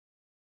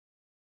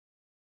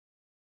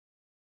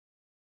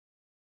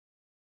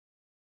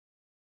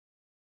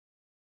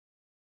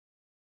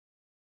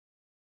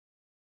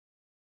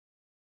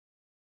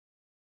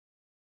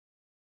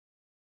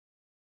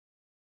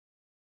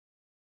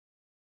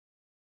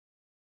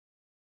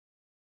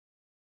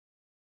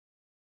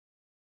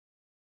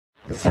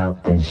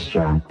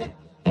self-destruct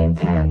in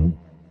 10,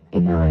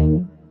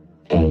 9,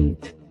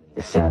 8,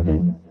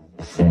 7,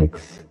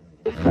 6,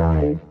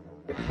 5,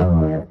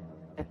 4,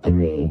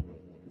 3,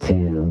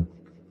 2,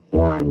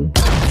 1.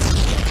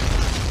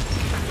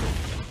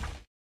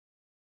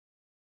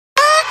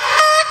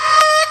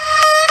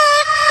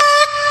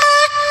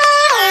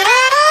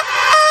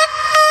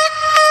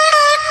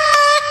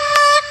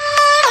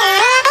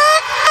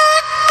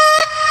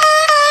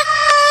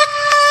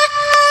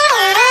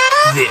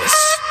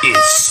 This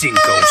is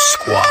Cinco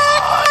Squad.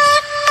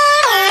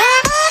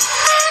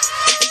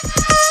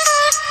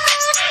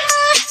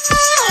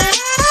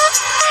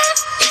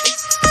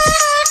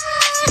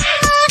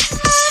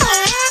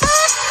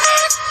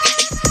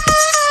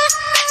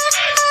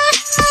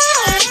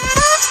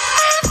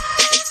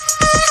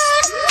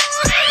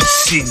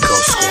 Cinco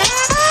Squad.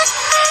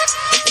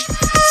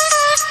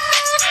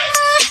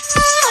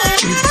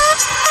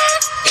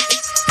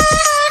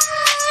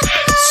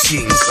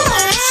 Cinco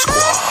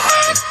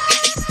Squad.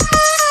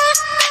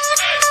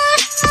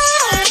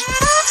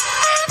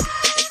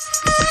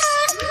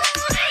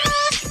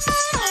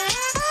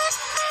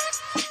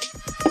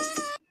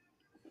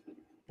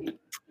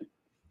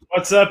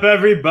 What's up,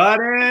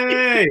 everybody?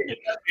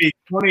 Happy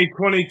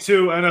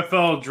 2022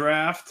 NFL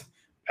Draft.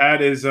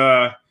 Pat is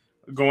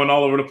going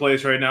all over the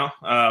place right now.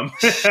 I'm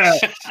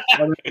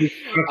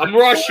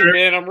rushing,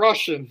 man. I'm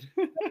rushing.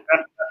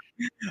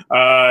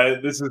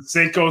 This is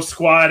Cinco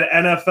Squad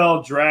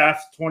NFL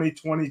Draft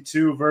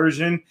 2022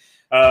 version.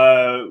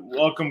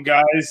 Welcome,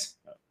 guys.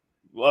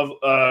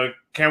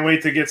 Can't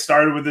wait to get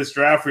started with this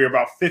draft. We are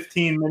about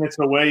 15 minutes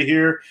away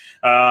here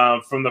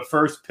from the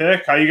first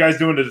pick. How you guys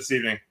doing this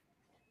evening?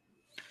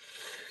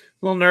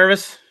 A little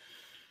nervous.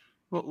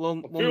 I'm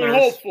feeling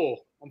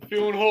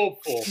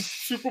hopeful.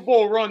 Super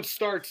Bowl run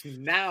starts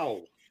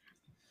now.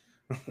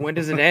 When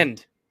does it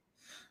end?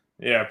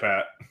 Yeah,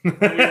 Pat.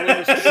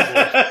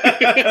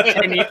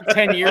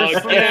 10 years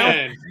from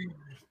now?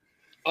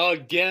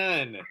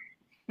 Again.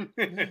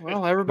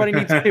 Well, everybody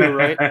needs two,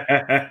 right?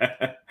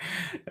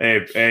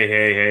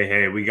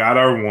 Hey. We got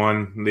our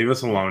one. Leave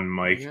us alone,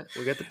 Mike.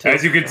 We got the two.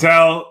 As you can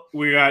tell,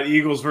 we got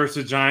Eagles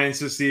versus Giants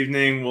this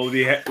evening.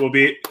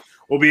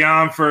 We'll be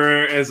on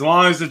for as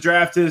long as the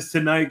draft is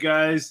tonight,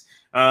 guys.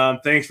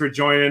 Thanks for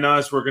joining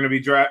us. We're going to be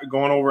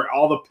going over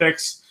all the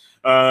picks,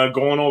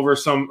 going over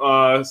some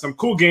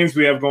cool games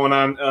we have going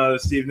on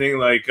this evening,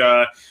 like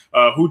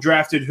who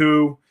drafted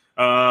who,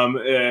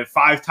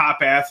 5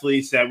 top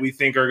athletes that we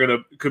think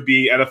could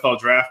be NFL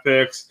draft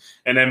picks,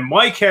 and then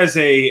Mike has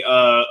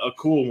a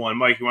cool one.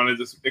 Mike, you want to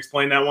just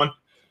explain that one?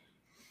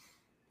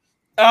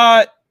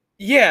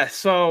 Yeah.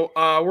 So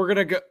we're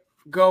gonna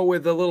go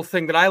with a little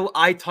thing that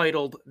I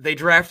titled "They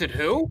Drafted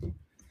Who,"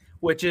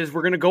 which is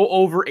we're gonna go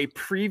over a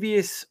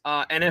previous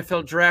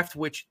NFL draft,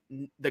 which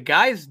the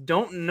guys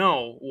don't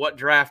know what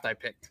draft I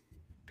picked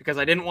because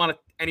I didn't want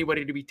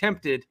anybody to be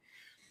tempted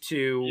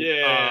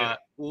to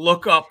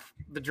look up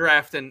the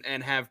draft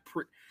and have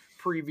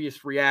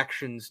previous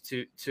reactions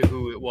to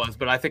who it was.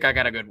 But I think I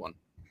got a good one.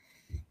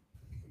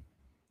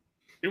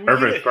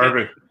 Perfect.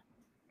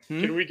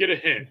 Can we get a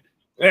hint?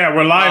 Yeah,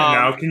 we're live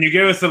now. Can you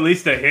give us at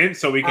least a hint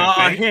so we can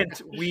think? A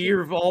hint.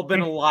 We've all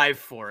been alive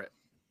for it.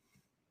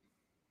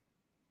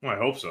 Well, I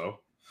hope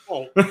so.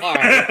 Oh, all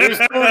right. There's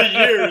 30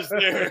 years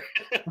there.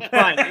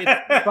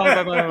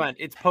 Fine.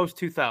 It's post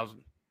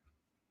 2000.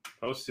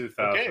 Post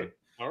 2000. Okay.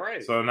 All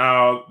right. So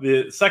now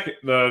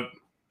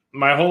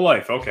my whole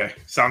life. Okay,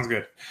 sounds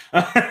good.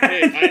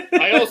 Hey,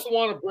 I also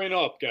want to bring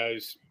up,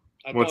 guys.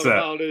 I What's thought that?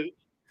 about it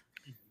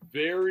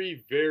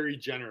very, very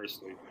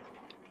generously.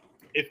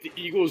 If the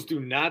Eagles do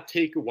not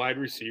take a wide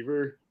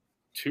receiver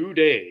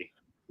today,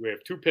 we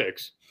have 2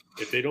 picks.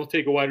 If they don't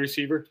take a wide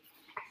receiver,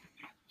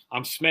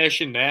 I'm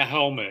smashing that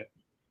helmet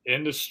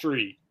in the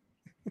street.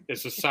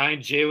 It's a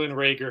signed Jalen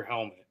Reagor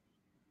helmet.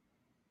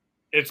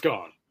 It's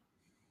gone.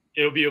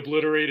 It'll be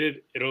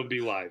obliterated. It'll be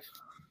live.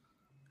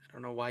 I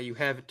don't know why you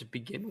have it to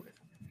begin with.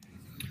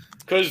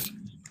 Because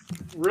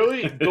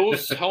really,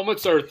 those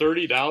helmets are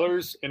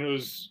 $30, and it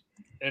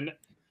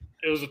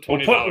was a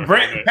 $20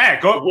 helmet.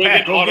 Pat, go with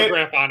Pat, an go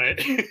autograph on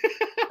it.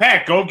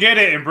 Pat, go get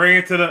it and bring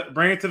it to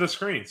the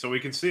screen so we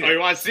can see it. Oh, you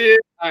want to see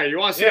it? All right, you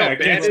want to see Yeah, how I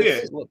bad can't it see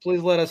is? it.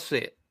 Please let us see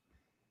it.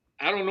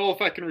 I don't know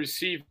if I can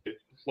receive it,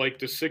 like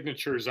the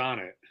signatures on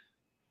it.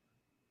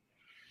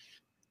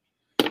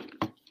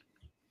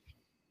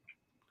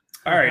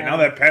 All right, now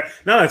that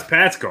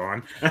Pat's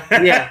gone.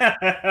 Yeah.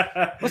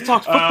 Let's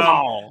talk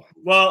football.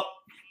 Well,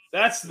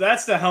 that's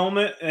the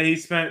helmet that he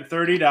spent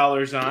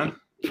 $30 on,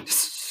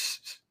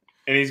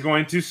 and he's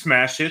going to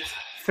smash it.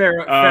 For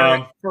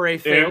a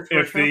fail.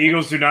 If the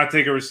Eagles do not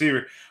take a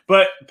receiver.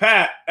 But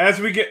Pat,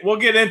 we'll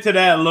get into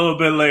that a little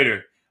bit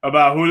later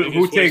about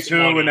who takes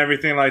who and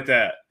everything like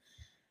that.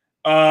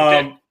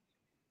 Okay.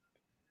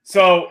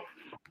 So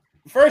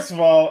first of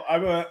all, I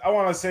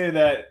want to say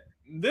that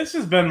this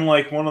has been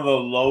like one of the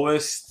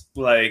lowest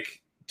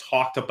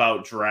talked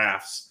about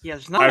drafts. Yeah,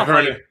 it's not I've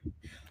heard.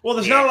 Well,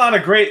 there's Yeah. not a lot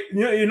of great.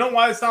 You know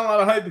why it's not a lot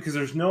of hype? Because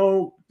there's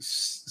no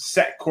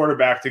set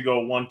quarterback to go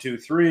 1, 2,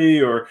 3,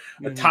 or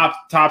a Mhm.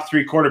 top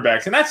 3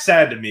 quarterbacks, and that's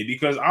sad to me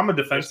because I'm a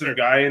defensive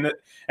guy. And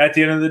at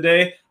the end of the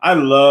day, I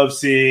love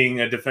seeing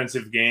a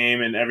defensive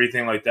game and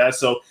everything like that.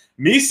 So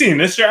me seeing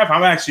this draft,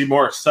 I'm actually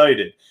more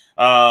excited.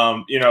 You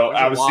know, There's a lot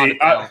obviously, of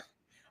talent.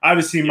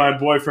 obviously, my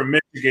boy from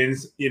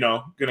Michigan's,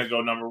 gonna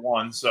go number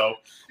 1. So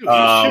Dude,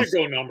 he should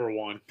go number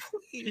 1.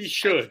 He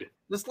should.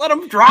 Just let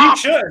him he drop.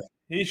 should.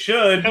 He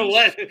should.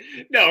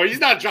 No, he's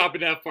not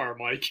dropping that far,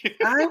 Mike.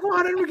 I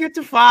want him to get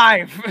to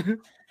 5.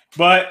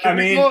 But Can I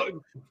we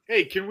mean,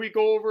 hey, can we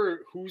go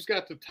over who's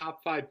got the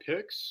top 5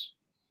 picks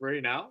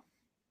right now?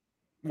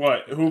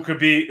 what? Who could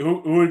be?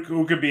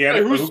 Who could be?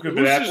 Like, Who could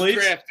be just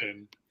athletes?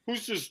 drafting?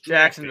 Who's just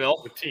drafting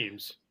Jacksonville. the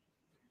teams?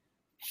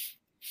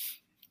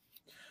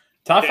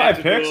 Top 5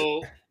 picks.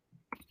 Jacksonville,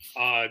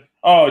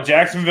 Oh,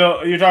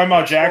 Jacksonville. You're talking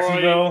about Detroit.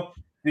 Jacksonville,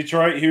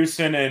 Detroit,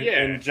 Houston, and Yeah.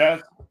 and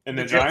Jets and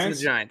the Giants.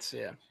 The Giants,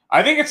 yeah.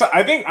 I think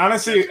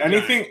honestly, That's the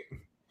anything.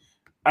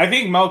 I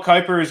think Mel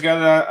Kiper has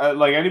got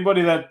like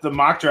anybody that the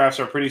mock drafts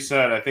are pretty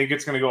set. I think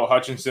it's going to go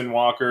Hutchinson,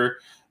 Walker.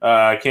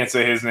 I can't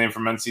say his name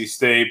from NC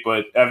State,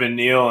 but Evan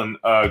Neal and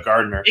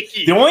Gardner.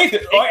 Icky. The only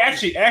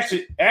actually,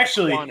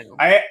 Ekwonu.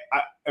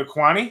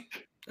 Ekwani.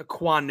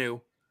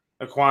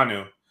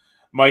 Ekwanu.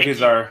 Mike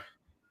is our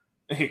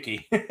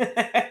hickey.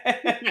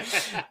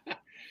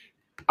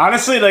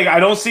 Honestly, like I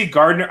don't see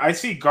Gardner. I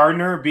see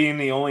Gardner being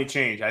the only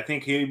change. I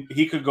think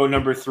he could go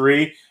number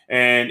 3,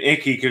 and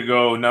Icky could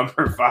go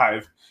number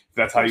 5. If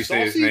that's how you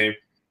say his Saucy? name.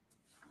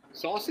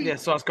 Saucy? Yeah,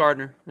 Sauce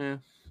Gardner. Yeah.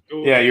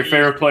 Dude, Yeah, your he's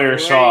favorite player,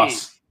 great.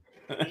 Sauce.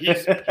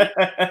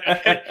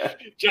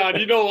 John,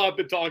 you know I've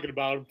been talking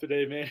about him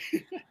today, man.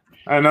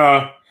 I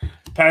know.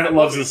 Pat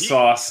loves his He-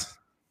 sauce.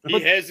 He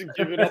hasn't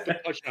given up a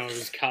touchdown in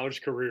his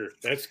college career.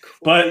 That's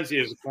But- crazy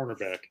as a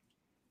cornerback.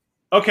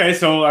 Okay,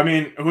 so I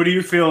mean, who do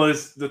you feel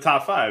is the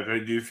top 5?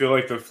 Do you feel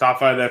like the top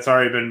 5 that's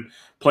already been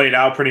played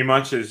out pretty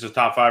much is just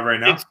top 5 right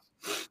now?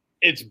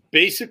 It's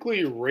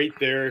basically right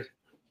there.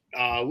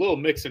 A little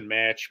mix and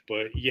match,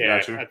 but yeah,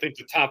 Gotcha. I think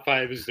the top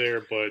 5 is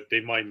there, but they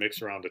might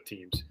mix around the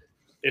teams.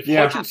 If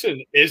Yeah.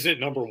 Hutchinson isn't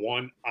number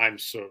 1, I'm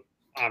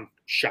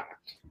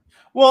shocked.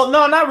 Well,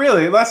 no, not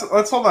really. Let's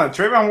hold on.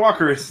 Trayvon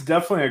Walker is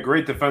definitely a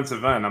great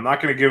defensive end. I'm not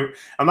going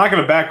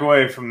to back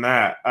away from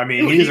that. I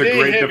mean, Dude, he's he a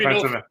great may have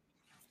defensive enough-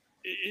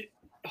 end.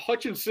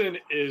 Hutchinson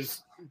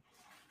is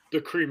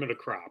the cream of the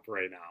crop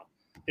right now.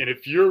 And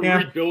if you're Yeah.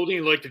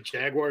 rebuilding like the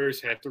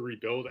Jaguars have to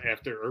rebuild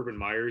after Urban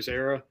Meyer's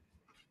era,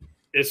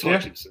 it's Yeah.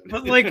 Hutchinson.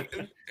 But like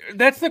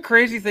that's the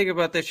crazy thing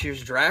about this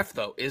year's draft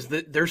though, is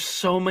that there's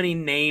so many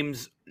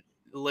names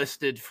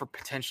listed for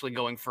potentially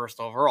going first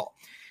overall.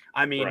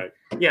 I mean, Right.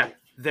 yeah,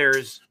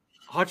 there's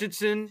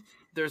Hutchinson,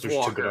 there's There's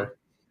Walker, Thibodeau.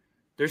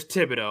 there's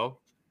Thibodeau,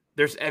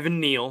 there's Evan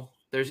Neal,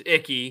 there's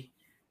Icky,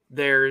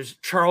 there's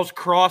Charles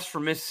Cross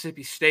from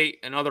Mississippi State,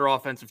 another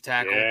offensive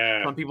tackle.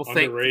 Yeah, Some people think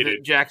that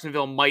underrated.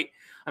 Jacksonville might.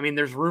 I mean,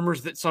 there's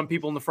rumors that some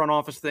people in the front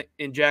office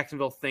in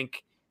Jacksonville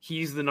think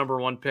he's the number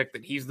 1 pick,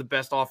 that he's the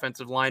best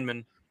offensive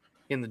lineman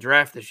in the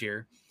draft this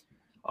year.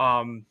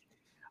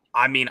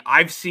 I mean,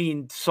 I've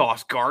seen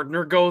Sauce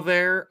Gardner go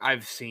there.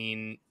 I've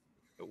seen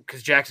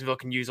because Jacksonville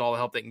can use all the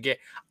help they can get.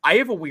 I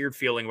have a weird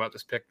feeling about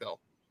this pick, though.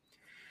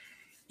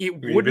 It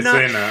would been not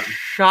saying that.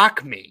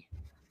 shock me.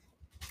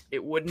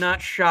 It would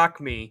not shock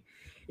me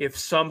if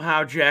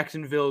somehow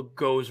Jacksonville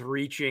goes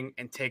reaching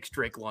and takes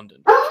Drake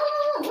London.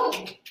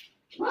 I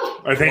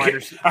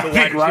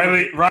think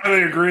wide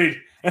Riley agreed.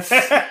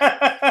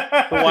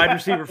 The wide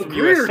receiver from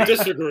Agree or USC.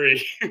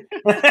 disagree?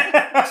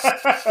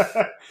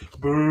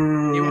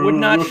 Boo. It would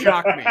not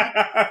shock me.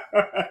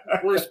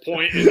 Worst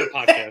point in the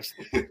podcast.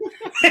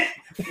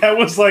 That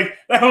was like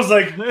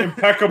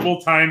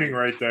impeccable timing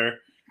right there.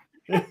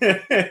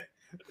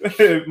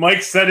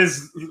 Mike said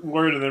his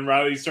word and then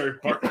Riley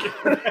started barking.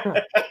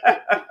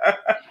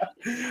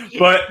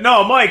 But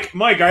no, Mike,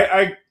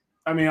 I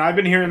mean, I've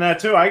been hearing that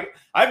too.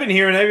 I've been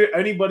hearing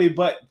anybody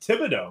but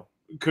Thibodeau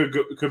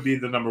could be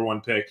the number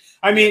 1 pick.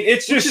 I mean,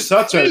 it's Which just is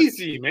such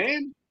crazy,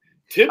 man.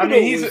 Thibodeau I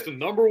mean, he's was the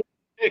number 1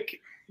 pick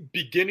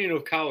beginning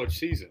of college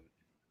season.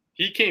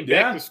 He came back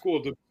Yeah. to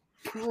school to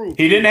prove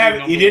he didn't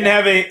have he didn't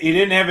have a good he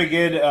didn't have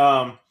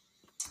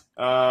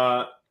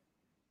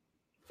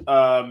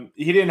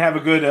a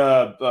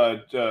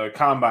good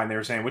combine, they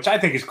were saying, which I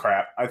think is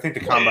crap. I think the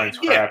combine's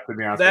Yeah. crap, to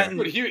be honest. That-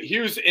 with you. But he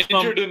was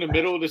injured in the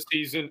middle of the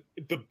season.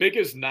 The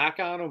biggest knock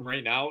on him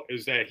right now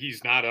is that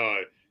he's not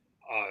a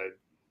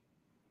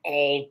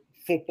all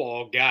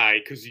football guy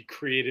because he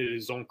created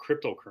his own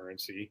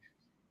cryptocurrency.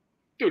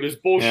 Dude, it's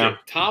bullshit. Yeah.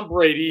 Tom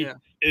Brady Yeah.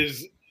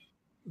 is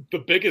the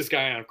biggest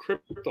guy on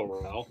crypto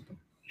right now.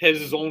 Has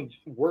his own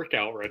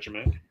workout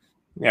regimen.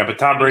 Yeah, but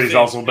Tom Brady's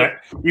also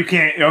back. You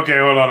can't. Okay,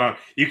 hold on.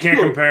 You can't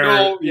Dude, compare.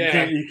 no, you yeah.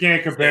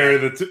 can't compare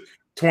the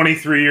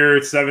 23-year,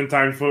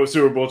 7-time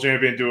Super Bowl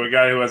champion to a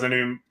guy who hasn't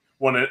even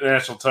won a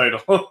national title.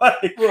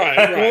 Like,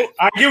 Right.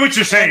 I get what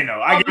you're saying, though.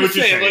 I I'm get what just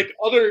you're saying, saying.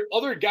 like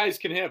other guys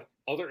can have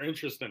other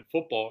interests in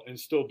football and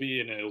still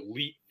be an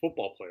elite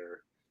football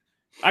player.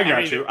 I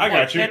got mean, you. I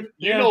got you. and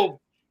Yeah. You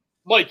know,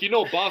 Mike,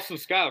 Boston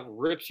Scott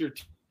rips your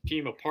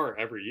team apart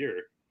every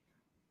year.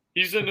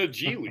 He's in a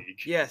G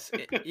League. Yes,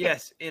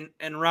 yes.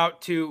 En route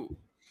to,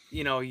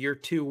 your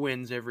 2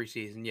 wins every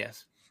season.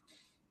 Yes.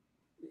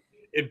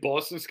 And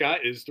Boston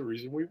Scott is the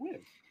reason we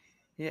win.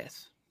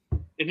 Yes.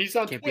 And he's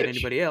on Can't Twitch. beat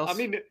anybody else. I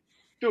mean,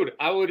 dude,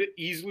 I would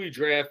easily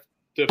draft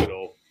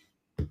Thibodeau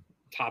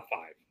top 5.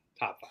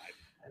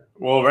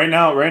 Well, right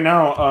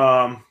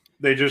now,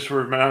 they just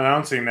were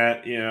announcing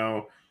that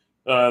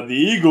the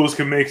Eagles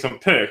can make some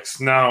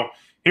picks. Now,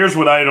 here's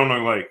what I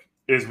don't like: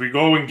 is we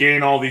go and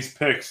gain all these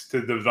picks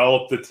to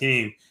develop the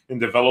team and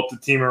develop the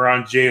team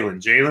around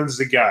Jalen. Jalen's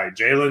the guy.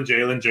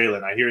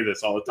 Jalen. I hear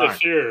this all the time.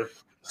 Sure.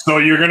 So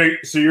you're going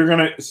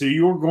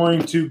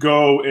to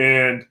go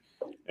and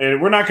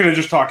we're not going to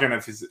just talk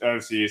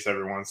NFC East,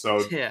 everyone.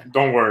 So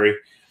don't worry,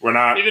 we're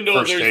not. Even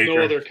though there's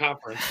no other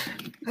conference.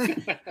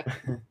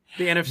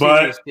 The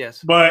NFC East,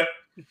 yes. But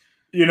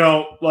we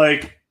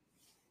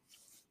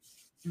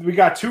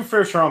got 2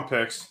 first-round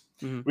picks.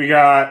 Mm-hmm. We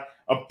got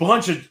a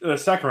bunch of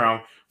second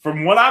round.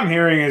 From what I'm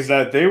hearing is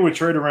that they would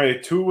trade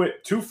away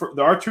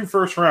our 2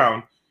 first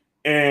round,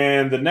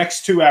 and the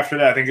next 2 after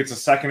that, I think it's a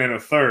second and a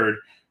third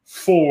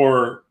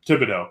for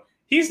Thibodeau.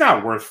 He's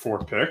not worth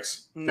 4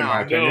 picks, in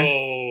my opinion.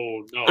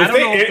 No.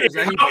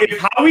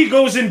 If Howie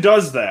goes and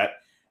does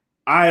that,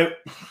 my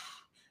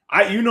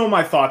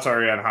thoughts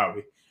are on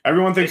Howie.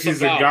 Everyone thinks he's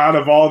the god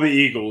of all the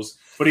Eagles,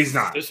 but he's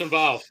not.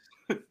 Disavow.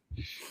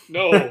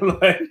 No.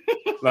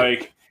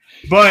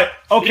 But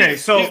okay,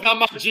 he's so not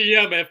my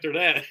GM after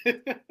that.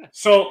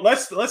 So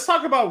let's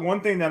talk about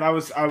one thing that I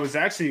was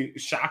actually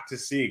shocked to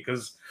see,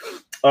 because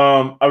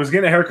I was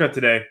getting a haircut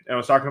today and I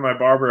was talking to my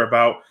barber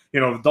about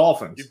the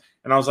Dolphins,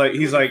 and I was like,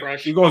 he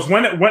goes,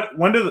 when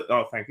do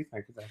the thank you.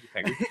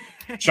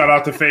 Shout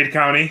out to Fade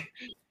County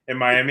in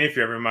Miami if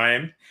you're ever in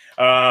Miami.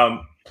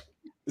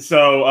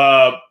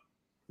 So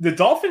the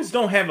Dolphins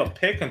don't have a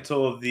pick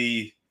until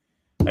I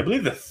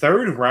believe the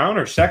 3rd round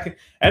or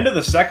end of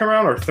the 2nd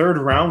round or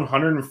 3rd round,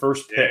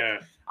 101st pick. Yeah.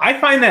 I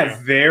find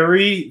that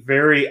very,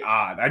 very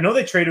odd. I know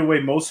they traded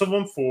away most of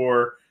them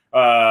for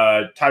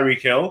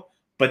Tyreek Hill,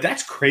 but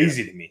that's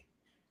crazy to me.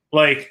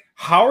 Like,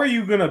 how are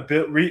you going to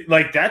build?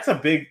 That's a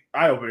big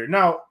eye opener.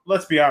 Now,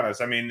 let's be honest.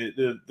 I mean,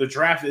 the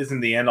draft isn't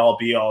the end all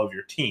be all of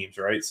your teams,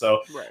 right? So,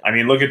 right. I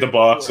mean, look at the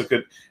Bucs, look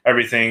at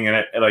everything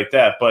and like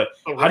that. But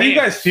how do you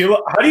guys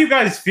feel? How do you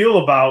guys feel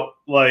about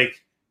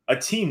a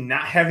team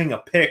not having a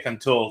pick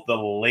until the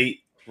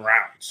late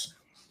rounds?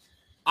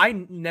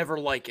 I never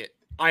like it.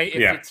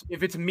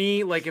 If it's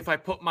me, if I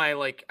put my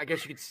I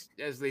guess you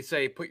could, as they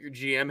say, put your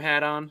GM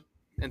hat on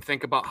and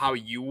think about how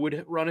you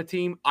would run a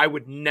team, I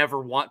would never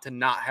want to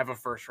not have a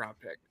 1st round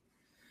pick,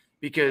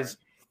 because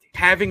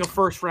having a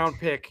 1st round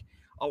pick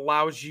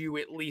allows you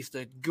at least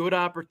a good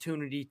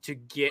opportunity to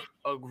get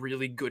a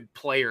really good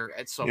player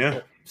at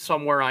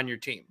somewhere on your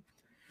team.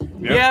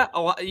 Yeah,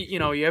 a lot,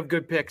 you have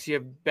good picks, you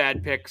have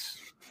bad picks,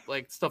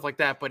 stuff like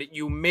that, but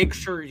you make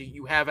sure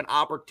you have an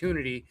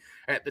opportunity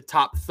at the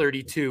top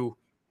 32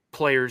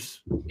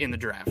 players in the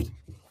draft.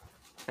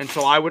 And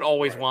so I would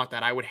always want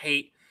that. I would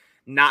hate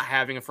not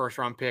having a 1st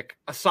round pick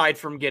aside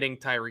from getting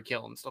Tyreek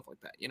Hill and stuff like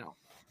that,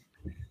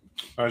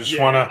 I just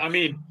want to. I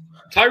mean,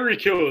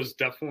 Tyreek Hill is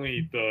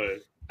definitely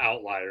the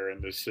outlier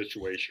in this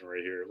situation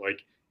right here.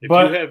 If you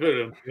have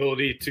an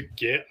ability to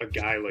get a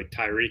guy like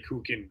Tyreek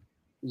who can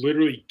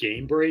literally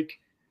game break,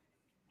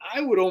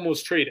 I would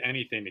almost trade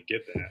anything to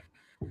get that.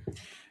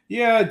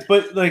 Yeah,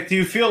 but do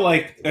you feel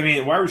wide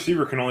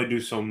receiver can only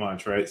do so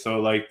much, right?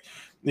 So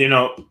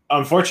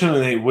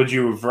unfortunately, would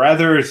you have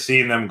rather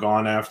seen them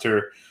gone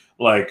after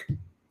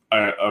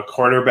a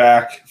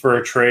quarterback for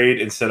a trade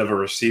instead of a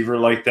receiver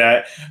like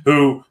that,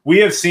 who we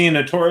have seen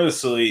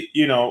notoriously,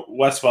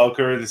 Wes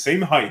Welker, the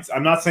same heights.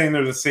 I'm not saying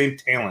they're the same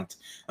talent.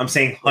 I'm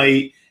saying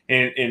height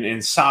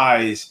and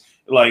size.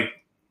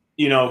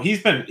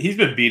 He's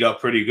been beat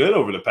up pretty good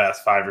over the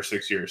past 5 or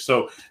 6 years.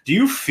 So do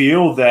you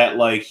feel that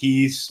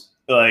he's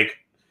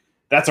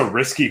that's a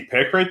risky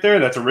pick right there?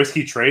 That's a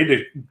risky trade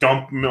to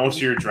dump most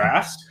of your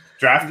draft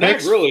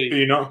picks? Not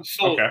really.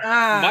 So okay.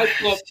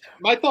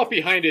 My thought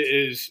behind it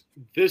is,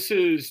 this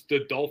is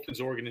the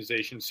Dolphins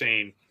organization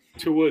saying,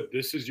 Tua,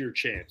 this is your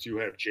chance. You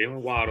have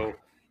Jalen Waddle,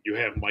 you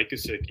have Mike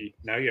Gesicki,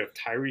 now you have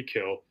Tyreek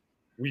Hill.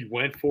 We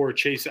went for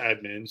Chase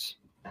Edmonds.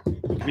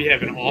 We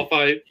have an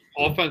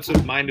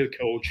offensive-minded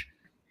coach.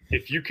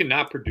 If you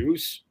cannot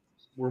produce,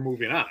 we're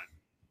moving on.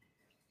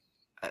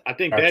 I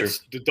think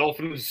that's the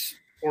Dolphins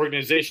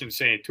organization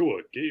saying,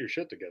 Tua, get your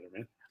shit together,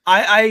 man.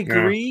 I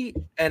agree,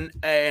 and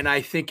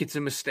I think it's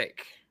a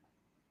mistake.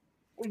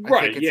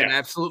 I think it's an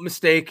absolute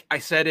mistake. I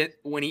said it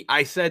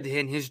I said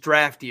in his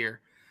draft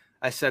year,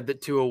 I said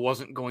that Tua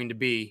wasn't going to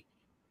be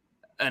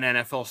an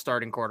NFL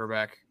starting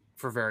quarterback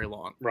for very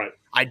long. Right.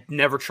 I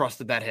never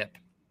trusted that hip,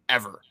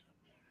 ever.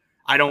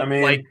 I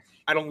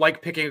don't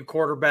like picking a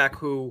quarterback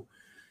who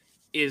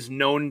is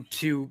known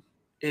to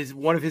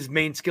one of his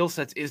main skill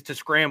sets is to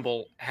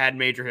scramble, had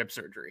major hip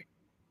surgery.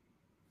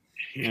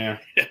 Yeah.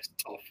 That's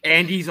tough.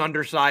 And he's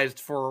undersized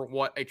for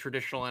what a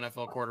traditional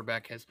NFL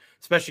quarterback has,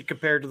 especially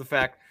compared to the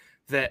fact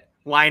that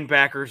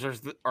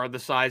linebackers are the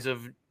size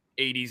of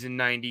 80s and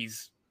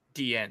 90s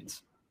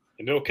DNs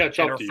And they'll catch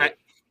up to you.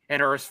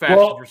 And are as fast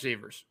as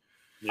receivers.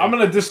 Yeah. I'm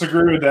going to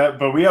disagree with that,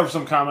 but we have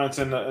some comments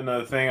in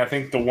the thing. I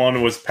think the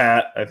one was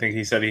Pat. I think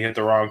he said he hit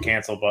the wrong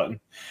cancel button.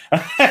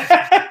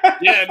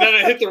 Yeah, and then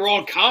I hit the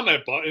wrong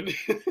comment button.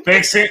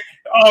 Thanks,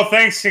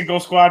 Cinco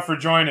Squad, for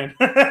joining.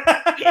 My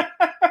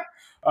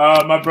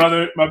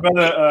brother,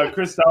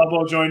 Chris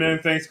Dalbo joined in.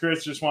 Thanks,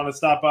 Chris. Just want to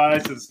stop by.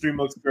 So the stream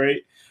looks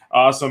great.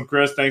 Awesome,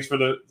 Chris. Thanks for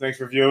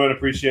viewing.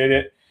 Appreciate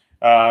it.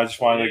 I just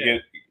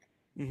wanted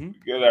to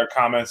get our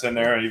comments in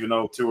there, even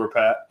though two were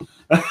Pat.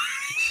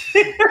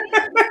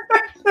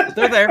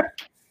 They're there.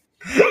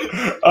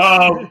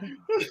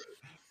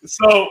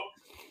 So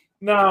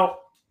now,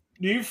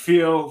 do you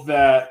feel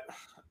that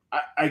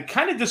I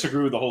kind of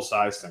disagree with the whole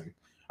size thing?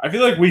 I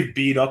feel like we've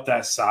beat up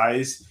that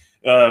size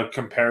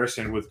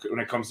comparison when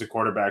it comes to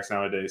quarterbacks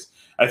nowadays.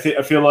 I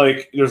feel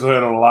like there's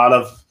been a lot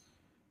of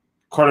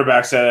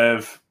quarterbacks that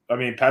have. I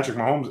mean, Patrick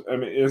Mahomes. I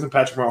mean, isn't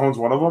Patrick Mahomes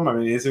one of them? I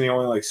mean, isn't he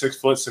only like 6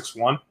 foot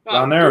 6'1"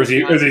 down there, or is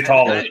he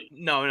taller?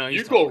 No.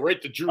 You go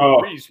right to Drew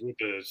Brees with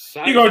the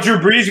size. You go Drew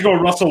Brees. You go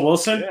Russell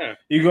Wilson. Yeah.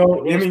 You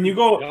go. I mean, you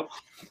go. Yep.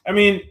 I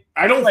mean,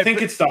 I don't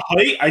think it's the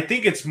height. I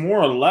think it's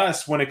more or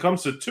less when it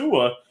comes to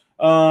Tua.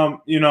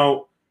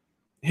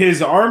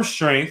 His arm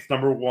strength,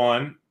 number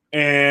one,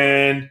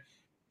 and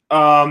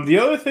the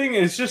other thing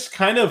is just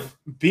kind of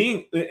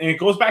being. And it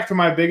goes back to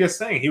my biggest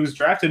thing. He was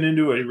drafted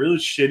into a really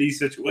shitty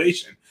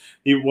situation.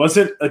 He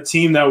wasn't a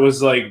team that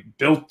was like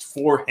built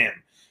for him.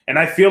 And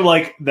I feel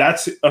like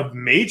that's a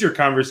major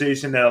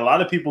conversation that a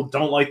lot of people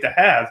don't like to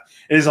have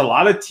is a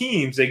lot of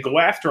teams, they go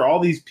after all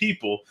these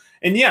people.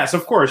 And yes,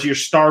 of course, your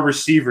star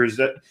receivers,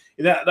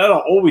 that'll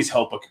always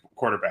help a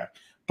quarterback.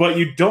 But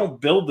you don't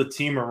build the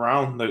team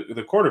around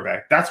the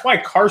quarterback. That's why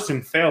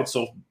Carson failed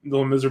so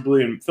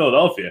miserably in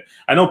Philadelphia.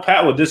 I know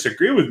Pat will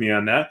disagree with me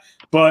on that,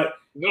 but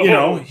but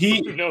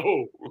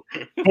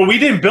we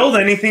didn't build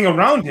anything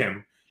around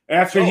him.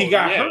 After he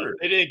got hurt,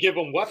 they didn't give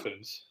him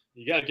weapons.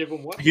 You got to give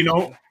him weapons.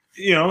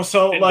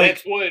 So and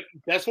like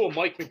that's what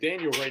Mike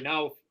McDaniel right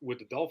now with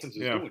the Dolphins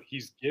is doing.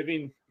 He's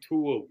giving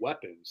Tua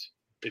weapons.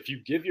 If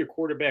you give your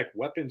quarterback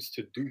weapons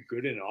to do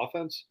good in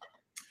offense,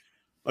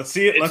 let's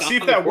see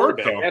if that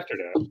worked though. After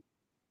that,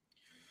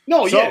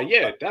 no,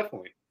 yeah,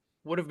 definitely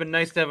would have been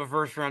nice to have a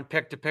first round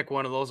pick to pick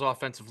one of those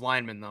offensive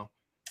linemen though.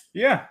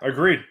 Yeah,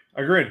 agreed.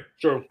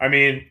 Sure. I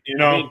mean,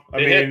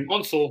 they had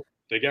Tunsil.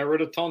 They got rid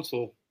of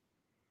Tunsil.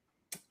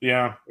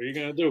 Yeah. What are you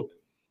gonna do?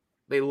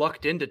 They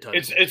lucked into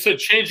Tunsil. It's a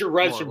change of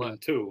regimen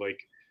too. Like,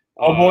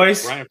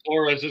 boys, Brian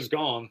Flores is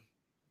gone.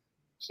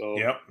 So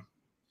yep.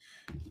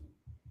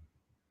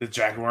 The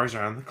Jaguars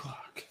are on the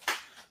clock.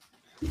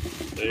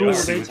 They are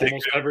almost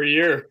every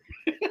year.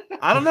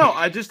 I don't know.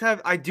 I do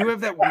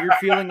have that weird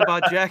feeling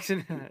about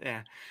Jackson.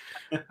 Yeah,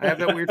 I have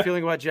that weird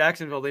feeling about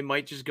Jacksonville. They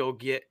might just go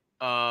get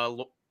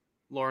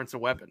Lawrence a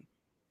weapon.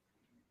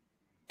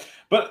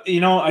 But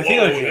I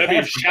think that'd be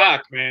a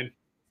shock, man.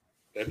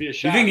 That'd be a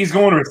shock. You think he's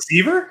going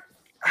receiver?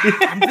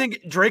 I'm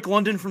thinking Drake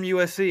London from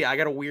USC. I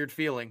got a weird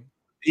feeling.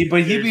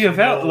 But he'd be a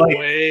vet. Like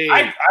way.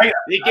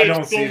 They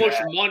gave so much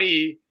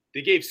money.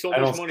 They gave so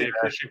much money to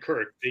Christian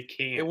Kirk. They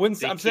can't. It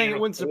wouldn't. I'm saying it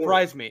wouldn't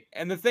surprise me.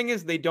 And the thing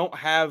is, they don't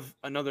have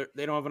another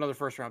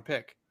first round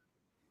pick.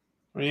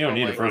 Well, you don't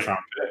need a first round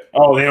pick.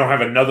 Oh, they don't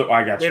have another.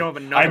 I got you. They don't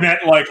have another. I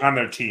meant like on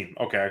their team.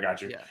 Okay, I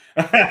got you. Yeah.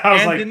 I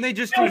was and like, didn't they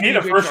just need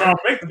a first round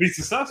pick to be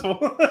successful?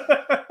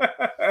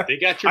 They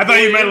got your. I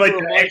thought you meant like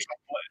the actual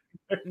play.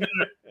 No.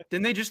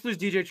 Didn't they just lose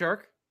DJ Chark?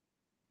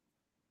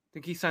 I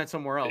think he signed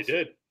somewhere else. They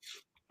did.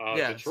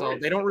 Yeah, Detroit. So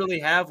they don't really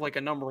have like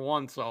a number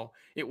one, so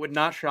it would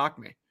not shock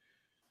me.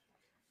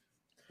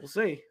 We'll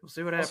see. We'll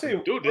see what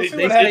happens. Dude,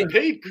 they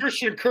paid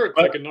Christian Kirk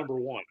like a number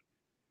one.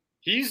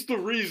 He's the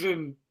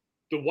reason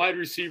the wide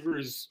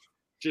receivers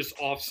just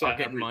offset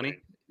getting money.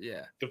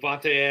 Yeah.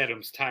 Devontae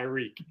Adams,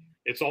 Tyreek.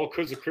 It's all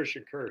because of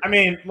Christian Kirk. I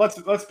mean,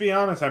 let's be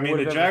honest. I mean,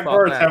 the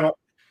Jaguars have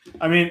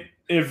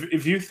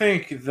if you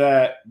think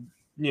that,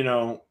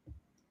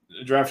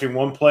 drafting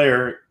one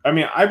player, I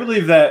mean, I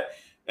believe that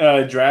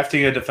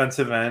drafting a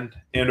defensive end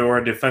and or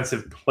a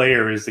defensive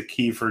player is the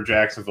key for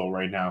Jacksonville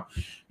right now.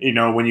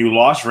 When you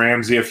lost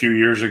Ramsey a few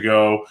years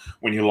ago,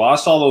 when you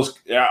lost all those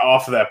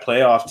off of that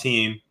playoff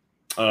team,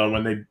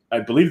 I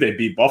believe they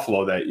beat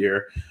Buffalo that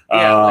year.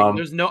 Yeah, I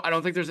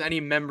don't think there's any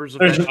members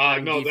of that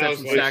defense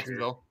in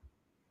Jacksonville.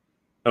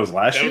 That was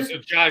last year?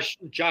 That was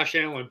Josh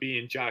Allen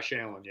being Josh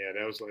Allen. Yeah,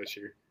 that was last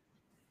year.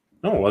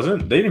 No, it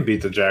wasn't. They didn't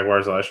beat the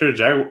Jaguars last year.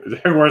 The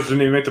Jaguars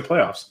didn't even make the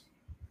playoffs.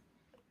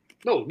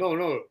 No.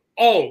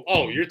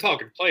 Oh, you're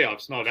talking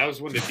playoffs. No, that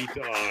was when they beat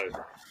the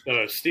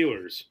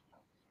Steelers.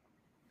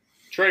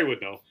 Trey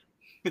would know.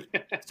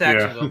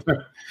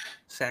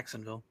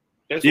 Saxonville.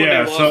 That's when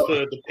they lost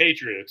the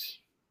Patriots.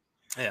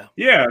 Yeah.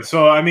 Yeah.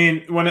 So I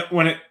mean, when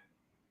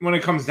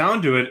it comes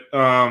down to it,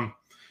 I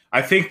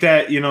think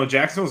that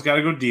Jacksonville's got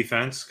to go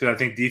defense because I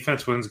think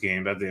defense wins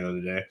game at the end of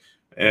the day,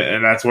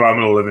 and that's what I'm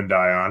going to live and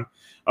die on.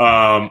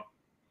 I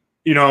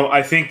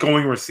think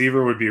going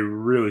receiver would be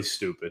really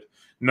stupid.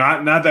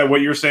 Not that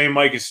what you're saying,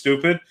 Mike, is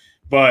stupid,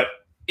 But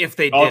If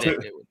they did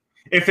ultimately- it would.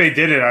 if they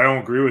did it, I don't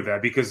agree with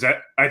that because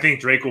I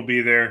think Drake will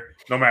be there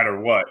no matter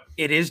what.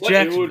 It is Well, it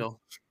would- Jacksonville.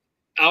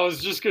 I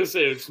was just gonna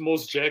say it's the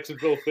most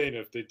Jacksonville thing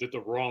if they did the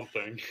wrong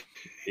thing.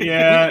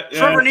 Yeah,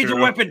 Trevor needs a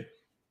true, weapon.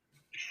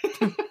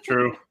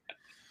 True.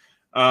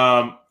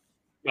 So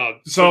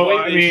So, the way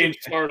I they mean-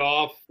 should start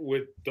off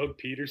with Doug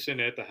Peterson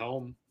at the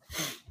helm.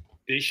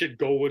 They should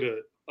go with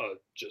a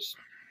just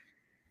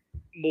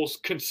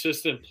most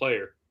consistent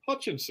player,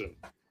 Hutchinson.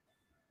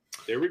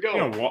 There we go. You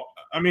know, well,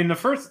 I mean,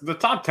 the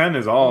top 10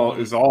 is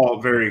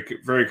all very,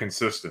 very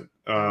consistent.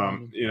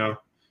 You know,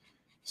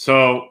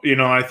 so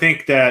I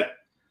think that,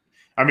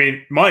 I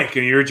mean, Mike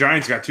and your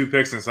Giants got 2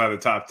 picks inside the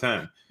top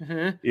 10.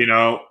 Mhm. You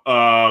know,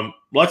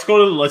 let's go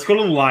to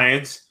the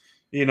Lions.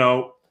 You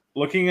know,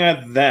 looking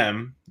at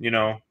them,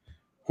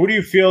 who do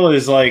you feel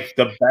is like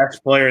the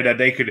best player that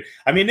they could?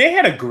 I mean, they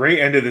had a great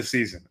end of the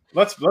season.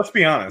 Let's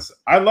be honest.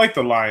 I like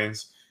the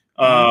Lions.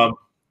 Mike,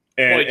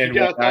 And you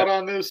got a whatnot. thought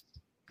on this?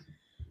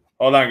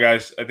 Hold on,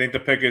 guys. I think the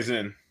pick is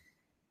in.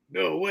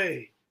 No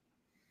way.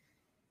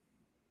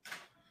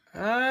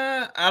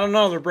 I don't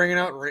know. They're bringing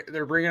out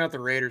the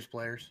Raiders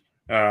players.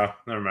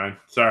 Never mind.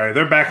 Sorry,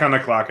 they're back on the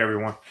clock,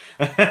 everyone.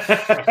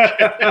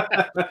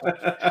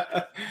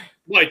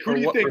 Mike, who Or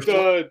do you what- think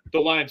the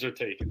Lions are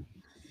taking?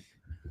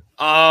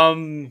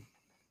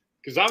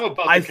 Because I'm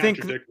about to I think-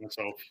 contradict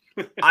myself.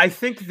 I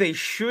think they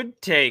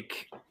should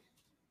take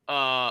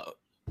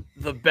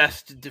the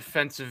best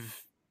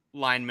defensive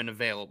lineman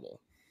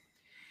available.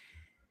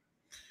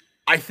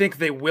 I think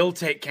they will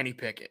take Kenny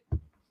Pickett.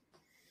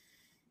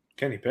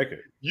 Kenny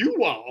Pickett. You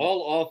want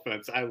all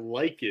offense. I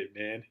like it,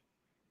 man.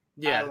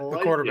 Yeah, I the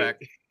like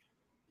quarterback.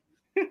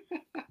 it.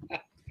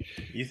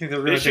 You think they're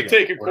They going to should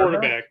take a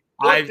quarterback.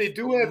 But they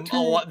do have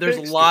two. There's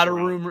picks a lot this of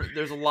round. rumor.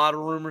 There's a lot of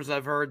rumors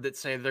I've heard that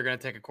say they're going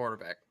to take a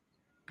quarterback.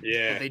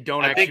 Yeah, But they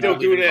don't I actually think they'll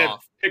do believe in that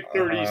Goff. pick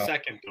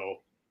 32nd though.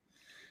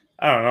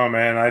 I don't know,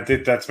 man. I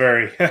think that's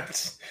very.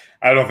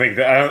 I don't think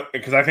that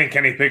because I think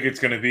Kenny Pickett's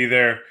going to be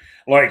there.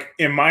 Like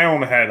in my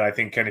own head, I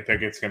think Kenny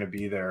Pickett's going to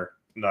be there.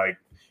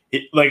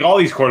 Like all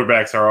these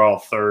quarterbacks are all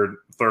third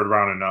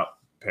round and up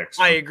picks.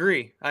 I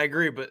agree, but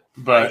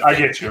I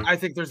get you. I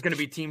think there's going to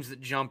be teams that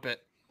jump at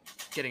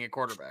getting a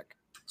quarterback.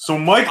 So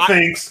Mike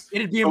thinks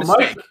It'd be a so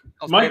mistake.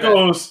 I'll say Mike that.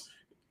 goes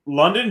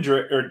London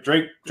Drake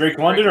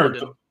London or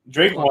London.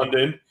 Drake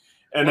London,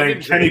 and London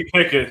then Kenny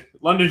Pickett,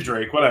 London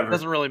Drake, whatever.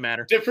 Doesn't really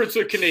matter. Difference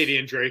of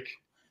Canadian Drake,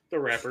 the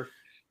rapper.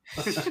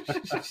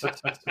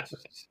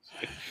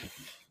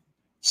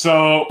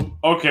 So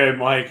okay,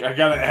 Mike, I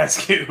gotta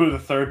ask you who the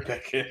third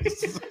pick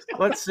is.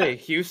 Let's see,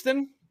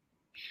 Houston.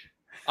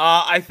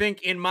 I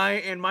think in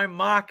my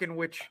mock in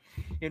which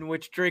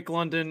Drake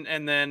London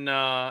and then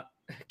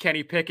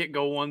Kenny Pickett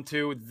go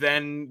 1-2,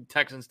 then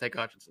Texans take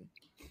Hutchinson.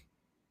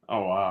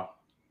 Oh wow,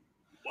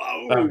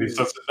 Whoa. that would be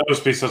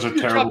such a You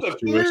terrible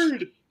dropped the situation.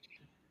 third.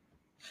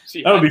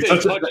 See, That would I be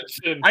think such a-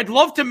 Hutchinson. I'd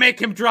love to make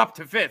him drop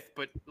to 5th,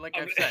 but like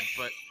I've said,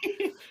 but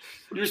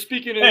You're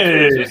speaking in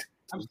Hey. existence.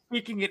 I'm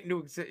speaking it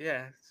new.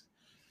 Yeah,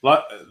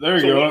 There you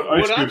So go. what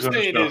Ice I'm Cube's on the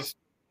saying show. is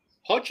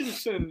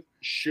Hutchinson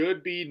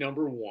should be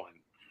number 1.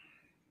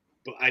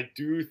 But I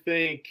do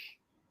think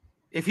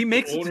if he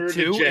makes it Owner to of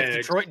the 2, if Jags.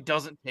 Detroit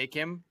doesn't take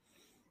him,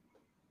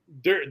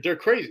 they're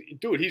crazy.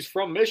 Dude, he's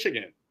from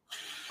Michigan.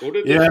 Go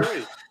to Yeah.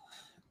 Detroit.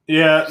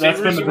 Yeah, Same that's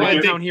been the reason why I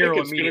big. think Hometown hero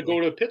Pickett's going to go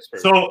immediately. to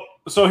Pittsburgh.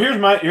 So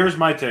here's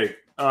my take.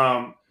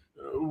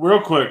 Real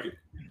quick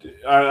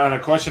on a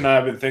question that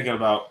I've been thinking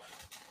about,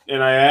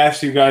 and I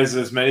asked you guys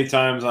this many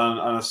times on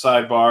a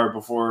sidebar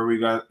before we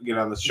get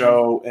on the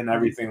show and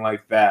everything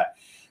like that.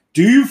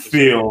 Do you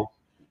feel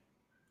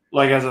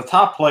like as a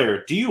top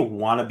player, do you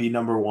want to be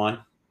number 1?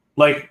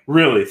 Like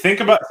really, sit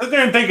there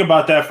and think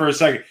about that for a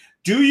second.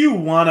 Do you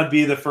want to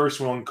be the first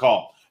one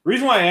called? The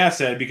reason why I ask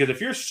that because if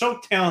you're so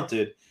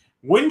talented,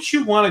 wouldn't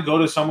you want to go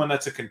to someone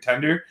that's a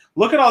contender?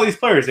 Look at all these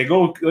players. They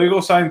go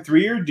sign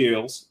 3-year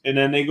deals, and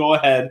then they go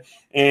ahead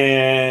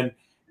and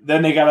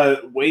then they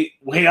gotta wait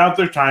out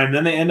their time.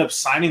 Then they end up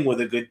signing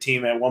with a good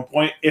team at one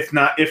point,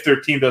 if their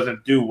team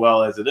doesn't do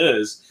well as it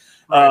is.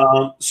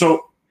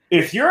 So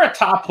if you're a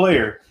top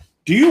player,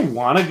 do you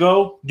want to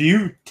go? Do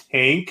you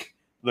tank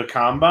the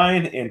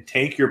combine and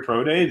tank your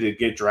pro day to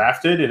get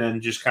drafted and then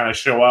just kind of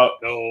show out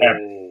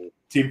No.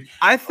 team?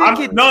 I think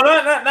it. No,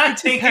 not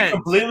tank it depends.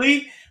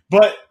 completely.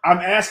 But I'm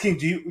asking,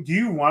 do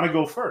you want to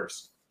go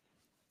first?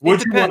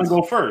 Would you want to depends.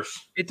 go first?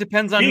 It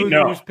depends on Me,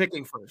 no. who's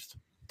picking first.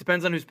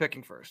 Depends on who's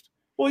picking first.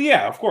 Well,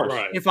 yeah, of course.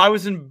 Right. If I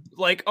was in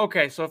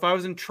if I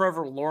was in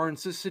Trevor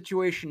Lawrence's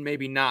situation,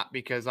 maybe not,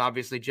 because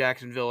obviously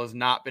Jacksonville has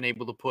not been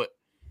able to put,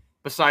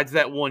 besides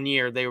that 1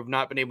 year, they have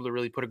not been able to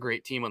really put a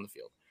great team on the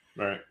field.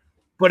 Right.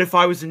 But if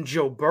I was in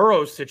Joe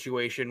Burrow's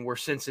situation where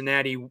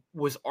Cincinnati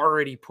was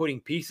already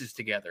putting pieces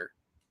together,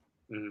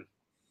 Mhm.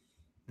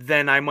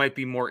 then I might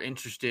be more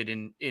interested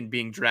in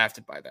being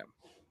drafted by them.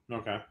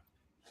 Okay.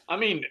 I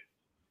mean,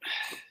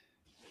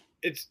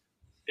 it's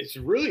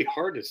really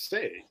hard to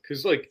say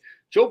because like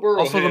Joe Burrow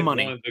Also the had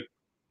money. one of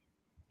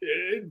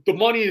the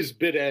money is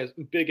big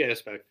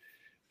aspect,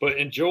 but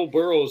in Joe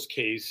Burrow's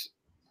case,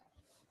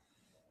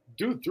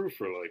 dude threw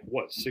for like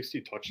what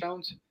 60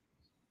 touchdowns,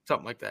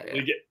 Something like that.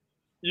 Yeah.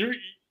 like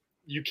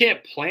you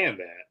can't plan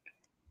that.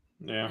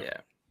 Yeah.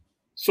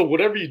 So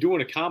whatever you do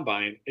in a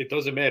combine, it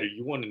doesn't matter.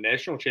 You won a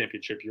national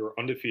championship, you were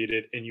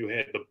undefeated, and you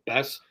had the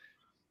best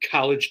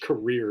college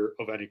career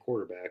of any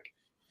quarterback.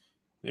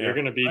 You're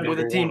going to be With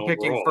number a team one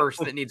picking overall. first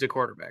that needs a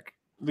quarterback.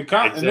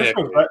 Exactly.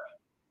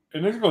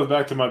 And this goes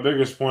back to my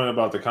biggest point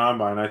about the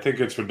combine. I think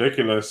it's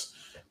ridiculous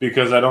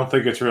because I don't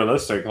think it's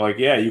realistic. Like,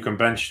 yeah, you can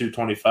bench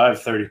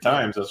 225 30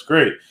 times. That's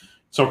great.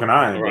 So can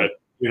I. Right.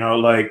 You know,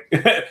 like,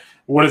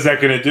 what is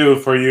that going to do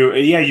for you?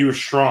 Yeah, you're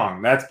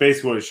strong. That's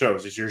basically what it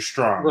shows is you're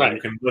strong. Right.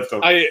 You can lift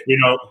up. I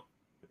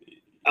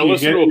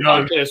listened to a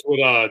know, podcast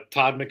with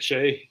Todd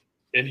McShay,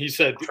 and he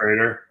said,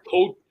 Trader.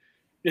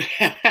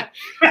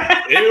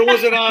 it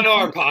wasn't on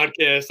our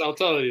podcast, I'll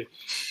tell you.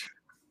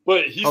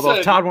 But he Although said,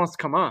 if Todd wants to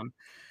come on.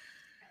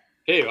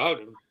 hey,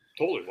 I'm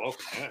totally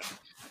welcome that.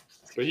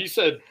 But he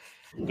said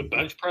the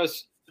bench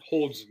press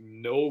holds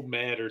no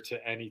matter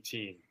to any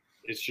team.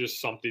 It's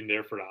just something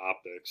there for the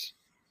optics.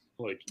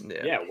 Like,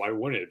 yeah, why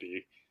wouldn't it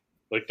be?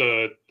 Like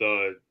the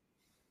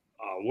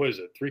what is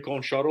it,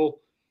 3-cone shuttle?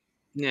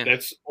 Yeah.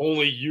 That's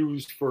only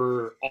used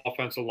for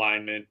offensive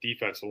alignment,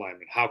 defensive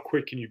alignment. How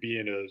quick can you be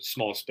in a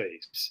small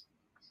space?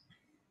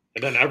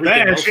 And then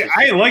everything else Actually, is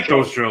I like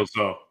those drills,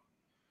 though.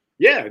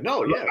 Yeah,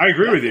 no, yeah. I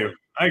agree with you.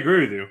 I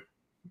agree with you.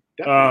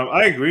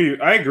 I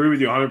agree with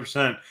you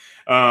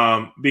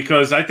 100%.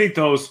 Because I think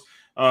those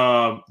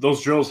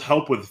drills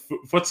help with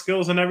foot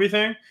skills and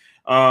everything.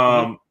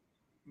 My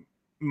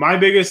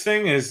biggest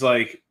thing is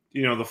like,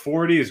 you know, the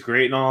 40 is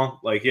great and all.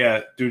 Like,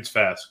 yeah, dude's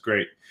fast,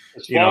 great.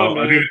 It's you fun,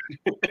 know, man.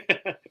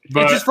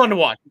 but It's just fun to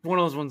watch. It's one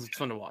of those ones that's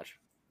fun to watch.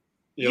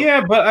 Yep.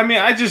 yeah, but I mean,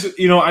 I just,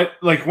 you know, I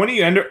like when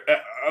you enter,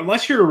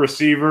 unless you're a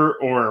receiver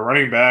or a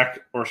running back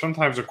or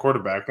sometimes a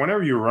quarterback,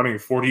 whenever you're running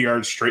 40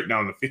 yards straight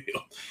down the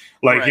field,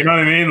 like, you know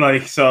what I mean?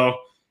 Like, so,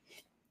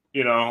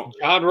 you know,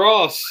 John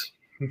Ross,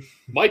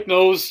 Mike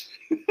knows.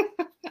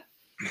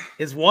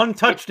 His one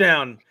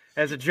touchdown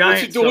as a What's Giant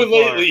he doing so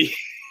far lately?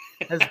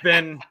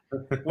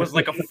 was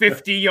like a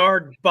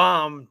 50-yard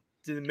bomb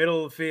to the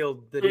middle of the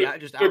field that he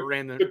just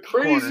outran the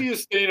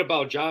craziest thing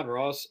about John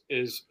Ross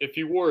is if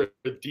he wore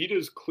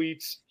Adidas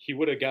cleats, he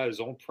would have got his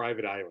own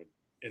private island.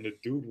 And the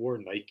dude wore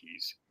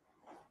Nikes.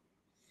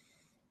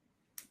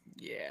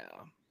 Yeah.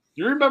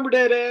 You remember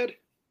that ad?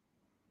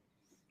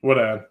 what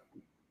ad?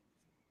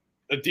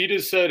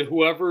 Adidas said,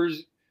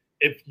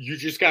 if you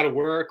just got to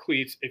wear our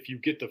cleats, if you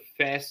get the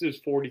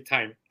fastest 40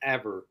 time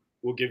ever,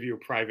 we'll give you a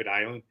private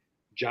island.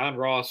 John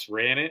Ross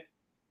ran it,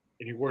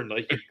 and he wore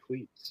Nike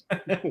cleats.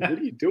 What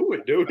are you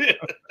doing, dude?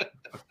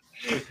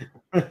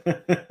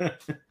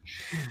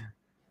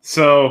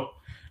 So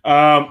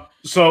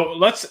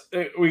let's.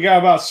 We got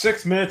about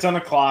 6 minutes on the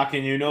clock,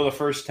 and you know the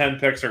first 10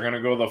 picks are going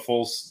to go the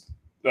full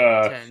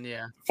 10,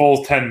 yeah.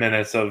 full 10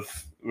 minutes of,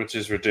 which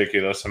is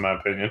ridiculous in my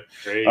opinion.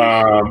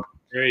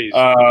 Crazy.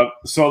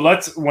 So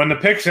when the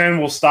picks in,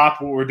 we'll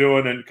stop what we're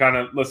doing and kind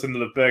of listen to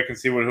the pick and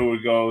see who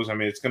it goes. I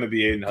mean, it's going to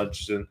be Aiden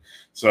Hutchinson.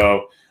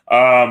 So,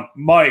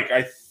 Mike,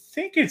 I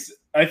think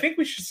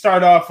we should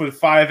start off with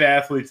 5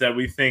 athletes that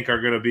we think are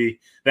going to be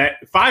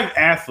 5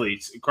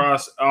 athletes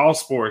across all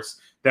sports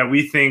that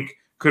we think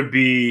could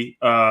be,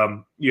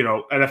 you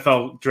know,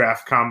 NFL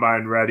draft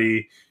combine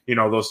ready, you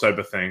know, those type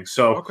of things.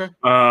 So, Okay.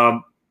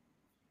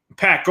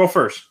 Pat, go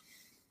first.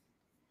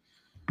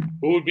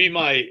 Who would be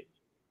my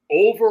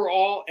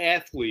overall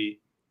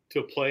athlete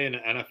to play in the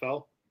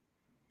NFL?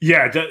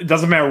 Yeah, it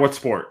doesn't matter what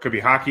sport. It could be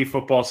hockey,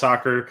 football,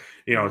 soccer,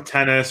 you know,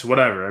 tennis,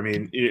 whatever. I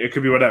mean, it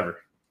could be whatever.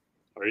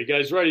 Are you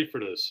guys ready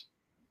for this?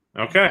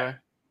 Okay.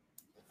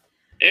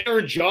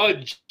 Aaron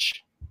Judge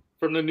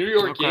from the New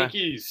York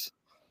Yankees.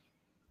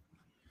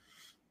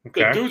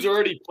 Okay. The dude's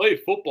already played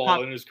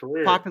football in his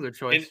career. Popular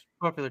choice. And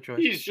Popular choice.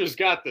 He's just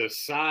got the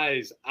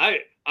size. I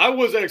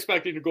wasn't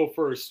expecting to go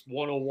first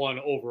 101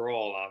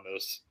 overall on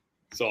this.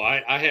 So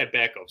I had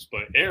backups,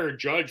 but Aaron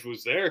Judge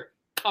was there.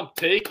 I'm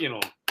taking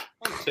him.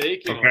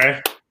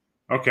 Okay.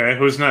 Okay.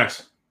 Who's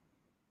next?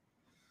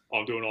 Oh,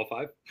 I'm doing all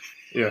 5.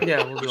 Yeah.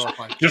 Yeah, we'll do all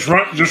 5. Just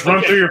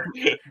run through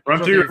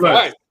your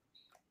list.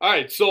 All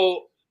right.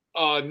 So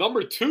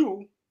number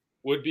 2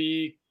 would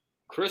be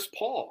Chris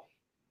Paul.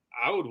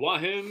 I would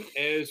want him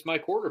as my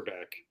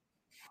quarterback.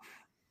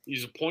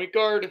 He's a point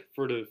guard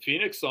for the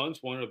Phoenix Suns,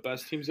 one of the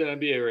best teams in the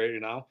NBA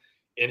right now,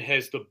 and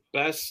has the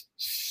best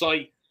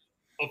sight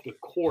of the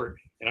court.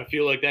 And I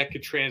feel like that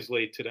could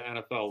translate to the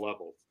NFL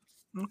level.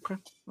 Okay.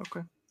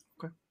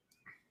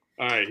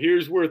 All right,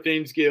 here's where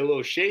things get a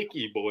little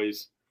shaky,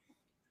 boys.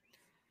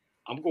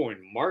 I'm going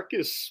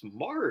Marcus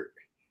Smart.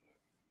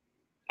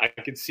 I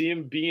could see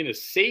him being a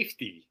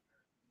safety.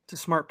 It's a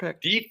smart pick.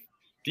 Deep.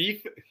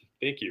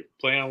 Thank you.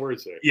 Play on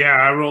words there. Yeah,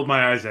 I rolled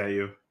my eyes at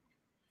you.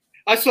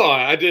 I saw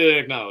it. I didn't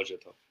acknowledge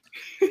it though.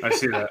 I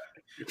see that.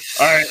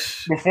 All right.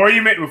 Before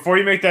you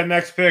make that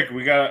next pick,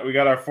 we got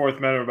our 4th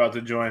member about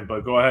to join,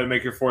 but go ahead and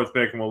make your 4th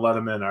pick and we'll let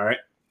him in, all right?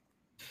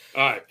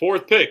 All right,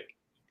 4th pick.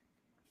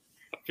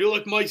 I feel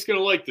like Mike's gonna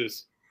like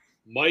this.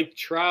 Mike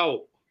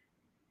Trout.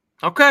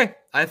 Okay.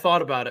 I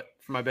thought about it.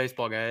 for my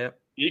baseball guy. Yep.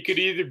 He could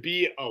either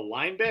be a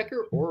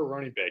linebacker or a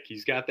running back.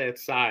 He's got that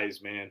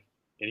size, man,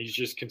 and he's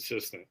just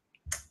consistent.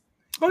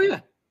 Oh yeah,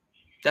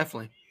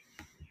 definitely.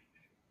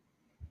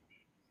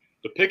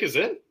 The pick is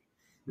in.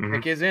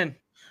 Pick is in.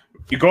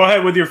 You go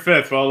ahead with your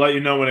fifth. But I'll let you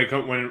know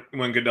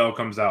when Goodell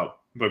comes out.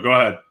 But go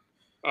ahead.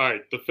 All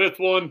right, the fifth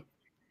one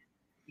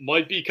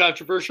might be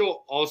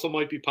controversial, also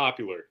might be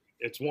popular.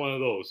 It's one of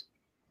those.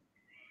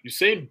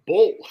 Usain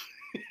Bolt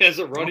as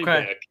a running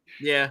back.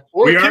 Yeah.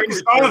 Or We a kick already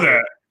saw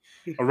returner.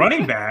 that. A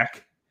running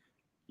back?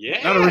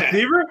 Yeah. Not a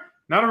receiver?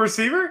 Not a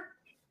receiver?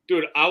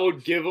 Dude, I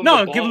would give him No,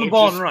 the ball, give him the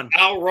ball and just run.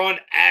 Outrun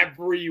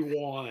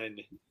everyone.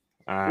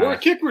 Or a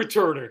kick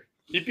returner.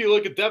 He'd be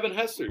like a Devin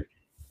Hester.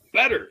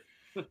 Better.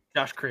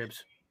 Josh Cribbs.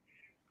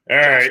 All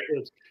right.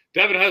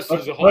 Devin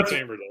Hester's a Hall of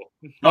Famer,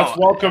 though. Let's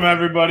welcome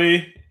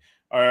everybody.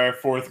 Our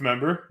fourth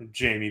member,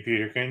 Jamie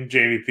Peterkin,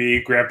 Jamie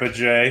P, Grandpa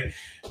Jay,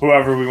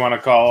 whoever we want to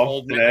call him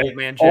Old today.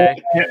 man Jay.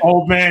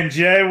 Old man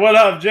Jay. What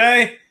up,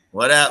 Jay?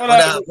 What up? What What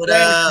up, up? What Jay?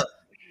 up?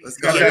 What's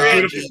going Got that on?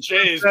 beautiful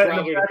Jay is set in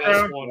probably the the best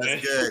background. one, man.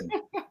 That's good.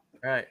 All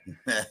right.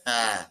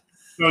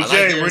 So, I like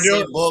Jay, the we're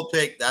doing. Usain Bolt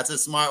pick. That's a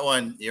smart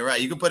one. You're right.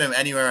 You can put him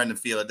anywhere on the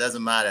field. It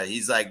doesn't matter.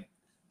 He's like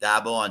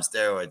Dabo on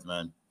steroids,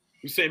 man.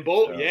 Usain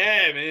Bolt?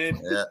 Yeah, man.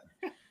 Yeah.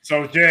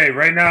 So, Jay,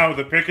 right now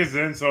the pick is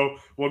in. So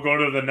we'll go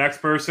to the next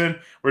person.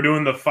 We're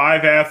doing the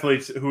 5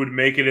 athletes who would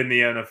make it in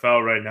the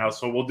NFL right now.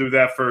 So we'll do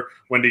that for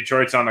when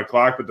Detroit's on the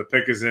clock, but the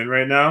pick is in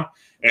right now.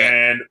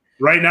 And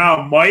right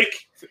now,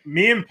 Mike,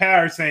 me and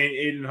Pat are saying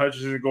Aiden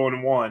Hutchinson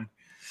going 1.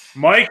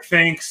 Mike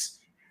thinks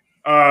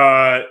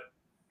Drake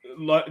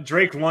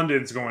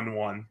London's going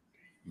 1.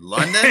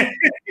 London?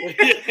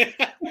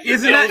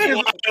 Isn't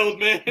that wild,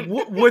 man?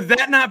 would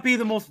that not be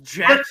the most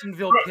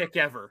Jacksonville pick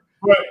ever?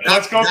 But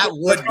let's go. That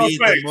would let's go be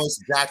quick. the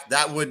most.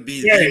 That would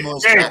be Jay, the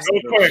most. Jay, go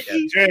Jacksonville quick.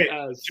 pick.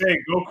 Jay,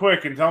 go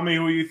quick and tell me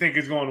who you think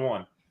is going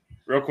 1,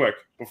 real quick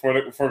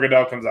before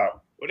Goodell comes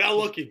out. Without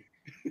looking.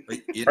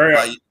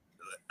 Hurry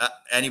up.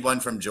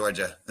 Anyone from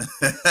Georgia? The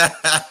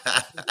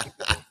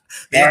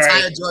All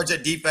entire right. Georgia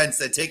defense.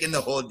 They're taking the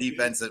whole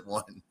defense at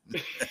 1.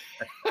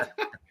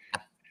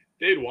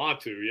 They'd want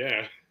to,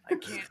 yeah. I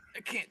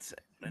can't say.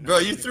 Bro,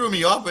 you threw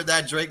me off with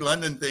that Drake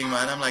London thing,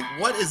 man. I'm like,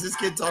 what is this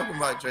kid talking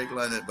about, Drake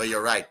London? But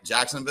you're right.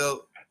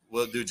 Jacksonville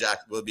will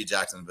be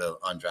Jacksonville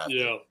undrafted.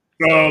 Yeah.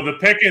 So the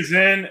pick is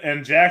in,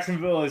 and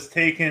Jacksonville is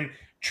taking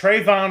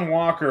Trayvon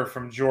Walker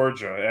from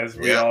Georgia, as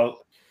we all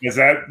is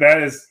that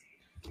is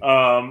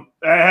that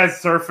has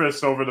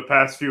surfaced over the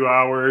past few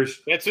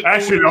hours. That's an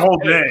Actually, the owner's whole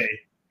pick. day.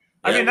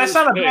 I mean, that's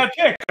not a bad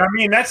pick. I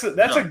mean, that's a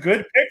No.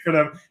 good pick for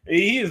them.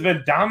 He has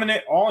been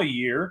dominant all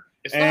year.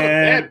 It's not a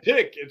bad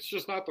pick. It's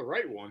just not the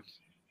right one.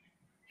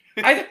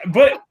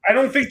 But I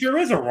don't think there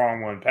is a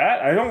wrong one,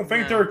 Pat. I don't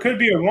think No. there could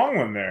be a wrong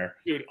one there.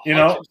 Dude, You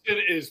know?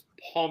 Hutchinson is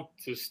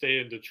pumped to stay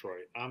in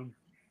Detroit.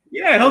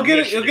 Yeah, he'll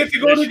get to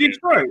go to Michigan.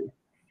 Detroit.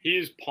 He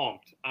is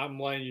pumped. I'm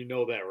letting you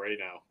know that right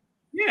now.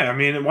 Yeah, I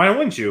mean, why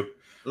wouldn't you?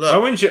 Why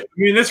Look, wouldn't you? I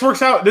mean, this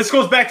works out. This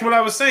goes back to what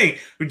I was saying.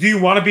 Do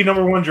you want to be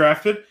number 1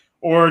 drafted,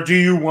 or do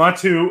you want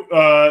to,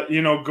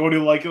 go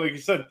to like you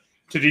said,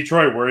 to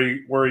Detroit,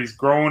 where he's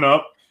grown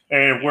up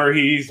and where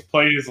he's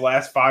played his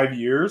last 5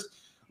 years?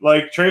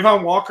 Like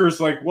Trayvon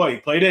Walker's like what? He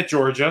played at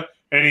Georgia,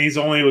 and he's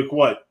only like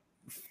what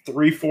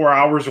 3-4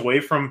 hours away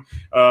from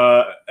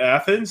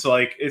Athens.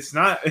 Like it's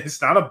not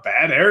a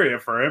bad area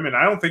for him, and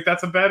I don't think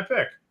that's a bad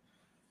pick.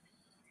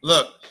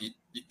 look,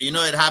 you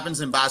know it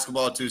happens in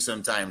basketball too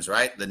sometimes,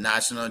 right? The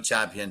national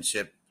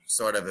championship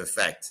sort of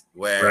effect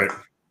where Right.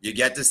 you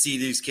get to see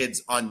these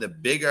kids on the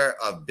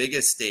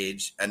biggest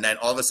stage, and then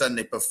all of a sudden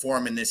they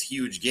perform in this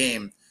huge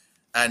game.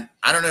 And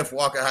I don't know if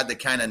Walker had the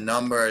kind of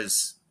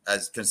numbers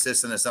as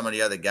consistent as some of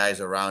the other guys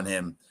around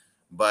him,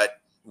 but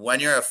when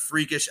you're a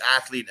freakish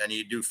athlete and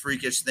you do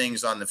freakish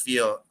things on the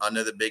field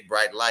under the big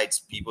bright lights,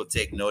 people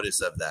take notice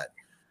of that.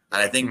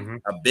 And I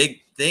think a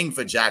big thing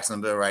for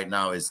Jacksonville right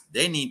now is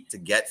they need to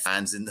get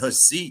fans in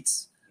those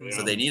seats. Yeah.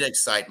 So they need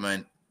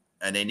excitement,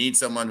 and they need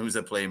someone who's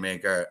a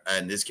playmaker.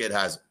 And this kid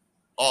has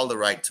all the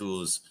right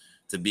tools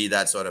to be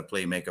that sort of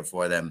playmaker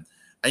for them.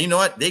 And you know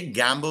what? They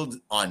gambled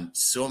on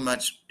so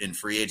much in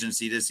free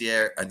agency this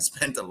year and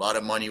spent a lot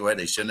of money where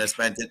they shouldn't have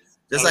spent it.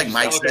 Just like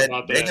Mike said,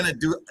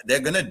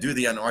 they're gonna do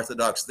the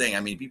unorthodox thing. I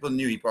mean, people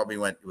knew he probably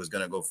was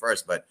gonna go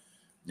first, but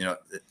you know,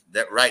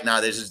 that right now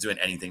they're just doing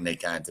anything they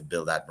can to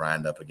build that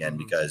brand up again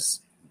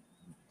because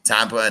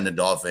Tampa and the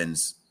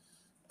Dolphins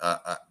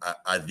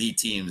are the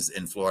teams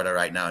in Florida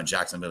right now, and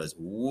Jacksonville is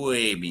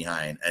way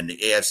behind. And the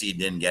AFC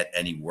didn't get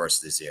any worse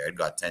this year; it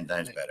got 10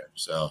 times better.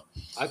 So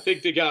I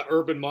think they got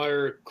Urban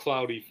Meyer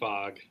cloudy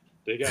fog.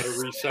 They got to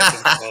reset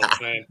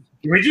themselves, man.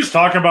 Can we just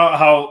talk about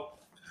how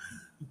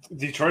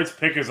Detroit's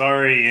pick is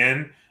already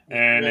in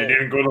and it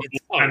didn't go to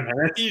 10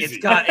 minutes? Easy. It's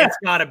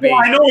gotta be. Well,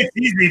 I know it's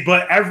easy,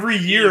 but every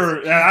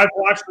year I've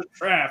watched the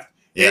draft.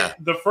 Yeah.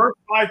 The first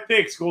 5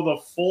 picks go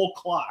the full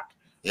clock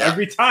yeah,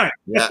 every time.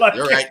 yeah, Like,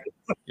 you're right.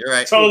 You're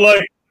right. So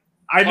like,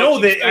 I know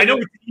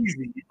it's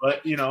easy,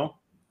 but you know,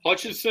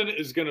 Hutchinson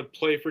is going to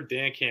play for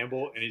Dan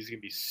Campbell, and he's going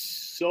to be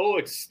so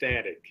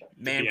ecstatic to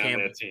Man be on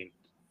Campbell. that team.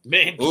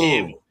 Man, Ooh.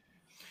 cave.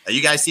 Are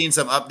you guys seeing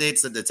some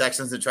updates that the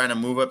Texans are trying to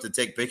move up to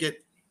take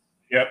Pickett?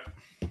 Yep.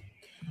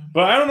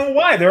 But I don't know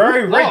why. They're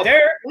already right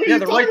there. What are Yeah, you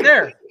they're right talking-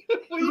 there.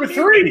 What do you Number mean?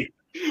 3.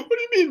 What do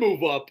you mean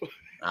move up?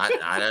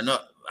 I don't know.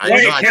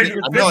 Wait, I can think,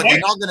 you- no, they're wait.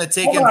 not going to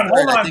take Hold him on, third.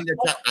 hold I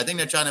on. think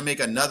they're trying to make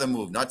another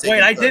move. Not take Wait,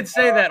 him I third. did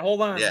say that.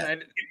 Hold on. Yeah.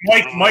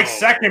 Mike's Oh,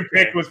 second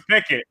pick okay. was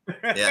Pickett.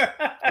 Yeah.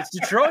 It's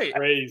Detroit.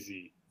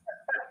 Crazy.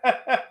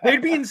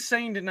 They'd be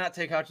insane to not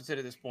take Hutchinson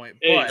at this point.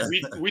 Hey,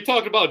 But we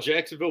talked about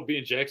Jacksonville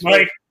being Jacksonville.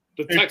 Mike,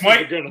 The Hey, Texans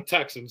Mike- are going to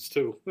Texans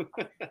too.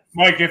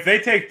 Mike, if they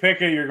take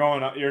Pickett, you're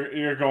going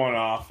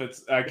off.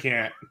 I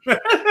can't.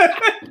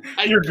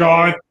 You're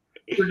gone.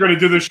 You're going to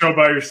do the show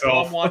by so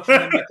yourself. I'm watching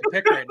them get the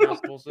pick right now,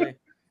 so we'll see.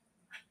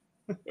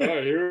 All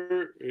right,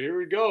 here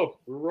we go.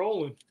 We're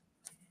rolling.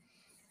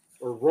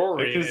 Or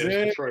roaring, Pick as is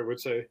it. Detroit would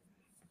say.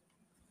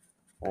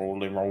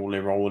 Rolling.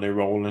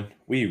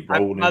 We By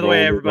rolling. the way, rolling,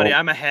 everybody, rolling.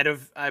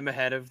 I'm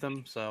ahead of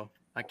them, so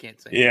I can't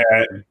say.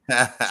 Yeah.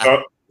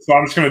 So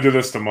I'm just going to do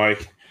this to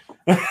Mike.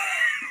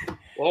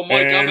 Well,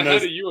 Mike, I'm And ahead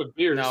that's- of you in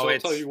beer, No, so I'll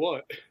it's- tell you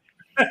what.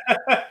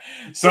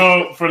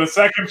 So for the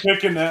second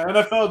pick in the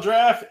NFL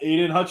draft,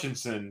 Aiden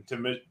Hutchinson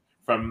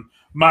from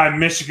my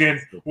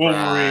Michigan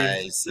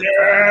Wolverines. Surprise,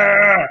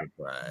 Yeah.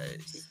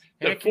 surprise.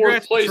 Hey, The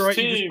congrats, fourth place Detroit.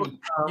 team.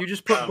 You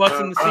just put butts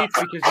in the seats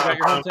because you got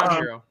your hometown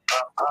hero.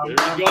 There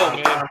you go,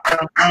 man.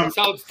 That's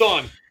how it's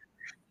done.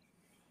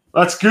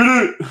 Let's get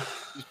it.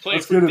 He's playing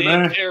Let's for get it,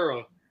 Dan man.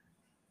 Era.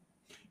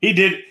 He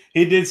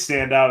did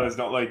stand out as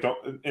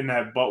in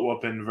that butt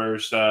whooping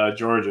versus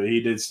Georgia.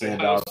 He did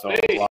stand Ohio out though,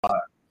 State. a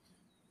lot.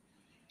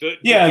 The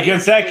Yeah, game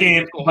against that played game,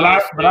 against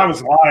but Ohio I was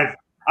State. live.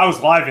 I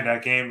was live in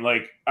that game.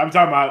 Like I'm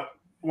talking about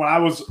when I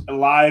was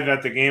live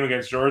at the game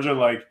against Georgia.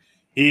 Like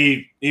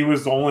he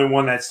was the only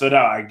one that stood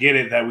out. I get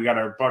it that we got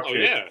our butt Oh,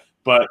 kicked, yeah.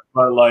 but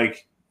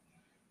like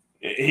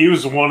he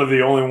was one of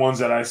the only ones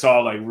that I saw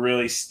like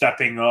really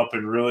stepping up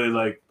and really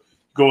like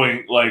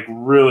going like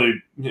really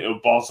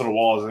balls to the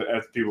walls,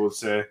 as people would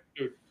say.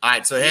 All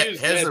right, so He is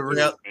here's that the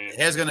real. dude, man.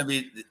 Here's going to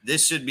be.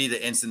 This should be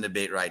the instant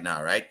debate right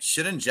now, right?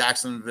 Shouldn't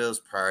Jacksonville's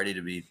priority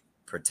to be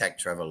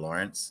protect Trevor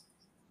Lawrence?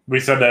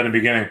 We said that in the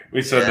beginning.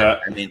 We said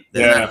that. I mean,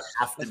 does Yeah. that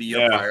have to be your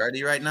Yeah.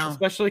 priority right now?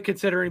 Especially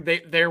considering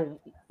they're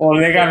Well,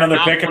 they got They're another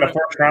not pick in one the of-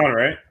 first round,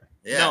 right?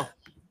 Yeah. no,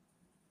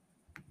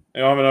 They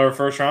don't have another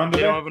first round. they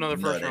Do don't they? have another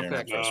No, first they round didn't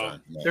have pick. first No.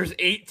 round. No. There's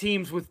 8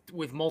 teams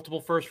with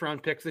multiple first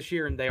round picks this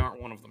year, and they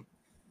aren't one of them.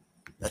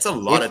 That's a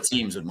lot of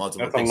teams with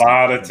multiple. That's a picks.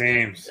 lot of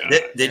teams. Yeah.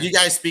 Did you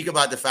guys speak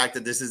about the fact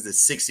that this is the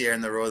 6th year in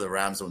the row the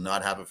Rams will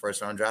not have a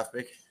first round draft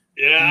pick?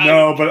 Yeah,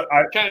 No, but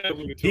I kind of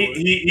alluded to it.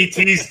 he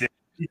teased it.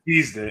 He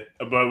teased it.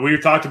 But we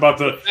talked about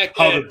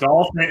how the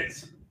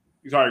Dolphins.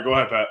 Sorry, go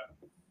ahead, Pat.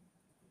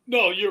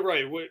 No, you're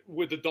right.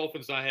 With the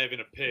Dolphins not having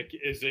a pick,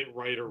 is it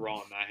right or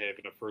wrong not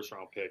having a first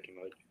round pick? And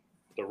like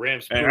the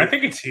Rams, And I proved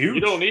think it's huge.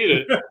 you don't need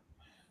it.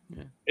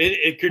 Yeah.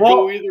 It could Well-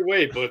 go either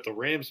way, but the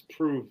Rams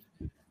proved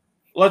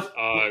Let's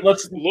a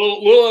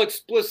little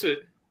explicit.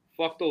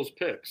 Fuck those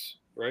picks,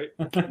 right?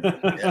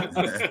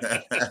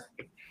 Yeah.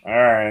 All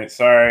right.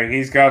 Sorry,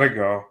 he's got to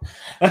go.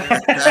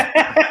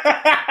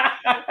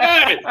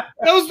 Hey,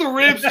 that was the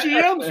Rams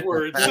GM's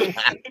words.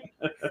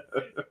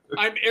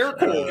 I'm air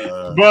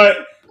quoting.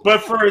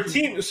 But for a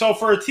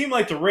team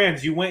like the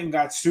Rams, you went and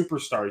got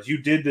superstars. You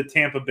did the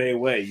Tampa Bay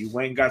way. You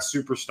went and got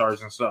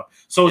superstars and stuff.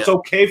 So it's Yeah.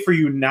 okay for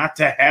you not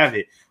to have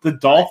it. The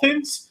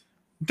Dolphins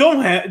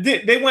don't have.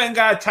 They went and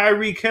got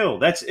Tyreek Hill.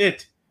 That's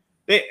it.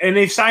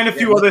 They've signed a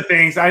few other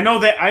things. I know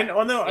that. I know.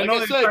 Like I know I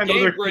they've said, signed game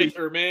other.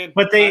 breaker, man.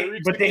 But they-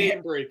 Tyreek's but a they-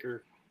 game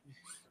breaker.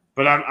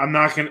 But I'm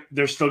not gonna.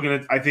 They're still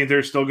gonna. I think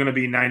they're still gonna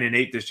be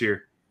 9-8 this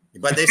year.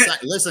 But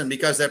listen,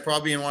 because they're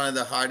probably in one of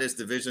the hardest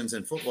divisions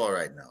in football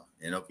right now.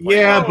 You know.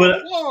 Yeah, Whoa,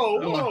 but-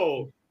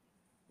 whoa.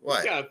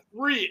 What? We got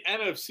 3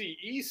 NFC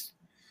East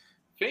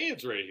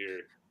fans right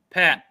here.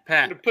 Pat,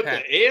 Gonna put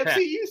Pat, the AFC Pat,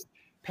 East.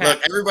 Pat.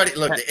 Look, everybody.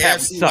 Look, Pat- the Pat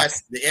AFC sucks.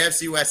 West. The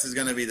AFC West is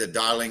going to be the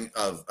darling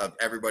of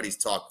everybody's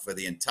talk for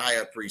the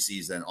entire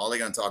preseason. All they're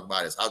going to talk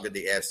about is how good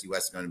the AFC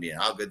West is going to be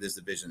and how good this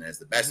division is.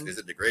 The best is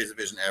it the greatest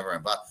division ever?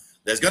 And but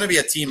there's going to be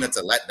a team that's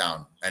a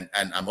letdown, and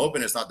I'm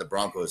hoping it's not the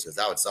Broncos because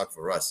that would suck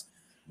for us.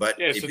 But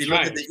Yeah, it's if the you look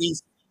at Giants. the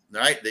East,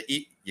 right?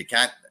 You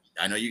can't.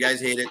 I know you guys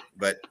hate it,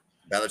 but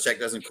Belichick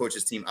doesn't coach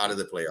his team out of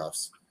the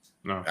playoffs.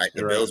 No, Right?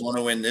 The you're Bills want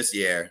to win this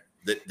year.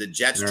 The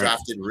Jets Right.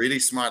 drafted really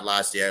smart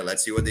last year.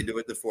 Let's see what they do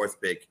with the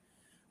 4th pick.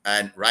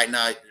 And right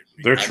now,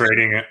 They're I-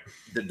 trading it.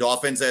 the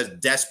Dolphins, as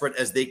desperate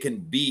as they can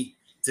be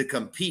to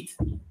compete.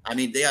 I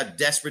mean, they are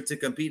desperate to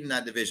compete in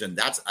that division.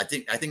 I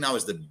think that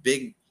was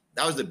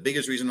the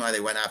biggest reason why they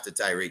went after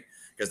Tyreek,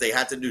 because they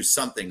had to do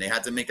something. They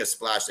had to make a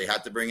splash. They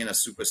had to bring in a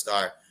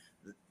superstar.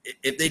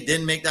 If they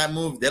didn't make that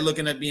move, they're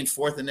looking at being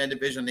 4th in their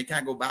division. They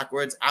can't go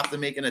backwards after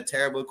making a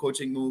terrible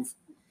coaching move.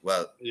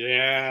 Well,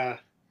 Yeah.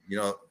 you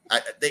know,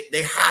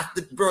 they have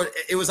to, bro.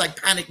 It was like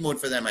panic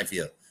mode for them. I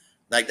feel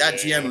like that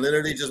GM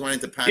literally just went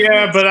into panic.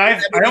 Yeah, mode. but I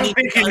Everybody don't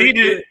think he Tyreek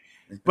needed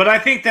it. But I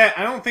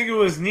don't think it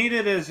was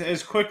needed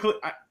as quickly.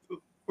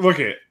 Look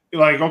at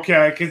like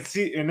okay, I can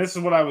see, and this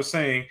is what I was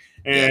saying,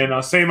 and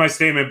I'll say my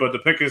statement. But the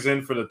pick is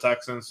in for the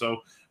Texans, so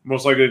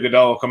most likely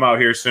Goodell will come out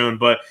here soon.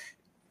 But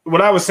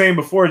what I was saying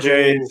before,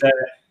 Jay, is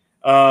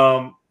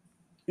that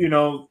you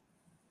know,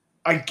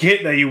 I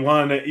get that you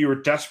were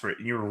desperate.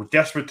 You were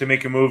desperate to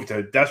make a move,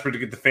 desperate to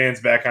get the fans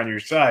back on your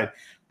side.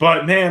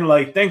 But man,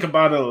 like, think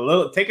about it a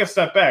little. Take a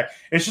step back.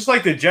 It's just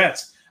like the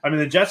Jets. I mean,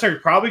 the Jets are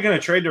probably going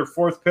to trade their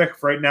 4th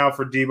pick right now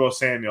for Deebo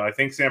Samuel. I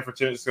think San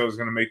Francisco is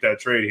going to make that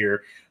trade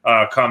here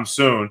come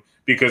soon,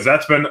 because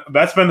that's been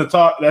the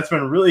talk. That's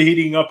been really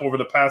heating up over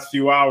the past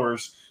few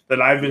hours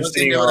that I've been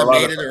seeing. You don't think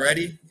they would have made it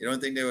already? You don't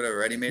think they would have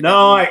already made it?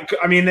 No,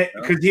 I mean,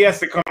 because he has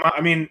to come out.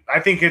 I mean, I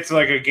think it's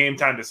like a game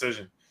time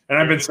decision. And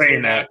I've been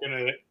saying that.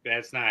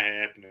 That's not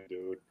happening,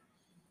 dude.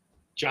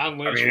 John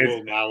Lynch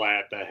will not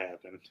let that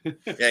happen.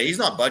 Yeah, he's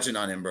not budging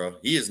on him, bro.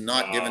 He is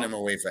not giving him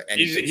away for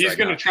anything. He's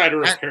going to try to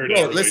repair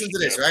that. Listen to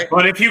this, right?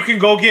 But if you can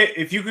go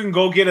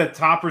get a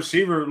top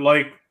receiver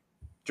like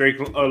Drake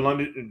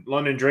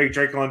London,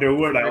 Drake London,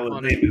 who the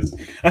hell his name is?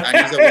 And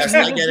he's a West,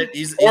 I get it.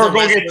 He's or a go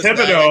West get Coast guy,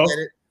 Thibodeau. I get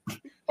it.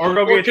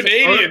 Or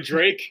Canadian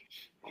Drake.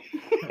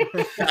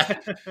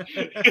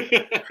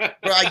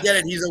 Bro, I get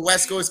it. He's a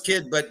West Coast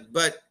kid, but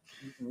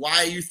why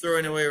are you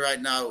throwing away right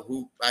now?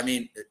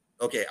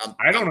 Okay,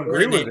 I don't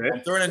agree with it.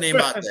 I'm throwing a name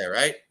out there,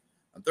 right?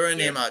 I'm throwing a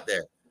name out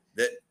there.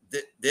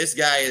 This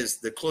guy is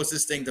the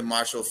closest thing to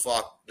Marshall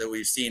Faulk that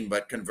we've seen,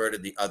 but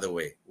converted the other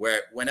way,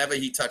 where whenever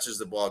he touches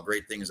the ball,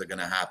 great things are going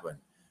to happen.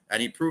 And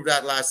he proved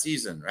that last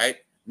season, right?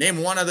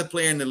 Name one other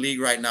player in the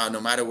league right now, no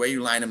matter where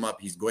you line him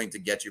up, he's going to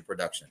get you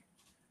production.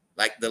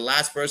 Like, the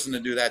last person to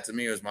do that to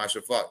me was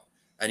Marshall Faulk.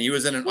 And he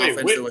was in an offense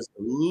that was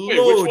loaded.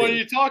 Wait, which one are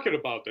you talking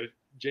about?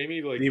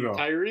 Jamie, like Debo.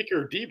 Tyreek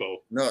or Debo?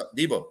 No,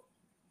 Debo.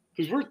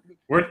 Because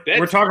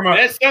we're talking about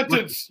that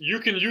sentence you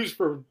can use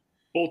for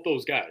both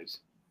those guys.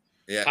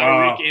 Yeah.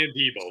 Tyreek and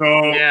Debo.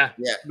 So Yeah.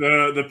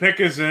 the pick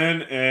is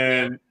in,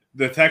 and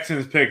the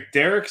Texans pick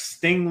Derek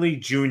Stingley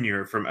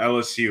Jr. from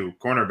LSU,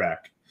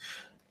 cornerback.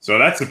 So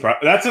that's a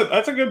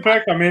good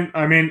pick. I mean,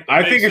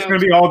 I think it's going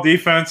to be all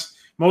defense.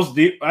 I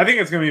think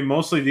it's going to be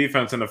mostly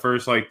defense in the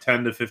first like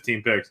 10 to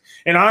 15 picks.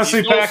 And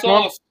honestly, Pac,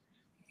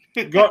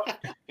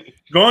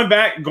 going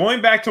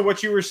back to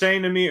what you were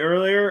saying to me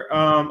earlier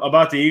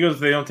about the Eagles, if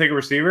they don't take a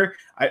receiver.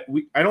 I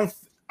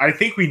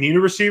think we need a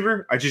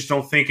receiver. I just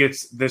don't think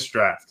it's this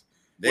draft.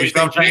 We had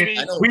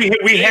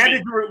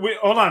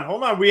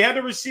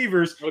the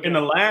receivers in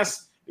the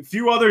last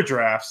few other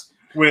drafts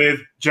with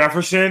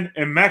Jefferson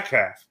and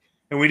Metcalf,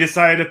 and we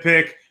decided to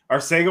pick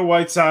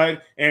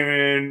Arcega-Whiteside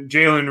and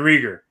Jalen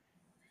Reagor.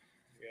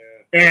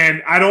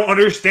 And I don't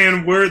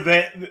understand where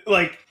that,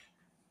 like,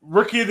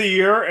 Rookie of the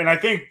Year, and I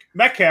think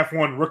Metcalf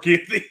won Rookie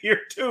of the Year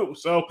too.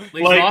 So,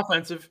 like,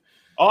 offensive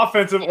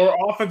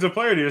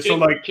player of the year. So,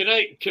 like, can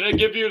I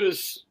give you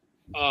this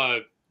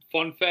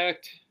fun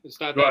fact?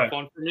 It's not that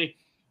fun for me.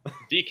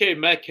 DK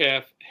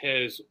Metcalf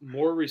has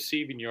more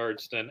receiving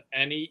yards than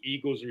any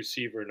Eagles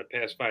receiver in the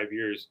past 5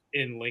 years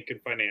in Lincoln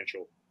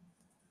Financial.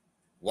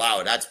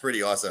 Wow, that's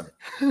pretty awesome.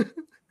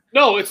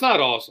 No, it's not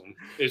awesome.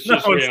 It's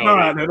just reality. It's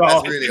not at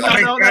all. Really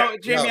No,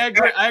 Jamie,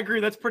 I agree.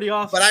 That's pretty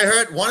awesome. But I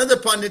heard one of the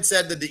pundits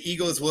said that the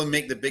Eagles will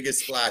make the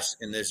biggest splash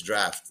in this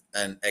draft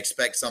and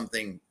expect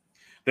something.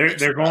 They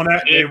want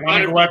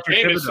to go after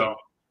Thibodeau.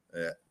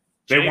 Yeah.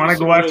 They want to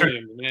go after.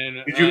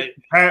 Man,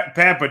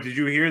 Pat? But did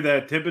you hear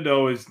that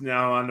Thibodeau is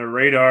now on the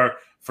radar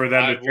for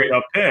them to trade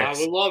up picks?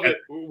 I would love it.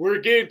 We're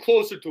getting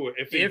closer to it.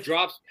 If he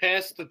drops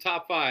past the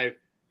top 5,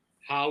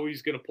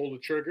 Howie's going to pull the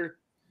trigger.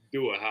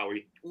 Do it,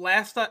 Howie.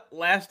 Last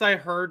I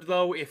heard,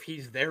 though, if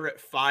he's there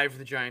at 5,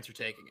 the Giants are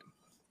taking him.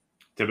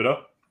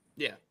 Thibodeau?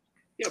 Yeah.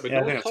 Yeah, but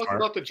don't talk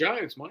about the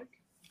Giants, Mike.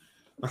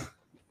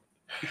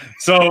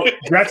 So,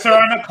 Jets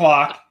are on the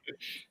clock.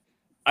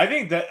 I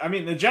think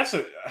the Jets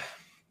are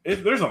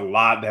there's a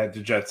lot that the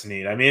Jets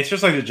need. I mean, it's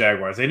just like the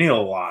Jaguars. They need a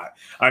lot.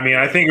 I mean,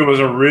 I think it was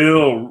a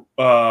real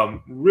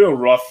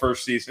rough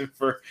first season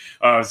for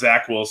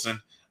Zach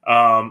Wilson.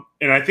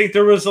 And I think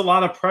there was a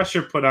lot of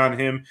pressure put on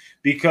him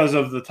because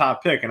of the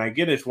top pick. And I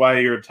get it's why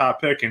you're a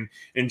top pick. And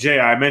Jay,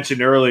 I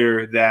mentioned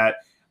earlier that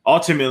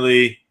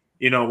ultimately,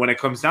 when it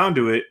comes down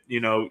to it,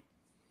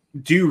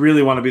 do you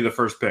really want to be the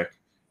first pick?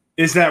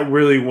 Is that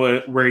really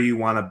where you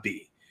want to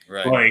be?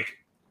 Right.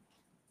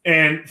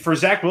 And for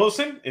Zach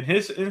Wilson, in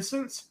his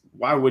instance,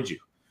 why would you?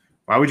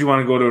 Why would you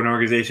want to go to an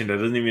organization that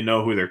doesn't even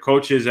know who their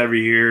coach is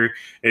every year,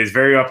 is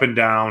very up and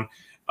down?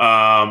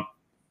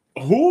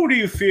 Who do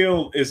you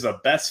feel is the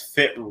best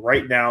fit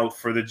right now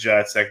for the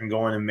Jets that can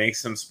go in and make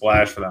some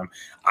splash for them?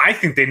 I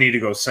think they need to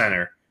go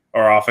center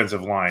or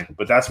offensive line,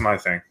 but that's my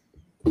thing.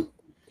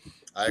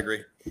 I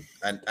agree.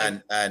 And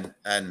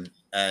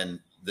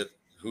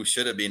who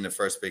should have been the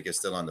first pick is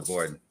still on the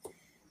board.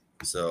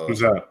 So who's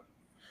that?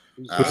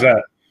 Who's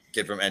that?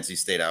 Kid from NC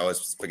State. I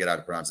always forget how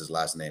to pronounce his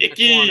last name.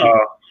 Icky.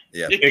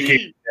 Yeah.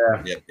 Icky.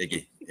 Yeah,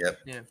 Icky. Yep.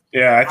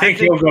 Yeah, I think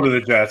he'll go to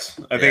the Jets.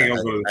 I think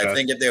he'll go to the Jets. I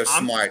think if they're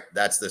smart,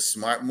 that's the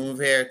smart move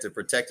here to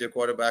protect your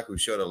quarterback who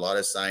showed a lot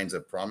of signs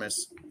of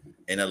promise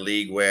in a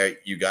league where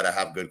you got to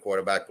have good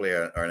quarterback play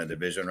or in a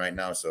division right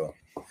now. So,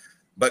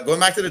 but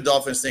going back to the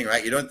Dolphins thing,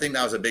 right? You don't think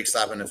that was a big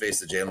slap in the face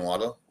to Jalen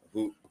Waddle,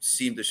 who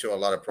seemed to show a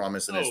lot of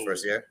promise in his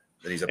first year?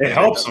 that he's a It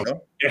helps him.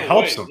 no? It No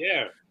helps way, him.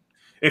 Yeah.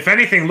 If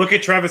anything, look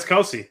at Travis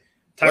Kelce.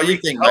 What do you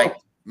Tyreek think, helped.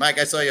 Mike? Mike,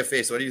 I saw your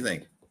face. What do you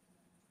think?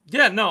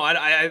 Yeah, no,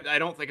 I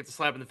don't think it's a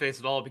slap in the face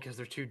at all because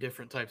they're two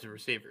different types of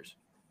receivers.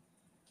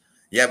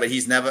 Yeah, but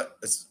he's never.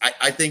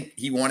 I think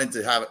he wanted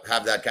to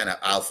have that kind of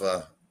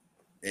alpha,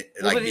 Well,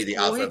 but be the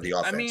well, alpha of the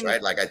I offense, mean-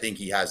 right? Like I think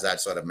he has that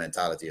sort of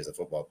mentality as a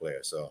football player.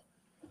 So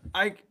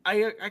I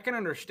can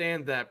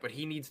understand that, but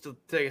he needs to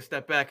take a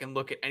step back and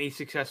look at any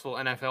successful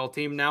NFL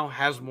team now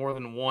has more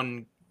than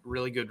one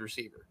really good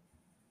receiver.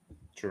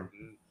 True.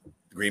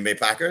 Green Bay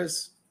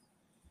Packers.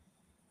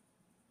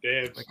 They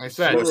have Like I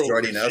said, Most zero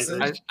Jordy receivers.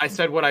 Nelson? I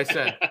said what I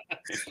said.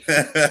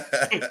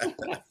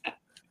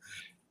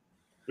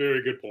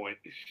 Very good point.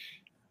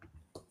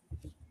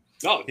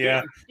 No,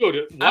 Yeah. Good. I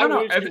Why don't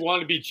know. would you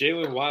want to be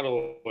Jalen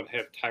Waddle and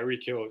have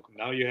Tyreek Hill?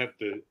 Now you have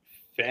the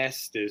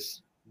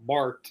fastest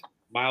marked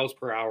miles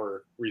per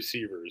hour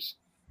receivers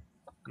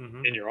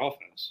Mhm. in your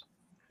offense.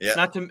 Yeah,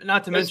 Not to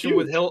That's mention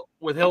with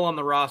huge. Hill on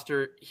the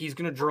roster, he's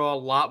going to draw a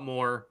lot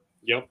more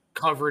Yep.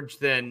 coverage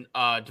than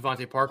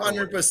Devontae Parker.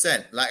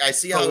 100%. Like I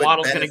see how So it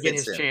Waddle's going to get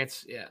benefits his him.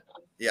 chance. Yeah.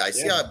 Yeah, I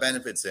see Yeah. how it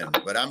benefits him.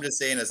 But I'm just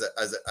saying, as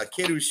a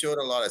kid who showed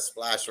a lot of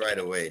splash right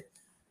away,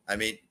 I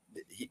mean,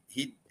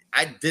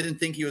 I didn't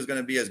think he was going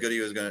to be as good as he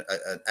was going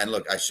to. And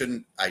look, I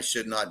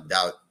should not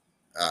doubt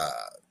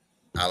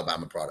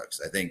Alabama products.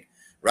 I think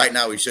right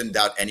now we shouldn't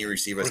doubt any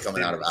receivers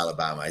coming out of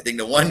Alabama. I think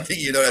the one thing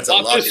that's a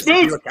About lock this is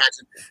smooth.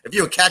 if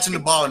you're catching the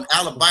ball in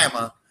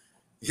Alabama,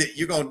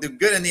 you're going to do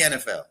good in the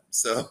NFL.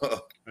 So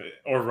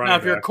Or Now, running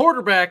if you're a back.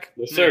 quarterback,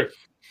 Yes, sir.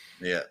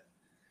 yeah.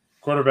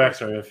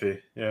 Quarterbacks are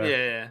iffy. Yeah.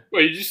 Yeah.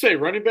 Wait, did you say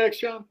running backs,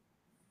 John?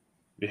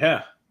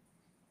 Yeah.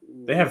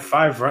 They have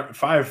five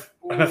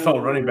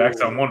NFL running backs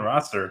on one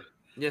roster.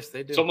 Yes,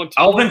 they do. Someone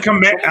tell Alvin him-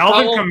 someone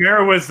tell him-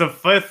 Kamara was the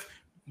fifth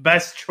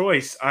best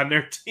choice on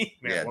their team.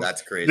 Man. Yeah,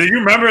 that's crazy. Do you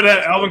remember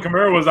that Alvin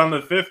Kamara was on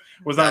the fifth?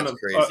 Was on That's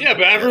the crazy. Yeah,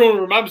 but everyone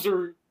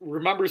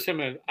remembers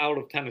him out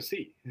of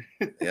Tennessee.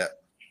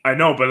 I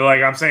know, but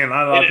like I'm saying,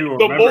 not a lot of people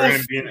remember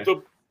him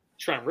being.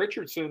 Trent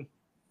Richardson.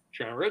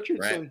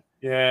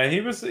 Yeah,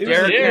 he was. He was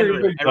Derrick a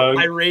Henry. big bug.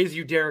 I raise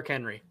you, Derrick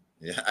Henry.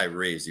 Yeah, I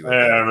raised you. with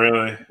Yeah, that.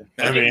 really.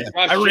 I mean,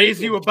 I raise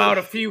you about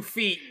a few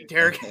feet,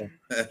 Derrick.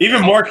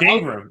 even Mark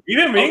Ingram.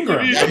 Even I'll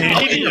Ingram. give you- I mean, I'll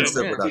give you- Ingram's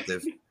still Yeah.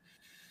 productive.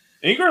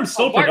 Ingram's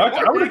still Mark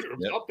productive.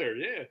 Ingram's up there,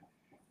 yeah.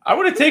 I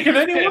would have taken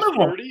any one of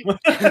them.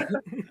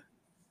 30.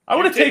 I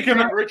would have taken.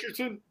 Trent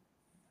Richardson.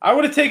 I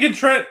would have taken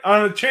Trent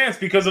on a chance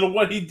because of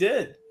what he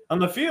did on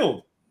the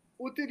field.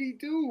 What did he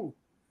do?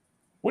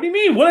 What do you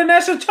mean? What a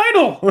national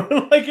title!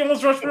 Like he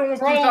almost rushed for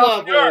almost Pro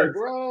 2,000 level, yards.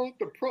 bro.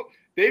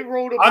 They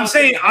wrote I'm about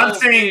saying- the Hall I'm of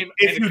saying Fame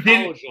if and you the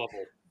didn't- college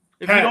level.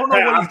 If Pat, you don't know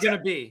Pat, what I'm he's going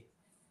to be,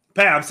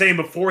 Pat, I'm saying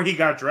before he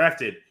got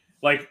drafted,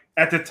 like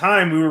at the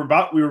time we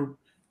were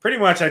pretty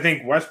much. I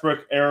think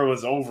Westbrook era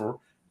was over.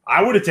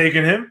 I would have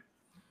taken him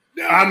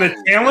on the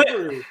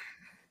talent.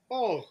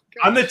 Oh,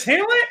 On the gosh.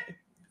 talent?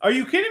 Are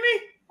you kidding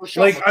me? Rashawn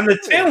Like on the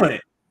McCoy.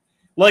 talent,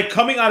 like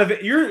coming out of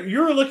it,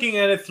 you're looking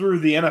at it through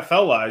the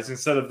NFL eyes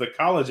instead of the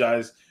college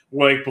eyes.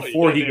 Like Oh,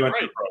 before you he did went that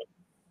to right. the pros.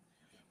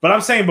 But I'm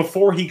saying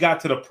before he got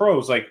to the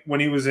pros, like when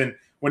he was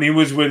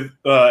with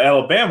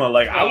Alabama,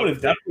 like I would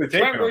have definitely taken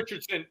Trent him.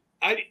 Richardson.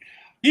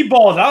 He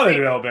balls out at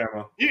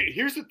Alabama.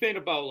 Here's the thing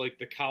about like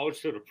the college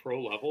to the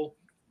pro level.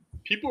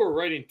 People were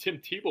writing Tim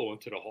Tebow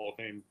into the Hall of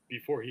Fame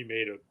before he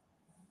made a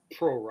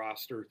pro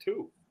roster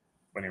too.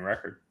 Winning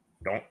record.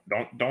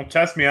 Don't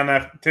test me on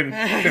that Tim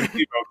Tebow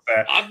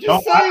stat. I'm just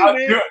Don't- saying,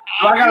 man. do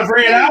I gotta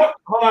bring it out?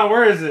 Hold on,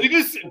 where is See,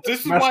 it?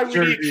 this is why we need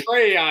Jersey.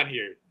 Trey on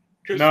here.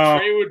 Because No.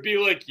 Trey would be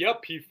like,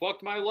 yep, he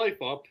fucked my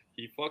life up.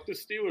 He fucked the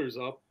Steelers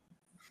up.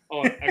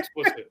 Oh,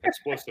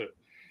 explicit.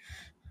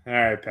 All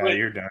right, Pat, Wait.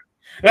 you're done.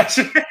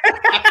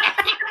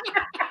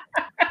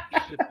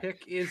 the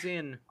pick is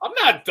in. I'm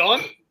not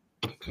done.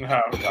 Oh,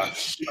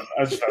 gosh.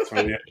 I just that's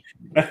with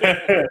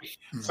you.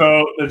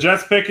 So the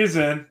Jets pick is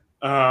in.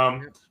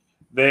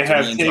 They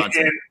have Jermaine taken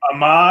Johnson.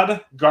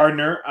 Ahmad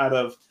Gardner out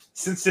of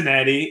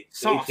Cincinnati,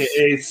 Sauce.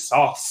 aka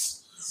Sauce.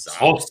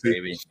 Sauce,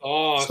 baby.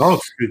 Oh,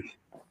 Sauce.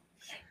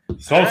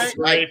 Sauce.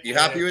 Mike, you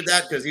happy with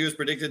that? Because he was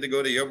predicted to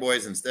go to your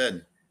boys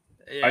instead.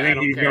 Yeah, I think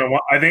don't he's care. gonna.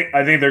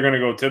 I think they're gonna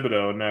go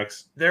Thibodeau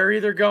next. They're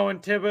either going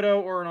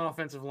Thibodeau or an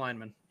offensive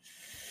lineman.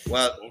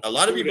 Well, a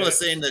lot of True people are that.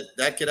 saying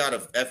that kid out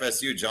of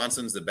FSU,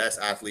 Johnson's the best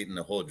athlete in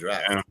the whole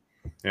draft.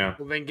 Yeah.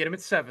 Well, then get him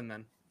at 7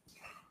 then.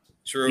 You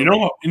True.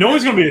 know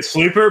who's gonna be a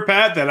sleeper,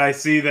 Pat? That I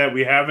see that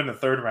we have in the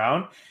third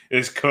round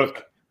is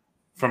Cook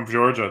from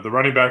Georgia, the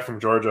running back from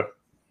Georgia,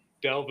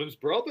 Delvin's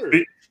brother.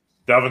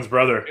 Dalvin's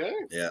brother.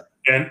 Yeah.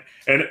 Yeah.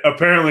 And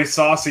apparently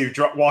Saucy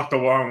walked a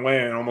long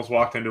way and almost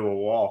walked into a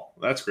wall.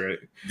 That's great.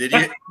 Did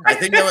you? I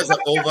think there was an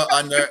over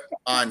under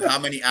on how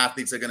many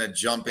athletes are going to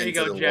jump There you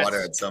into go, the Jets.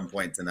 water at some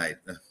point tonight.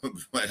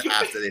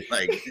 After they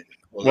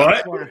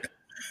What?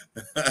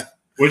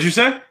 What'd you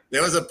say?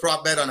 There was a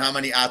prop bet on how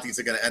many athletes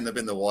are going to end up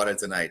in the water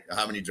tonight.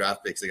 How many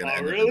draft picks are going to Oh,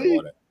 end up in the really?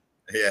 water?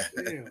 Yeah.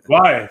 Damn.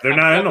 Why? They're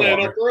not I in the brought that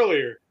water. up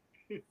earlier.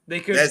 They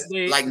could. There's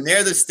They, like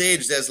near the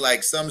stage. There's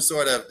like some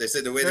sort of. They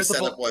said the way the There's the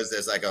setup Bel- was.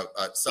 There's like a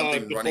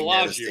something the running near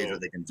the Bellagio. stage where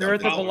they can they're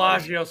jump. at the in.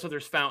 Bellagio, so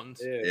there's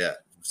fountains. Yeah,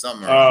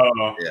 something. around.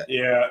 Oh, Yeah.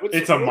 yeah. What's-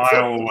 It's a what's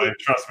mile up with away. the-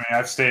 Trust me,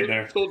 I've stayed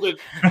there. So the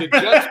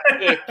Jets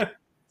pick,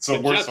 So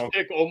the we're Jets so.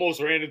 pick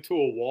almost ran into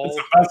a wall It's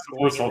the best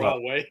going we're the sold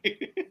wrong way.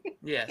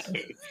 Yes.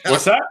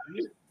 What's that?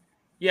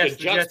 Yes. the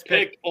Jets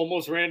pick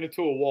almost ran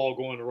into a wall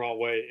going the wrong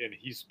way, and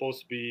he's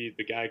supposed to be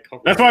the guy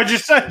covering. That's what I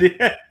just said.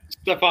 Yeah.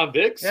 Stephon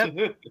Diggs.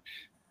 Yep.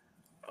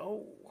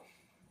 Oh.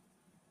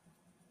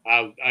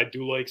 I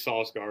do like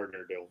Sauce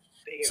Gardner, though.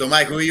 So,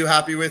 Mike, who are you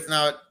happy with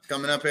now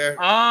coming up here?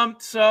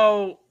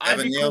 So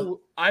Evan Neal?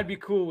 cool. I'd be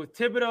cool with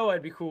Thibodeau.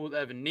 I'd be cool with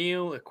Evan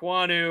Neal,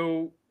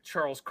 Iquanu,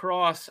 Charles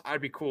Cross.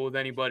 I'd be cool with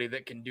anybody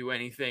that can do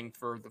anything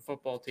for the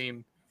football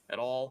team at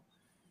all.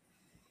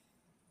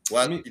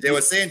 Well, they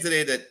were saying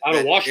today that, Out of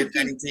that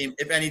Washington?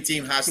 if any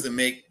team has to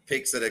make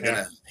picks that are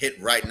gonna hit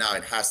right now,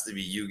 it has to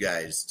be you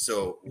guys.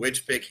 So,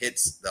 which pick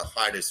hits the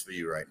hardest for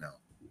you right now?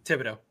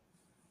 Thibodeau.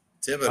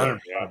 Thibodeau.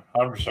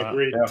 100%.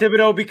 Agreed. Yeah.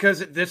 Thibodeau,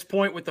 because at this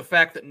point, with the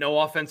fact that no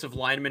offensive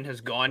lineman has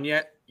gone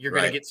yet, you're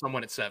going Right. to get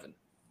someone at 7.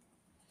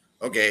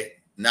 Okay,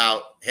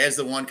 now here's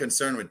the one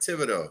concern with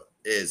Thibodeau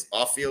is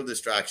off-field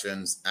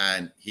distractions,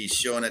 and he's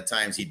shown at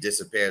times he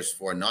disappears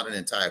for not an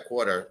entire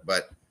quarter,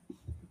 but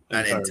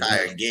an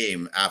entire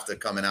game after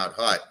coming out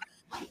hot.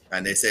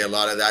 And they say a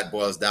lot of that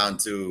boils down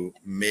to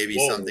maybe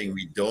Whoa. something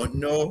we don't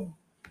know.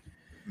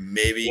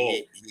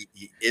 Maybe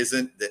he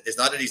isn't. It's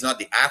not that he's not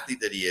the athlete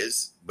that he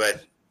is,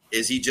 but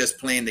is he just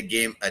playing the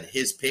game at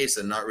his pace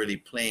and not really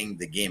playing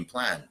the game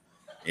plan?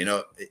 You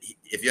know,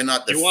 if you're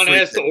not the You wanna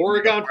freak ask the that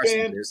Oregon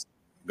person fan? is-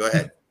 go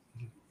ahead.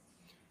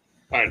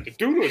 All right, the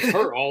dude was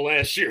hurt all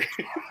last year.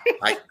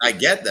 I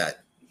get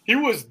that. He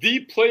was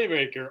the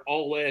playmaker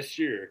all last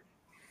year.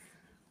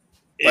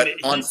 But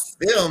And on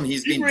film,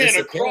 he's he been ran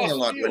disappearing a across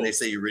lot when field. they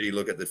say you really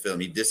look at the film.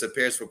 He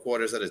disappears for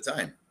quarters at a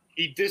time.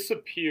 he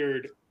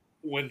disappeared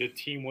when the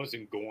team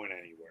wasn't going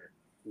anywhere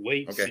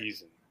late Okay.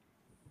 season.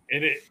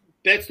 And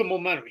that's the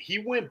momentum. He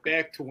went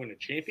back to win a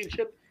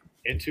championship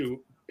and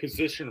to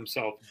position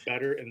himself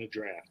better in the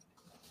draft.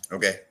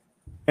 Okay.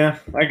 Yeah,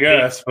 I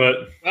guess,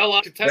 but Well,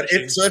 But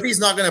contention. if he's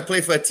not going to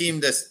play for a team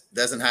that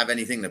doesn't have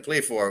anything to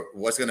play for,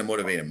 what's going to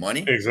motivate him?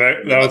 Money?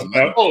 exactly. That was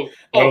that, Oh,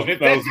 was- if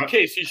that that's was the my-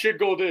 case, he should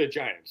go to the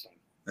Giants.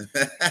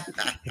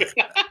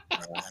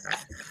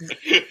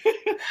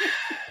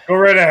 go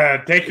right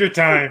ahead. Take your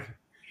time.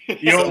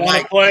 You don't So, want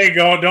Mike- to play?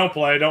 Don't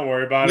play. Don't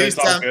worry about it. please,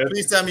 It's all good.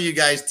 please tell me you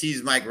guys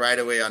tease Mike right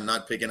away on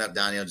not picking up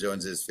Daniel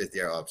Jones's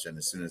fifth-year option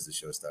as soon as the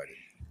show started.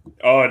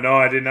 Oh no,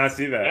 I did not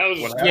see that. That was-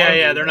 What Yeah, happened?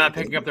 yeah, they're not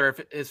picking up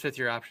his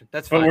 5th-year option.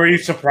 That's But fine. were you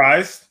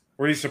surprised?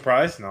 Were you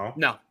surprised? No.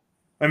 No.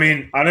 I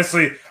mean,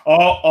 honestly,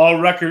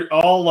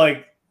 all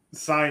like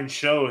signs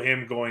show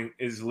him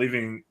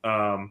leaving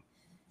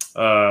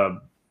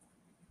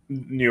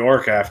New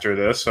York after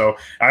this. So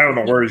I don't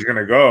know where he's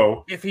gonna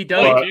go. If he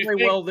doesn't But- play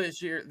well this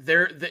year,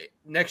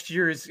 next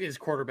year is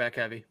quarterback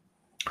heavy.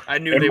 I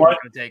knew And they what-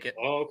 weren't going to take it.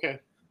 Oh, okay.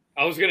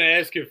 I was going to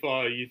ask if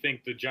you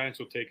think the Giants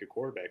will take a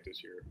quarterback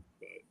this year.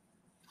 But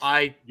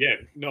I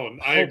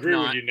Hope agree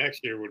not. with you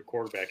next year with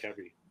quarterback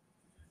heavy.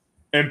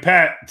 And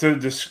Pat,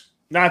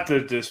 not to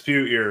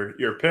dispute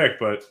your pick,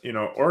 but you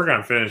know,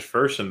 Oregon finished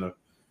first in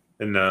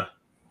the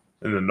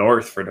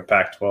North for the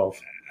Pac-12,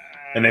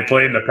 and they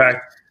played in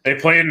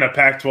the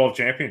Pac-12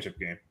 championship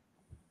game.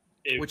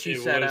 Which he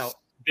sat out.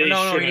 They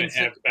No, he shouldn't didn't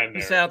have been He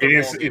there. sat out their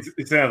bowl game.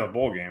 It's out of the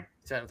bowl game.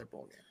 He sat out their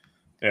bowl game.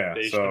 Yeah,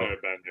 They so shouldn't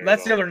have been there.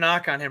 That's at the all. other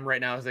knock on him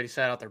right now is that he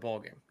sat out their bowl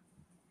game.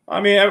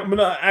 I mean,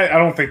 I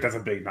don't think that's a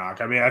big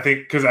knock. I mean, I think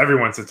because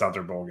everyone sits out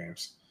their bowl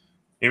games.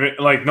 Even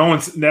like no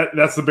one's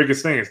that's the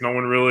biggest thing is no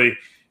one really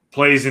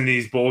plays in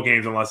these bowl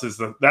games unless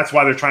that's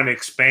why they're trying to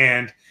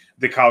expand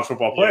the college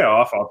football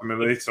playoff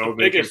ultimately so The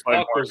they can biggest play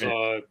talk more was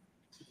games.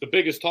 the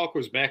biggest talk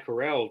was Matt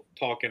Corral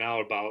talking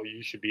out about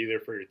you should be there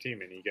for your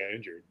team, and he got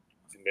injured,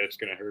 and that's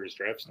going to hurt his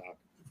draft stock.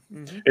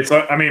 It's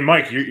like I mean,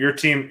 Mike, your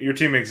team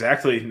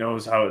exactly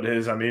knows how it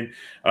is. I mean,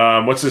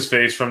 what's his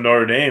face from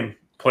Notre Dame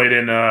played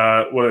in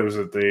what was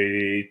it,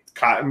 the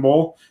Cotton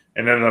Bowl,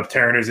 and ended up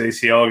tearing his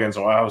ACL against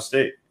Ohio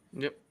State.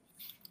 Yep.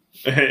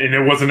 And it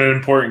wasn't an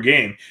important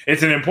game.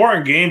 It's an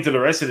important game to the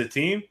rest of the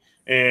team,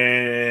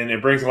 and it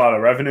brings a lot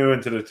of revenue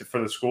for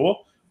the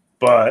school,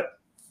 but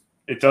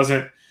it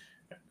doesn't.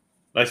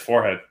 Nice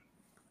forehead.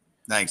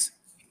 Thanks.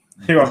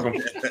 You're welcome.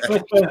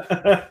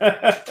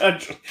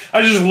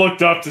 I just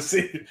looked up to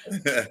see.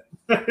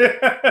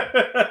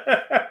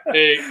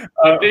 Hey,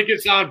 I think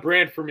it's on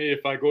brand for me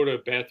if I go to a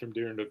bathroom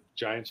during the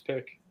Giants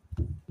pick.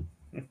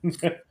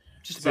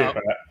 Just See you,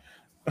 about.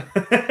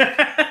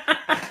 Pat.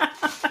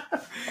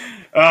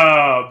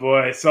 Oh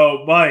boy!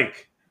 So,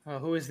 Mike, Oh,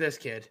 who is this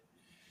kid?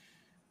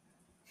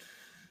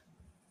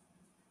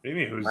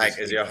 maybe who's Mike,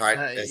 this is your heart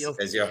you'll-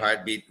 is your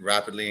heartbeat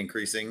rapidly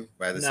increasing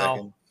by the No.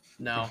 second?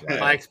 No,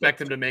 Yeah. I expect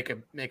him to make a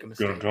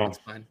mistake. Dun, That's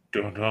fine.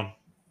 Dun, dun,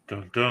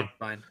 dun, dun.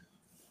 Fine.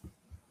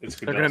 It's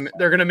good.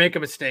 They're gonna make a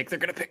mistake. They're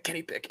gonna pick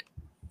Kenny Pickett.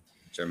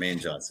 Jermaine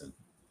Johnson.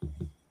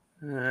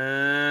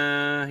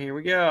 Here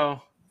we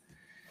go.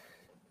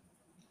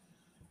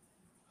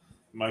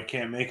 Mike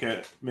can't make a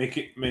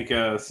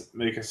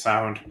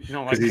sound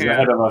No, I because he's can't.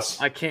 ahead of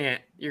us. I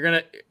can't. You're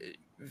gonna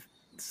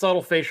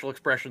subtle facial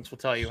expressions will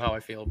tell you how I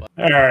feel about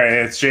All right,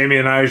 it's Jamie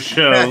and I's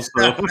show.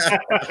 So.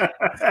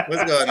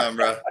 What's going on,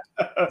 bro?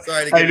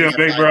 Sorry to How you give you doing, my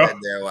big bro? head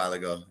there a while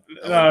ago.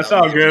 No, it's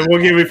all good.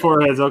 We'll give you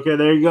 4 heads. Okay,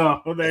 there you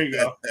go. There you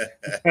go.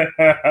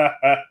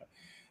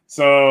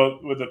 So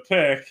with the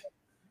pick,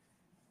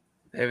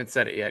 They haven't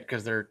said it yet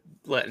because they're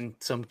letting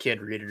some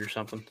kid read it or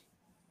something.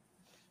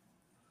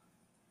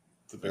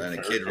 And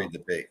a kid read the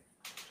pick.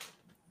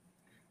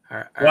 All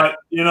right.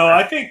 but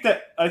I think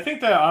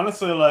that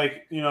honestly,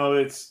 like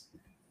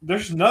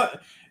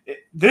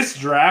this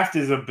draft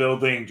is a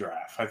building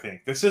draft. I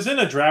think this isn't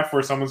a draft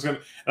where someone's gonna.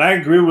 And I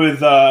agree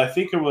with I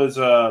think it was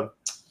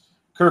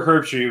Kirk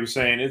Herbstreit who was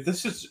saying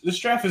this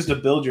draft is to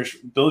build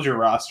your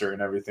roster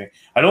and everything.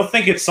 I don't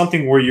think it's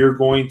something where you're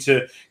going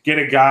to get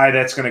a guy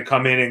that's going to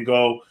come in and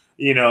go.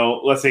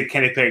 Let's say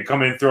Kenny Pickett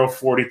come in, throw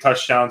 40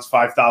 touchdowns,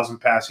 5,000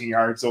 passing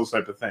yards, those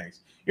type of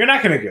things. You're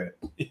not going to get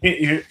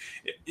it.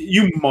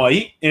 You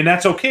might, and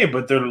that's okay,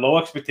 but they're low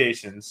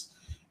expectations.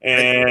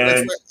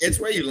 And it's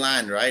where you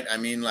land, right? I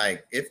mean,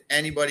 like, if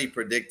anybody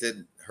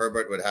predicted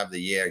Herbert would have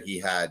the year he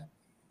had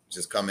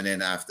just coming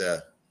in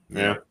after,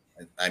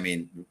 I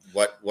mean,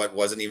 what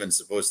wasn't even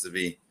supposed to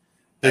be.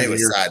 It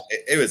was sad.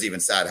 It was even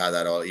sad how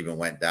that all even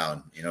went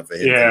down, for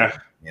him. Yeah.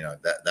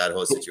 That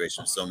whole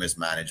situation was so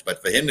mismanaged.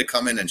 But for him to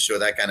come in and show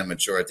that kind of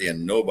maturity,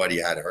 and nobody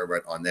had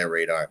Herbert on their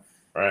radar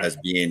as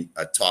being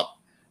a top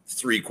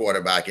 3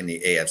 quarterback in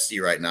the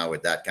AFC right now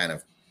with that kind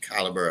of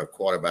caliber of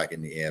quarterback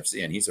in the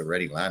AFC, and he's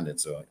already landed.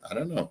 So I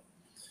don't know.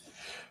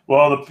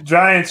 Well, the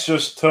Giants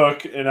just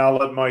took, and I'll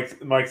let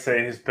Mike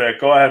say his pick.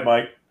 Go ahead,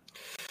 Mike.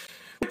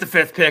 With the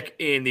 5th pick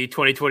in the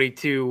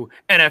 2022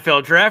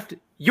 NFL Draft,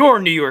 your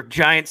New York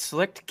Giants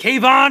select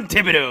Kayvon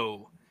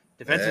Thibodeau,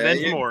 defensive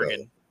end from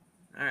Oregon.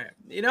 All right.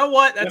 You know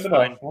what? That's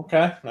fine.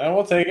 Okay.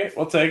 We'll take it.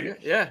 We'll take it.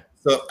 Yeah.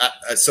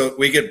 So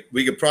we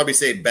could probably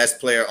say best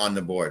player on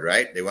the board,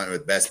 right? They went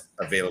with best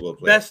available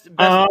player.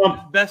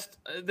 Best.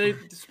 The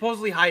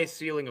supposedly highest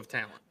ceiling of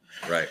talent.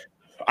 Right.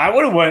 I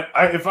would have went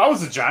if I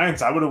was the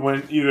Giants. I would have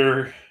went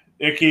either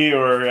Icky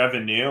or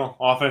Evan Neal,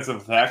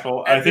 offensive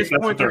tackle. At I think this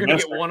that's point, what they're going to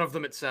missing. get one of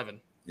them at 7.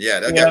 Yeah,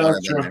 they'll get one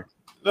of true. them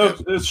there.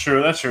 That's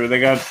true. That's true. They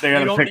got to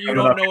pick. You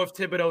don't know if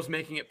Thibodeau's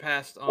making it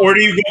past. Or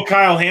do you go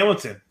Kyle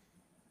Hamilton?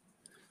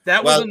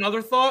 That was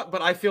another thought,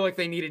 but I feel like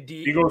they needed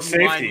D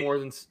line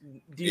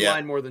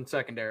more than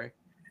secondary.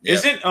 Yeah.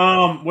 Isn't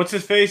what's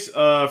his face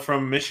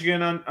from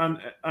Michigan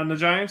on the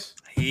Giants?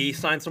 He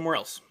signed somewhere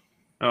else.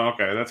 Oh,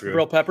 okay, that's good.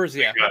 Real Peppers,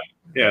 yeah.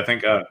 Yeah,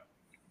 thank God.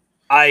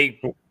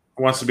 Who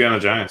wants to be on the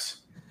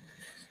Giants?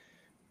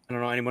 I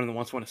don't know anyone that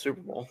wants to win a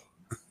Super Bowl.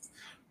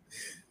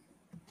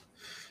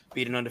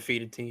 Beat an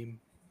undefeated team.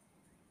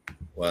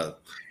 Well,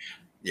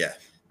 yeah.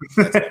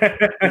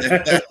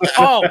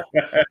 Oh.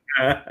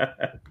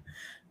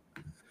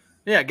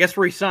 Yeah, guess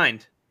where he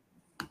signed?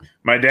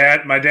 My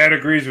dad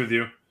agrees with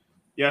you.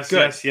 Yes,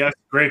 Good. yes.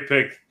 Great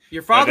pick.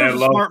 Your father's a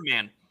smart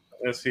man.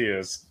 Yes, he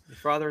is. Your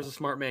father is a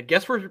smart man.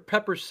 Guess where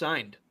Peppers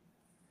signed?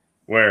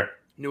 Where?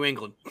 New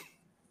England.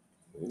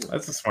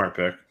 That's a smart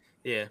pick.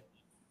 Yeah.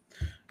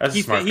 That's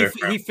a smart pick.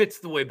 He fits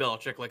the way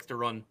Belichick likes to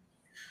run.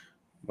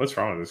 What's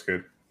wrong with this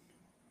kid?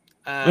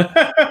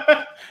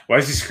 Why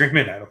is he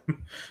screaming at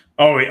him?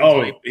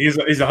 He's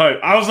a hype.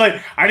 I was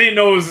like, I didn't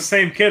know it was the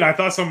same kid. I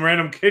thought some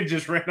random kid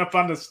just ran up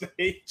on the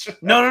stage.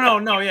 No.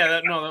 Yeah,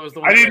 that was the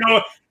one. I didn't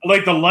know.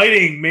 Like the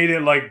lighting made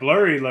it like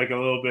blurry, like a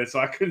little bit, so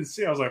I couldn't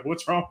see. I was like,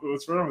 "What's wrong?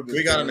 What's wrong with this?"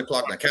 We got on the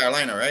clock now.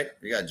 Carolina, right?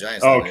 We got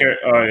Giants.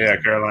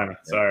 Carolina.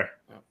 Sorry.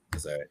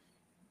 That's all right.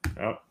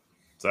 Oh,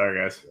 sorry,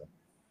 guys.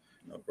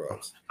 No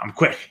problems. I'm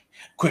quick.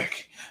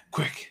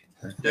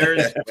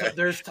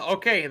 There's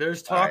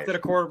talk that a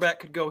quarterback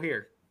could go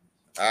here.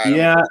 All right,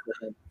 yeah.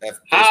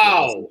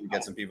 How?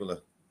 Get some people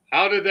to.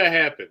 How did that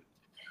happen?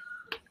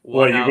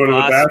 What, you go to the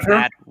bathroom?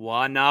 Matt,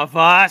 one of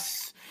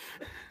us.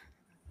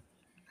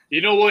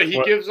 You know what?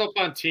 He gives up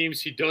on teams.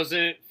 He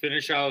doesn't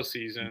finish out a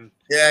season.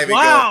 Yeah.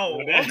 Wow.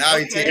 Go. Now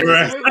he takes.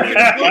 Right.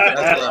 That's what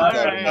I'm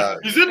talking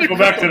about. He's in the Go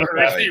back to the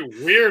crazy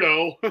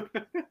weirdo.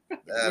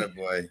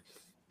 Attaboy.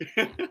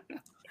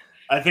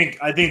 I think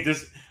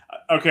this.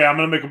 Okay, I'm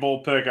gonna make a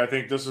bold pick. I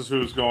think this is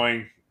who's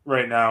going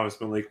right now is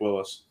Malik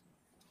Willis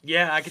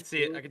Yeah, I could see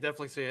it. I could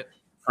definitely see it.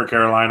 for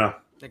Carolina.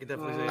 I could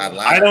definitely see it.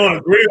 Atlanta.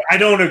 I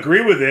don't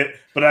agree with it,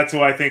 but that's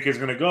who I think is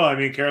going to go. I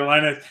mean,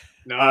 Carolina.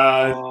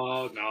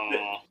 No.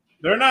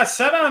 They're not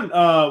set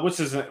on what's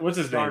his name?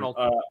 Darnold.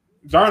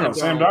 Darnold,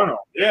 Sam Darnold.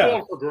 They're Yeah.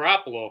 going for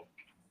Garoppolo.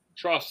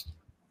 Trust.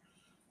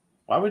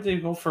 Why would they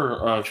go for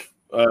a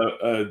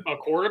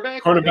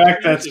Quarterback?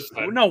 quarterback that's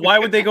No, why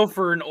would they go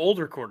for an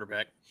older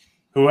quarterback?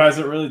 who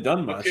hasn't really done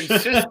A much?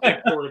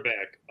 consistent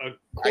quarterback. A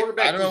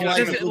quarterback. I don't know who's why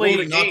consistently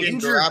people knocking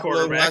injured Garoppolo who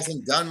quarterback.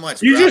 hasn't done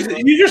much. you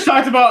Garoppolo- just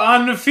talked about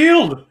on the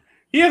field.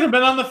 He hasn't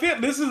been on the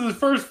field. This is his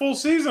first full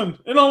season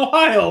in a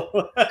while.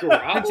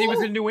 Garoppolo? Since he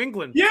was in New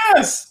England.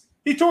 Yes,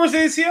 he tore his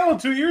ACL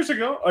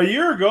a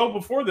year ago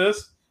before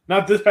this.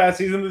 Not this past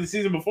season, but the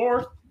season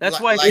before. That's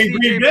why like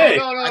Green CJ. Bay.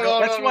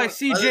 That's why Other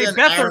CJ than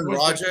Beathard Aaron was the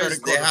Rodgers, starting there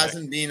quarterback.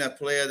 hasn't been a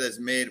player that's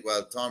made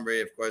Tom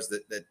Brady, of course,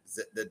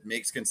 that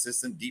makes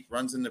consistent deep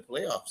runs in the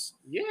playoffs.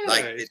 Yeah,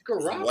 Like it's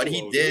what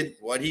he Garoppolo, did, dude.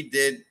 what he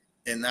did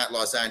in that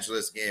Los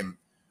Angeles game,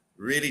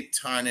 really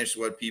tarnished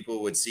what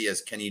people would see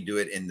as can he do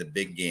it in the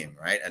big game,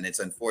 right? And it's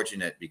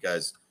unfortunate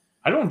because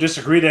I don't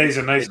disagree that he's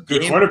a nice,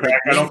 good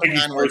quarterback. I don't think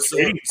he's worth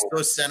trading for.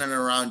 so centered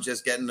around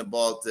just getting the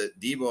ball to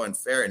Debo, and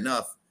fair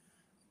enough.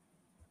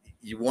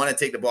 You want to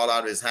take the ball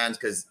out of his hands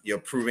because you're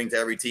proving to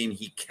every team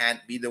he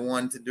can't be the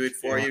one to do it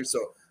for you. So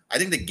I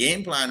think the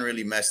game plan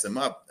really messed him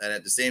up. And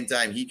at the same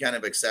time, he kind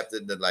of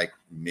accepted that, like,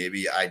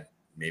 maybe I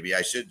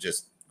should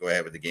just go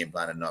ahead with the game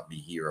plan and not be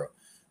hero.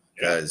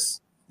 Because,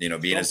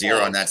 being a zero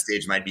on that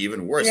stage might be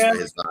even worse for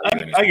his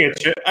value. I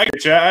get you.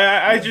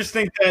 I just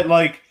think that,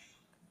 like,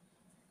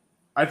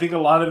 I think a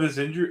lot of his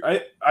injury,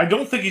 I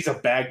don't think he's a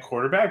bad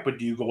quarterback, but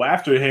do you go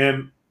after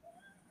him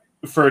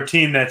for a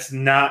team that's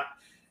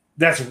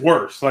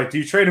worse? Like, do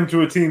you trade him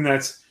to a team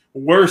that's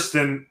worse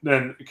than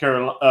the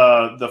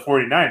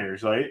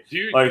 49ers, right? Do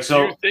you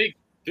think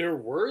they're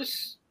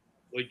worse?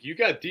 Like, you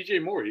got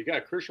DJ Moore, you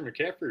got Christian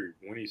McCaffrey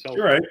when he's healthy.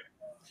 You're right.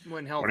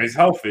 When he's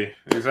healthy,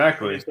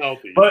 exactly. When he's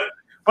healthy.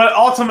 But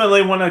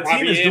ultimately, when a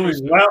team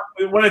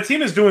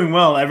is doing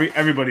well,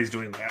 everybody's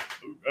doing well.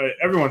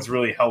 Everyone's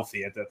really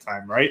healthy at that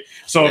time, right?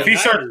 So if he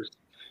starts,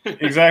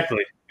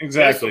 exactly.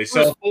 That's the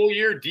first full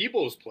year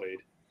Debo's played.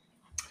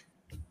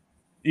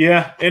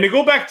 Yeah, and to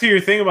go back to your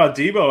thing about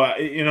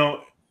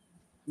Debo,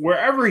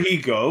 wherever he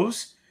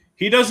goes,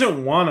 he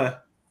doesn't want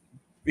to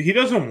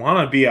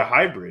be a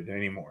hybrid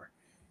anymore.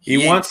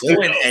 He wants to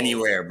go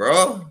anywhere,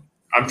 bro.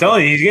 I'm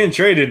telling you, he's getting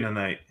traded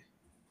tonight.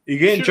 He's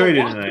getting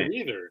traded tonight.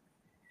 Either.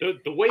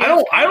 The way I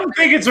don't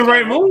think it's the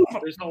right move.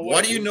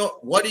 What do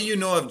you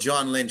know of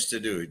John Lynch to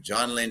do?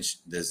 John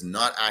Lynch does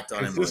not act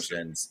on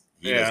emotions.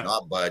 He does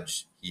not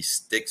budge. He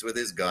sticks with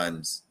his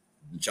guns.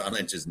 John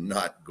Lynch is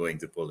not going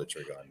to pull the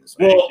trigger on this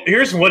one. Well,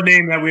 here's one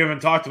name that we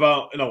haven't talked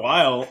about in a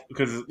while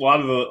because a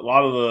lot of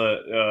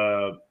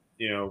the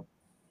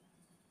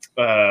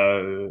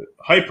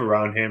hype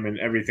around him and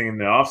everything in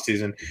the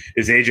offseason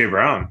is AJ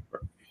Brown.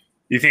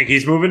 You think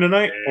he's moving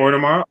tonight or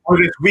tomorrow or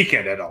this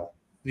weekend at all?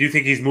 Do you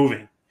think he's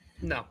moving?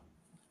 No.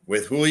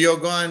 With Julio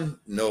gone,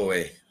 no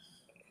way.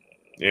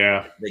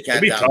 Yeah. They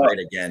can't downgrade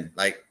again.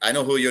 Like, I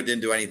know Julio didn't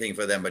do anything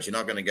for them, but you're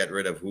not going to get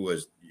rid of who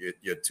was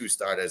your two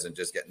starters and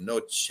just get no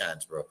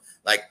chance, bro.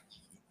 Like,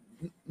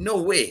 no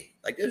way.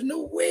 Like, there's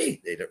no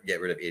way they don't get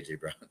rid of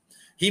AJ Brown.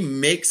 He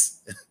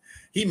makes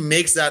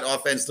that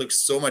offense look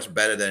so much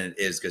better than it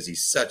is because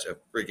he's such a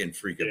freaking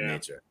freak of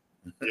nature.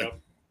 Yep.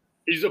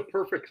 He's a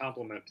perfect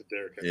complement to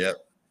Derrick Henry. Yep.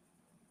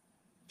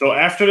 So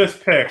after this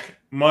pick,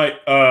 Mike,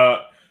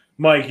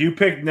 you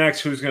pick next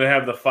who's going to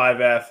have the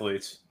 5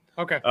 athletes.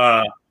 Okay.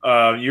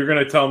 You're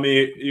going to tell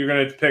me, you're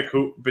going to pick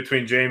who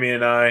between Jamie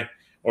and I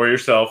or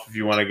yourself if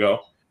you want to go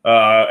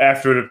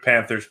after the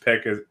Panthers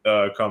pick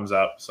comes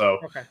up. So,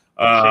 okay.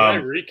 Should I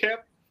recap?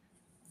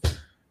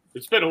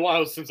 It's been a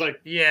while since I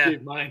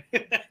gave mine.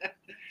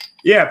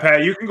 Yeah,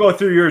 Pat, you can go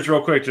through yours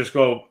real quick. Just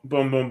go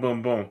boom, boom,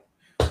 boom, boom.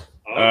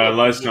 Let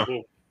us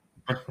know.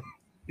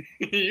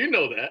 You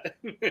know that.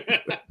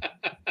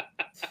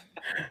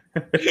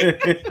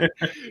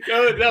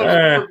 that was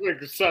a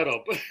perfect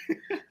setup.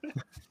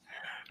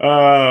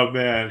 Oh,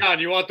 man. John,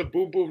 you want the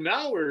boom boom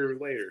now or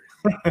later?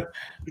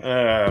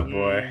 Oh,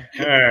 boy.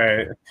 All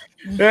right.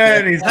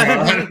 And he's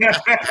gone.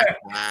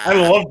 I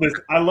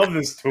love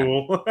this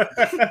tool.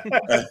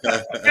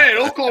 Hey,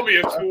 don't call me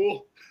a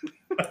tool.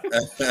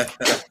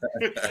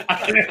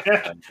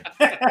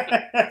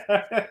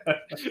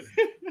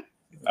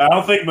 I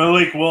don't think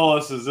Malik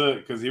Willis is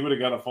it because he would have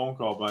got a phone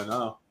call by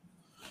now.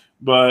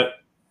 But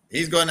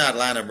he's going to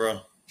Atlanta,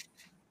 bro.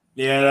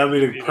 Yeah, that'd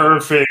be the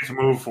perfect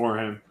move for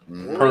him.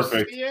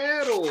 Perfect.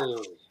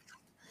 Seattle.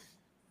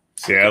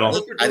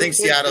 I think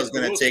Seattle's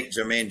going to take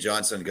Jermaine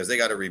Johnson because they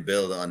got to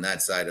rebuild on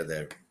that side of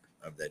their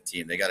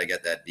team. They got to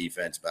get that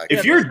defense back.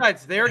 If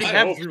they already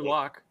have Drew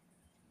Lock.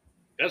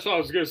 That's what I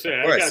was going to say.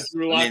 I got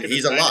Drew Lock in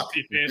he's the a lock.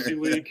 Fantasy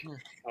League.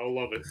 I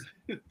love it.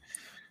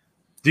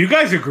 Do you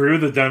guys agree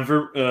with the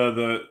Denver,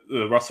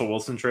 the Russell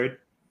Wilson trade?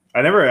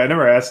 I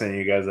never asked any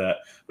of you guys that,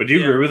 but do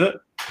you agree with it?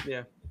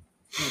 Yeah.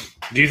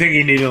 Do you think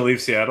he needed to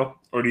leave Seattle,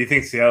 or do you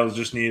think Seattle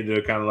just needed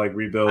to kind of like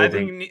rebuild I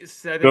think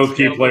build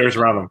key players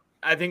around him?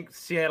 I think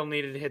Seattle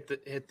needed to hit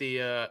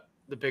the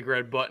big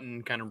red button,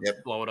 and kind of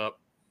blow it up.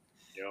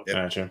 Yep.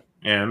 Gotcha.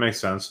 Yeah, it makes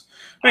sense.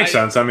 Makes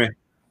sense. I mean,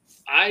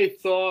 I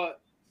thought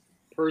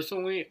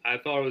personally,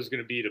 it was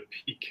going to be the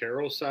Pete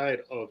Carroll side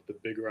of the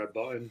big red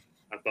button.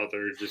 I thought they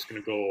were just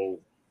going to go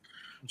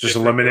just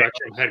eliminate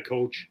head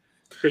coach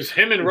because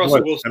him and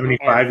Russell Wilson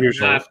 75 years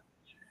old.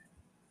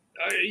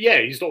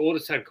 He's the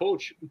oldest head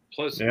coach.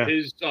 Plus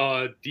his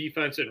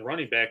defense and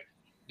running back.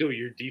 Dude,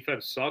 your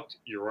defense sucked.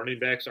 Your running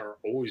backs are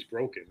always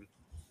broken.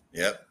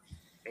 Yep.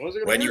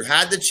 wasn't When gonna you work.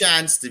 had the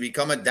chance to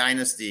become a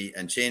dynasty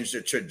and change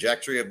the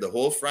trajectory of the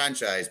whole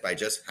franchise by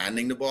just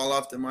handing the ball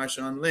off to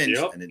Marshawn Lynch,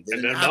 Yep. and it And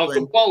didn't then happen,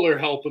 Malcolm Butler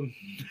helping.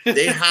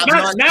 they have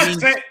not been,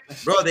 say-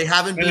 bro. They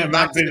haven't Yeah, been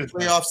not back to been the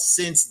playoffs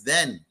since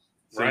then.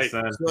 Right.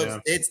 Since then, So yeah.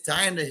 it's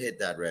time to hit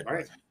that red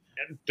Right. button.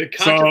 And the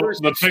So, controversy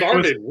the pick was-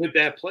 started with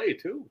that play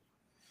too.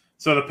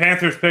 So the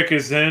Panthers pick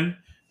is in.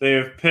 They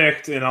have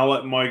picked, and I'll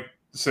let Mike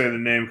say the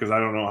name because I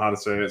don't know how to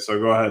say it. So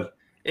go ahead.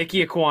 Ike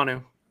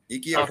Ekwonu,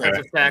 Ike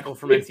offensive Ekwonu. tackle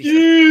from NC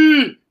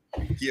State.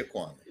 Ike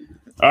Ekwonu.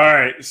 All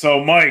right.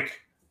 So Mike.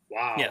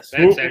 Wow. Yes.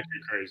 That's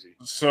actually crazy.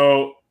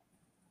 So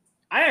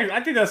I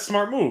think that's a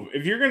smart move.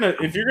 If you're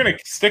gonna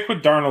stick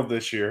with Darnold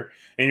this year,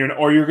 and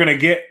you're gonna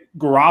get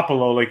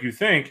Garoppolo like you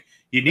think,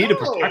 you need to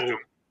protect him.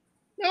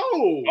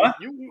 No. What?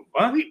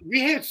 What? We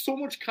had so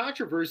much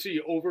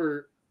controversy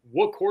over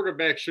what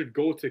quarterback should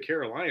go to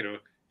Carolina,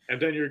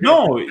 and then you're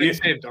No, going to you-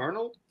 Sam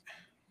Darnold.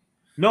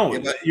 No, Yeah,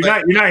 but- you're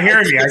but not I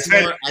hearing think me. I it's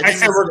said more- I think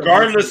it's more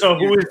regardless of about-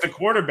 who is the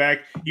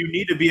quarterback, you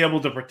need to be able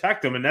to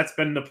protect them, and that's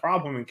been the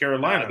problem in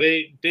Carolina.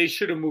 They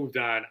should have moved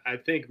on. I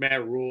think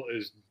Matt Rule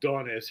is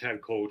done as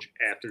head coach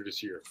after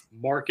this year.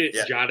 Mark it,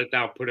 Yeah. jot it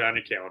down, put it on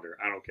a calendar.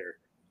 I don't care.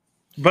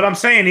 But I'm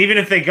saying even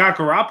if they got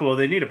Garoppolo,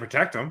 they need to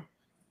protect him.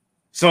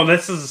 So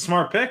this is a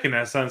smart pick in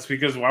that sense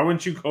because why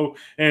wouldn't you go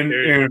and get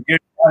a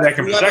guy that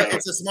can Whoever, protect him?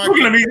 it's a smart Look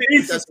at him, pick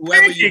he's because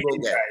whoever you go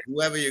pancake get, guy.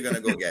 whoever you're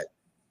gonna go get.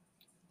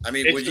 I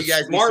mean, It's would you a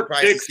guys be smart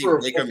surprised to pick see for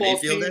a Baker football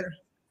Mayfield team. there?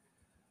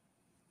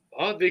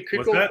 Oh, they could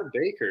What's go that? for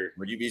Baker.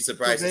 Would you be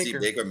surprised For to see Baker.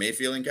 Baker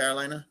Mayfield in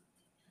Carolina?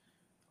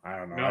 I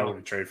don't know. No. I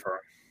wouldn't trade for him.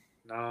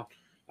 No,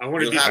 I want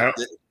to You'll be. have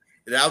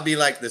that would be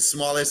like the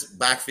smallest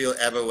backfield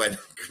ever when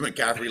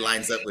McCaffrey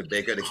lines up with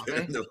Baker to get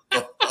him the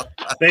ball.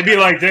 They'd be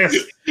like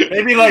this.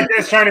 They'd be like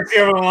this, trying to see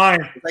over the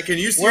line. Like, can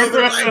you see Where's over the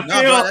the rest of line? the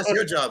No, bro, field? that's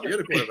your job. You're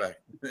the quarterback.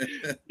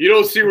 You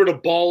don't see where the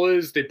ball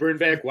is. They bring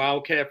back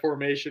Wildcat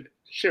formation.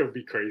 Shit would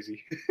be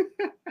crazy.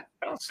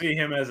 I don't see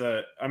him as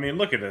a. I mean,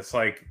 look at this.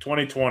 Like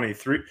 2020,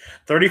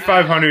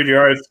 3,500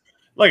 yards.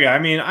 Look, I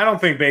mean, I don't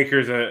think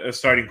Baker's a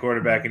starting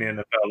quarterback in the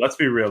NFL. Let's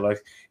be real. Like,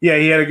 yeah,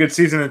 he had a good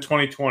season in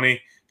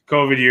 2020,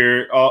 COVID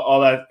year, all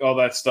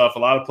that stuff. A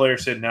lot of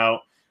players sitting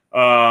out.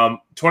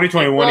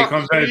 2021, he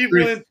comes out.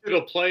 Cleveland to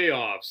the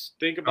playoffs.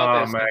 Think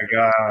about Oh that. my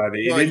God,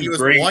 he Bro, didn't he was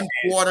bring. one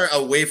quarter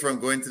away from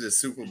going to the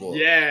Super Bowl.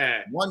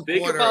 Yeah. One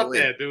Think quarter about away.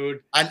 that,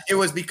 dude. And it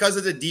was because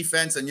of the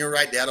defense, and you're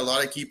right, they had a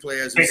lot of key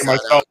players who Thinking sat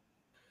myself. out.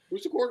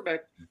 Who's the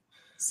quarterback?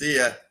 See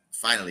ya.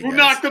 Finally, Who guys.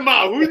 knocked him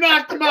out? Who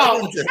knocked him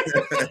out?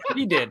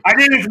 He did. I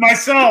did it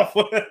myself.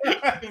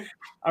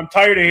 I'm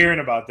tired of hearing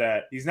about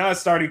that. He's not a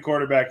starting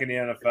quarterback in the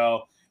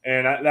NFL,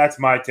 and that's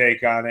my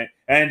take on it.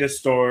 End of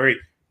story.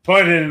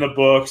 Put it in the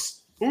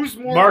books. Who's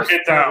more Mark of a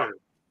it down. starter?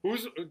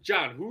 Who's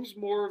John? Who's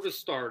more of a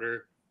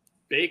starter?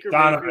 Baker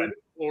Donovan. Mayfield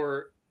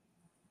or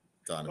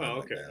Donovan, oh,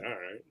 okay. man.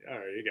 All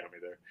right, you got me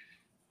there.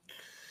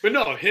 But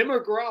no, him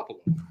or Garoppolo.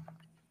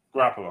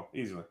 Garoppolo,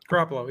 easily.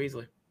 Garoppolo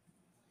easily.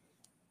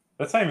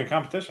 That's not even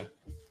competition.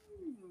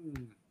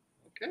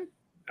 Okay.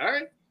 All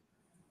right.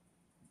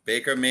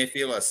 Baker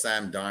Mayfield or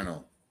Sam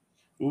Darnold?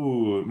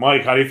 Ooh,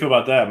 Mike, how do you feel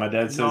about that? My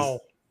dad says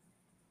No,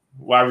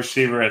 wide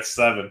receiver at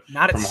 7.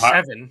 not at From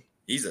high- 7.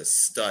 He's a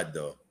stud,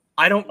 though.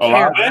 I don't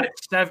Olave? care. Not at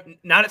 7.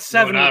 Not at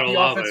 7 not with the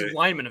Olave. offensive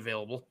lineman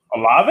available.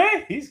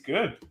 Olave? He's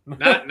good.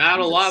 Not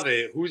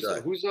Olave. Who's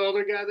Stud. the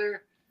other guy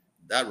there?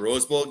 That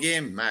Rose Bowl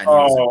game, man. he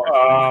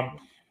was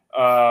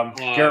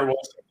Garrett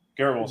Wilson.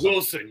 Garrett Wilson.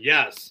 Wilson.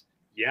 Yes.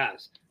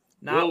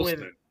 Not Wilson.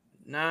 with.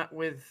 Not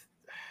with.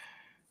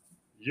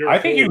 Your I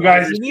think whole you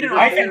guys- You need an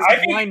I offensive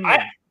think- lineman.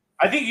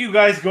 I think you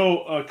guys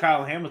go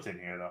Kyle Hamilton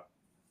here, though.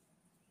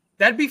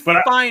 That'd be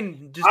But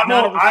fine. Just I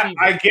not a know I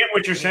receiver. get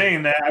what you're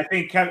saying. That I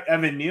think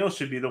Evan Neal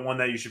should be the one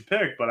that you should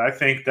pick, but I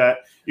think that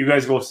you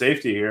guys go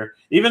safety here,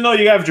 even though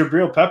you have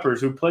Jabril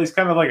Peppers, who plays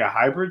kind of like a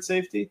hybrid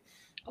safety.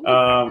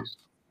 I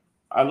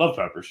love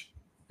Peppers.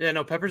 Yeah,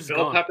 no, Peppers is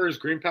Bell gone. peppers,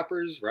 green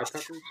peppers, red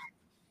peppers,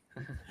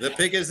 The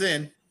pick is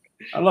in.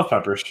 I love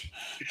Peppers.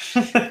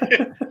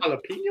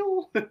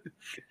 jalapeno.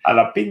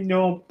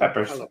 Jalapeno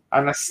peppers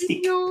on a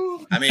stick.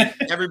 I mean,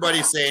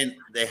 everybody's saying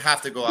they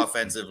have to go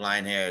offensive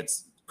line here.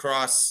 It's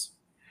Cross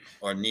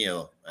or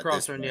Neal. at Cross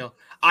this or point. Neal.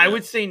 I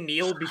would say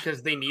Neal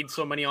because they need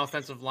so many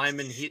offensive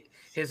linemen.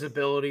 His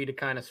ability to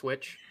kind of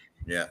switch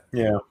Yeah.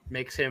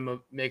 makes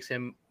him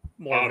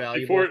more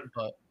valuable. Before-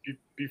 But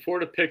Before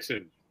the picks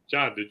in,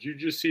 John, did you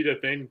just see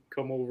that thing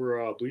come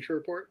over Bleacher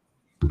Report?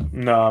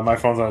 No, my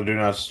phone's on Do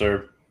Not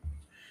Disturb.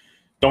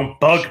 Don't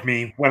bug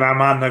me when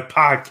I'm on the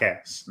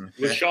podcast.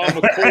 LaShawn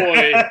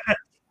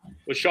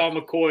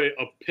McCoy,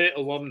 a Pitt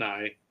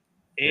alumni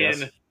and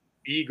Yes.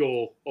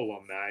 Eagle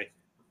alumni,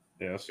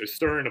 Yes. is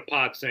stirring the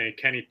pot saying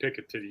Kenny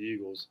Pickett to the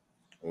Eagles.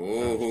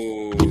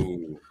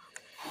 Oh,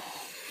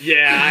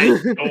 Yeah, I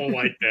don't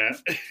like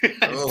that.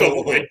 I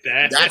don't like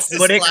that. that's the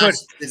But it splash.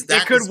 could- Is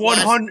that it could the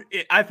splash?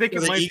 100. I think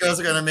it The might. Eagles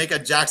Be, are gonna make a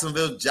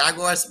Jacksonville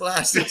Jaguar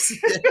splash this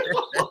year.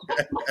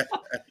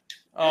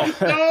 oh,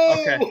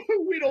 no, okay.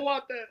 we don't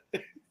want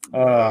that.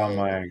 Oh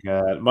my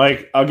God,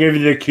 Mike! I'll give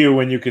you the cue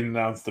when you can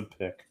announce the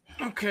pick.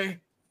 Okay.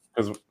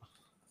 Because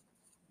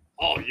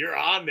Oh, you're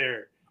on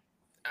there.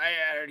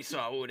 I already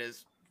saw who it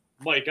is.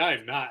 Mike, I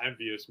am not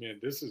envious, man.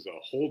 This is a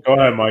whole. Go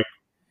ahead, Mike.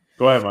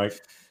 Go ahead, Mike.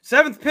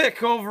 7th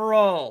pick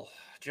overall.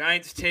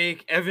 Giants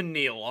take Evan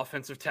Neal,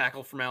 offensive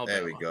tackle from Alabama.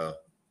 There we go.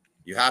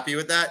 You happy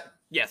with that?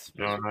 Yes.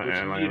 No, not What you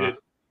Atlanta. needed.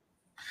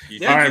 You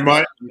Yeah. All right,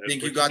 Mike. You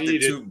think That's you what got you the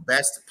two needed.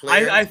 best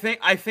players I think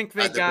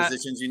they at the got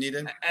positions you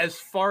needed? as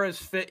far as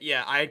fit.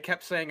 Yeah, I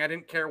kept saying I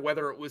didn't care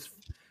whether it was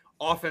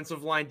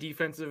offensive line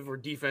defensive or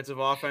defensive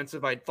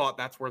offensive. I thought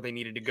that's where they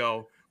needed to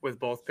go with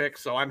both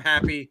picks. So I'm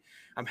happy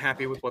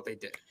with what they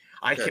did.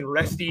 I Good. can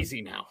rest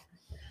easy now.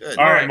 Good.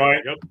 All right, Mike.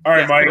 Yep. All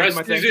right, Yeah, Mike. the Rest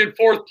my is thing. in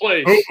 4th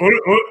place.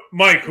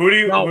 Mike, who do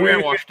you? No, who we're do in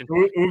you-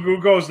 Washington.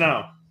 Who goes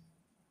now?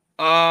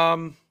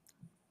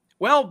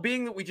 Well,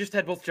 being that we just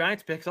had both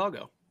Giants picks, I'll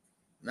go.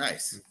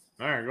 Nice.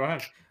 All right, go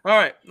ahead. All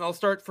right, I'll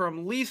start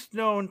from least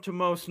known to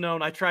most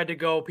known. I tried to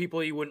go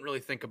people you wouldn't really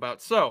think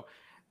about. So,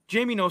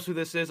 Jamie knows who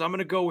this is. I'm going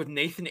to go with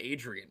Nathan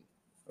Adrian,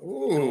 an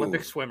Ooh.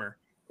 Olympic swimmer.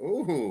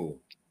 Ooh.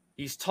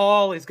 He's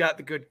tall. He's got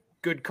the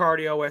good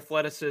cardio,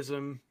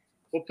 athleticism,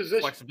 What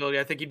position? flexibility.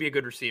 I think he'd be a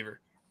good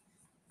receiver.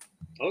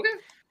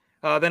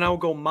 Okay. Then I'll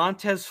go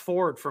Montez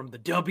Ford from the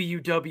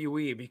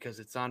WWE because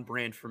it's on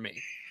brand for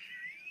me.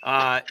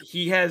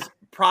 He has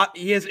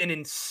an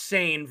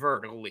insane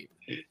vertical leap.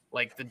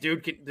 Like the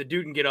dude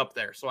can get up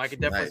there. So I could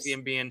definitely Nice. see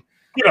him being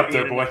Get up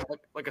there, being boy.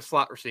 like a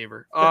slot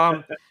receiver.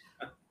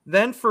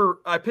 Then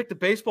I picked a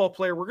baseball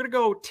player. We're gonna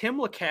go Tim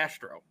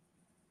LeCastro.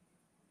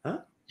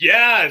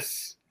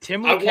 Yes.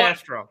 Tim I want-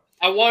 LeCastro.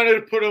 I wanted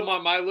to put him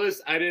on my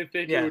list. I didn't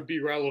think Yeah. it would be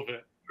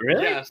relevant.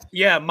 Really? Yes.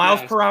 Yeah, miles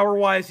Yes. per hour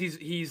wise, he's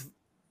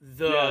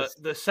Yes.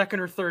 the second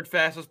or third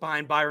fastest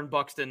behind Byron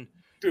Buxton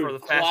Dude, for the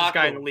fastest clock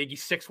guy in the him. league.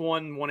 He's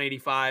 6'1",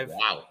 185.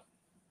 Wow.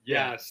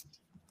 Yes.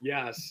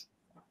 Yes.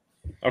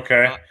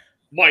 Okay.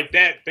 Mike,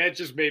 that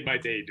just made my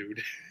day,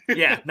 dude.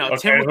 Yeah, no, Okay,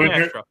 Tim who'd you-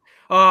 LeCastro.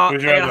 who'd I you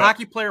got have a up?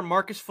 hockey player,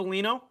 Marcus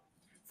Foligno,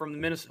 from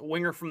the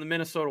winger from the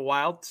Minnesota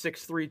Wild,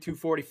 6'3",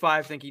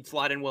 245. Think he'd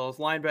slide in well as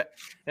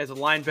a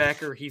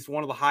linebacker. He's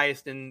one of the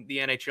highest in the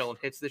NHL in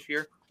hits this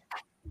year.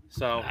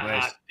 So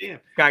Nice. Damn.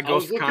 guy I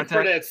goes was for looking contact.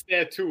 for that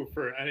stat too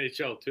for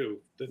NHL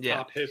too. The Yeah.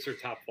 top hits or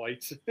top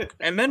fights.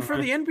 And then for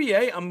the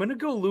NBA, I'm gonna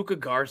go Luka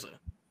Garza,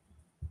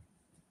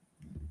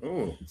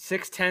 Ooh.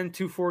 6'10",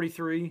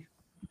 243.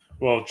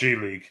 Well, G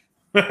League.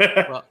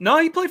 Well, no,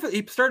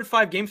 he started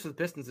 5 games for the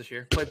Pistons this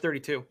year. Played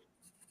 32.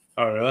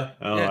 Oh, really?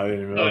 Oh, Yeah. I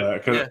didn't even know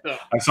that because Yeah.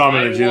 I saw him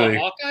in the G Iowa League.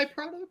 Hawkeye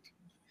product?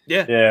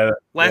 Yeah. Yeah,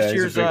 Last he's a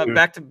year's big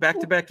dude.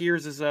 back-to-back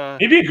years is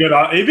He'd be a good.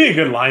 He'd be a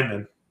good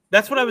lineman.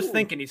 that's what I was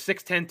thinking. He's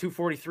 6'10",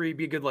 243.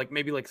 Be a good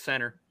maybe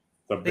center.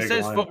 The They big say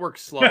his lineman.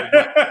 footwork's slow.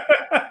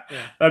 But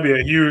That'd be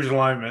a huge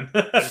lineman.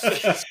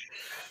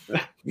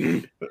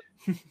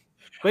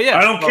 But yeah,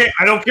 I don't care.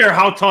 I don't care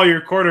how tall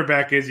your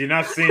quarterback is. You're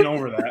not seeing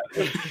over that.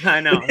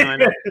 I know.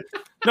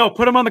 No,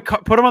 put him on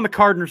the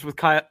Cardinals with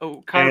Kyle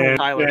And-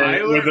 Tyler.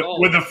 and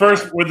with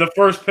the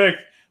first pick,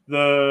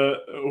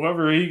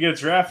 whoever he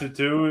gets drafted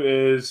to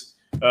is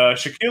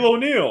Shaquille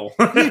O'Neal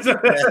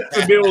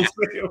to be able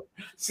to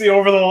see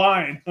over the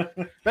line. That's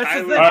the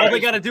Tyler thing. All they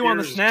Myers got to do on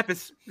the appears- snap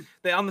is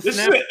This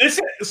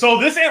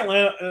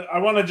Atlanta. I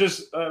want to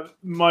just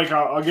Mike.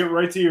 I'll get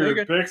right to your You're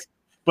good. picks,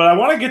 but I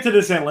want to get to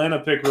this Atlanta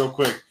pick real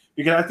quick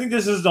because I think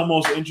this is the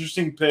most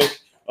interesting pick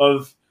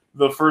of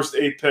the first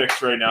 8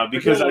 picks right now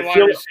because Wide I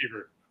feel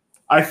receiver.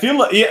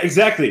 like yeah,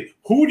 exactly.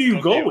 Who do you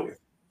Okay. go with?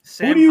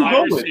 Sam, do you Wide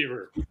go with?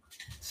 receiver.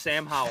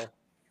 Sam Howell.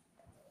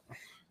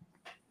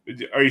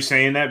 Are you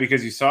saying that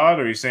because you saw it,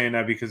 or are you saying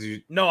that because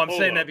you? No, I'm Hold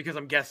saying on. that because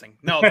I'm guessing.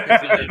 No,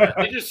 because I did.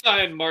 They just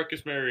signed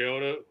Marcus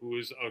Mariota, who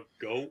is a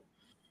GOAT.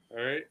 All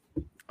right.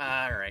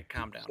 All right,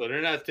 calm down. So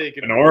they're not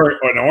taking An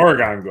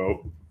Oregon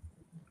goat.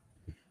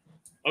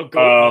 a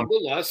GOAT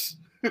nonetheless.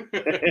 All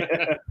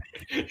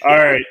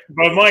right,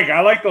 but Mike,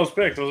 I like those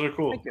picks. Those are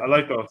cool. I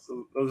like those.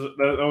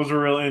 Those are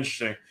real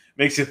interesting.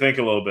 Makes you think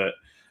a little bit.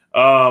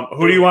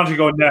 Who do you want to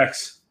go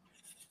next?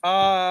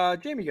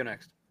 Jamie, go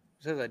next.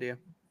 It's his idea.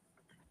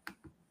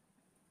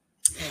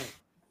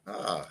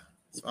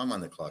 So I'm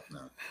on the clock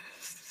now.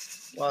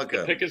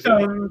 Welcome. Pick is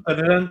To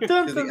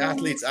the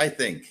athletes, I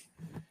think,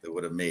 that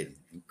would have made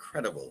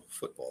incredible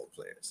football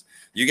players.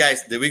 You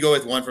guys, did we go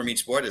with one from each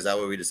sport? Is that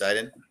what we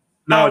decided?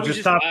 No, we just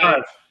just- top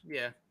 5.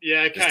 Yeah.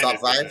 yeah, Just kind top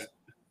of 5?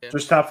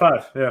 Just top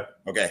 5. Yeah.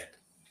 Okay.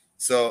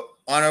 So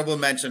honorable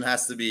mention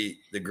has to be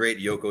the great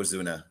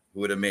Yokozuna, who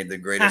would have made the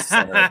greatest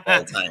center of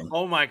all time.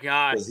 Oh my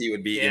God. Because he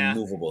would be Yeah.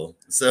 immovable.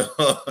 So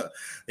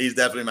he's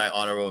definitely my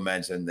honorable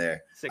mention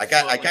there. 6 I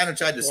foot, kind of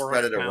tried to 400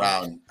 spread it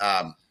pounds.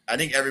 around. I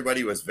think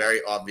everybody was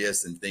very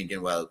obvious in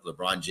thinking, well,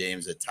 LeBron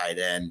James at tight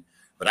end.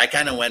 But I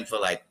kind of went for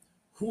like,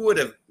 who would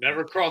have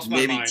Never crossed my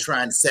maybe mind.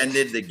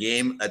 transcended the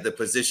game at the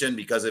position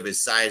because of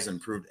his size and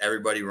proved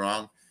everybody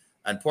wrong.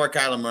 And poor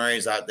Kyler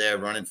Murray's out there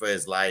running for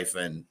his life.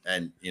 And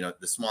you know,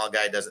 the small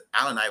guy doesn't.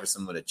 Allen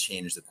Iverson would have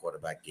changed the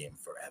quarterback game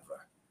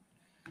forever.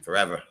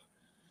 Forever.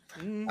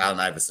 Mm, Allen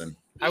Iverson.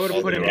 I would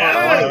have put him Yeah.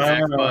 on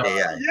quarterback, but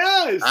Yeah.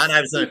 Yes. Allen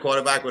Iverson, a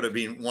quarterback, would have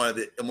been one of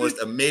the most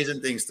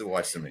amazing things to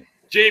watch to me.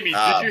 Jamie,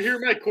 Uh, did you hear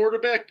my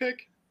quarterback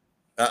pick?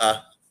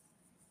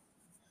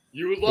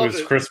 You would It love was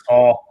it. Chris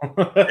Paul.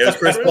 It was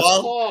Chris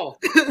Paul. Paul.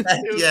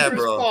 It was Yeah, Chris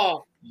bro.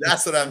 Paul.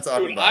 That's what I'm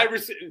talking Dude, about.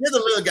 Give Give the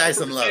little guy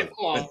some love.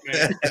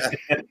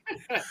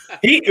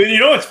 You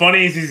know what's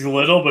funny is he's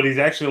little, but he's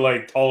actually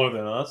like taller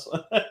than us.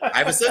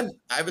 Iverson.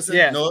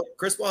 Yeah. No,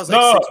 Chris Paul's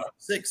No. like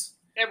 6'6".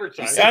 Every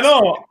time. I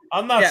know.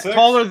 I'm not Yeah, six.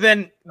 taller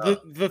than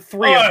the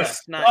three of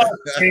us. Not,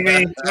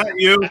 Jamie, not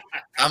you.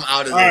 I'm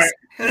out of All this.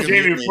 right, You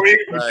Jamie. can mute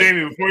me. Right.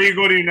 Jamie, before you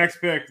go to your next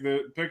pick,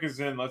 the pick is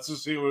in. Let's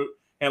just see what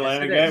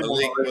Atlanta Yes, it gets.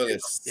 Malik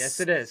Willis. yes,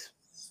 it is.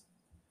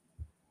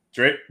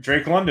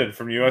 Drake London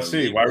from USC,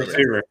 Malik wide Willis.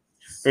 receiver.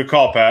 Good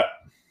call, Pat.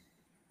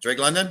 Drake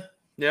London,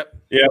 Yep.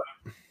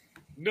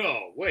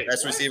 No, wait.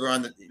 best what? receiver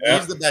on the. Yeah.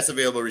 He's the best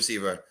available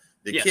receiver.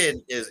 The Yes.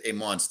 kid is a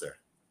monster.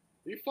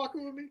 Are you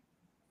fucking with me?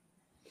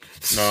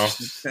 No.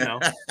 No.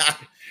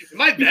 Am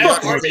I Yeah,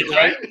 that Harvey,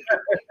 right?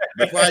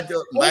 Before I do,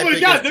 Oh my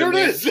pick god, is there it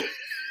Jermaine-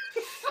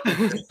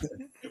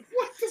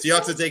 is.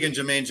 Seahawks are taking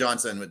Jermaine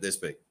Johnson with this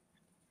pick.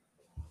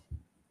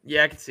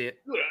 Yeah, I can see it.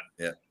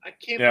 Yeah. I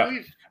can't Yeah.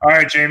 believe All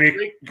right,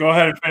 Jamie, go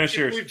ahead and finish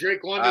yours.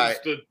 Drake London's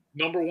the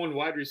number one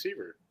wide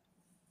receiver.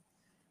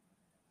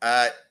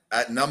 At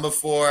number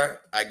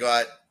 4, I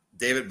got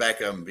David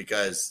Beckham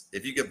because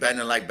if you get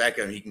bending like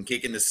Beckham, he can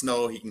kick in the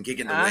snow, he can kick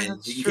in the wind,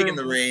 that's he can kick in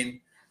true. the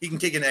rain, he can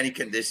kick in any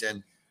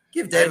condition.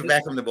 Give David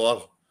Beckham the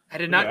ball. I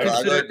did not Yeah, I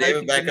consider got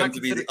David I did not Beckham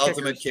to be the consider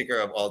ultimate kickers. kicker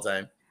of all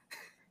time.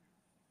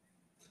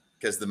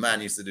 Because the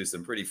man used to do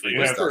some pretty freaky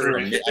Yeah, stuff. for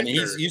From sure. he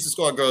used to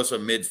score goals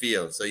from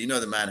midfield, so you know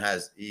the man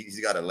he's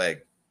got a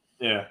leg.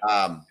 Yeah.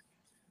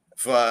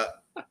 For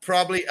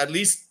probably at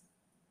least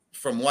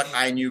from what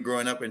I knew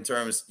growing up in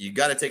terms, you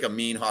got to take a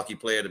mean hockey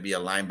player to be a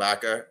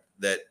linebacker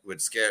that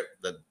would scare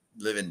the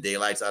living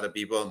daylights out of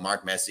people.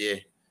 Mark Messier.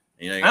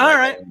 You know, you All got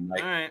right.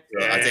 like, All right.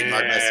 so I take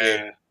Mark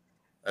Messier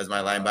as my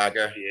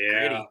linebacker.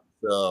 Yeah.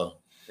 So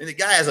and the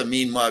guy has a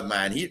mean mug,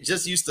 man. He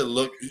just used to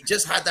look. He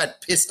just had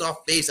that pissed off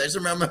face. I just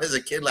remember as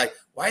a kid, like,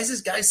 why is this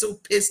guy so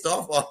pissed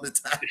off all the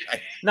time?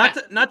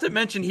 Like, Not to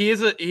mention he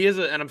is a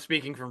and I'm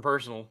speaking from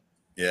personal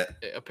yeah,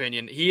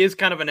 opinion. He is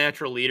kind of a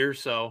natural leader,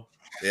 so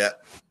yeah.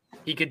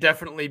 he could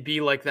definitely be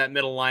like that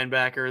middle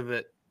linebacker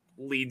that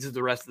leads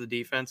the rest of the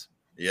defense.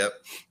 Yep.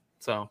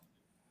 So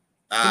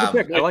good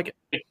pick. I like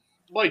it.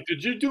 Mike,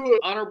 did you do an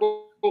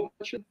honorable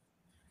mention?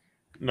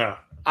 No.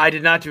 I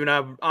did not do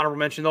an honorable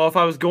mention though. If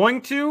I was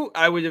going to,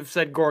 I would have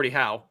said Gordie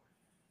Howe.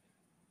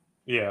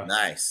 Yeah.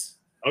 Nice.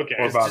 Okay.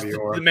 Or It's just Bobby the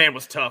Orr. man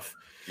was tough.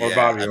 Or Yeah,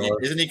 Bobby I mean,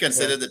 Orr. isn't he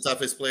considered the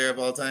toughest player of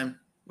all time?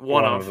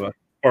 One of them.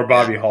 Or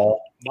Bobby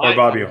Hall. Or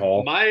Bobby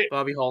Hall.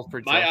 Bobby Hall's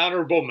pretty My tough.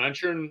 honorable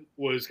mention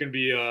was going to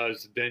be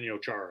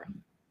Zdeno Chara.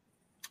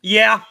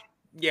 Yeah.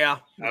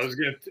 I was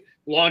going to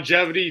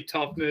longevity,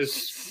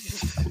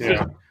 toughness,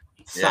 Yeah.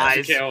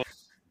 Size. physicality,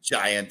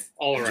 Giant.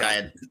 all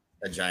around.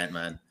 A giant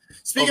man.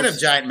 Speaking of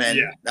giant men,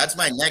 that's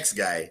my next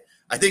guy.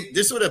 I think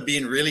this would have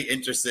been really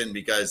interesting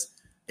because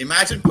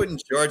imagine putting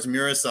George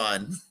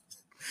Murison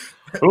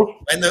Who?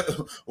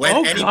 when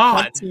Oh, any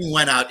God. team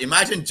went out.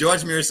 Imagine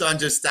George Murison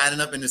just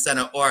standing up in the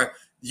center, or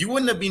you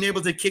wouldn't have been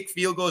able to kick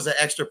field goals at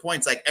extra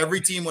points. Like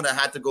every team would have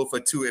had to go for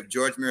 2 if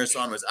George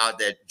Murison was out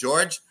there.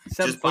 George,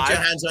 just put your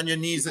 7'5". hands on your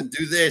knees and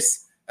do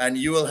this, and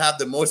you will have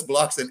the most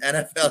blocks in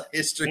NFL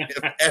history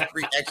of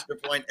every extra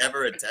point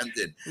ever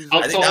attempted.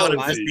 I think that would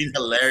have just been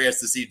hilarious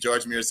to see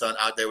George Murison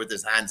out there with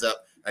his hands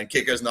up and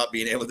kickers not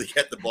being able to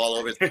get the ball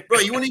over. Bro,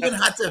 you wouldn't even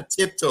have to have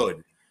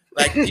tiptoed.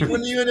 Like, you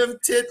wouldn't even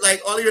have tipped.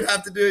 Like, all you would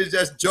have to do is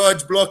just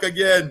George block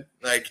again.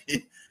 Like,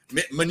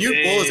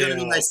 Manute Bol is going to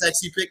be my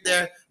sexy pick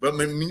there, but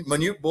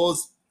Manute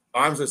Bol's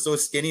arms are so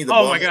skinny. The Oh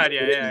ball my God,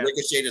 yeah.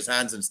 ricocheted his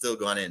hands and still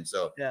gone in.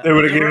 So They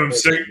would have given him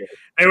 6.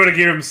 They would have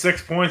given him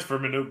 6 points for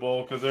Manute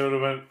Bol because they would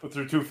have went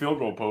through 2 field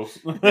goal posts.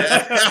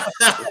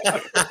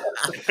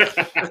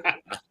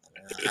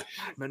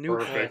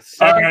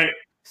 Manute All right.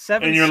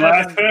 7 And your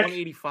last pick?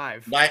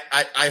 185.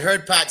 I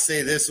heard Pat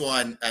say this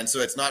one, and so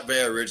it's not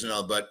very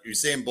original, but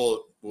Usain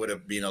Bolt would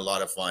have been a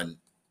lot of fun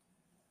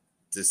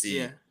to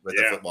see with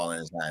the football in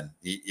his hand.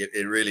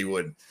 It really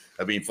would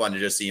have been fun to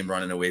just see him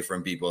running away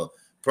from people.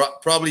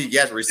 Probably,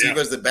 yes,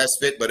 receiver's the best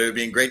fit, but it would have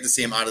been great to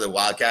see him out of the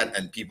Wildcat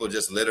and people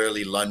just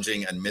literally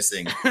lunging and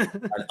missing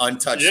and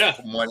untouched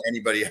from what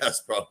anybody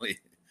else probably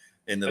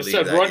in the league.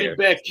 I said running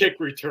back kick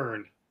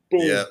return.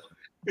 Boom.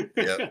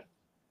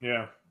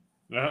 Yeah.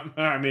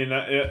 I mean,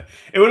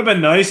 it would have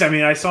been nice. I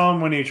mean, I saw him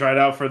when he tried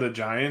out for the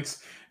Giants,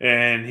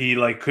 and he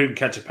couldn't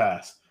catch a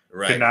pass.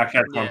 Right. Could not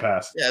catch one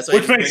pass. Yeah, so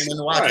which bring makes him in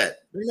the Wildcat.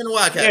 Bring him in the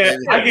Wildcat. Yeah,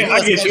 baby. I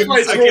get you.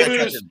 Might throw it in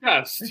his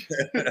chest.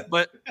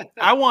 But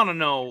I want to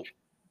know,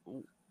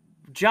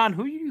 John,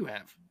 who do you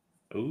have?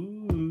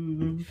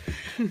 Ooh.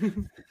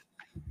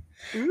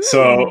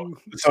 So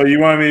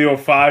you want me to go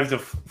 5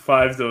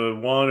 to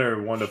 1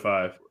 or 1 to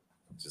 5?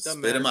 Just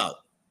spit him out.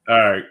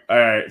 All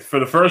right. For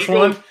the first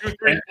Eagles, one, 2, 3,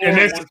 4, and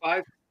it's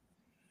 1,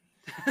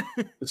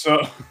 5.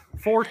 so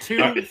 4,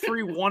 2,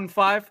 3, 1,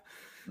 5.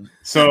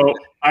 So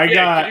I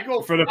got Can you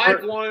go for the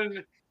 5,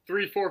 1,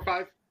 3, 4,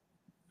 5.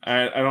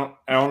 I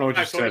don't know what you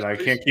Five said. total, I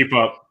please. can't keep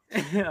up.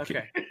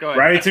 Okay, go ahead.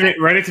 Write it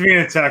to me in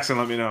a text and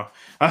let me know.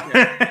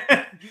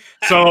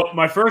 So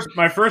my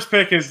first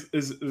pick is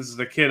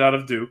the kid out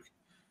of Duke,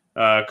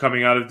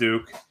 coming out of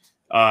Duke,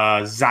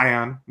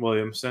 Zion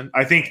Williamson.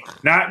 I think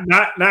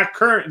not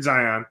current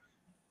Zion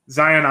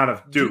out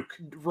of Duke.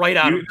 Right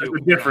out of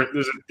Duke.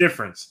 There's a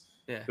difference.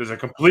 Yeah. There's a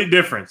complete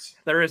difference.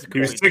 There is a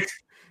complete difference.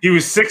 He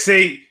was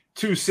 6'8",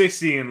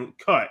 260 and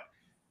cut.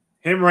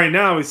 Him right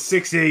now is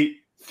 6'8",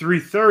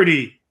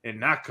 330 and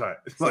not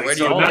cut. So where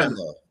do you put him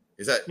though?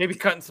 Is that Maybe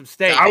cutting some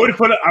steak. I would have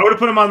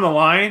put him on the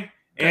line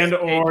and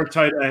or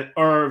tight end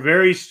or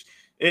very.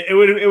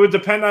 It would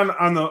depend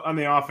on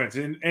the offense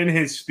and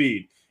his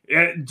speed.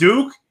 At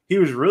Duke, he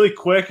was really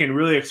quick and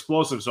really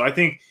explosive. So I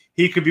think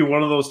he could be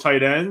one of those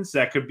tight ends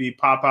that could be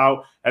pop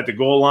out at the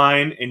goal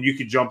line and you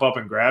could jump up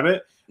and grab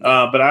it.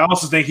 But I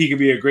also think he could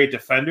be a great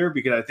defender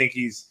because I think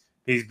he's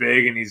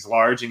big and he's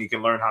large and he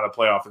can learn how to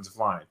play offensive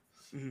line.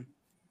 Mm-hmm.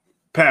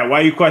 Pat,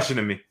 why are you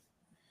questioning me?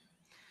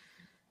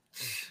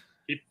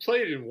 He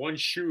played in one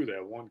shoe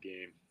that one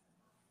game.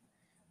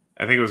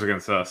 I think it was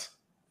against us.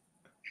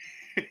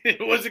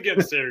 It was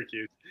against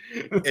Syracuse.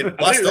 It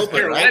bust open,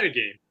 Carolina right?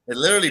 game. It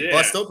literally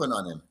bust open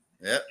on him.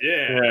 Yep.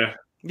 Yeah.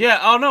 Yeah.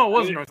 Oh no, it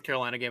was a North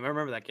Carolina game. I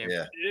remember that game.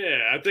 Yeah.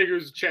 Yeah, I think it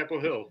was Chapel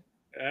Hill.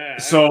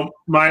 So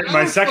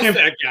my second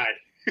that guy.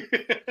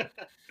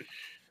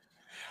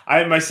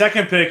 My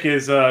second pick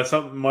is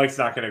something Mike's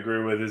not going to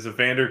agree with is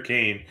Evander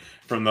Kane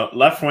from the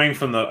left wing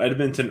from the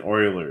Edmonton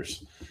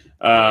Oilers.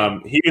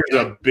 He is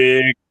a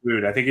big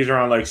dude. I think he's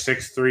around like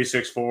 6'3",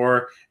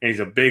 6'4", and he's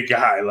a big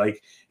guy.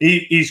 Like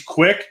he's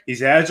quick,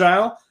 he's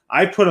agile.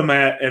 I put him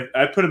at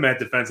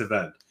defensive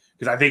end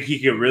because I think he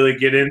can really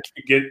get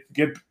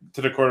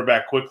to the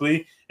quarterback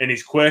quickly, and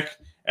he's quick.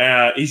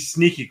 He's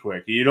sneaky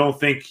quick. You don't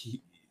think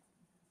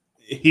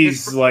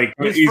he's going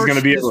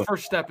to be his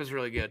first step is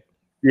really good.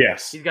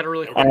 Yes, he's got a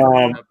really quick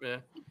step. Yeah.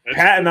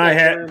 Pat and I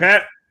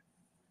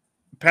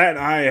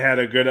had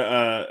a good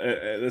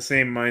the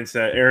same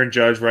mindset. Aaron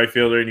Judge, right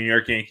fielder, New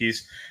York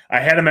Yankees. I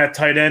had him at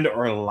tight end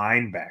or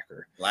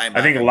linebacker.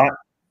 I think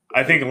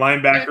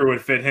linebacker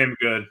would fit him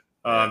good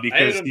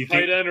because he's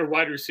tight end or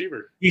wide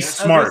receiver. He's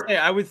smart.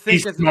 I would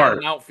think as an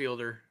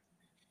outfielder,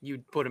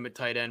 you'd put him at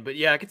tight end, but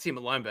yeah, I could see him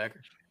at linebacker.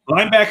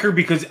 Linebacker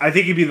because I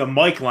think he'd be the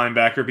Mike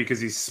linebacker because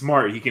he's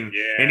smart. He can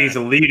and he's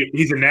a leader.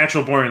 He's a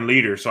natural born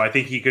leader. So I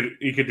think he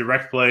could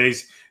direct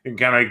plays and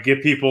kind of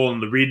get people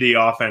and read the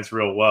offense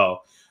real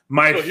well.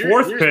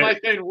 Here's pick. My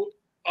thing.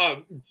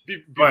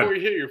 Before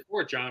you hit your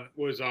fourth, John,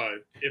 was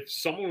if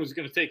someone was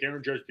going to take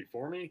Aaron Judge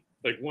before me,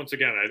 like once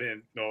again, I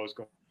didn't know I was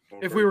going.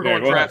 If we were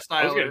going draft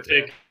style, I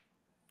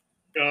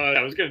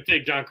was going to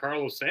take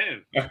Giancarlo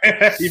Stanton.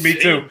 Me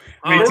too.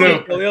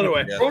 Go the other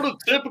way. Yeah.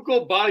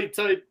 Prototypical body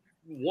type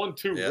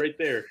 1-2 right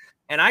there.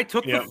 And I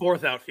took the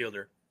fourth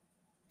outfielder.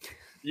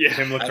 Yeah.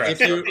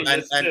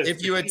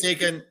 If you had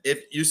taken,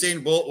 if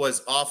Usain Bolt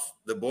was off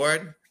the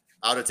board,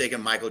 I would have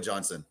taken Michael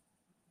Johnson.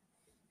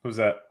 Who's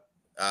that?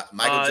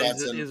 Michael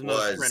Johnson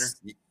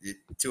was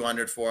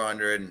 200,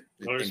 400,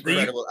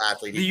 incredible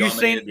athlete. The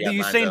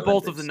Usain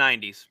Bolt of the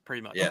 90s,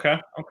 pretty much. Yeah. Okay.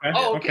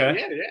 Okay.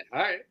 Yeah. All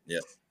right. Yeah.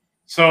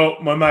 So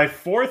my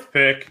fourth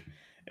pick,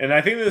 and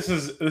I think this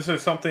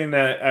is something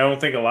that I don't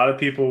think a lot of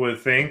people would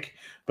think,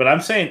 but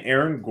I'm saying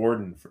Aaron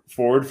Gordon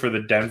forward for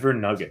the Denver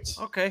Nuggets.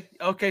 Okay.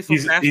 So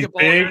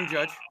basketball, Aaron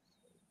Judge.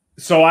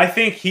 So I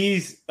think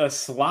he's a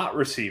slot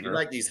receiver. You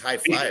like these high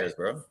flyers,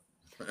 bro.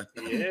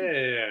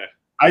 Yeah.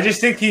 I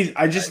just think he's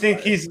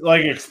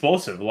like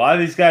explosive. A lot of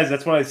these guys,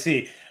 that's what I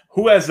see.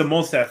 Who has the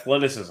most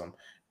athleticism?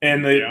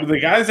 And the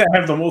guys that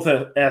have the most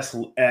ass.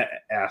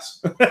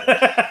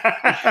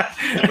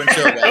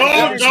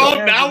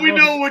 Now we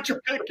know what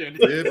you're picking.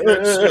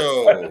 Different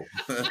show.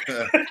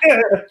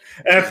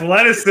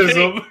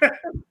 Athleticism.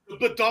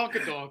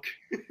 Badonkadonk.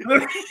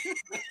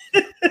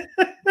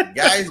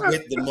 Guys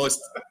with the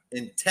most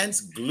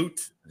intense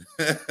glute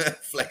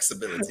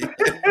flexibility.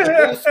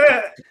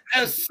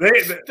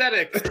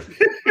 Aesthetic.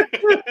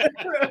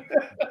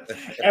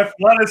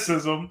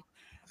 Athleticism.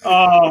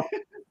 The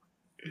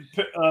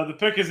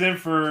pick is in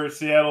for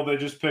Seattle. They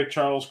just picked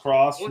Charles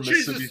Cross from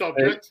Mississippi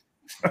State.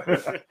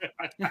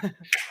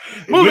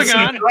 Moving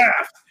on.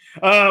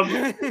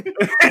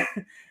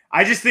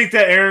 I just think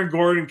that Aaron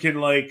Gordon can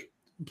like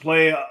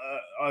play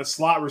a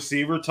slot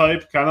receiver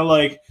type, kind of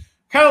like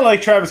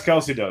Travis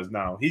Kelce does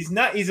now. He's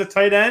a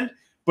tight end,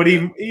 but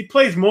he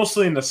plays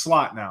mostly in the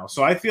slot now.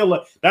 So I feel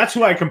like that's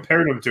who I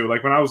compared him to.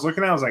 Like when I was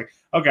looking at it, I was like,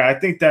 okay, I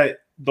think that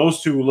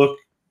those two look,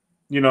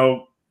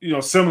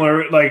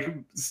 similar like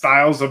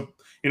styles of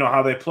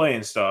how they play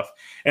and stuff.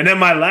 And then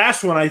my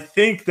last one, I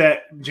think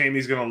that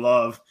Jamie's gonna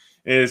love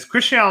is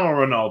Cristiano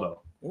Ronaldo.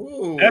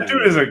 Ooh. That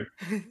dude is a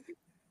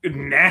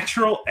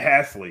natural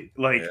athlete.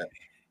 Like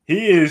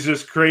he is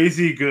just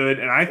crazy good,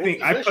 and I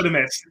think I put him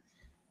at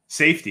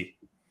safety.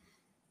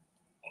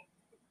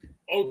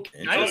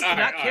 Okay,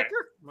 not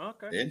kicker.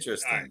 Okay,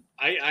 interesting.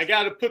 I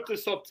got to put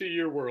this up to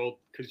your world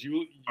because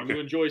you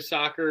enjoy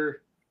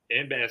soccer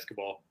and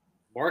basketball.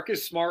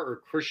 Marcus Smart or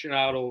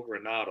Cristiano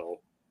Ronaldo,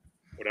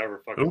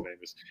 whatever fucking his Who? name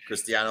is.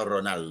 Cristiano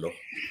Ronaldo.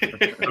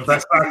 The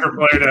best soccer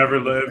player to ever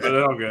live, but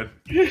it's all good.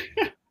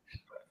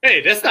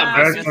 Hey, that's not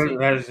That's-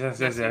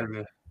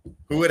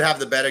 Who would have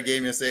the better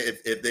game? You say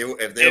if they were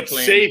it's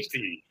playing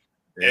safety.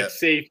 Yeah. It's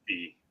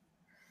safety.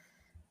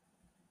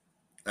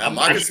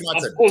 Marcus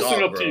Smart's a posting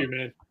dog, up to bro. you,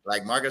 man.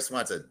 Like Marcus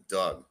Smart's a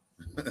dog.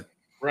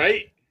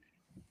 Right?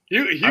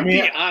 He'd I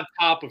mean- be on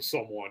top of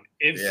someone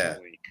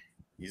instantly.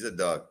 He's a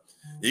dog.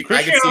 I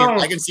Cristiano-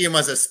 can see him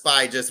as a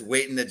spy, just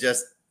waiting to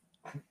just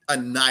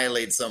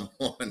annihilate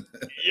someone.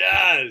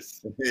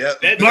 Yes.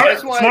 Yep.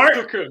 That's why Smart.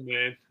 I took him,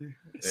 man.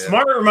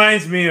 Smart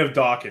reminds me of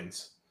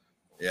Dawkins.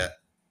 Yeah.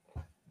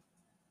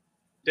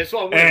 That's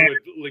what I went And with,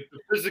 like the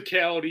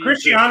physicality,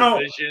 Cristiano-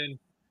 the vision.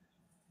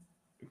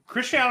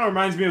 Cristiano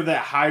reminds me of that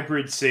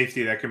hybrid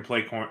safety that can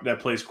play that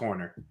plays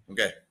corner.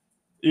 Okay.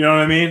 You know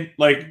what I mean?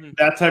 Like Mhm.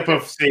 that type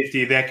of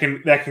safety that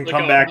can Like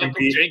come back and Malcolm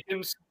be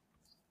Jenkins.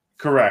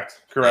 correct.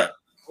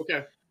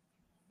 Okay.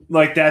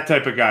 Like that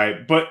type of guy.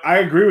 But I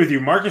agree with you,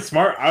 Marcus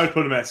Smart. I would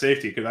put him at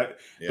safety because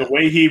Yeah. the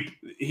way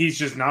he's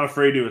just not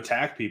afraid to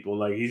attack people.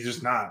 Like he's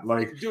just not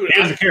like Dude,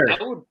 he doesn't care. I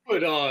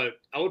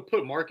would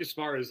put Marcus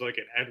Smart as like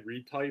an Ed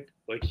Reed type.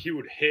 Like he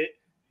would hit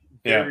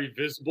Yeah. very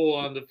visible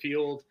on the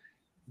field,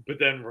 but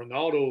then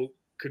Ronaldo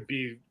could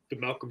be the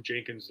Malcolm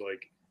Jenkins,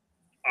 like,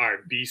 all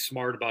right, be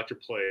smart about your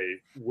play.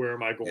 Where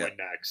am I going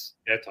next?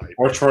 That type.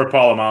 Or Troy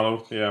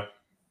Polamalu. Yeah.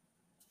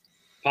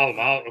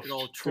 Palomalo. Good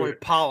old Troy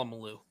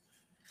Polamalu.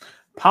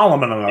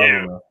 Polamalu.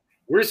 Yeah.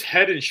 Where's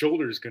Head and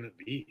Shoulders gonna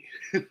be?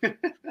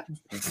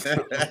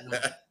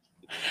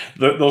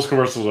 Those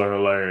commercials are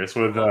hilarious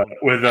with I'm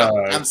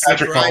Patrick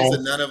surprised Mahomes.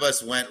 that none of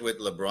us went with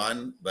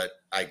LeBron, but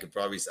I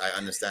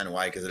understand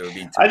why, because it would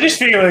be. I just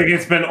feel like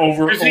it's been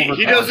over. Because he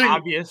overtime. doesn't-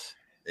 Obvious.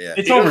 Yeah.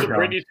 It's He doesn't overgrown.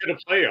 bring you to the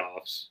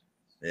playoffs.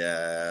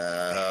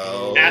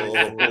 Yeah.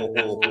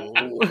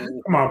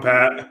 Come on,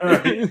 Pat.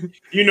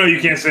 You know you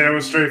can't say that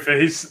with a straight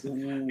face.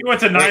 You went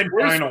to 9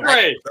 Where's finals.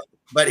 Trey?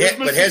 But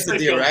Where's here's Mr. the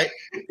deal, Sicko? right?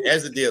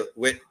 Here's the deal.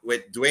 With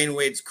Dwayne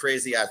Wade's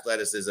crazy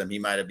athleticism, he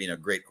might have been a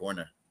great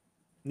corner.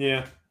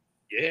 Yeah,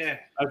 Yeah.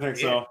 I think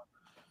Yeah. so.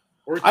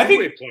 Or a I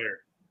think- two-way player.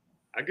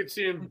 I could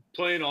see him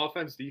playing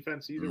offense,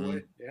 defense, either Mhm.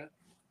 way. Yeah.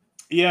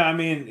 Yeah, I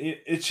mean,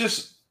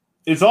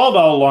 it's all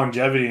about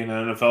longevity in the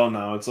NFL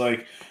now. It's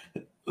like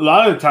a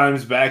lot of the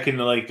times back in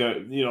like the,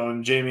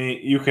 and Jamie,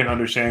 you can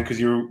understand because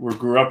you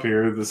grew up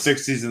here, the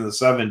 60s and the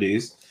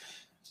 70s.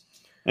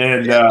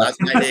 And Yeah, that's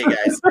my day,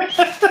 guys.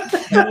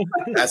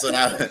 That's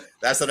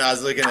when I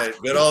was looking at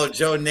good old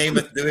Joe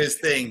Namath do his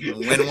thing and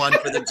win one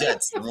for the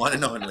Jets, the one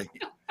and only.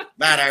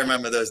 Man, I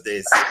remember those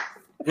days.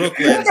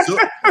 Brooklyn.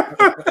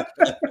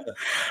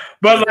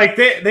 but like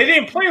they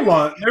didn't play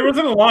long. There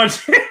wasn't a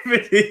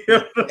longevity.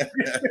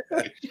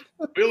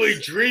 Billy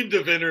dreamed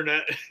of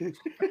internet.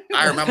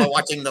 I remember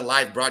watching the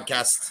live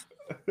broadcast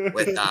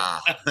with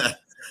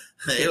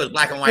it was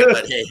black and white,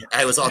 but hey,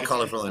 I was all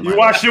colorful in my You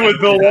watched it with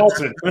Bill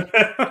Walton.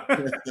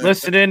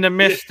 Listening to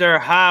Mr.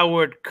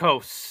 Howard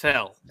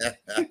Cosell.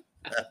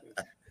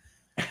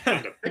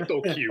 The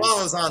Pinto cue.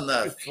 Ball is on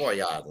the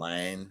 4-yard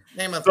line.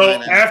 Namath So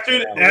line after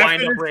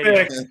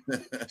Wind-up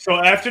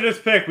this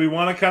pick, pick, we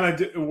want to kind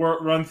of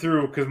run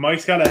through because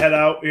Mike's got to head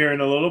out here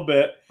in a little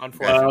bit.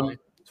 Unfortunately,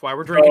 that's why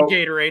we're drinking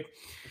Gatorade.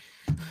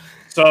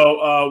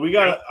 So we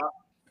got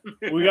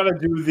to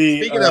do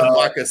the Speaking of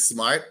Marcus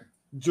Smart,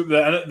 the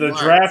Marcus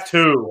draft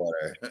 2.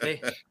 Water.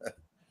 Hey,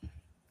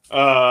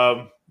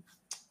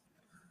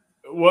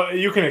 Well,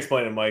 you can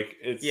explain it, Mike.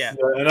 It's Yeah.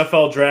 the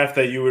NFL draft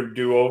that you would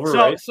do over,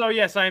 right? So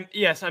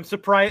I'm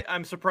surprised.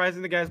 I'm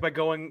surprising the guys by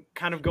going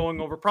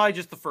over probably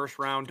just the first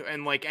round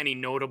and like any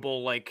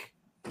notable like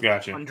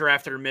Gotcha.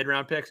 undrafted or mid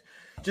round picks,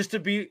 just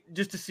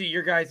to see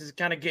your guys'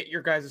 kind of get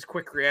your guys'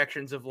 quick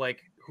reactions of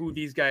like who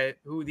these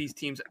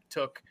teams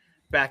took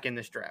back in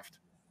this draft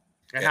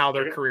and Yeah. how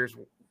their Okay. careers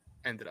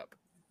ended up.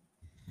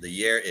 The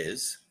year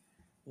is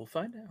We'll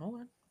find out. Hold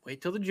on.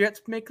 Wait till the Jets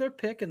make their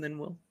pick and then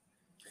we'll.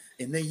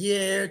 in the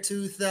year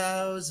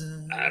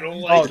 2000. I don't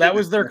like Oh, that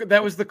was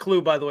the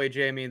clue, by the way,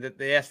 Jamie. That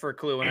they asked for a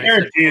clue, and I I said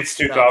guarantee it's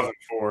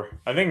 2004.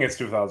 I think it's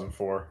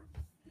 2004.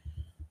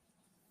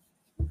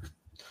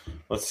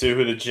 Let's see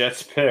who the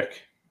Jets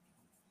pick.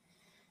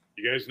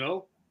 You guys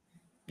know?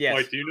 yes,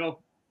 Mike, do you know?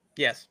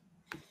 yes.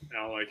 I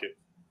don't like it.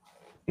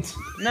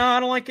 No, I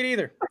don't like it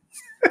either.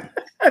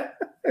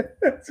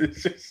 It's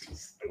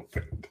just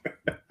stupid.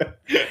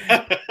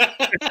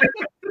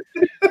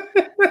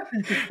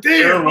 Damn.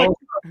 Garrett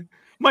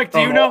Mike, do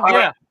you Oh, know? I-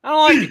 Yeah, I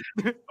don't like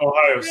it.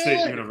 Ohio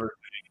State University.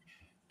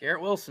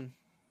 Garrett Wilson.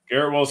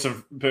 Garrett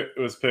Wilson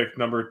was picked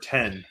number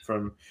 10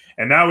 from,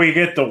 and now we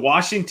get the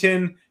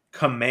Washington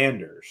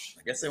Commanders.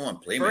 I guess they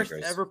want First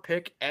playmakers. ever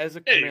pick as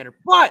a Hey, commander.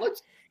 But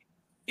Let's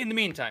in the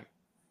meantime,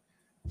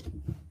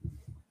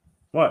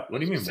 What? What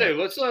do you mean? say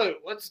What?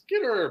 let's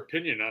get our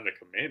opinion on the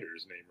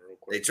Commander's name real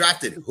They quick.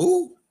 drafted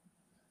who?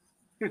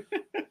 the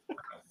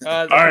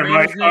All right, Commanders'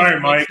 Mike. name All right,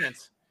 makes Mike.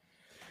 sense.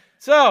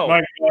 So,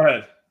 Mike, go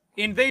ahead.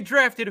 and they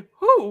drafted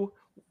who?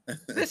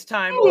 This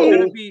time we're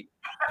going to be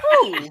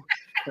who?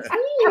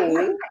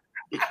 Ooh.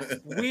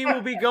 We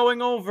will be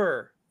going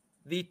over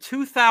the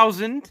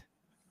 2000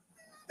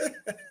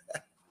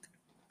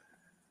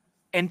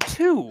 and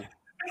 2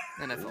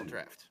 NFL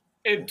draft.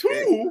 And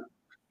Okay. 2.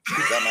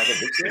 Is that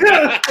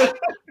Michael Vick?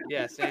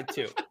 Yes, and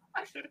 2.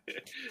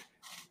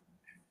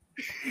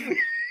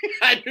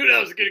 I knew that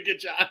was going to get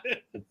John.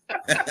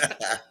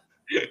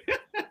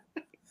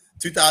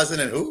 2000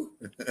 and who?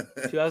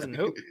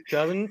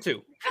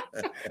 2002.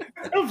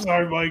 I'm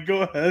sorry, Mike.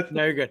 Go ahead.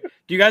 No, you're good.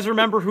 Do you guys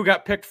remember who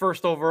got picked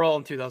first overall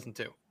in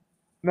 2002?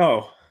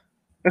 No.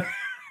 I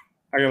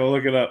gotta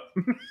look it up.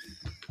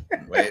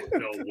 Wait,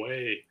 No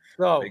way.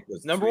 So, Pick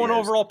was number 3 1 years.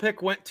 overall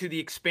pick went to the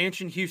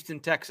expansion Houston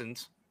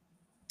Texans,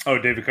 Oh,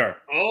 David Carr.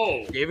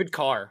 Oh, David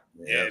Carr.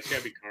 yeah, it's got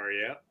to be Carr,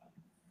 yeah.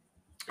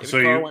 David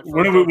So Carr you, went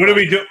what first do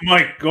we overall. do?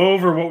 Mike, go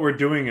over what we're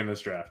doing in this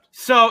draft.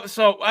 So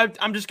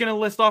I'm just gonna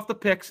list off the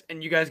picks,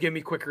 and you guys give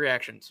me quick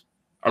reactions.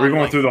 Are we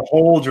going through the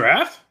whole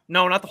draft?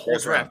 No, not the whole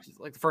First round. draft.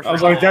 Like the first. I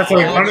was round. like, that's Oh,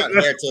 like I'm not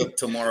 100, here till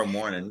tomorrow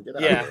morning. Get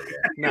out Yeah. of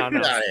here. No,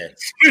 Get no. out of here.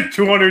 that's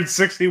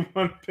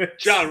 261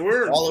 picks. John,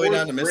 we're in All the way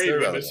down fourth to Mr. grade when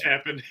Irrelevant. this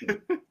happened.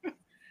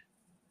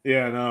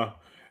 Yeah, no.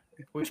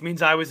 Which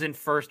means I was in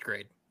first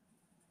grade.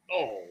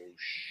 Oh,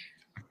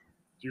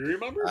 do you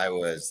remember? I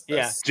was. a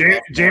Yeah.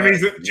 sophomore Jamie at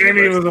was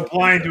University of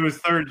applying Utah. to his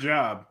third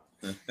job.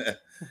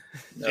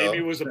 No.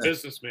 Jamie was a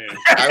businessman.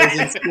 I was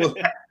in school.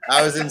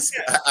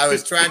 I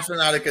was transferring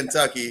out of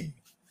Kentucky.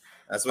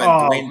 That's when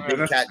Oh, Dwayne man, Big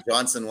that's- Cat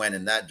Johnson went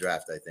in that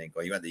draft, I think.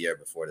 Or he went the year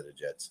before to the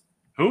Jets.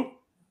 Who?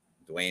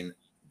 Dwayne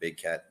Big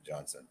Cat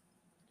Johnson.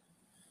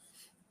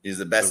 He's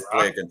the best The Rock?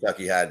 player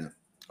Kentucky had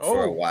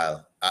for a Oh,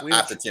 while. we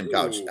have- After Tim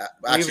Couch. Ooh.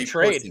 Actually,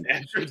 trade. posting-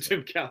 After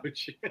Tim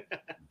Couch.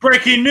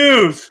 Breaking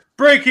news!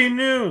 Breaking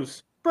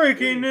news!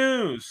 Breaking Hey.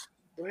 news!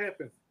 What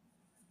happened?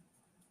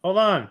 Hold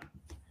on.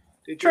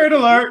 They Trade drafted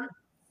alert! you?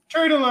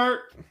 Trade alert!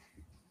 The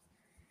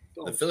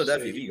Don't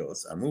Philadelphia say-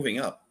 Eagles are moving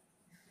up.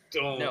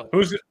 Don't. No.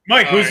 Who's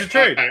Mike? Who's the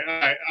trade? All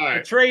the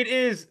right. trade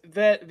is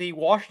that the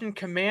Washington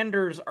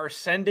Commanders are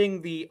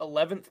sending the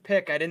 11th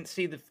pick. I haven't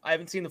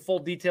seen the full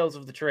details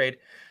of the trade.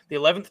 The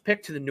 11th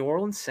pick to the New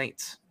Orleans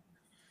Saints.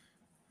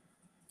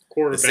 The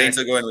Quarterback. Saints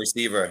are going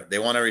receiver. They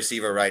want a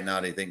receiver right now.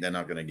 They think they're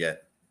not going to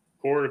get.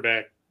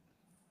 Quarterback.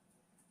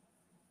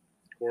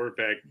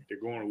 They're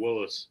going to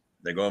Willis.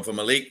 They're going for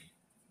Malik.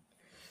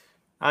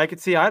 I could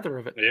see either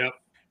of it. Yep.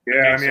 Yeah,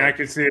 I think mean, so. I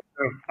can see it.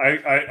 Too.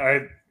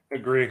 I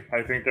agree.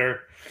 I think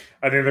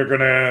they're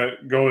gonna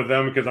go with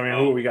them because I mean,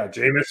 who we got?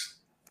 Jameis.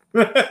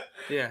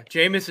 Yeah,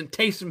 Jameis and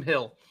Taysom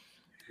Hill.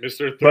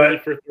 Mr. 30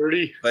 But- for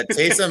 30. But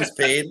Taysom's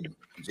paid.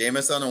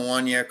 Jameis on a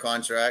 1-year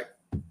contract,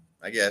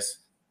 I guess.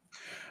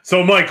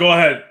 So, Mike, go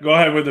ahead. Go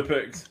ahead with the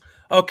picks.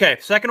 Okay,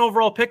 second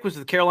overall pick was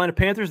the Carolina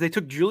Panthers. They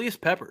took Julius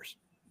Peppers.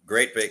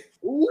 Great pick.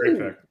 Great Ooh,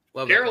 pick.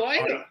 Love that.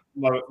 Carolina.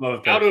 Love it. Love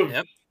it. Out of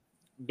Yep.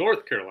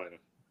 North Carolina.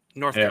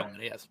 North Yeah.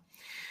 Carolina, yes.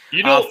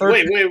 You know, Third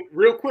wait,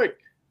 real quick.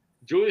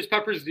 Julius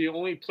Peppers is the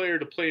only player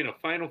to play in a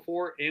Final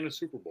Four and a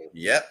Super Bowl.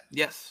 Yep.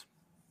 Yes.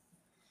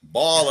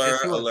 Baller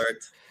Yes, he was.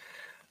 alert.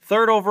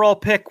 Third overall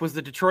pick was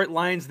the Detroit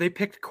Lions. They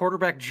picked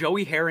quarterback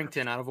Joey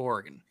Harrington out of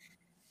Oregon.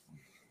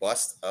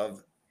 Bust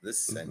of the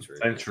century.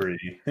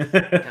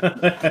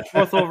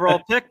 Fourth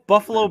overall pick,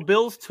 Buffalo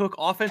Bills took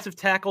offensive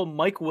tackle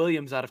Mike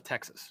Williams out of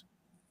Texas.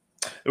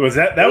 Was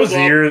that Hold was the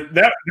up. year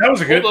that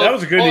was a good Hold that up.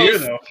 was a good year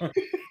Pause.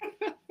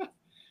 though.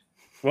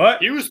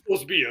 What? He was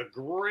supposed to be a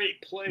great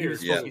He player.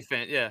 was supposed to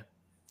be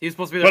he was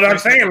supposed to be. But their I'm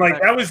first saying like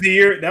quarterback. that was the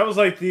year. That was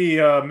like the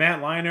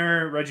Matt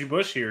Leinart, Reggie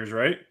Bush years,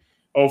 right?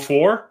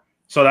 04.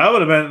 So that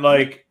would have been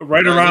like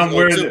right No, around this is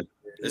where 02. the,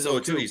 This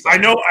is 02. he I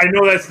said.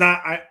 know that's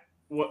not I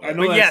know But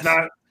that's yes.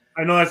 not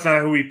I know that's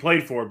not who he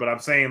played for, but I'm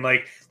saying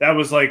like that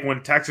was like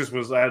when Texas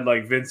was had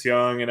like Vince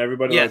Young and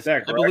everybody Yes, like that. I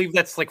Correct? believe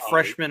that's like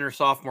freshman or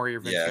sophomore year.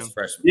 Vince Yeah, Young. it's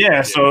freshman.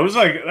 Yeah, so it was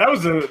like that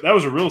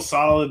was a real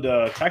solid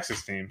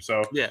Texas team.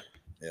 So Yeah.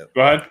 Yep.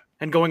 Go ahead.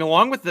 And going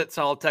along with that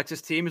solid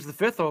Texas team is the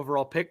fifth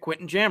overall pick,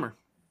 Quentin Jammer,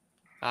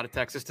 out of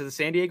Texas to the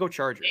San Diego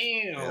Chargers.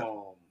 Damn.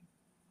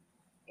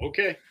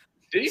 Okay.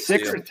 Did he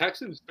Six. play for the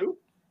Texans too?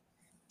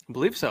 I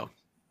believe so.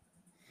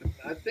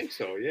 I think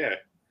so, yeah.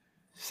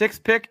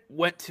 Sixth pick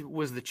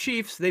was the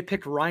Chiefs. They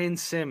picked Ryan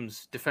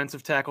Sims,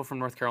 defensive tackle from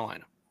North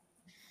Carolina.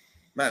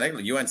 Man,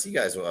 the UNC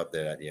guys were up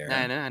there that year.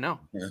 I know.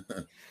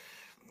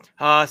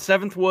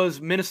 Seventh was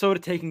Minnesota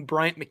taking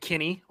Bryant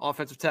McKinney,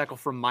 offensive tackle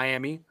from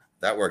Miami.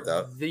 That worked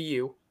out. The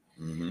U.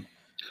 hmm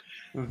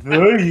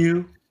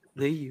The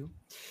The U.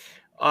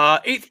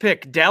 Eighth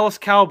pick, Dallas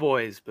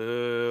Cowboys.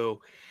 Boo.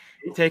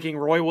 Taking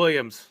Roy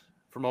Williams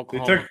from They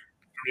Oklahoma. took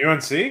from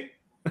UNC.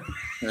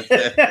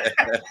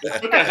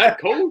 Look at head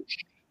coach.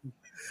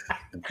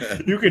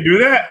 You can do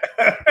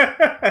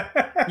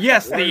that.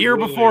 Yes, the Roy year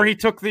before he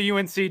Williams. took the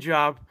UNC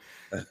job,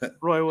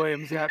 Roy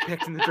Williams got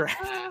picked in the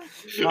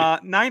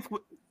draft. Ninth,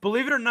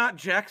 believe it or not,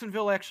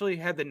 Jacksonville actually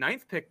had the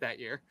 9th pick that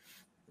year.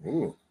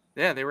 Ooh,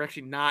 Yeah, they were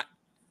actually not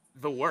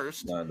the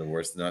worst. not the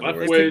worst. Not the Left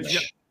worst. wedge.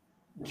 team.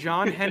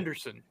 John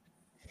Henderson,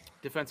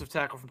 defensive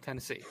tackle from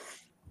Tennessee.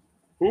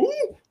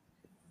 Ooh.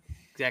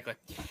 Exactly.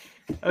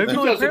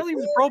 Apparently he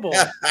was a Pro Bowl.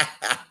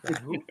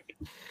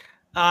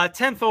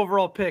 10th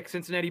overall pick,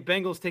 Cincinnati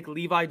Bengals take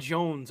Levi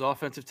Jones,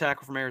 offensive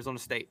tackle from Arizona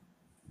State.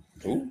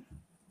 Ooh.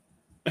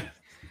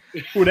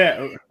 Who that?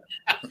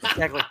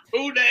 Exactly.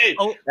 Who dey?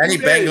 Oh, Any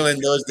Who Bengal dey? in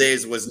those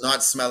days was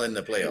not smelling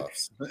the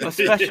playoffs.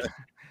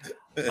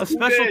 a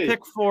special dey?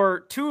 pick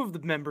for two of the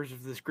members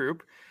of this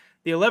group.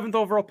 The 11th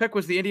overall pick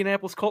was the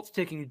Indianapolis Colts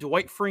taking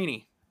Dwight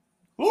Freeney,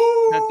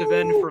 defensive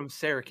end from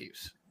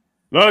Syracuse.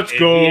 Let's And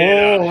go. he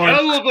had a Orange.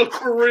 hell of a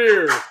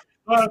career.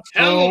 Let's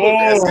hell go. of a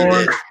Yes, he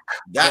Orange. did.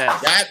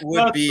 That would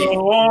Let's be go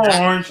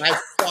Orange. by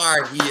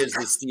far he is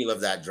the steal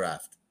of that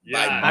draft.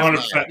 By Yeah. far.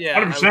 100%. Yeah, I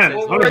would 100%. say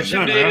so.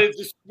 100%. man. Originated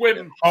to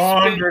swim.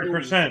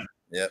 100%.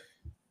 Yep.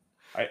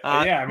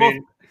 Yeah, I well,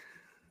 mean,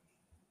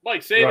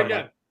 Mike, say it Right,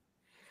 again.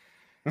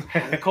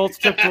 The Colts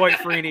took Dwight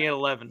Freeney at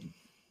 11.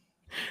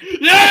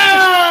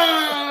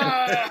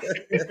 Yeah!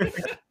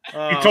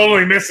 you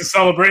totally missed the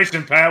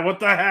celebration, Pat. What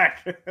the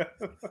heck?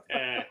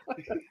 Yeah.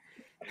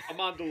 I'm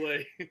on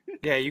delay.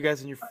 Yeah, you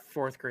guys and your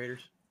fourth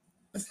graders.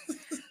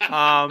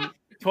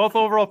 12th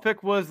overall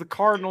pick was the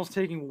Cardinals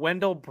taking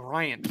Wendell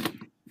Bryant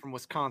from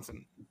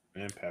Wisconsin.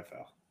 And Pat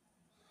fell.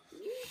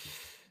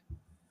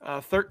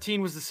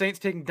 13 was the Saints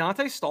taking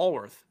Dante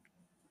Stallworth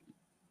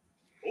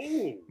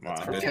Oh, Wow.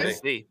 from Good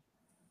Tennessee.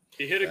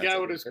 he hit a That's guy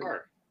a with good his pick.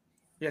 car.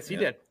 Yes, he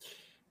Yeah.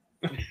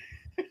 did.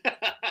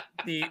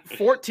 The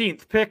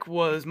 14th pick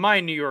was my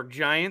New York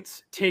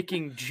Giants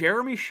taking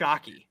Jeremy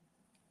Shockey.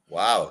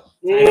 Wow.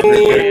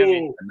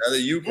 Ooh. Another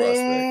U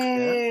prospect.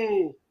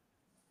 Ooh.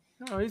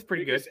 Oh, he's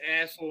pretty good. Biggest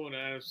asshole in the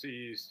NFC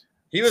East.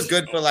 He was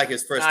good for like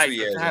his first I 2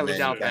 years, and highly then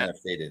doubt he kind that. of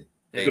faded.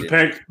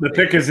 The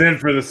pick is in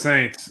for the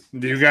Saints.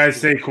 Do you guys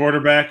say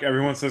quarterback?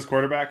 Everyone says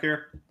quarterback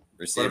here.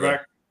 Receiver.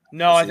 Quarterback.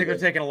 No, I think they're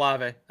Receiver. taking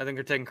Olave. I think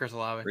they're taking Chris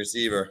Olave.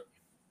 Receiver.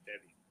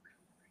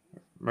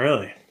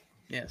 Really?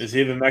 Yes. Is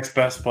he the next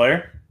best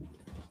player?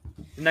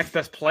 The next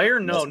best player?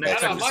 No, Next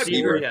next best best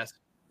receiver. receiver. Yes.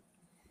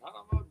 Not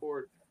on my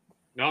board.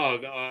 No,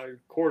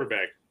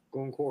 quarterback.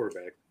 Going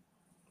quarterback.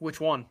 Which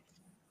one?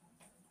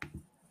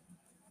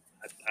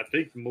 I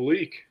think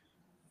Malik.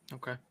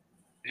 Okay.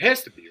 It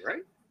has to be,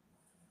 right?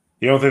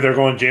 You don't think they're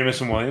going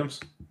Jamison Williams?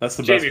 That's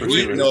the best Jamie, who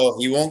receiver. No,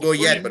 he won't go do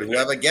yet, you but think?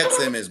 whoever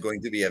gets him is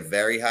going to be a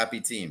very happy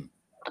team.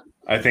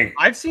 I think.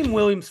 I've seen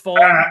Williams fall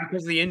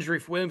because of the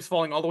injury. Williams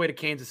falling all the way to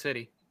Kansas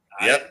City.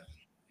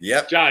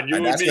 Yep. John, you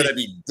And and that's me. going to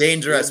be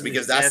dangerous You and me.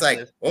 because that's Yes, like,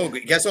 it is. oh,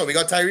 guess what? We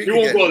got Tyreek He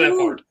won't again. go that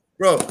far.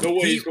 Bro, No way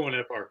he- he's going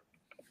that far.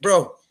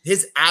 bro,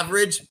 his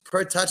average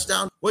per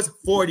touchdown was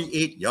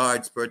 48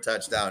 yards per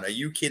touchdown. Are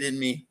you kidding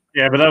me?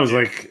 Yeah, but that was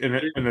like in a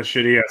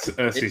shitty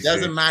SEC. It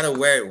doesn't matter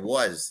where it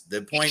was.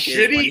 The point is,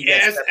 when Shitty he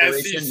gets ass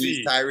separation, SEC.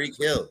 he's Tyreek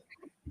Hill.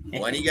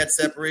 When he gets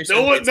separation,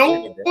 No it's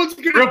over. one's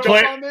going to Real jump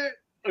play- on that.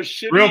 A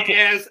Real shitty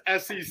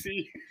ass E SEC.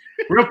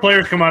 Real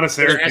players come out of The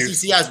Syracuse.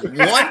 SEC has one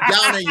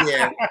down a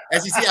year.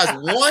 SEC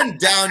has one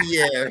down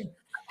year,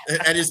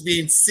 and it's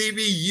been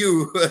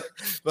CBU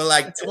for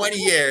like 20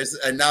 years,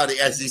 and now the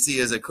SEC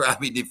is a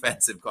crappy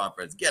defensive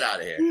conference. Get out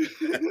of here.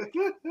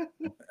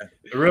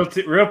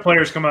 The real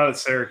players come out of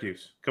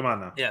Syracuse. Come on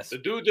now. Yes. The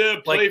dude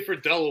didn't play for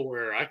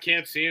Delaware. I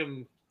can't see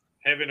him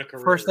having a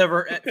career. First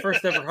ever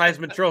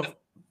Heisman Trophy.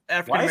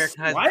 African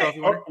American Heisman Trophy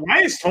winner. Why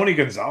is Tony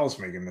Gonzalez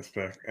making this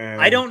pick?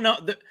 I don't know.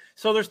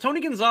 So there's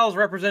Tony Gonzalez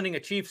representing a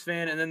Chiefs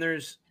fan, and then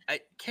there's I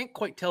can't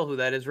quite tell who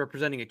that is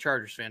representing a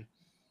Chargers fan.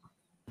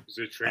 Is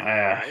it Trey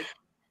Ah. McBride?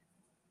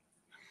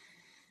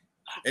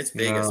 It's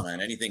Vegas, No.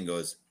 man. Anything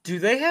goes. Do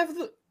they have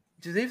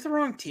the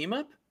wrong team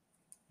up?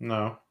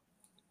 No.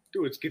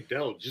 Dude, it's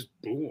Goodell. Just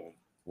boo him.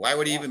 Why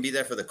would he even be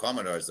there for the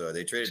Commodores, though?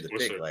 They traded the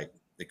What's pick. it? Like,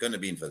 they couldn't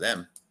have been for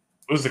them.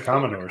 It was the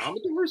Commodores.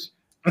 Commodores?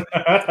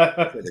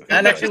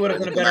 That actually would have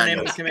been a better name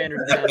than the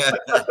Commanders.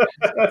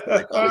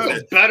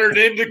 That's a better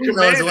name than Who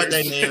knows what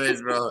their Commanders. name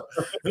is, bro?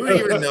 Who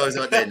even knows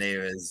what their name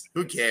is?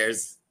 Who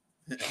cares?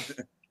 The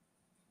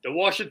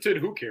Washington,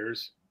 who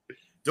cares?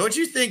 Don't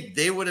you think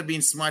they would have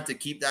been smart to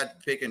keep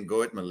that pick and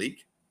go at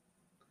Malik?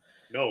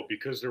 No,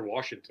 because they're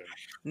Washington.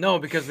 No,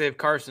 because they have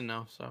Carson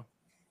now. So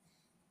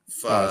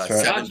For that's right.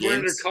 7 God's wearing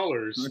their games?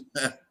 colors.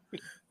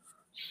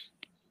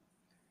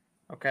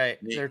 okay,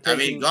 they're I taking.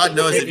 mean, God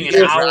knows if taking you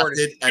get an hour to-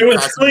 drafted It and was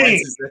Carson clean.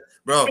 Wentz is there,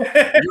 bro,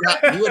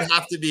 you would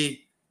have to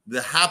be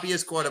the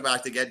happiest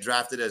quarterback to get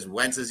drafted as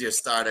Wentz is your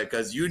starter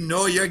because you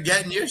know you're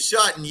getting your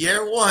shot in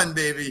year one,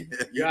 baby.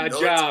 You Got know a it's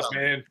job,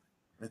 coming.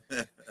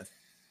 man.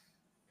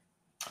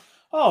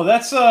 Oh,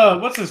 that's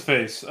what's his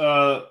face?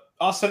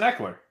 Austin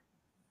Eckler.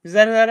 Is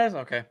that who that is?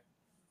 Okay.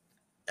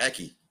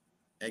 Eki.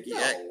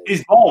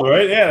 He's bald,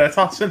 right? Yeah, that's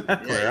Austin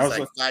Eckler. Yeah, I he's was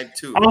like like,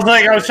 5'2".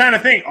 I was trying to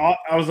think.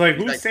 I was like,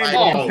 He's who's like saying?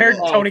 5'2". Compared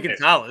to oh, Tony okay.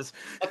 Gonzalez.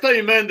 I thought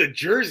you meant the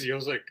jersey. I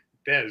was like,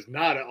 that is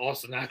not an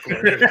Austin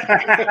Eckler.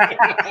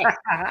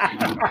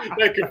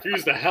 That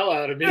confused the hell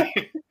out of me.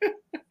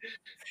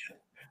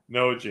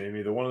 No,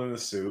 Jamie, the one in the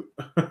suit.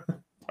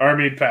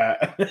 Army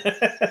Pat.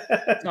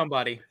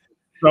 Somebody.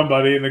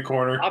 Somebody in the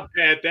corner. I'm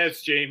Pat.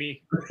 That's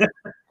Jamie.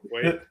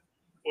 Wait.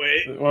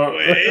 Well,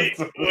 Wait.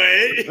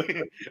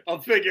 I'll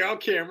figure out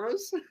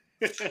cameras.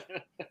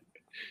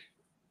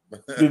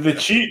 the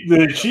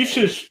Chiefs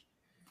just.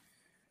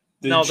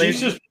 No, they- Chiefs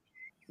just.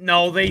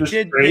 No, they Just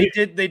did. great.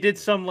 They did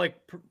some like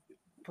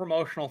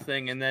promotional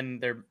thing, and then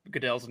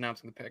Goodell's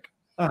announcing the pick.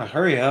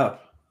 Hurry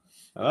up.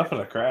 Enough of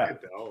the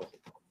crap. Goodell.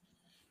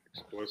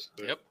 Explicit.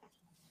 Yep.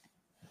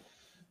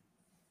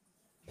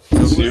 So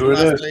who was See the who it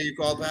last is. player you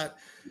called, Pat?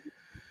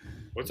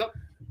 What's up?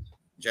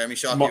 Jeremy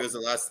Shockey Mi- was the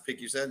last pick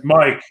you said?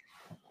 Mike.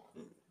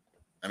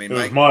 I mean, It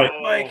was Mike.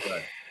 Mike. Oh,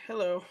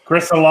 Hello.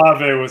 Chris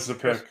Olave was the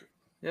pick.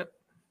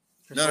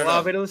 No.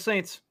 Olave to the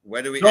Saints.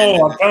 Where do we end No,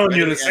 in I'm telling where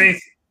you, do the we end?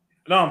 Saints.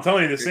 No, I'm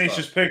telling you, the Good Saints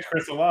call. just picked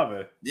Chris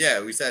Olave.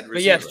 Yeah, we said receiver.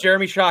 But yes,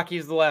 Jeremy Shockey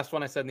is the last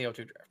one I said in the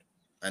 02 draft.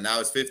 And now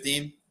it's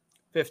 15.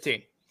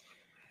 15.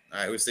 All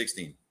right, who's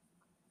 16?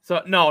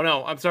 So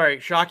no, I'm sorry.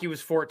 Shockey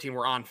was 14.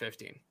 We're on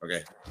 15.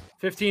 Okay,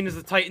 15 is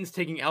the Titans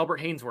taking Albert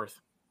Hainsworth.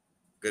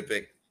 good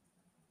pick.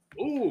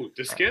 Ooh,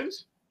 the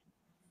Skins?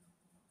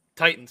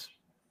 Titans.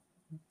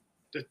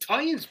 The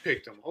Titans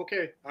picked him.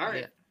 Okay. All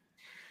right. Yeah.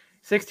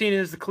 16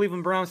 is the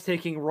Cleveland Browns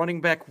taking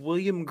running back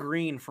William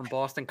Green from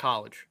Boston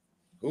College.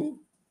 Who?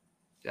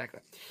 Exactly.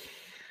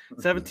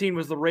 17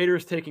 was the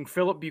Raiders taking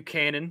Philip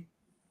Buchanan,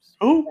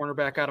 Who?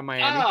 cornerback out of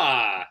Miami.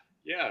 Ah,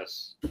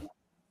 yes.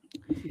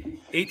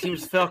 18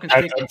 was the Falcons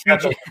taking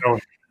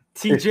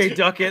TJ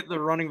Duckett, the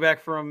running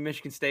back from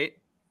Michigan State.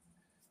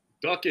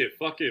 Duck it.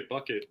 Fuck it.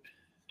 Bucket.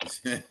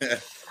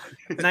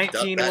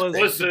 19 Duck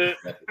that was thing.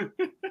 What's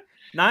it?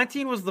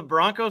 19 was the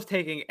Broncos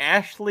taking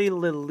Ashley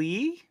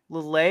Lele,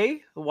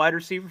 the wide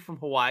receiver from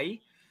Hawaii.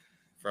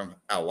 From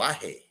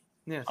Hawaii.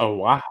 Yes. Oh,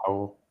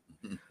 wow.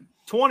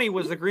 20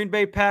 was the Green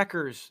Bay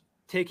Packers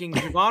taking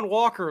Javon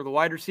Walker, the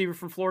wide receiver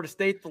from Florida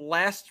State, the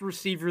last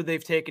receiver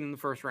they've taken in the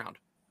first round.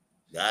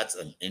 That's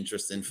an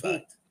interesting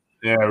fact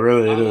Yeah,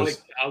 really, I it like,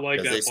 is. I like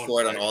because that. they fun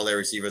scored on fact. all their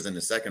receivers in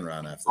the second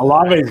round after.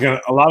 Olave's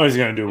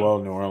gonna do well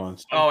in New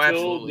Orleans. Oh, Until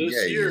absolutely.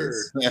 This he year.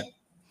 is.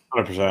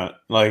 100%.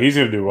 Like, he's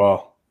gonna do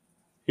well.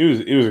 He was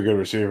a good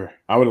receiver.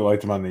 I would have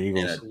liked him on the In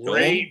Eagles. a dome,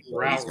 Great he's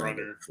route gonna go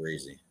runner.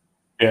 Crazy.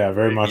 Yeah,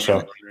 very much He's so.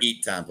 gonna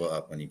eat Tampa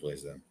up when he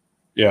plays them.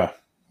 Yeah,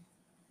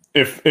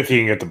 if he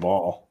can get the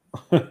ball.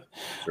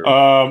 Sure.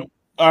 All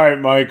right,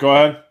 Mike, go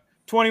ahead.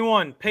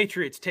 21,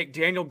 Patriots take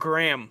Daniel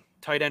Graham,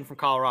 tight end from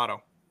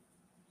Colorado.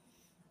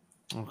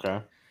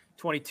 Okay.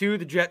 22,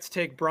 the Jets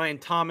take Brian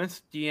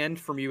Thomas, D end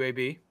from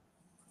UAB.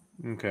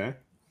 Okay.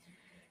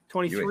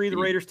 23, the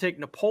UAB. Raiders take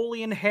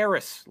Napoleon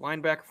Harris,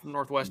 linebacker from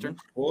Northwestern.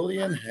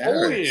 Napoleon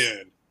Harris.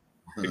 Napoleon.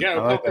 The guy I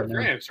who like caught that the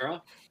name. France, huh?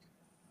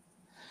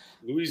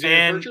 Louisiana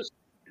And- Purchase?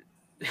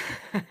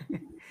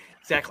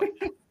 Exactly.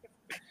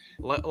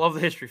 Love the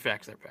history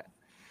facts there, Pat.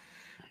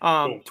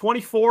 Cool.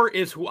 24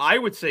 is who I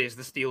would say is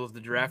the steal of the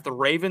draft. The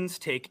Ravens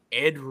take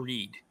Ed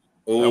Reed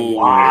Oh,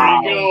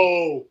 Wow. There you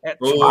go. at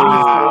Oh. 24.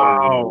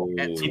 Wow.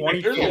 At Ooh.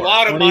 24. There's a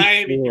lot of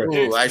Miami 24. picks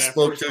Ooh, in I that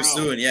spoke first too round.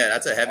 soon. Yeah,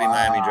 that's a heavy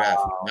Miami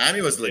draft.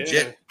 Miami was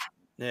legit.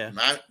 Yeah.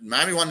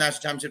 Miami won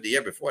national championship the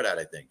year before that,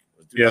 I think.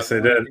 Was Yes, they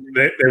did.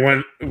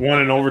 2001? They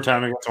won in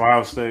overtime against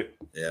Ohio State.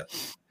 Yeah.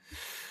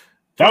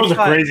 That was a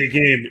 25. crazy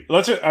game.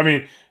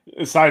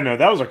 A side note,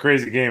 that was a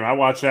crazy game. I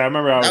watched that. I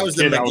remember I was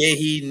That a was the kid.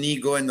 McGahee knee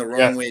going the wrong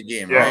Yes, way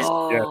game, Yes,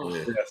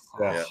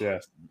 right?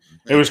 yes.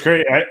 It was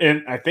crazy.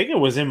 And I think it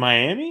was in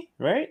Miami,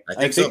 right? I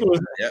think so. it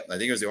was. Yeah, I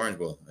think it was the Orange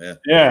Bowl. Yeah.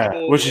 Yeah,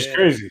 Oh, which is yeah.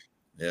 crazy.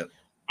 Yeah.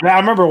 And I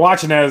remember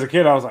watching that as a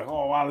kid. I was like,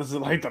 "Oh wow, this is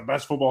like the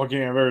best football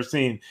game I've ever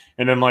seen."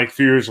 And then, like a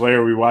few years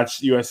later, we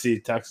watched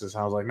USC Texas.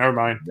 And I was like, "Never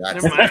mind."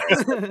 That's, Never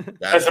mind.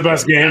 That's the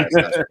best game.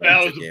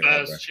 That was the game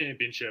ever. best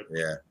championship.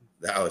 Yeah,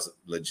 that was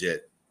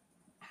legit.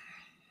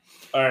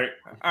 All right,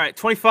 All right,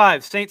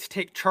 25. Saints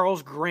take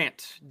Charles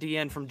Grant,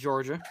 DN from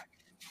Georgia.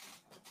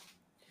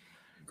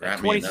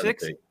 Grant me another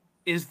 26 pick.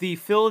 is the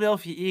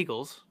Philadelphia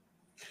Eagles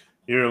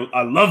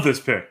I love this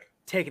pick.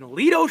 taking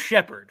Lito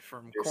Shepard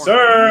from Yes, corner.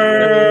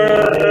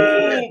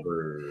 sir.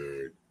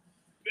 Shepard.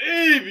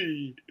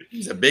 Baby.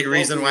 He's a big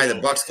reason why the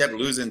Bucks kept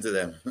losing to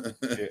them.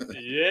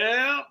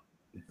 Yeah.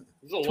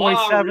 There's a lot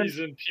of 27.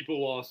 reason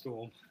people lost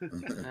to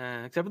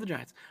him. Except for the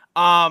Giants.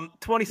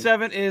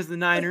 27 is the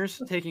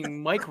Niners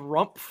taking Mike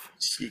Rumpf,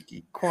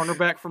 Cheeky.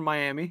 cornerback from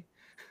Miami.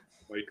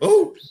 Like,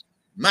 Oh,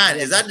 man,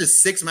 is that the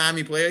sixth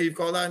Miami player you've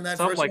called out in that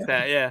Something first like one?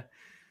 that, yeah.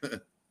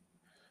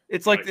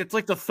 It's like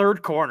the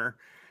third corner.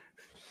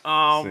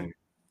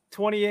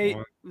 28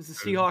 was the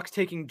Seahawks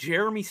taking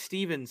Jeremy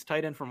Stevens,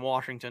 tight end from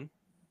Washington.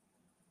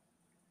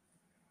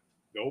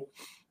 nope.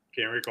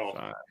 Can't recall.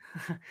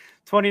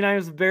 29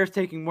 was the Bears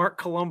taking Mark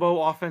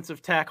Colombo,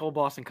 offensive tackle,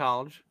 Boston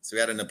College. So we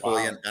had a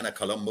Napoleon and a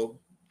Colombo.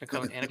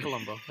 And a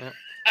Colombo.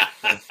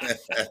 Yeah.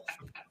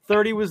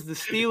 30 was the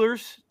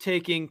Steelers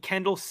taking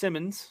Kendall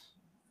Simmons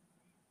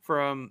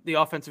from the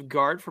offensive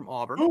guard from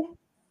Auburn. Oh.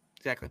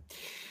 Exactly.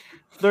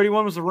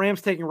 31 was the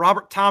Rams taking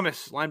Robert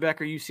Thomas,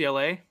 linebacker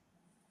UCLA.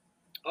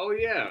 Oh,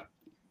 yeah.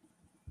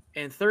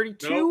 And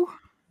 32 Nope.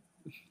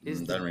 is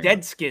Doesn't the ring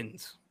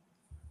Deadskins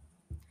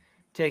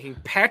taking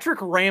Patrick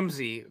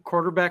Ramsey,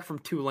 quarterback from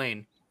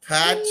Tulane.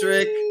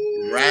 Patrick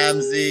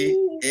Ramsey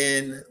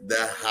in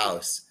the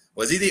house.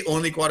 Was he the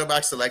only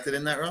quarterback selected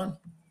in that round?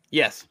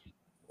 Yes.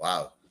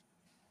 Wow.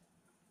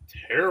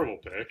 Terrible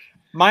pick.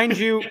 Mind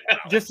you,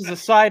 just as a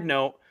side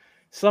note,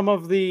 some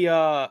of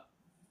the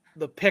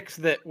picks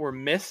that were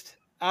missed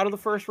out of the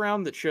first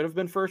round that should have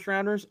been first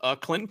rounders,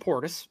 Clinton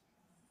Portis.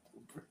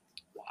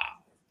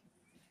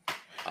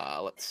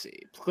 Let's see.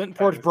 Clinton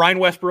Portis, Brian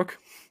Westbrook,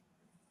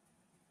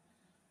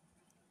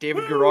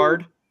 David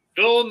Garrard.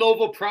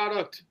 Villanova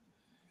product.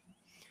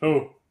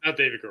 Who? Not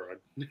David Garrard.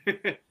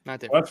 Not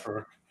David.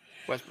 Westbrook.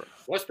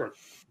 Westbrook.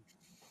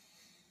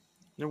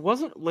 There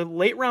wasn't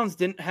late rounds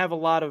didn't have a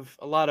lot of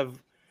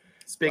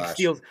big Splash.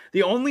 steals.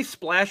 The only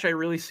splash I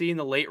really see in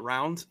the late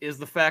rounds is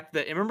the fact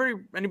that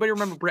anybody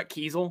remember Brett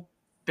Kiesel,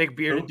 big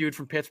bearded Who? dude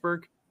from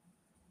Pittsburgh?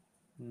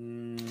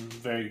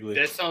 Vaguely.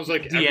 That sounds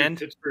like The every end.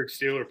 Pittsburgh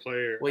Steeler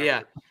player. Well,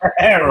 yeah,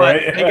 Yeah, but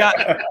right. they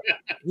got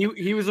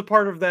he was a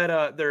part of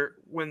that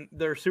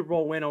their Super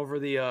Bowl win over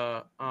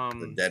The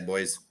Dead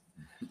Boys.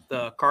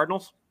 the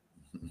Cardinals.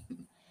 They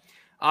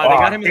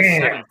got him in the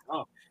damn. 7th.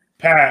 Oh,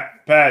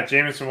 Pat,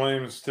 Jameson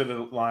Williams to the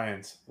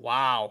Lions.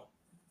 Wow.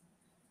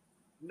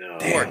 no.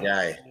 Poor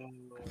guy.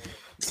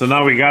 So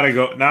now we gotta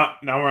go. Now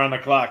we're on the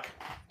clock.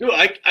 Dude,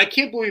 I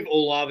can't believe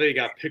Olave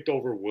got picked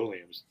over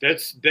Williams.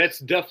 That's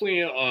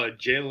definitely a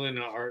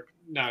Jalen or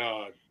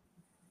not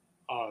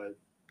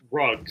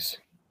Ruggs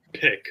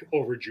pick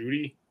over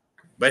Judy.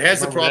 But here's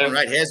the Remember problem, that?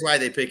 right? Here's why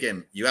they pick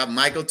him. You have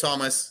Michael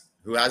Thomas,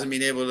 who hasn't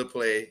been able to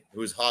play,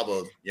 who's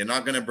hobbled. You're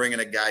not going to bring in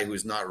a guy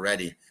who's not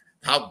ready.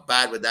 How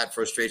bad would that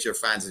frustrate your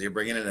fans if you're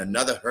bringing in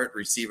another hurt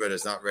receiver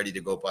that's not ready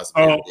to go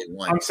possibly Oh, on day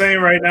one? I'm saying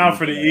right now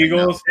for the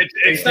Eagles,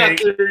 It's they not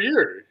take- their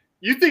year.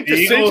 You think the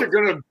The Saints Eagles- are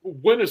going to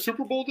win a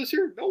Super Bowl this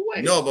year? No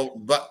way. No,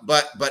 but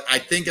I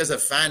think as a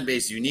fan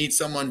base, you need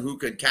someone who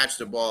could catch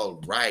the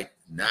ball right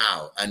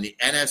now. And the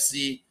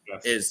NFC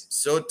Yes. is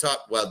so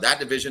top. Well, that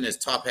division is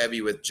top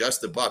heavy with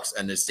just the Bucks,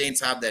 and the Saints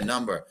have their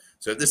number.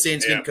 So if the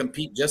Saints Yeah. can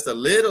compete just a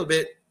little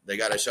bit, they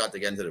got a shot to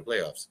get into the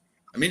playoffs.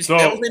 I mean, So-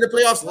 they was in the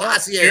playoffs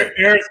last year.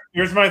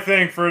 here's my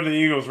thing for the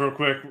Eagles, real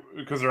quick,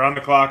 because they're on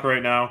the clock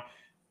right now.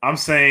 I'm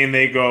saying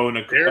they go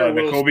Garrett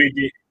N'Kobe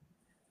Dean.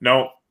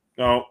 No,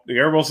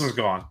 Garrett Wilson's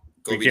gone.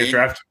 They Kobe can't Dean?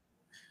 draft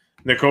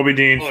N'Kobe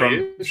Dean Oh, from he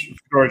is?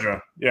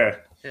 Georgia. Yeah,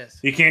 Yes.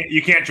 you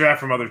can't draft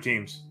from other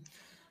teams.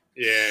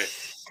 Yeah.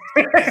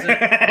 Isn't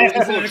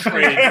it a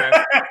crazy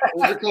draft?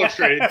 Those are close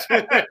trades.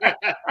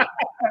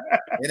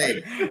 It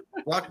ain't.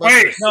 Blockbuster.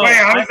 Wait, No,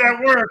 how does that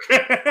work?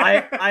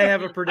 I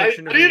have a I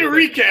prediction. of need who a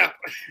you're picking. recap.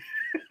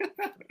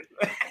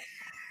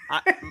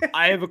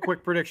 I have a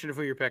quick prediction of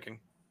who you're picking.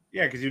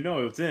 Yeah, because you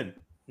know it's in.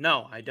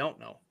 No, I don't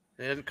know.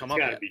 It hasn't come It's up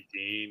got to yet. be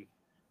Dean.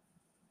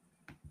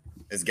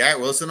 Is Garrett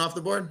Wilson off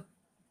the board?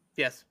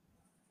 Yes.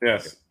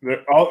 Yes,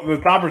 all the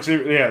top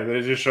receiver. Yeah,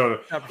 they just showed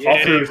it. Top All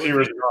receiver. three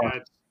receivers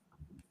gone.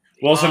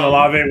 Wilson,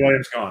 Olave,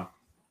 Williams gone.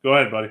 Go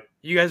ahead, buddy.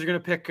 You guys are gonna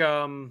pick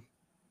Kyle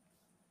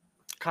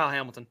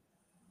Hamilton.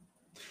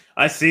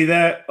 I see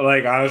that.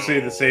 Like honestly,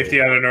 the safety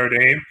out of Notre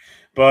Dame,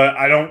 but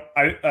I don't.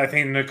 I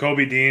think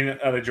N'Kobe Dean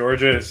out of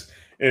Georgia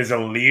is a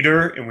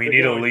leader, and we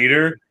need a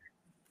leader.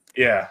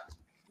 Yeah,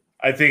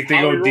 I think they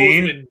Howie go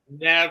Dean. Roseman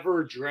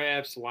never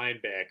drafts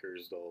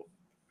linebackers, though.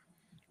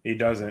 He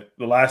doesn't.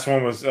 The last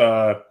one was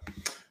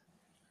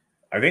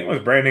I think it was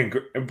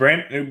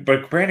Brandon,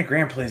 but Brandon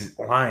Graham plays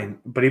line,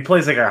 but he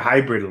plays like a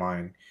hybrid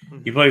line.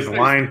 He plays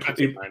line.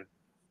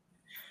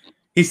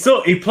 He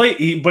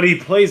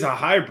plays a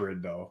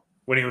hybrid though.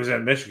 When he was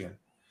at Michigan,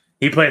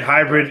 he played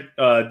hybrid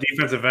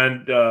defensive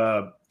end,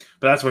 but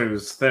that's when he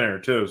was thinner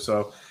too.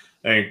 So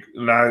I think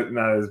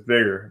not as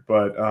bigger,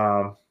 but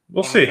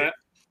we'll see.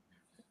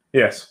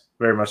 Yes,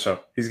 very much so.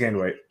 He's gained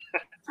weight.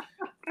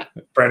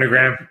 Brandon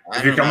Graham,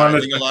 if you come on I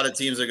this, think a lot of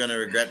teams are going to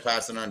regret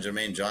passing on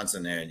Jermaine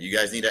Johnson there. You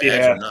guys need an Yeah.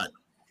 edge or not?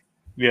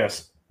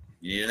 yes,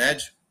 You need an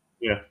edge?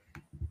 Yeah.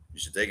 You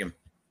should take him.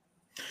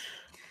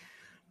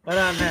 But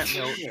on that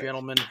note,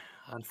 gentlemen,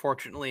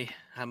 unfortunately,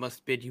 I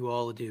must bid you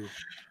all adieu.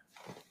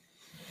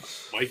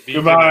 Mike B.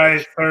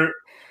 goodbye, sir.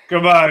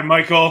 Goodbye,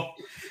 Michael.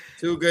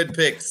 Two good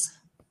picks.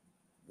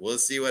 We'll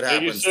see what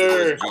Thank you, happens to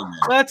sir. those G-men.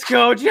 Let's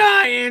go,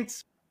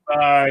 Giants!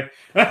 Bye.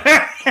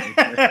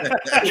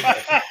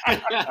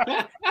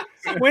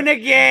 Win a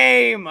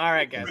game! All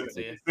right, guys, let's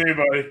see you. See you,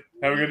 buddy.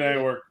 Have a good night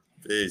at work.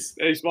 Peace.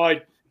 Thanks,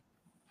 Mike.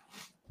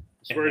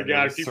 Swear to And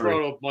God, there's if you three.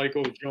 brought up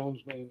Michael Jones,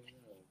 man.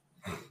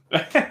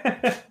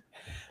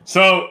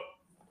 So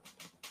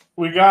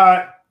we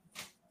got,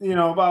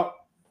 about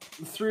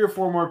 3 or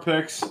 4 more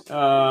picks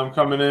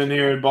coming in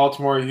here in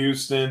Baltimore,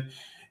 Houston.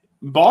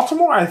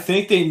 Baltimore, I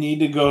think they need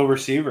to go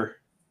receiver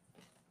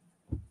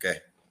Okay.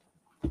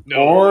 No,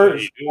 or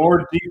way,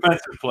 dude.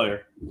 defensive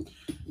player.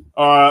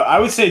 I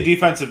would say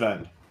defensive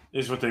end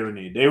is what they would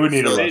need. They would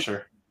need So a they-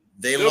 rusher.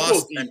 They They'll go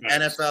lost an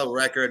defense. NFL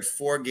record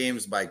 4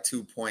 games by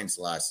 2 points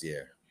last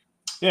year.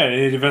 Yeah, they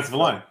need a defensive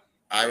line.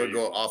 I would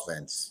go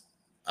offense.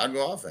 I'd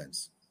go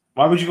offense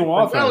Why would you go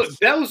offense?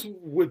 That was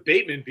with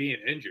Bateman being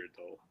injured,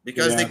 though.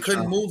 because Yeah, they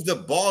couldn't true. move the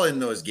ball in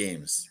those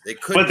games. They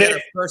couldn't But they- get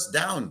a first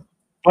down.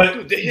 But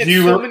Dude, they had do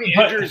you so re- many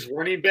but- injuries,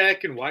 running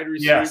back and wide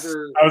Yes,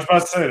 receiver. I was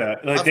about to say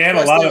that. Like Of they had a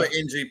course lot they of. were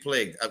injury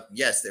plagued.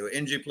 Yes, they were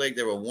injury plagued.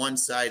 They were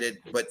one-sided,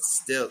 but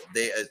still,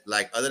 they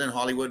other than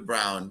Hollywood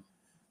Brown,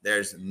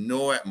 there's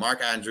no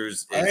Mark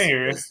Andrews. I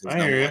hear you.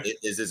 I hear you.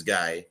 Is this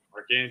guy?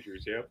 Mark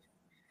Andrews, yep.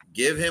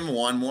 Give him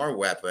one more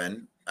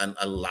weapon and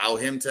allow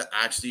him to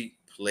actually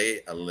play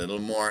a little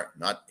more,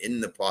 not in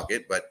the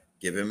pocket, but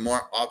Give him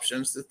more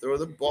options to throw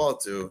the ball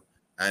to,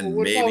 and Well,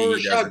 what maybe about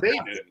he Rashad doesn't.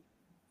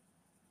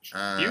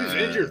 Bateman? He was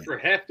injured for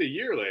half the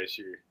year last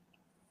year.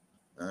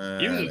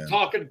 He was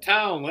talking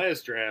town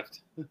last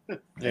draft. Yeah,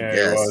 guess.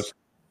 it was.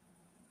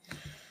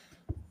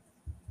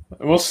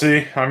 We'll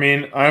see. I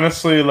mean,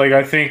 honestly, like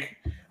I think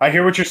I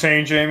hear what you're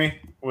saying, Jamie.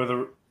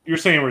 You're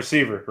saying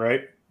receiver,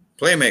 right?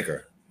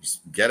 Playmaker.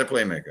 Just get a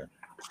playmaker.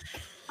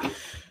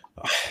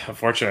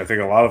 Unfortunately, I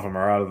think a lot of them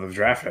are out of the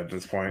draft at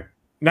this point.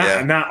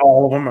 Yeah. Not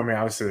all of them. I mean,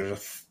 obviously,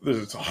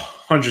 there's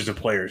hundreds of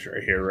players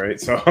right here, right?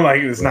 So,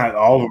 like, it's not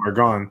all of them are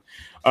gone.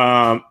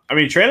 I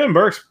mean, Traylon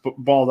Burks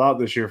balled out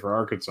this year for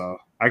Arkansas.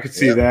 I could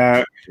see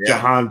that. Yeah.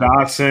 Jahan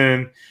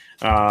Dotson.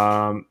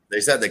 They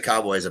said the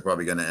Cowboys are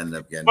probably going to end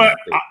up getting.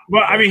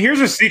 But I mean,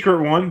 here's a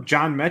secret one: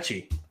 John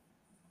Mechie,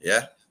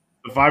 yeah,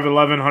 the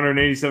 5'11",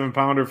 187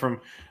 pounder from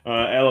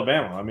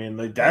Alabama. I mean,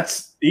 like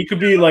he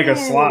could be like a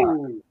slot.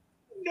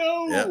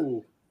 No. Yeah.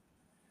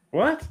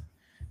 What?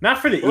 Not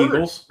for the Burks,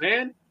 Eagles,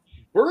 man.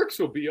 Burks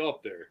will be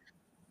up there.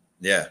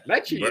 yeah.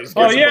 Mechie is.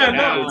 Oh, yeah,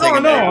 no,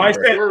 I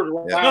said-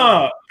 Yeah.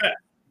 No,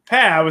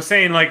 Pat. I was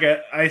saying like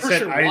I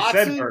said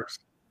Watson? Burks.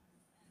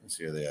 Let's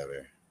see what they have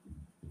here.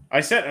 I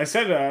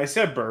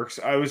said Burks.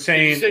 I was Did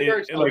saying you say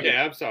Burks? like Okay,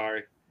 I'm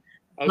sorry.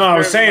 I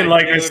was saying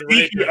like a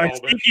Jalen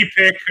sneaky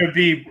pick could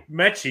be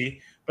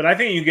Mechie, but I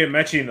think you get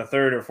Mechie in the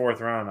 3rd or 4th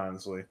round.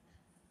 Honestly,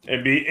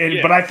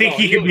 but I think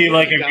he could be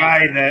like a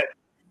guy that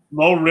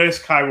low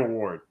risk, high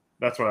reward.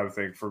 That's what I would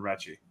think for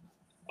Mechie.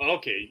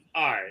 Okay,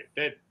 all right.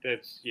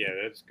 That's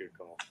a good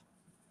call.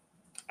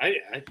 I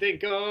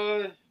think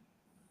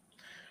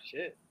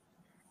shit.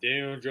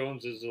 Daniel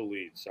Jones is the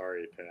lead.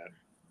 Sorry, Pat.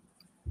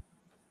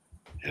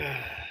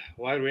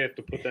 Why do we have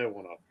to put that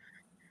one up?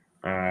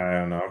 I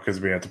don't know, because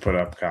we have to put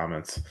up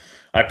comments.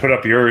 I put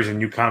up yours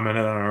and you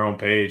commented on our own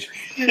page.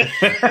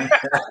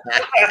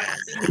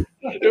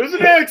 It was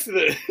an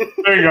accident.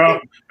 There you go.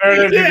 There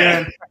it is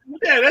again.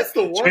 Yeah, that's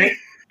the one.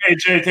 Hey,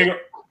 Jay, take a.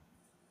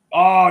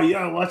 Oh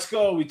yeah, let's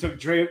go. We took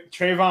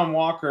Trayvon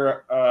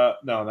Walker.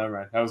 No, never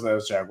mind. That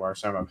was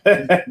Jaguars. Sorry about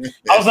that.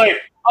 I was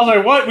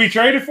like, what? We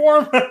traded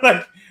for him?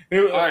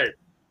 All right.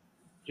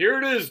 Here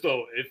it is,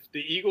 though. If the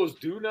Eagles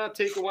do not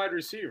take a wide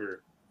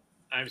receiver,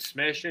 I'm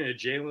smashing a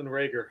Jalen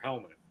Reagor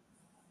helmet.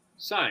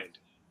 Signed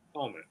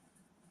helmet.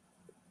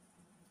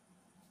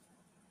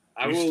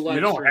 I will live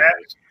stream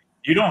this.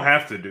 You don't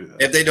have to do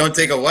that. If they don't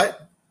take a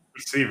what?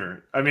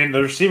 Receiver. I mean,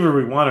 the receiver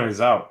we wanted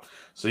is out,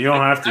 so you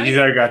don't have to. You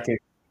got to.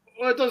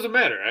 Well, it doesn't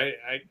matter.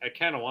 I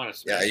kind of want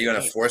to. Yeah, are you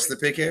going to force the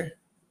pick here?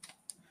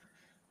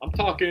 I'm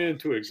talking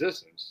into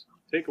existence.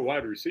 Take a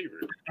wide receiver.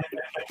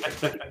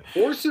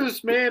 Force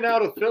this man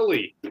out of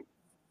Philly.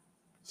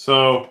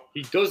 So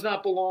He does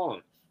not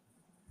belong.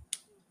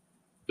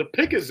 The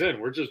pick is in.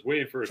 We're just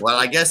waiting for it. Well,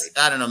 I guess,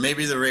 I don't know.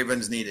 Maybe the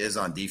Ravens' need is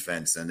on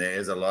defense, and there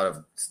is a lot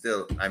of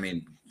still. I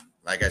mean,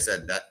 like I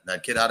said,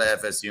 that kid out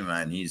of FSU,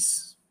 man,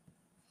 he's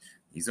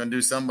going to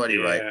do somebody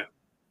right.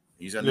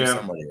 He's going to do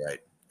somebody right.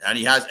 And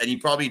he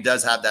probably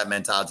does have that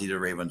mentality the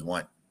Ravens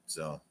want.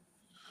 So,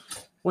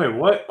 wait,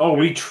 what? Oh,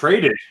 we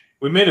traded.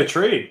 We made a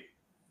trade.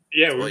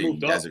 Yeah, well, we you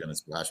moved guys up. are going to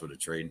splash with a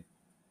trade.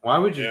 Why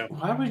would you? Yeah.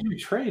 Why would you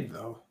trade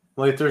though?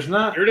 Like, there's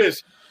not. Here it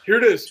is. Here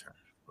it is.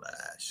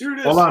 Splash. Here it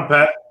is. Hold on,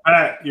 Pat.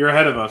 Pat, you're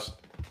ahead of us.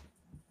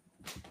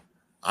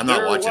 I'm not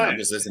They're watching. away. I'm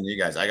just listening to you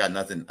guys. I got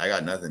nothing.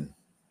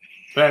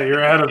 Pat,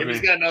 you're ahead of me.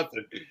 He's got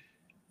nothing.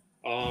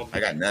 I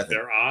got nothing.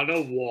 They're on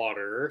the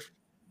water.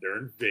 They're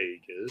in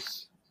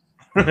Vegas.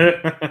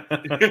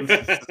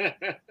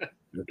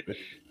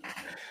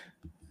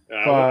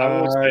 I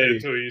won't say it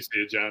until you see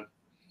it, John.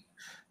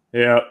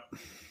 Yeah,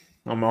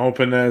 I'm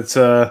hoping that's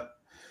something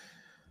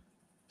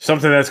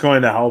that's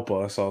going to help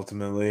us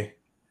ultimately.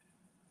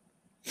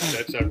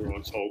 That's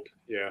everyone's hope.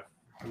 Yeah.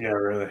 Yeah,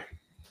 really.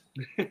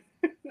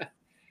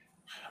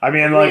 I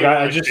mean, like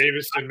I just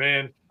Jameson,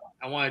 man.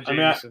 I wanted I mean,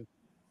 Jameson.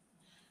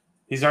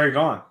 he's already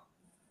gone.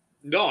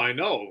 No, I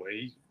know.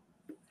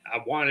 I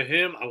wanted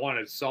him. I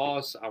wanted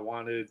Sauce. I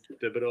wanted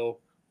Thibodeau.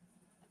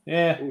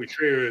 Yeah, Ooh, we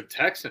traded with the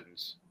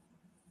Texans.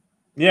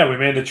 yeah, we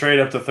made the trade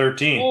up to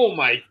 13. Oh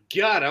my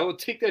God! I would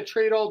take that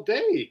trade all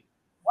day.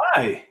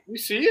 Why? You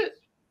see it,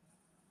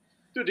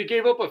 dude? They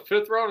gave up a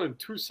 5th round and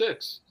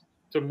 2-6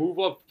 to move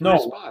up 3 No.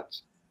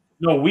 spots.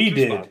 No, we 2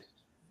 did. spots.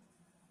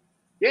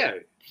 Yeah.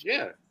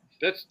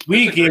 That's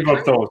We a gave great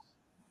up trade. those.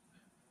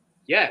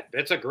 Yeah,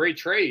 that's a great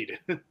trade.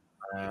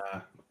 To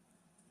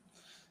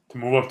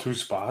move up 2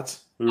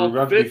 spots. We were A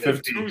about to be 5th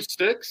and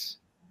 15. 2-6.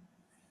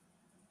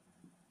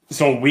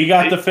 So we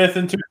got the 5th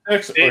and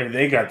 2-6, They- or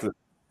they got the.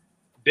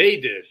 They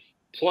did.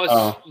 Plus,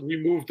 Oh. we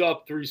moved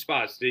up 3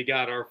 spots. They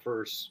got our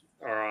first,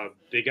 or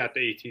they got the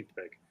 18th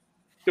pick.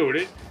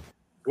 Dude,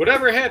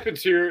 whatever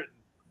happens here,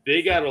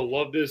 they gotta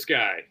love this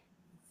guy.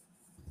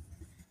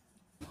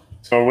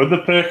 So with the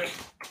pick,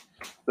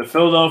 the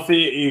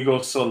Philadelphia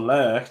Eagles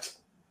select.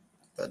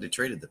 I thought they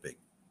traded the pick.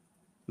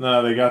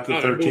 No, they got the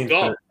No, 13th. they moved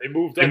up. pick. They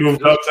moved They up.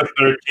 moved up to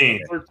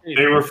 13. 13.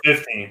 They were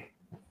 15.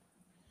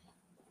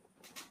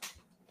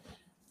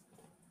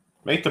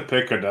 Make the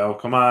pick, Adele.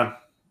 Come on.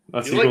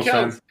 Us You like Eagles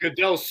how fans.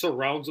 Goodell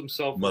surrounds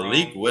himself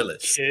Malik around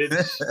Willis.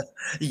 kids?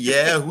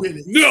 Yeah,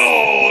 Willis.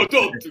 No,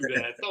 don't do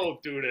that.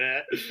 Don't do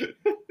that.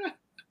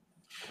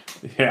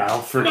 Yeah,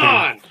 I'll Come freaking.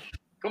 on.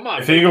 Come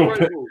on. If Make they the go right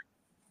pick- move.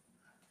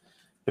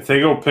 If they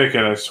go pick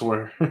it, I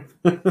swear.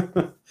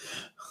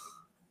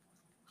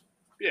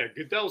 Yeah,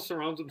 Goodell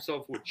surrounds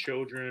himself with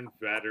children,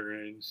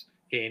 veterans,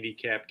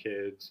 handicapped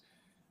kids.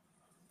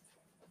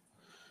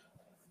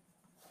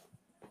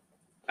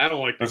 I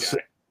don't like the That's-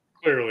 guy,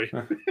 clearly.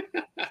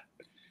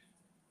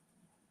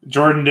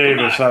 Jordan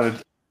Davis. Come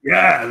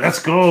Yeah,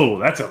 let's go.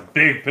 That's a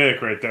big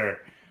pick right there.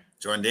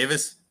 Jordan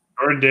Davis.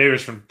 Jordan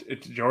Davis from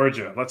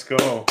Georgia. Let's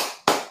go.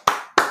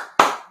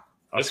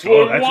 That's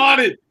what we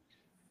wanted.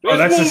 Oh,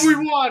 That's that's what a-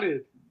 we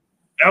wanted.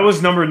 That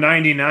was number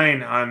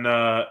 99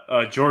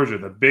 on Georgia,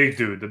 the big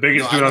dude, the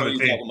biggest No, I dude know on what the you're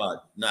team. talking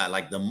about. Nah,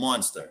 like the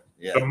monster.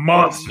 Yeah. The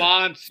monster.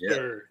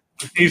 Monster.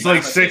 He's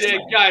like See See 6.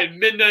 that guy in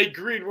Midnight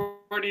Green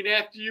running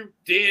after you?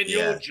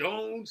 Daniel Yeah.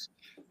 Jones.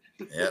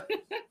 Yep.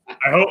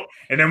 I hope.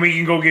 And then we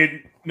can go get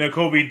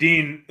Nakobe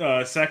Dean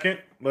second.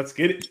 Let's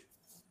get it.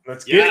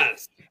 Let's get it.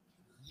 Yes.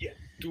 Yeah,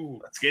 dude.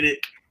 Let's get it.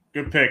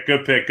 Good pick.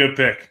 Good pick. Good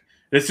pick.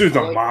 This dude's I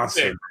a like the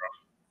monster. pick.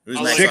 Who's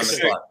I next like on the it.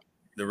 spot?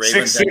 The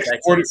Ravens 6'6", and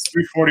Texans.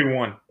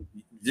 341.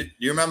 Do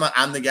you remember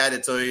I'm the guy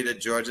that told you that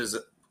Georgia's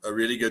a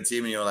really good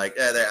team and you're like,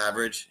 yeah, they're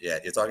average? Yeah,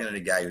 you're talking to the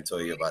guy who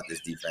told you about this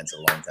defense a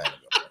long time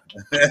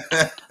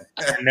ago.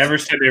 I never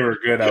said they were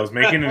good. I was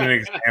making an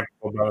example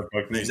about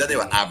it. He said they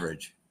were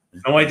average.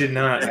 No, I did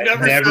not. You I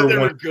never said they were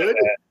once- good?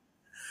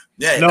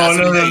 Yeah, No, that's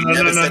what no, he no, did. He no,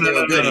 never no, said no, they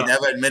were no, good. no. He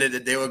never admitted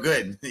that they were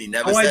good. He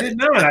never No, I said did it.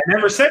 not. I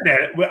never said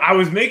that. I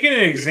was making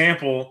an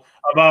example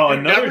about You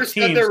another never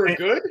team. said they were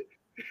good?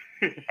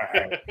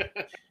 Alright.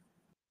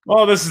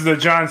 Well, this is the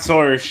John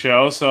Sawyer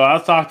show, so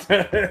I'll talk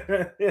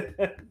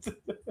to.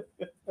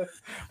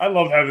 I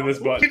love having this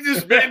button. Give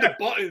this man the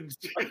buttons.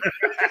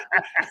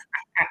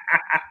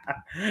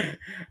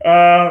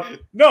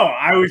 No,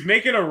 I was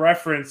making a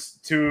reference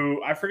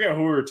to, I forget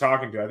who we were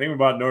talking to. I think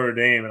about Notre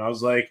Dame, and I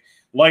was like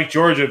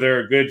Georgia,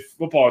 they're a good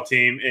football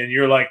team, and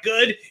you're like,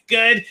 good.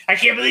 I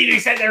can't believe you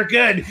said they're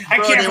good. I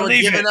Bro, can't they were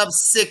believe giving it. up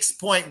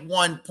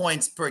 6.1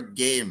 points per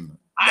game.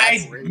 I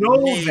That's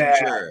know major.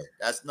 that.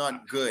 That's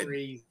not good.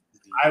 Crazy.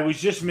 I was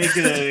just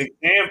making an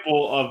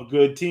example of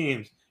good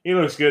teams. He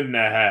looks good in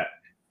that hat.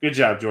 Good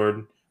job,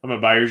 Jordan. I'm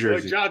gonna buy your Like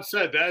jersey. John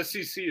said, the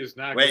SEC is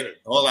not Wait, good.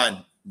 hold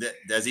on.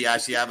 Does he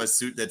actually have a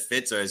suit that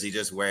fits, or is he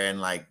just wearing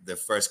like the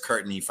first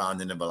curtain he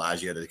found in the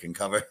Bellagio that can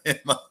cover him?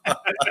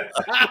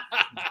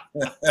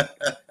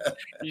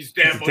 He's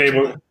damn The much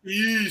table- of a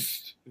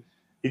beast.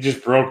 He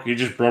just broke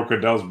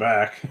Adele's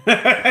back.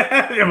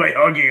 Am I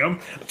hugging him?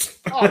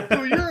 Oh,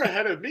 dude, you're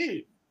ahead of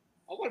me.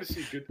 I want to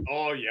see good.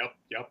 Oh, yep.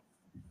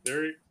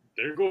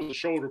 There goes the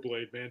shoulder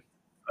blade, man.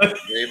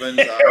 Ravens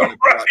are on the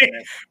clock, Right.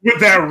 man. With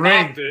that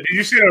ring. Popped it. Did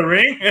you see the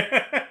ring?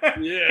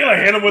 Yeah. I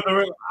hit him with the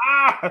ring.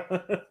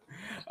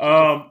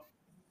 Ah.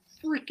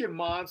 Freaking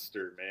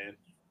monster, man.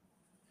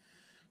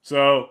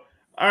 So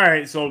all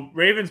right. So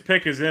Ravens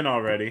pick is in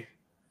already.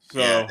 So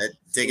Yeah, they're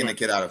taking the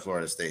kid out of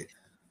Florida State.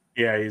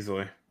 yeah,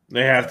 easily.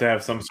 They have to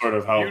have some sort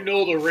of help. You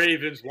know the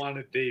Ravens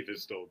wanted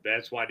Davis, though.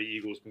 That's why the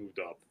Eagles moved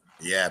up.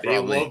 Yeah, They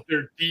probably. love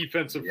their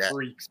defensive Yeah.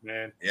 freaks,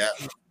 man. Yeah,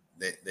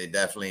 they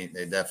definitely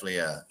That's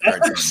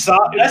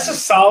a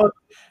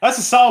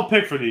solid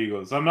pick for the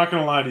Eagles. I'm not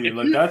gonna lie to you. If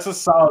Like you- that's a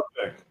solid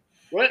pick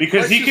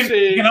because let's he just can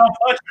say, help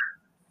us.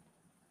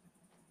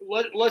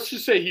 let's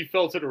just say he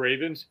fell to the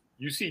Ravens.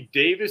 You see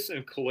Davis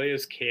and Calais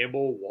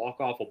Campbell walk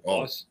off a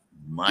Oh. bus.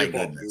 My Give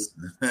up, goodness.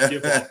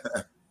 Give up.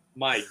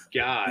 My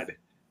God.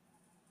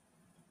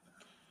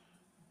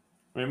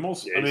 I mean, Yeah,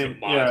 he's a yeah,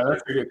 monster.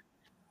 that's a good.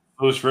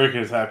 Louis Rick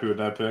is happy with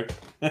that pick.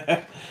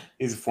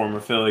 He's a former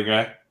Philly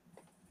guy.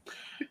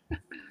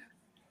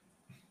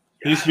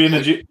 He used to be in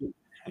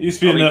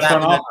the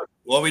front office.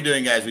 What are we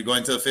doing, guys? We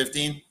going till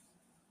 15?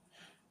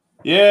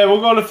 Yeah, we'll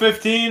go to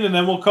 15, and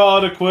then we'll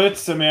call it a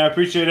quits. I mean, I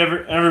appreciate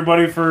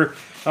everybody for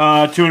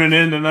tuning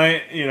in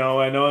tonight. You know,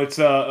 I know it's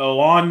a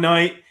long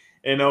night.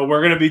 You know,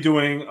 we're going to be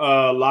doing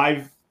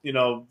live,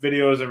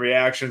 videos and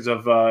reactions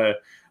of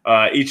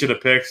each of the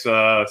picks,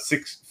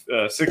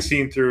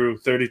 16 through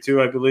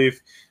 32, I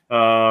believe.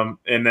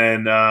 And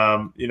then,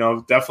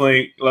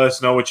 definitely let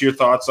us know what your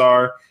thoughts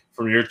are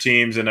from your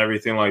teams and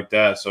everything like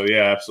that. So,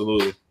 yeah,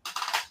 absolutely.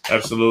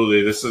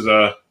 Absolutely. This is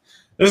a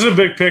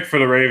big pick for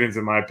the Ravens,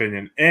 in my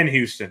opinion, and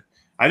Houston.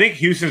 I think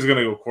Houston's going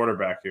to go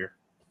quarterback here.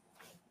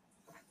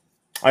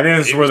 I think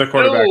this is where the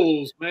quarterback.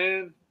 Mills,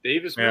 man.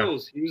 Davis Yeah.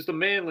 Mills. He was the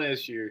man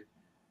last year.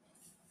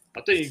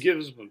 I think he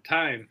gives him some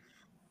time.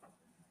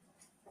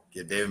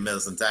 Give David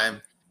Mills some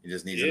time. He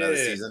just needs another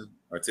Yeah. season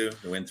or two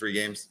to win 3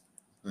 games.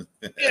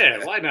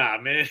 Yeah, why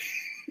not, man?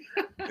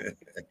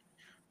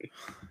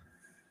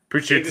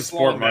 Appreciate the Davis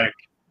support, Long, man. Mike.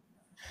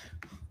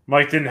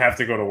 Mike didn't have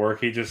to go to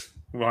work. He just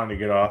wanted to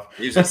get off.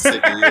 He was just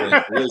sick of you.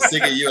 He was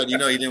sick of you, and he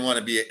didn't want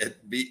to be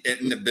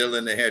in the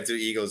building to hear 2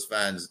 Eagles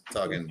fans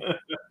talking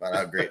about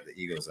how great the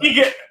Eagles are.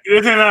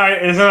 Isn't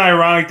it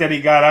ironic that he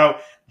got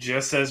out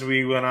just as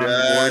we went on the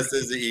board? Just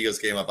as the Eagles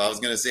came up, I was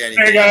going to say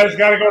Hey, guys,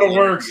 gotta go to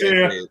work. See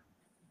ya.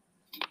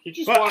 He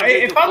just But wanted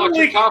to if I'm watch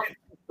Malik- a top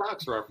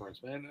Fox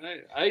reference, man.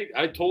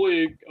 I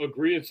totally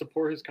agree and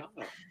support his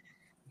comment.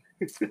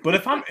 But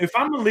if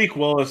I'm Malik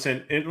Willis,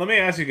 and let me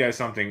ask you guys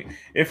something.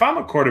 If I'm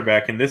a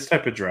quarterback in this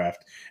type of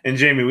draft, and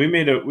Jamie, we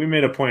made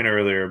a point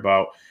earlier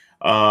about,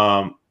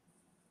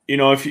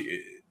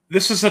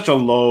 this is such a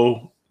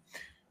low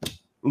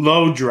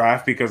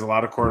draft because a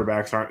lot of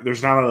quarterbacks aren't.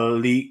 There's not an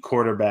elite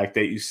quarterback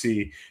that you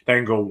see that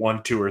can go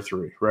 1, 2, or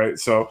 3, right?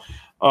 So,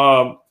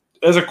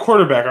 as a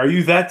quarterback, are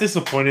you that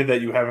disappointed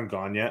that you haven't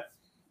gone yet?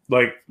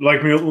 Like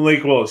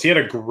Malik Willis, he had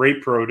a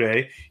great pro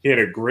day. He had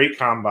a great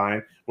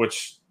combine,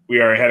 which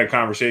we already had a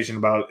conversation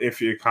about if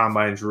your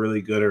combine is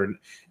really good or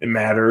it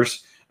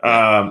matters.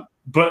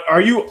 But are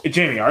you,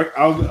 Jamie?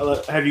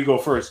 I'll have you go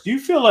first. Do you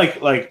feel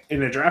like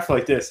in a draft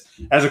like this,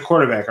 as a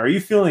quarterback, are you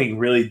feeling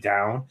really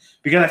down?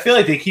 Because I feel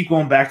like they keep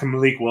going back to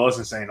Malik Willis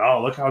and saying,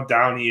 "Oh, look how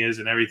down he is"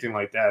 and everything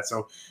like that.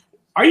 So,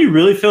 are you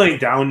really feeling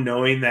down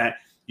knowing that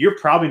you're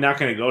probably not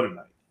going to go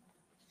tonight?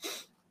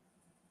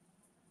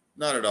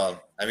 Not at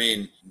all. I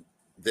mean,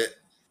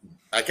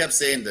 I kept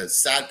saying the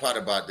sad part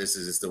about this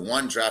is it's the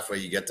one draft where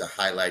you get to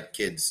highlight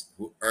kids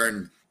who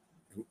earn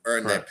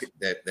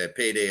their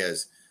payday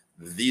as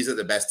these are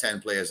the best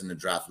 10 players in the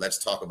draft.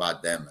 Let's talk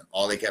about them. And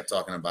all they kept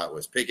talking about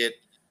was Pickett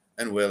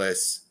and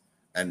Willis,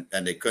 and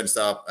they couldn't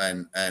stop.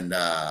 And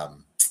why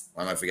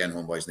am I forgetting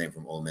homeboy's name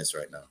from Ole Miss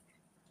right now?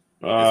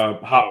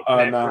 Matt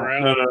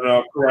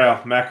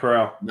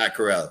Corral. Matt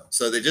Corral.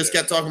 So they just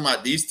kept talking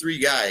about these three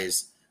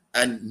guys,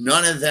 and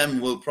none of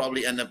them will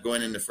probably end up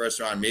going in the first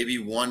round. Maybe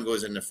one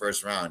goes in the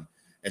first round.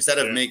 Instead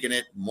of making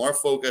it more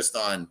focused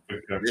on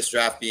this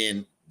draft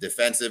being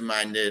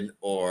defensive-minded,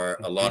 or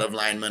a lot of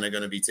linemen are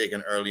going to be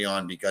taken early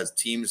on because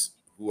teams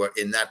who are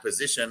in that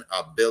position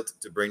are built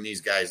to bring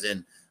these guys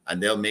in,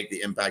 and they'll make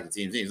the impact of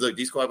teams. Look,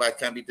 these quarterbacks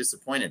can't be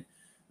disappointed.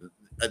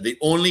 The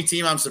only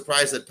team I'm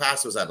surprised that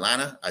passed was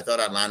Atlanta. I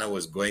thought Atlanta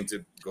was going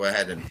to go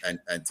ahead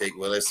and take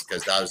Willis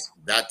because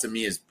that to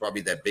me is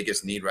probably their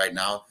biggest need right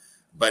now.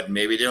 But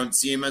maybe they don't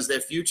see him as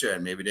their future,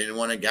 and maybe they didn't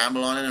want to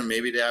gamble on it, and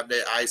maybe they have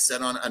their eyes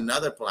set on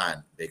another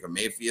plan. Baker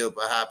Mayfield,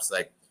 perhaps.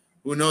 Like,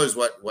 who knows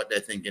what they're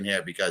thinking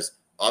here? Because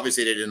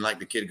obviously they didn't like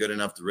the kid good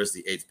enough to risk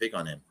the 8th pick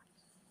on him.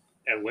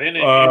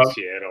 Atlanta and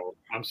Seattle,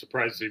 I'm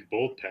surprised they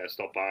both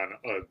passed up on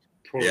a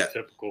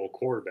prototypical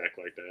quarterback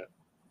like that.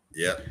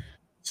 Yeah.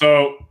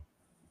 So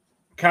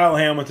Kyle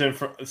Hamilton,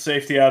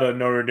 safety out of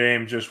Notre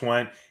Dame, just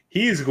went.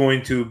 He's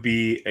going to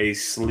be a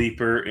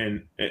sleeper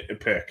in a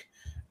pick.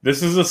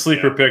 This is a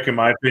sleeper pick, in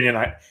my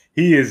opinion.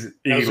 He is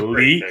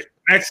elite.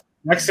 Next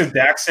to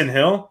Daxton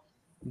Hill,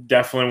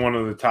 definitely one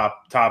of the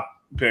top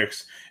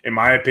picks, in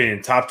my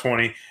opinion, top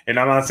 20. And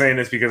I'm not saying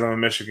this because I'm a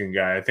Michigan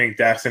guy. I think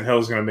Daxton Hill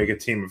is going to make a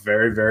team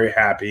very, very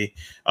happy.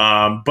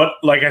 But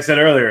like I said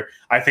earlier,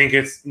 I think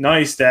it's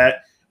nice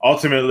that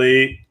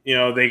ultimately,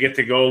 they get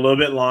to go a little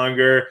bit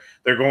longer.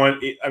 They're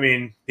going – I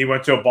mean, he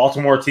went to a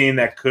Baltimore team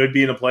that could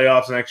be in the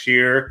playoffs next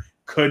year,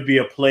 could be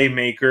a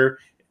playmaker,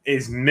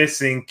 is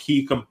missing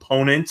key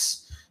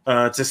components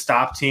to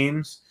stop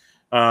teams.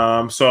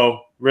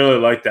 So really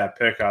like that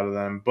pick out of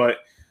them. But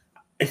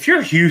if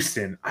you're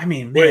Houston, I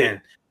mean,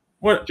 man,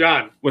 what,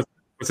 John? What's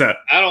that?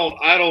 I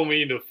don't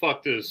mean to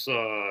fuck this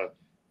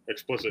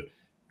explicit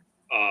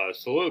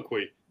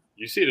soliloquy.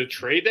 You see the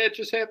trade that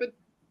just happened?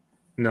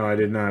 No, I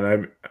did not.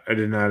 I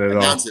did not at all.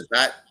 Announce it,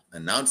 Pat.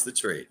 Announce the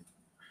trade.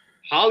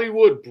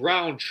 Hollywood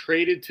Brown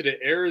traded to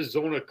the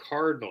Arizona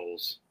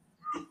Cardinals.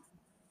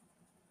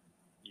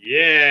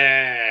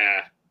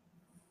 Yeah.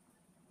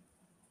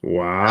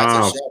 Wow.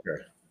 That's a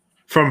shocker.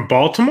 From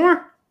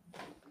Baltimore?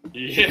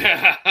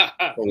 Yeah.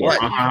 For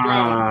what?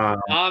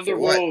 On the For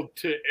what? road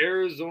to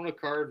Arizona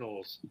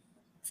Cardinals.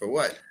 For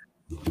what?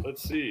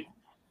 Let's see.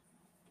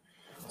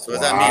 So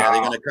what does that mean? Are they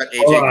going to cut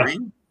AJ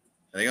Green?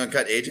 Are they going to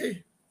cut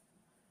AJ?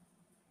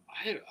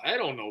 I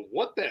don't know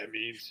what that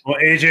means. Well,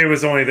 AJ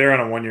was only there on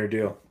a 1-year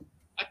deal.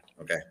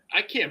 Okay.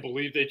 I can't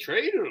believe they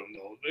traded him,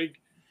 though. Like,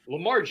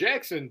 Lamar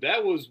Jackson,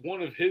 that was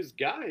one of his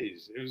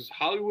guys. It was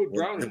Hollywood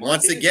Brown. And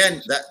once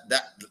again,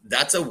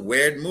 that's a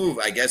weird move.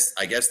 I guess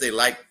they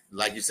like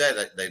you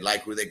said, they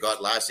like who they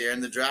got last year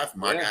in the draft.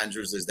 Mark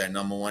Andrews is their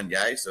number 1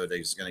 guy, so they're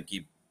just going to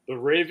keep. The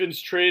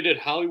Ravens traded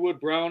Hollywood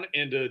Brown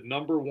and a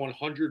number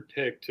 100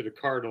 pick to the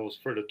Cardinals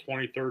for the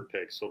 23rd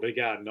pick. So they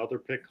got another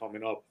pick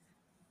coming up.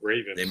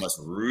 Ravens. They must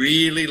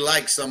really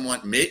like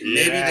someone. Maybe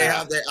they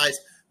have their eyes.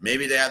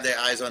 Maybe they have their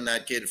eyes on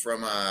that kid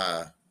from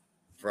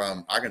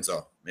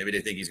Arkansas. Maybe they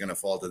think he's going to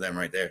fall to them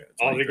right there.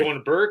 Oh, they're going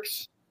to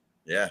Burks?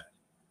 Yeah.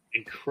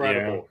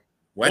 Incredible. Yeah.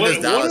 When does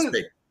Dallas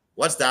pick?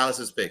 What's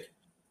Dallas's pick?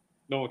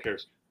 No one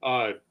cares.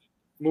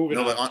 Moving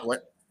on.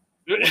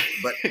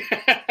 But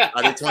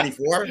are they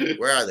 24?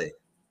 Where are they?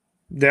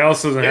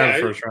 Dallas doesn't have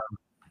the first round.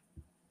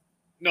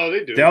 No,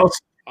 they do. Dallas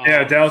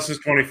is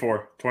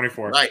 24.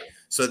 Right.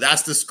 So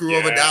that's the screw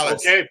over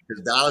Dallas. Okay.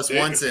 Because Dallas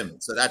wants him.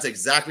 So that's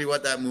exactly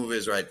what that move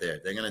is right there.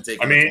 They're going to take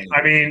him.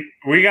 I mean,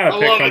 we got a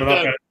pick coming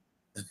up.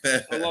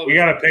 We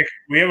got a pick.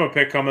 We have a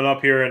pick coming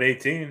up here at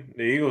 18.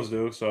 The Eagles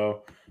do.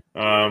 So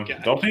don't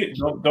be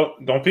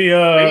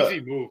crazy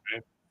move,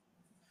 man.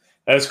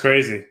 That's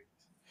crazy.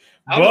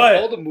 Out But-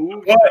 of all the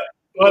moves,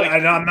 But like,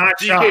 I'm not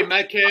DK shocked.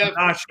 Metcalf,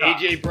 I'm not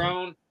shocked. AJ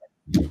Brown.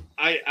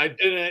 I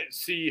didn't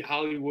see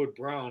Hollywood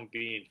Brown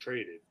being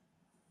traded.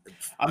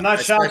 I'm not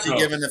shocked. Especially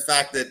Though. given the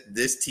fact that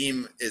this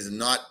team is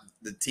not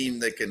the team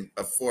that can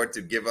afford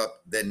to give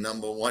up their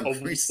number one A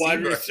wide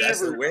receiver. That's the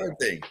receiver. weird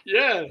thing.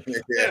 Yeah.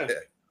 Yeah.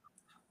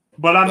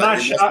 But I'm But not we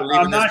must shocked. believe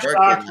I'm in not this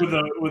shocked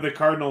Burkhead. with the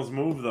Cardinals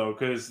move though,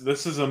 because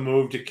this is a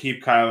move to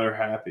keep Kyler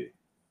happy.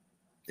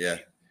 Yeah.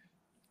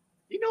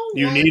 You know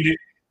You what? need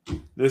it.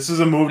 This is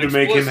a move to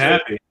make him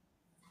Explicit. happy.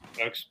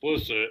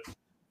 Explicit.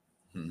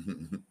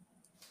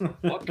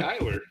 Fuck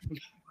Kyler.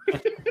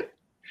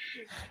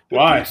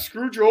 Why? He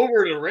screwed you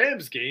over in the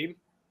Rams game.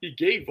 He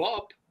gave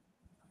up.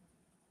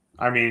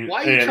 I mean,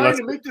 Why are you hey, trying let's-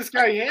 to make this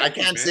guy happy? I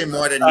can't say man?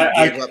 more than I-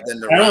 he gave up than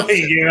the I don't Rams think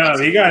he did. gave up.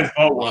 You guys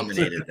both won.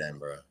 dominated them,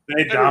 bro.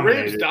 they And the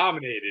Rams dominated.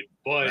 dominated,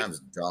 but Rams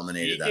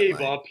dominated he that gave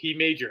line. up. He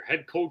made your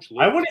head coach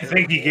look I wouldn't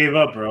think he terrible. gave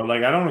up, bro.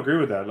 Like I don't agree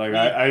with that. Like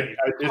I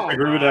Come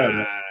disagree with that.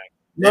 on.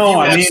 No, If you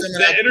I watch mean, some of the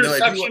that- no, if you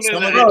interception watch and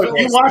some the of bro, the if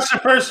you throws- watch the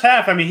first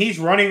half, I mean, he's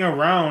running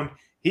around.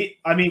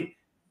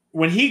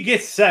 When he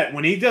gets set,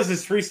 when he does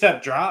his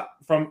 3-step drop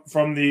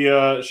from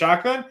the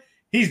shotgun,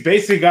 he's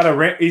basically got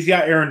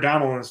Aaron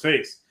Donald in his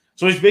face.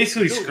 So he's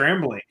basically Dude.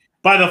 scrambling.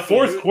 By the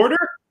fourth Dude. quarter,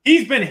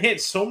 he's been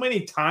hit so many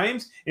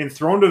times and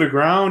thrown to the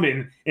ground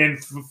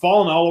and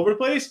fallen all over the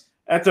place.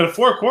 At the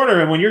fourth quarter,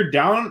 and when you're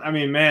down, I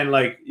mean, man,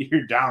 like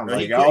you're down. No,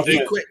 Like, he, I'll-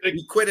 quit,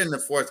 he quit in the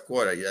fourth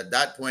quarter. Yeah, at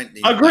that point.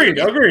 Agreed.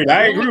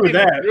 I agree with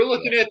that. You're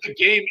looking at the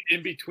game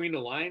in between the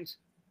lines.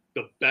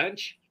 The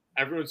bench,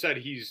 everyone said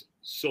he's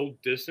so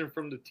distant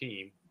from the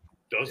team,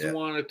 doesn't Yeah.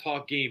 want to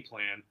talk game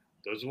plan,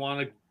 doesn't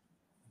want to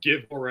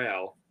give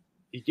morale.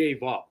 He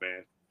gave up,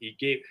 man. He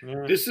gave.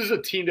 Yeah. This is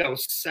a team that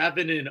was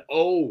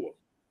 7-0.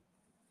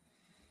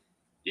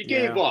 He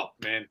gave Yeah. up,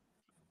 man.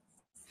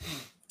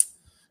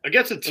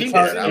 Against a team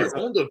hard. that's in your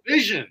own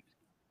division.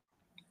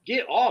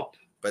 Get up.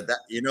 But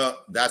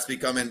that's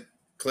becoming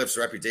Cliff's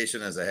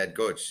reputation as a head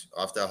coach.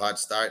 Off to a hot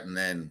start, and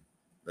then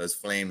those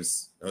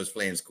flames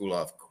cool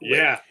off quick.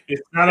 Yeah.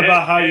 It's not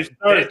about how you start,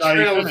 That it's how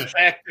you trails finish.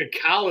 back to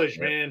college,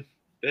 Yep. man.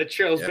 That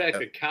trails Yep. back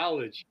to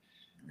college.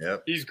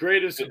 Yep. He's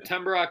great in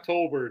September,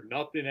 October.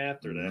 Nothing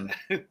after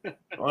Mm-hmm. that.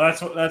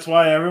 Well, that's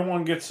why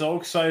everyone gets so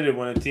excited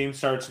when a team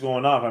starts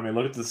going up. I mean,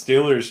 look at the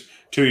Steelers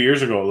 2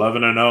 years ago,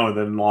 11-0, and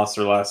then lost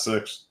their last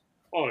 6,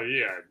 Oh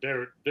yeah,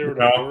 they're the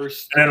Yeah.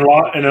 worst. and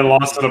then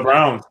lost to the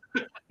Browns.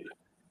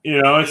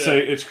 Yeah.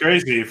 It's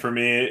crazy for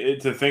me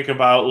to think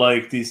about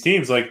like these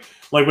teams, like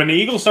when the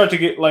Eagles start to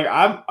get like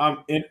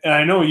and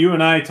I know you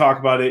and I talk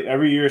about it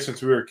every year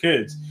since we were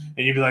kids,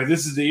 and you'd be like,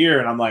 "This is the year,"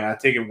 and I'm like, "I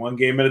take it one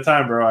game at a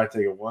time, bro. I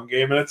take it one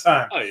game at a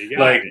time." Oh, you got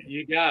like, it.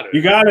 You got it.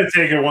 You got to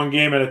take it one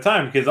game at a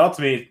time because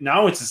ultimately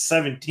now it's a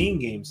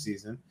 17-game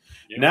season.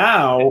 Yeah.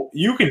 Now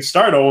you can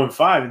start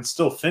 0-5 and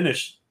still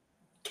finish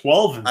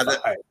 12-5. I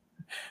thought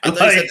you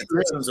Like- said the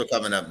Texans were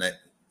coming up next.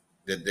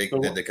 Did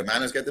the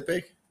Commanders get the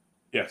pick?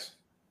 Yes.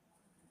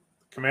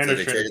 So Commanders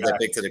they traded traded that back.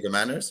 pick to the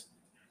Commanders?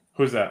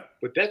 Who's that?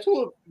 But that's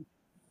what.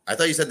 I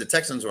thought you said the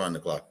Texans were on the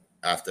clock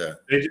after.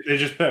 They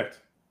just picked.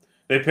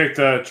 They picked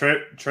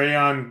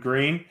Trayon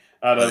Green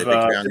out Oh, of they picked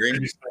Trayon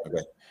Green?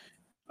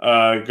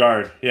 Okay.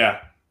 guard.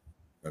 Yeah,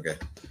 Okay.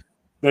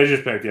 they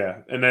just picked. Yeah,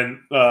 and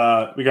then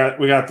we got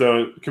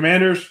the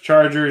Commanders,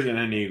 Chargers, and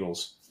then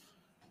Eagles.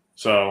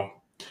 So,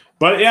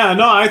 but yeah,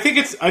 no, I think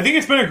it's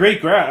been a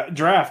great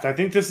draft. I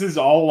think this is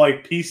all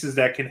like pieces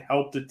that can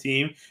help the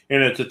team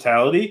in a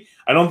totality.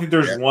 I don't think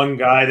there's one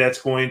guy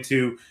that's going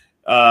to,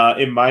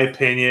 in my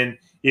opinion,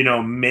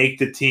 make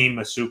the team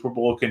a Super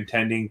Bowl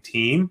contending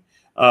team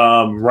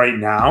right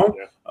now.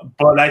 Yeah.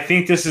 But I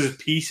think this is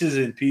pieces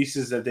and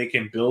pieces that they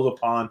can build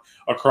upon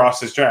across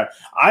this draft.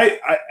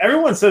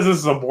 Everyone says this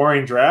is a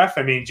boring draft.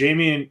 I mean,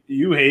 Jamie, and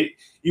you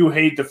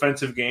hate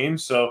defensive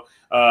games, so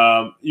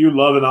you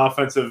love an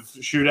offensive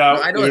shootout.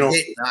 No, I don't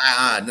hate.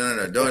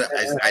 No.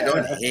 I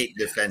don't hate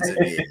defensive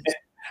games.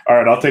 All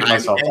right, I'll take I'm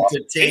myself off.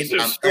 It's a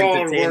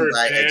strong word,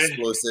 by man.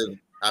 explosive.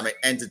 I'm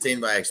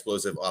entertained by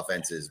explosive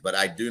offenses, but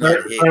I do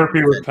not hate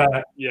Therapy with defensive.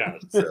 Pat. Yeah.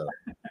 So,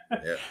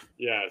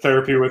 Yeah.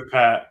 Therapy with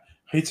Pat.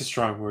 Hate's a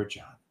strong word,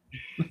 John.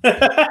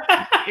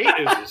 Hate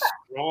is a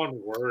strong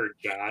word,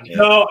 John.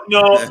 No,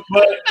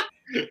 but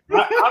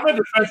I'm a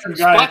defensive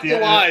guy. Spot At the the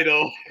end. lie,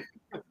 though.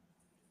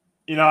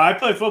 I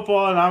play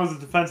football and I was a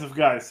defensive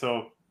guy,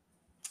 so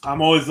I'm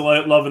always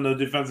loving the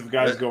defensive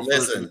guys go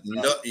listen,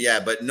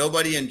 first. but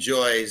nobody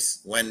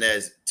enjoys when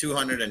there's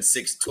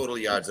 206 total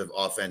yards of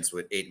offense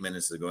with 8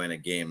 minutes to go in a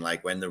game,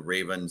 like when the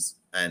Ravens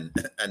and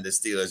the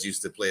Steelers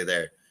used to play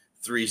their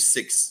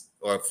 3-6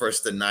 or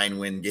 1st-to-9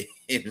 win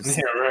games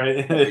Yeah, right.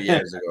 a couple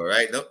years ago,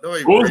 right?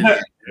 Nobody What was really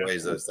that?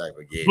 enjoys those type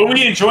of games. But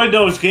we enjoyed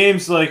those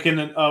games, like in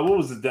what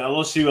was it, the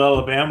LSU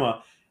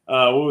Alabama?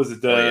 What was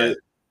it?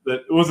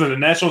 Was it the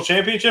national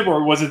championship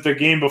or was it the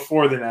game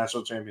before the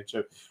national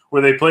championship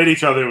where they played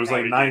each other? It was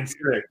like 9-6.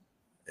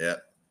 Yeah,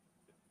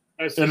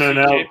 That's And the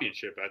then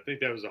championship. I think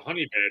that was a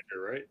honey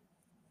badger, right?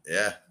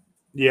 yeah.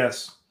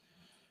 Yes.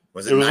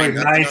 Was It was like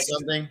 9-0 9 or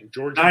something?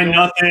 Georgia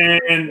 9-0,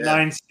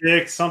 Yeah.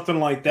 9-6, something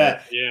like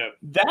that. Yeah.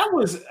 That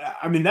was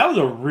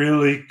a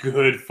really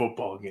good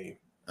football game.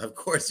 Of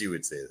course you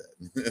would say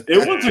that.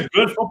 It was a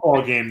good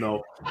football game,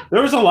 though.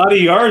 There was a lot of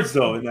yards,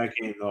 though, in that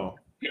game, though.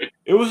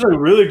 It was a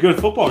really good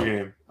football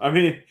game. I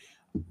mean,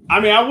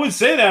 I would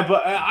say that,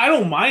 but I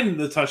don't mind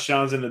the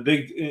touchdowns and the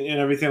big and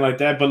everything like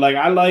that. But like,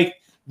 I like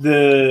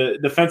the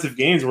defensive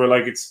games where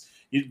like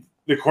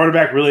the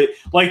quarterback really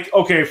like.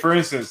 Okay, for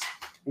instance,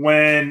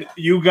 when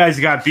you guys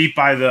got beat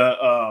by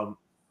the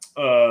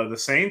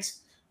Saints.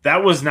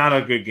 That was not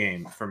a good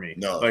game for me.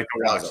 No, like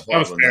that was a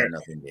horrible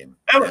nothing game.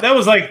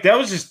 That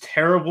was just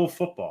terrible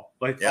football,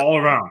 like all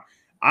around.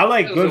 I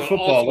like That good was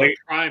football. also Like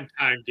a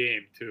primetime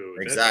game too.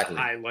 Exactly.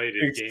 That's a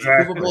highlighted Exactly.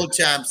 game. Super Bowl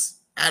champs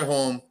at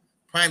home,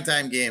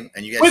 primetime game,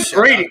 and you guys with shut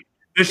Brady. up.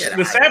 The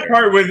Get sad out of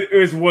part was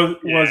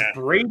Yeah.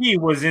 Brady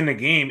was in the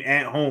game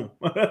at home.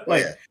 like Oh,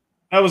 yeah.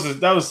 that was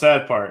the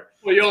sad part.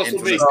 Well, you also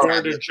Infamous made Gardner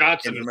tablet-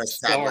 Johnson a infamous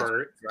tablet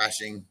star.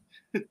 crashing.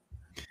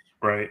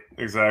 Right,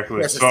 exactly.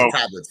 Of course, it's So the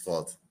tablet's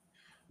fault.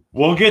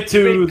 we'll get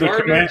You to made the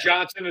Gardner command.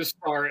 Johnson a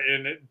star,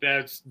 and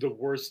that's the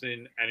worst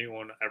thing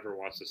anyone ever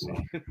wants to see.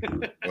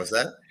 What's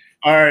that?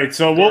 All right,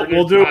 so we'll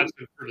Gardner do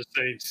Johnson for the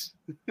Saints.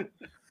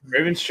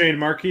 Ravens trade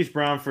Marquise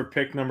Brown for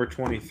pick number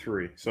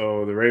 23.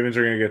 So the Ravens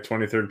are going to get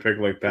 23rd pick,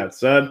 like Pat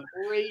said.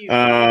 Crazy.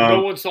 Um,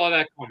 no one saw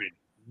that coming.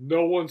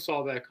 No one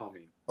saw that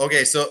coming.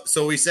 Okay, so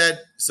we're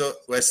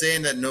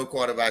saying that no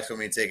quarterbacks will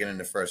be taken in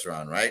the first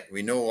round, right?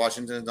 We know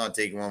Washington's not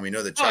taking one. We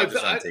know the Chargers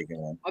aren't taking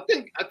one. I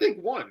think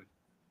one.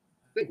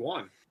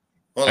 Hold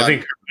I on.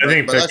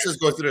 think But let's just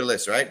go through the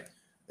list, right?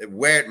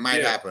 Where it might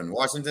Yeah. happen.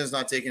 Washington's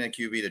not taking a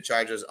QB. The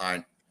Chargers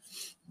aren't.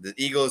 The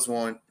Eagles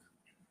won't.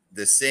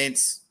 The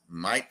Saints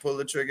might pull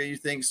the trigger, you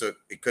think? So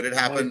could it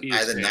happen be the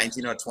either Saints.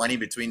 19 or 20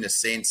 between the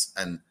Saints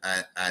and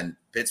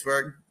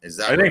Pittsburgh? Is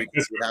that I what think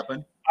we could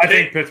happen? I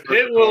think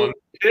Pittsburgh.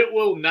 Pitt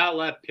will not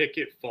let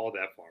Pickett fall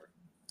that far.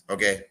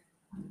 Okay.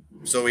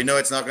 So we know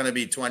it's not going to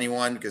be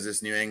 21 because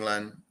it's New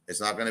England. It's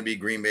not going to be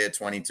Green Bay at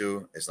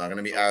 22. It's not going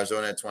to be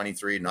Arizona at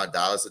 23. Not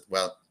Dallas.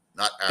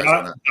 Not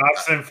Arizona.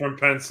 Dobson from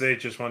Penn State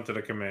just went to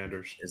the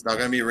Commanders. It's not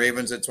going to be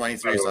Ravens at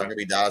 23. It's not going to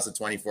be Dallas at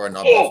 24.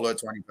 Not Oh! Buffalo at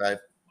 25.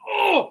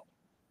 Oh,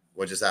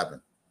 What just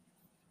happened?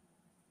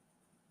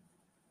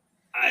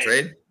 can A I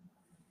trade?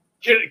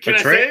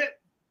 say it?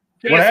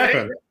 Can What I say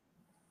happened?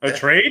 A Yeah.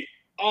 trade?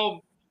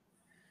 it?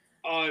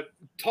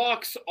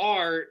 Talks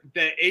are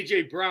that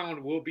AJ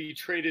Brown will be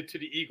traded to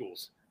the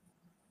Eagles.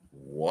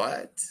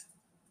 What?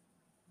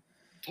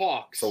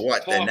 Talks. For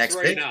what, their Talks next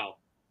right pick? now.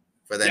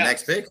 For their Yes.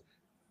 next pick?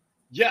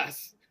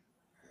 Yes.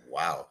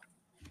 Wow.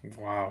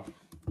 Wow.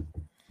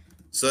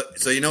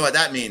 So you know what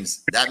that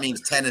means? That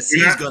means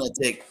Tennessee's going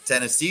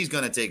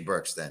to take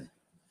Burks then.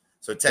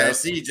 So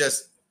Tennessee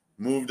just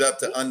moved up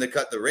to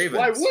undercut the Ravens.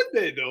 Why would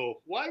they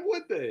though? Why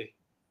would they?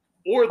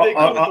 Or they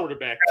go to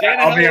quarterback.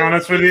 I'll be Tannehill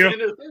honest with is you. in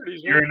their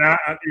 30s, You're man.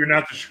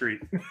 not discreet.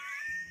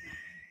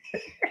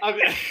 I'm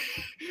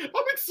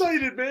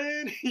excited,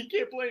 man. You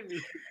can't blame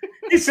me.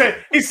 He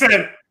said,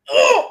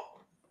 oh,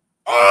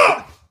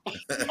 I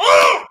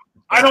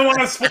don't want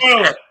to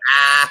spoil it.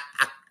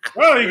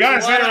 Well, you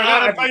gotta say it right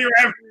now. I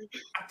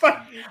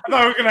thought we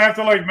were gonna have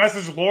to like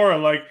message Laura.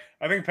 Like,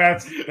 I think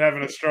Pat's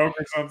having a stroke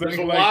or something. There's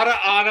a like, lot of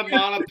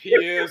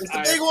onomatopoeias. It's a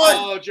I big one.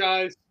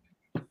 apologize.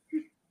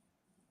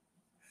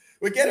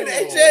 We're getting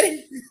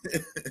AJ.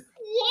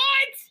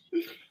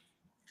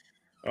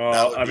 What?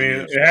 That would I be mean,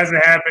 huge. it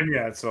hasn't happened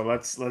yet. So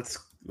let's calm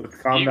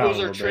down. Eagles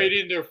a are little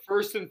trading their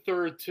first and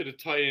third to the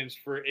Titans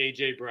for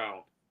AJ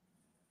Brown.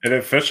 bit. Is it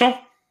official?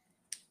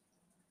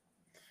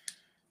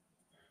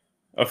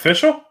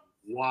 Official?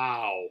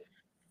 Wow.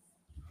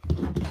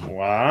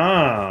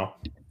 Wow.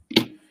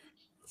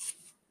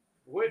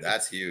 What?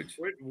 That's huge.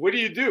 What do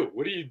you do?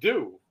 What do you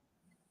do?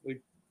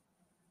 Like,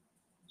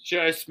 should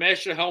I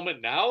smash the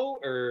helmet now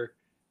or?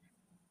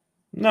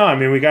 No, I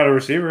mean we got a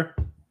receiver.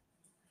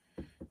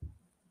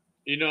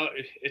 You know,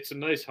 it's a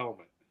nice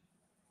helmet.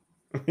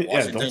 Yeah,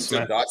 Washington don't to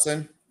smash.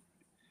 Dotson.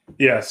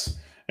 Yes,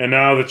 and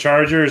now the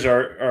Chargers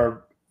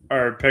are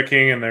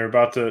picking, and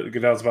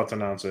Goodell's about to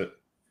announce it.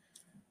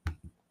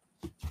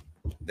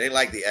 They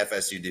like the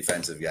FSU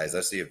defensive guys.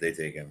 Let's see if they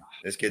take him.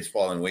 This kid's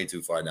falling way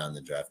too far down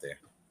the draft there.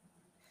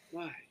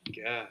 My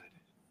God.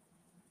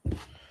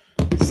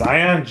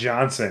 Zion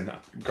Johnson,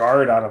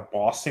 guard out of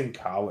Boston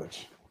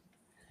College.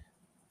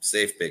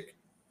 Safe pick.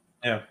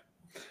 Yeah,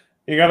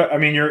 you got to. I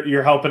mean,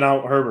 you're helping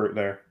out Herbert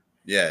there.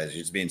 Yeah,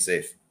 he's being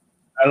safe.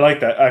 I like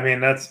that. I mean,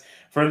 that's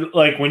for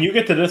like when you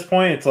get to this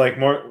point, it's like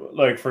more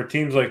like for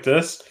teams like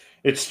this,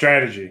 it's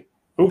strategy.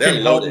 Who They're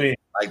can help loaded. me?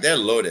 Like they're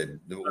loaded.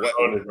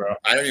 Loaded, bro.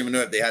 I don't even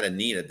know if they had a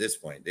need at this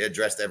point. They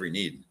addressed every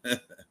need.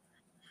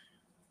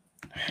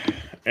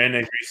 And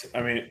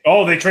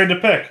they trade the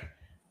pick.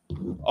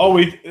 Oh,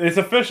 it's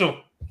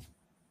official.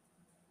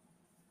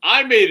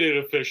 I made it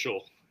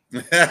official.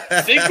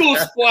 Cinco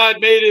Squad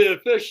made it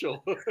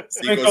official.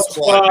 Cinco Cinco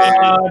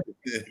Squad,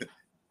 baby.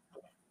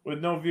 With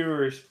no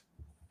viewers.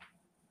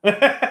 We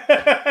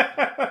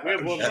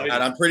have one And lady.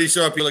 I'm pretty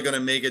sure people are going to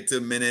make it to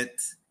minute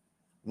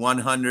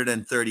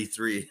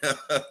 133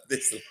 of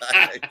this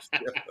live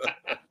show.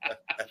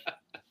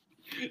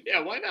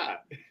 Yeah, why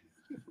not?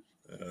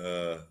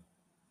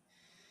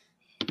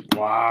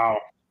 Wow.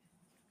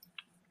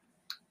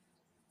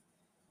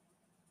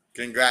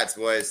 Congrats,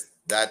 boys.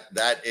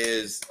 That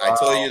is. I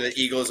told you the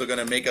Eagles are going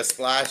to make a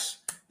splash.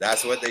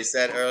 That's what they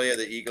said earlier.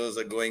 The Eagles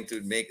are going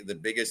to make the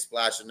biggest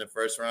splash in the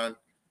first round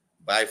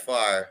by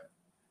far.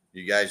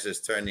 You guys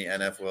just turned the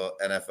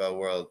NFL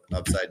world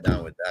upside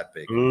down with that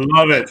pick.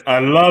 Love it. I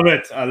love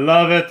it. I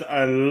love it.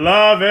 I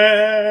love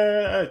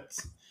it.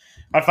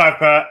 High five,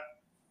 Pat.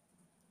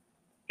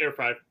 Air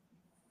 5.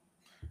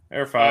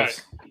 Air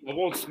fives. Right. I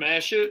won't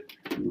smash it,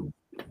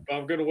 but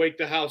I'm going to wake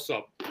the house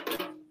up. Fuck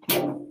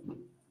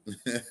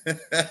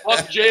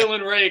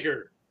Jalen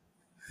Reagor.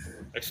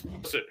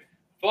 Explicit.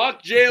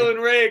 Fuck Jalen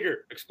Reagor.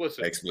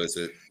 Explicit.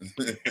 Explicit.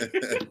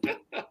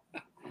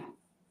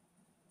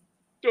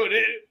 Dude,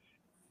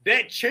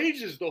 that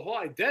changes the whole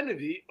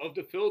identity of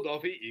the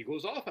Philadelphia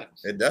Eagles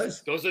offense. It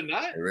does. Does it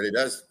not? It really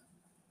does.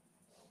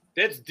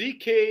 That's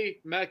DK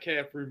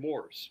Metcalf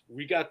remorse.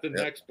 We got the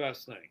next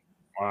best thing.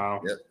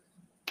 Wow. Yep.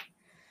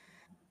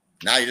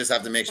 Now you just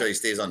have to make sure he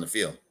stays on the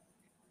field.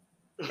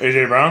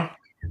 AJ Brown?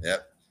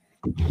 Yep.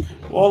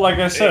 Well, like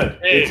I said,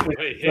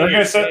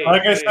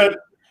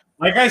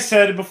 like I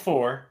said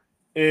before,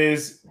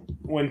 is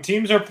when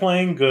teams are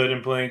playing good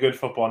and playing good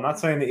football. I'm not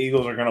saying the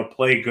Eagles are going to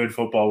play good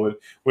football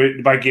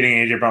with by getting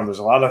AJ Brown. There's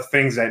a lot of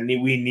things that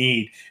we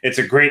need. It's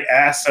a great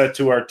asset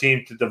to our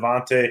team, to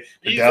Devontae,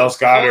 to Dallas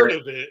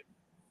Goedert.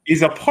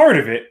 He's a part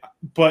of it,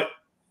 but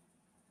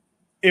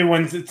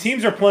when the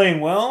teams are playing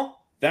well,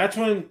 that's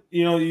when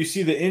you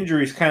see the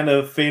injuries kind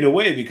of fade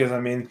away because, I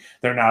mean,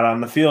 they're not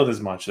on the field as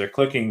much. They're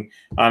clicking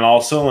on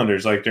all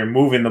cylinders, like they're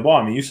moving the ball.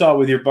 I mean, you saw it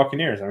with your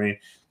Buccaneers. I mean,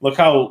 look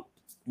how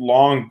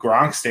long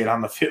Gronk stayed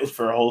on the field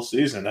for a whole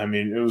season. I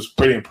mean, it was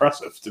pretty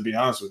impressive, to be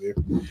honest with you.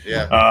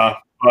 Yeah.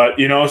 But,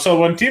 so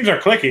when teams are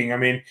clicking, I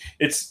mean,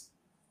 it's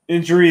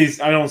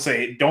injuries. I don't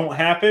say don't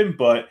happen,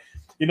 but,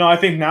 I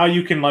think now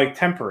you can,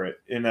 temper it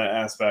in that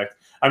aspect.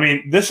 I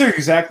mean, this is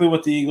exactly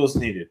what the Eagles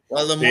needed.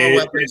 Well, the more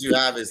weapons you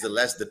have is the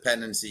less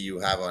dependency you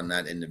have on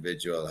that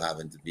individual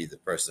having to be the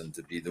person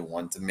to be the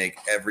one to make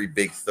every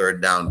big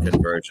third down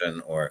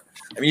conversion.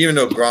 Even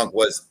though Gronk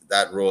was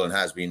that role and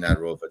has been that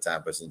role for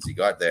Tampa since he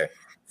got there,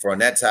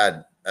 Fournette's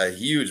had a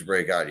huge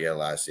breakout year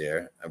last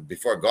year.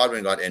 Before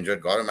Godwin got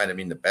injured, Godwin might have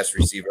been the best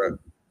receiver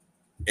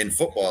in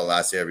football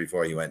last year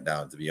before he went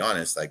down, to be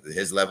honest.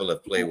 His level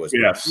of play was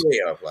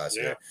way up last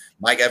year.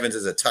 Mike Evans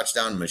is a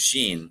touchdown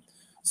machine.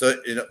 So,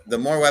 the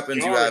more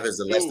weapons you have is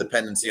the less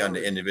dependency on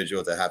the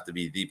individual to have to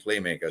be the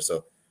playmaker.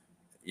 So,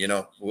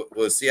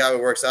 we'll see how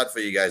it works out for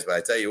you guys. But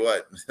I tell you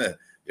what,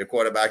 your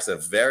quarterback's a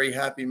very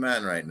happy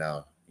man right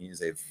now.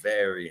 He's a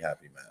very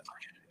happy man.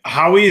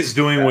 Howie is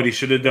doing what he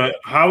should have done.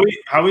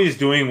 Howie is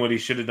doing what he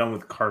should have done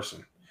with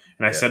Carson.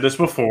 And I said this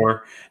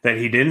before, that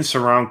he didn't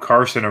surround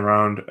Carson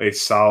around a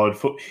solid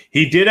foot.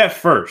 He did at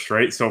first,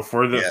 right? So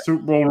for the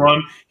Super Bowl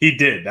run, he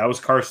did. That was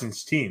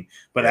Carson's team.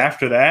 But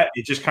after that,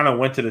 it just kind of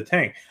went to the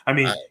tank. I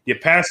mean, you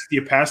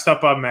passed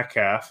up on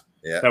Metcalf.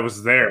 That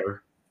was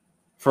there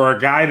for a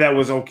guy that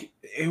was okay.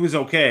 It was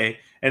okay.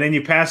 And then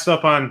you passed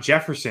up on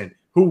Jefferson,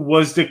 who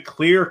was the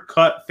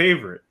clear-cut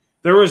favorite.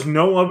 There was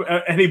no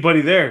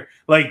anybody there.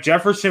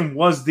 Jefferson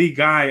was the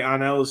guy on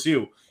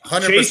LSU.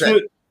 100%.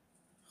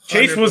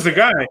 Chase was the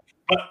guy.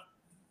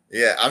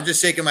 Yeah, I'm just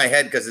shaking my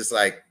head because it's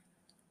like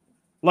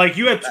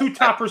you had two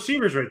top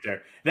receivers right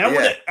there.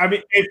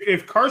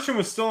 If Carson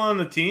was still on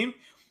the team,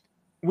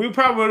 we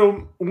probably would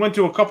have went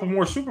to a couple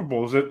more Super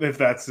Bowls if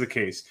that's the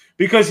case,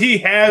 because he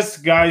has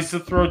guys to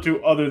throw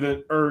to other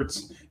than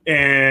Ertz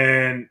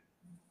and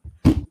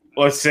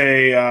let's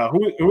say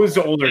who was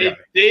the older guy?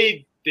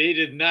 They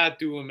did not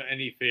do him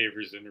any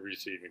favors in the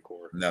receiving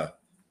corps. No.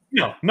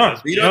 No, none.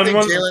 You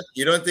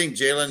don't think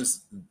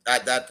Jalen's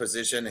at that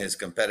position? His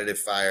competitive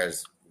fire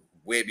is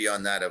way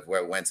beyond that of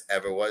where Wentz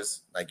ever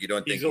was. You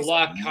don't think he's a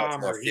lot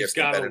calmer. He's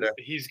got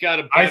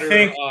a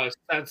better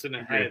sense in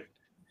the head.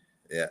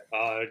 Yeah.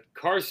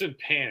 Carson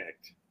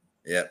panicked.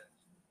 Yeah.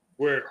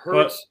 Where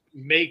Hurts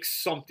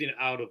makes something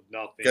out of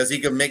nothing because he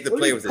could make the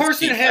play with his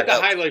Carson feet. had the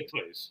highlight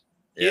plays.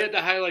 He had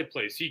the highlight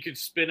plays. He could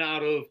spin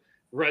out of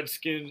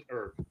Redskins.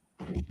 RP.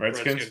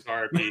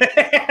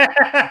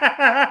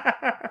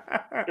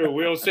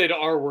 We don't say the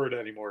R word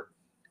anymore.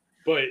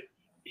 But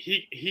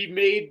he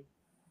made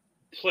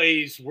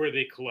plays where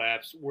they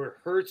collapse, where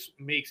Hurts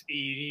makes an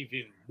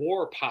even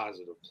more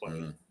positive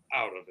play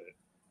out of it.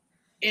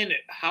 And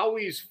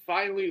Howie's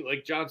finally,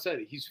 like John said,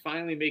 he's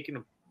finally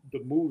making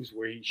the moves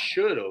where he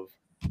should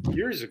have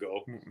years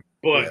ago.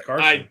 But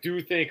I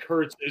do think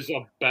Hurts is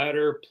a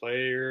better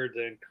player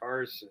than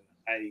Carson.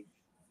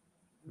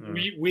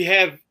 We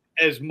have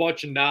as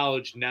much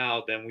knowledge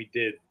now than we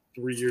did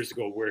 3 years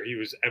ago, where he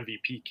was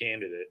MVP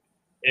candidate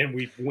and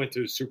we went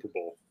to the Super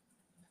Bowl.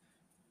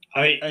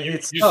 You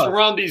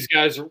surround these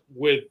guys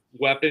with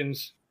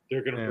weapons,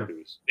 they're going to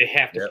produce. They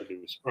have to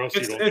produce, or else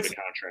you don't get a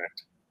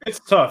contract. It's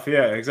tough.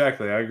 Yeah,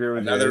 exactly. I agree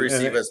with you. Another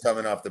receiver's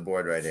coming off the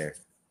board right here.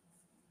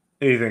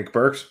 Who do you think,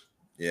 Burks?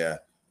 Yeah.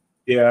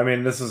 Yeah, I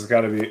mean, this has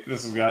got.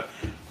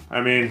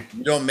 I mean,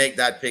 You don't make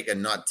that pick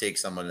and not take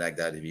someone like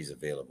that if he's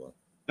available.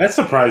 that's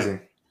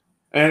surprising,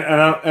 and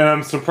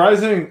I'm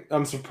surprising.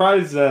 I'm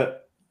surprised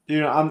that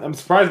I'm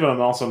surprised, but I'm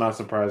also not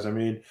surprised. I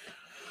mean,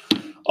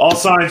 all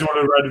signs would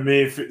have read to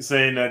me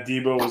saying that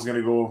Debo was going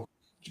to go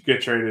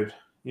get traded.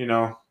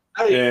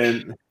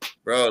 And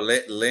Bro,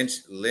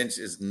 Lynch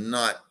is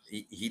not.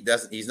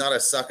 He's not a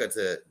sucker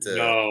to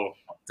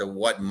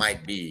what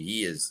might be.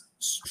 He is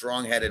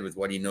strong-headed with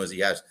what he knows he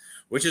has,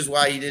 which is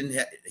why he didn't.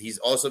 He's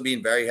also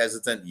being very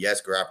hesitant.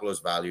 Yes,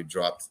 Garoppolo's value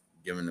dropped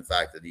given the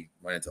fact that he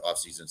went into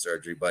off-season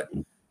surgery, but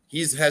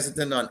he's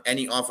hesitant on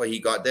any offer he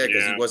got there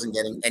because he wasn't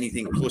getting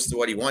anything close to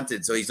what he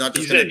wanted. So he's not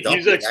just going to dump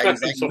it.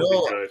 He's like,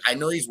 no, I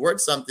know he's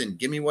worth something.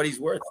 Give me what he's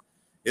worth.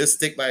 He'll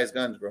stick by his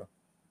guns, bro.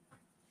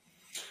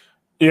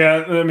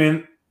 Yeah, I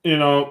mean,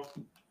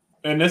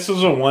 and this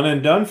is a one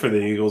and done for the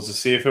Eagles to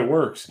see if it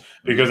works.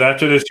 Because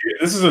after this year,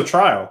 this is a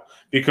trial.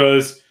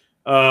 Because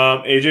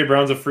AJ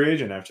Brown's a free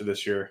agent after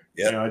this year.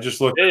 Yeah, I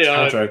just looked at his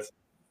contract.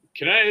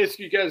 Can I ask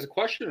you guys a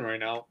question right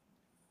now?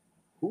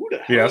 Who the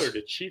hell are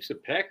the Chiefs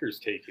and Packers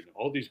taking?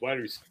 All these wide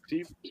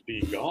receivers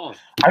being gone.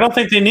 I don't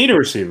think they need a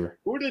receiver.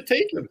 Who are they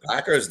taking? The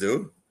Packers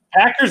do.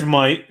 Packers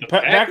might.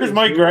 Packers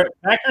might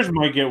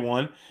get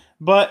one,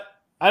 but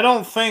I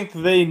don't think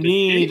they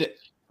need.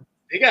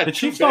 They got the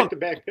two Chiefs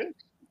back-to-back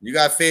picks. You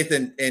got faith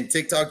in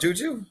TikTok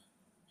Juju?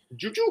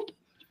 Juju?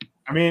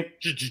 I mean,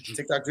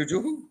 TikTok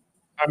Juju?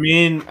 I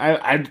mean,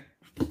 I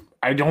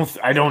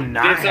don't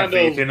not have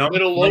faith in them. You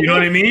know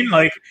what I mean?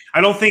 Like, I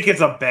don't think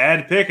it's a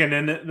bad pick. And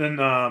then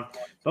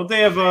don't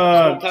they have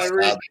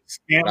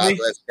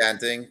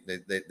Scanting?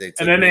 They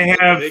and then they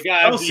have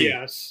got Kelsey.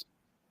 BS.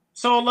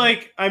 So,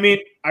 like, I mean,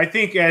 I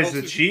think as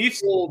the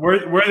Chiefs, where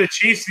the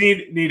Chiefs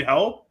need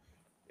help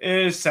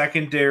is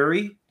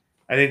secondary.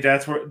 I think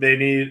that's where they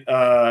need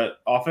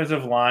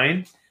offensive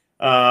line.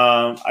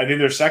 I think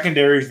their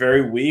secondary is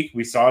very weak.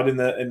 We saw it in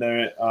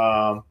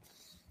the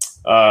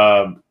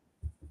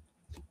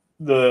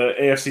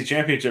AFC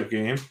Championship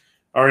game,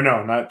 or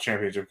no, not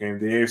championship game,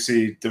 the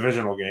AFC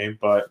divisional game.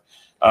 But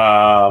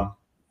I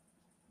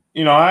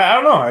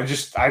don't know.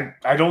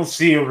 I don't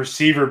see a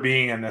receiver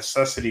being a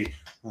necessity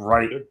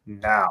right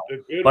now.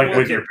 Like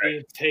with your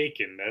being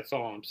taken. That's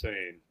all I'm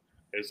saying.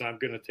 Is I'm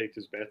gonna take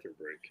this bathroom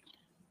break.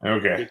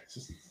 Okay.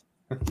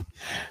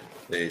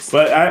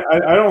 But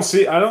I don't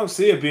see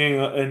it being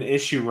an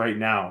issue right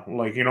now.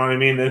 Like, you know what I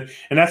mean? And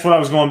that's what I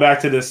was going back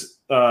to this.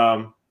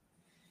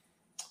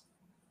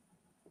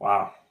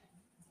 Wow,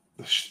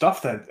 the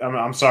stuff that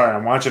I'm sorry,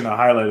 I'm watching a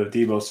highlight of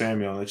Deebo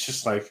Samuel. It's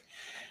just like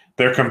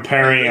they're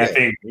comparing. I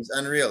think he's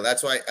unreal.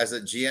 That's why, as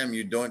a GM,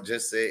 you don't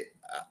just say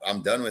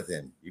I'm done with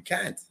him. You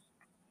can't.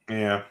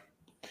 Yeah,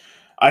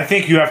 I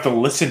think you have to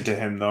listen to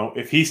him though.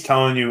 If he's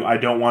telling you I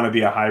don't want to be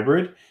a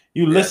hybrid,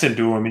 you listen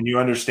to him and you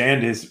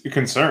understand his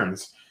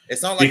concerns.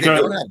 It's not like they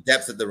don't have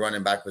depth at the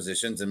running back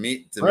position. To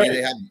me,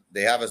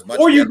 they have as much.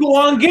 Or you go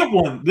on and get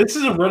one. This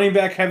is a running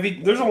back heavy.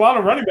 There's a lot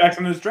of running backs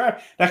in this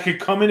draft that could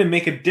come in and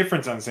make a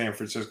difference on San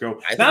Francisco.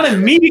 Not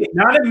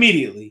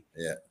immediately.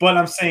 Yeah. But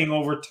I'm saying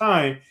over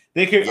time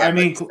they could. Yeah, I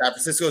mean, San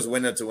Francisco's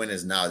winner to win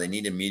is now. They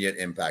need immediate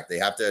impact. They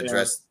have to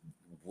address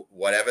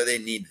whatever they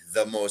need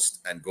the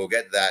most and go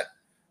get that,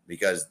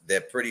 because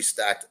they're pretty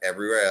stacked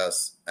everywhere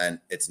else,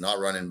 and it's not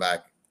running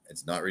back.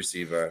 It's not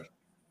receiver,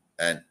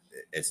 and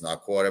it's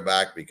not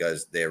quarterback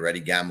because they already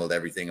gambled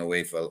everything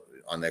away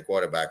on their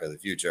quarterback of the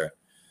future.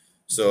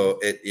 So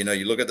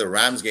you look at the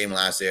Rams game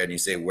last year and you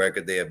say, where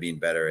could they have been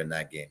better in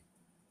that game?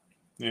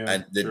 Yeah,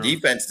 and the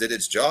defense did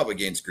its job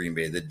against Green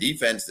Bay. The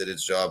defense did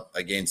its job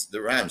against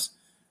the Rams.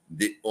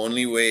 The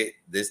only way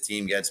this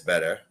team gets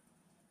better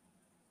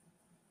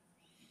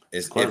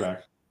is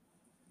quarterback.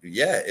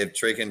 If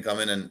Trey can come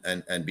in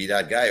and be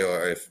that guy,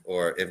 or if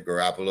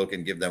Garoppolo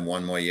can give them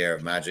one more year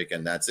of magic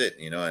and that's it,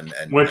 I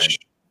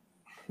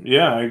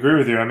agree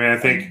with you. I mean, I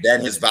think then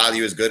his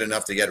value is good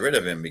enough to get rid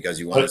of him because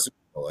you won a Super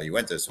Bowl or you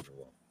went to a Super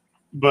Bowl.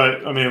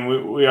 But I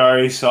mean, we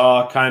already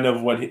saw kind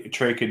of what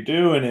Trey could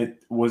do, and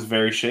it was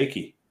very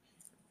shaky.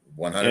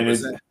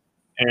 100%.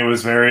 And it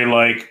was very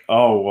like,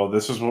 oh, well,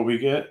 this is what we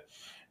get.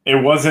 It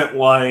wasn't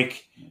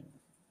like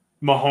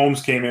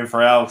Mahomes came in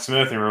for Alex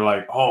Smith and we're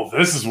like, oh,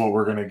 this is what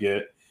we're gonna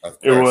get.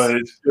 It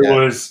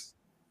was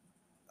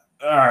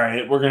all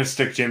right. We're gonna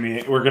stick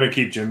Jimmy. We're gonna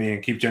keep Jimmy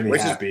and keep Jimmy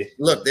happy.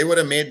 Look, they would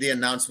have made the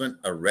announcement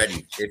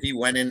already if he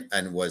went in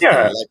and was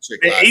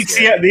electric. The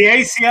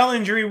ACL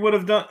injury would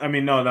have done. I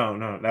mean, no.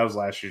 That was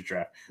last year's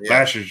draft. Yeah.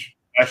 Last year's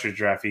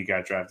draft, he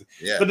got drafted.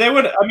 Yeah. But they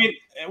would. I mean,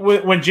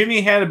 when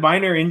Jimmy had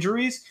minor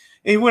injuries,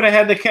 he would have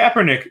had the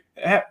Kaepernick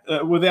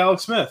with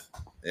Alex Smith.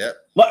 Yeah.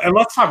 And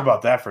let's talk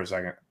about that for a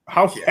second.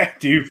 How bad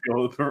do you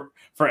feel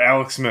for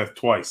Alex Smith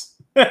twice?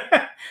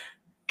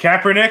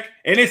 Kaepernick,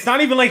 and it's not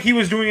even like he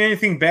was doing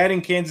anything bad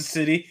in Kansas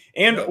City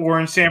or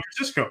in San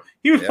Francisco.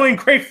 He was playing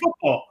great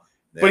football,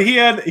 but he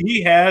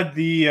had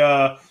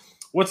the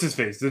what's his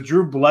face, the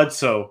Drew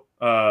Bledsoe.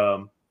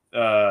 I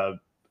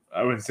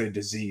wouldn't say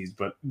disease,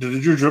 but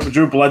the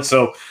Drew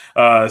Bledsoe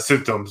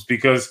symptoms,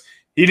 because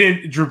He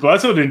didn't. Drew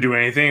Bledsoe didn't do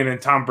anything, and then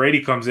Tom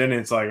Brady comes in, and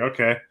it's like,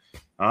 okay,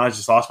 I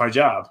just lost my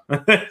job.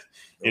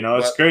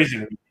 It's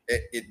crazy.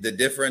 The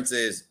difference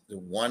is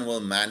one will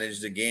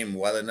manage the game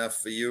well enough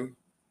for you,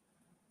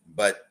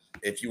 but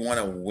if you want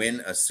to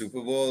win a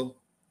Super Bowl,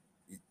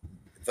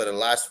 for the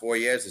last 4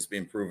 years, it's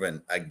been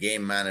proven a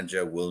game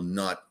manager will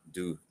not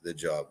do the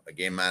job. A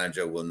game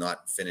manager will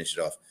not finish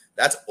it off.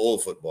 That's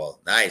old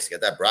football. Nice,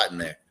 get that brought in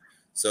there.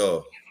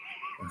 So.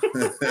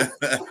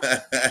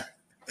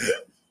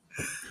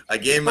 A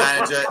game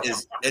manager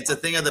it's a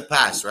thing of the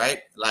past,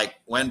 right? Like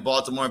when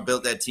Baltimore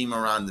built that team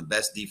around the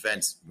best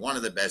defense, one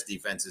of the best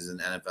defenses in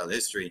NFL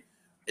history,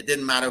 it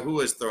didn't matter who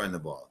was throwing the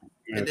ball.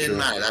 It didn't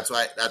matter.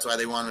 That's why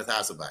they won with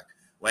Hasselbeck.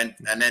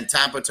 And then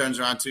Tampa turns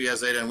around 2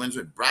 years later and wins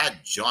with Brad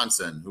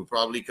Johnson, who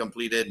probably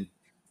completed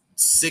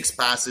 6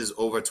 passes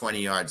over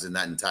 20 yards in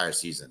that entire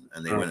season,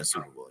 and they win a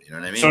Super Bowl. You know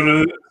what I mean?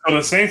 So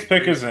the Saints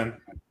pick is in.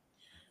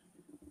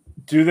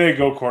 Do they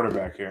go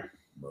quarterback here?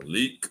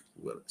 Malik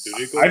Willis.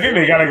 I think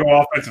they got to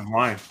go offensive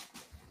line.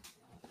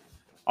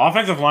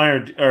 Offensive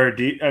line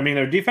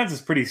their defense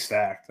is pretty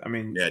stacked. I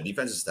mean, yeah,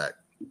 defense is stacked.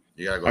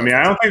 You gotta go. I mean,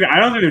 I don't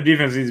think their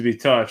defense needs to be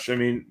touched. I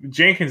mean,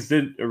 Jenkins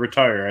did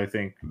retire, I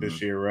think,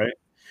 this year, right?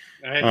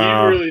 He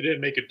really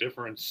didn't make a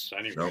difference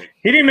anyway. No.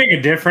 He didn't make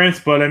a difference,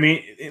 but I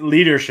mean,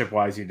 leadership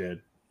wise, he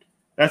did.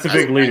 That's a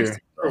big leader.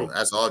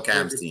 That's all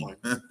Cam's team.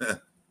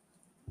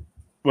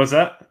 What's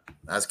that?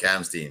 That's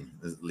Cam's team.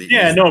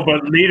 Yeah, no,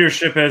 but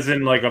leadership as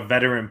in like a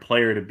veteran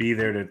player to be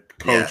there to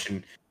coach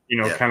and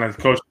kind of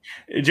coach.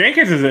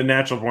 Jenkins is a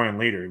natural born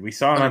leader. We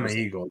saw it on the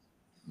Eagles.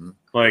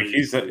 Like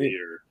he's a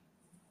leader.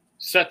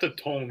 Set the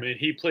tone, man.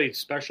 He played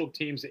special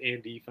teams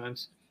and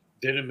defense.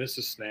 Didn't miss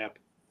a snap.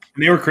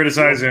 And they were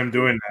criticizing him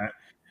doing that,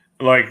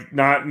 like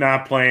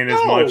not playing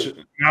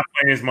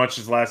as much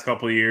as the last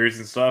couple of years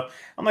and stuff.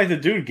 I'm like, the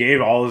dude gave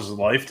all his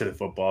life to the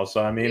football,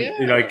 so I mean, give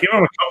him a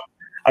couple.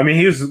 I mean,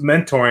 he was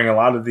mentoring a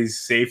lot of these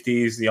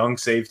safeties, young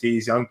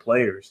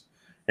players,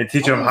 and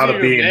teaching them how to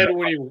be. I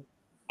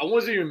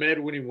wasn't even mad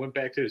when he went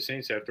back to the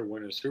Saints after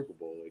winning a Super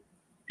Bowl. Like,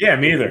 yeah,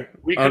 me either.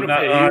 We could have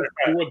paid you.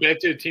 You went back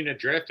to the team that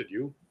drafted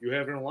you. You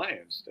have an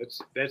alliance.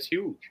 That's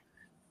huge.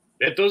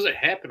 That doesn't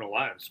happen a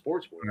lot in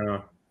sports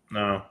world.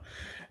 No.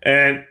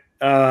 And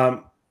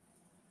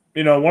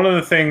one of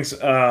the things,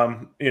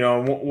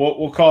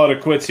 we'll call it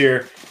a quits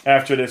here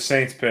after the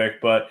Saints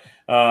pick, but.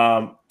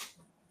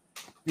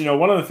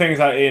 One of the things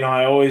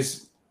I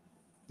always,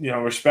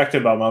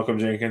 respected about Malcolm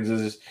Jenkins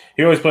is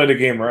he always played the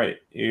game right.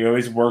 He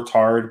always worked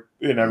hard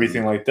and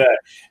everything like that.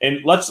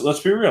 And let's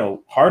be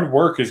real. Hard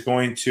work is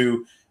going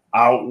to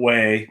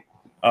outweigh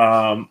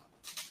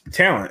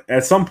talent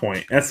at some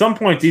point. At some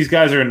point, these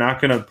guys are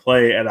not going to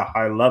play at a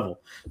high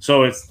level.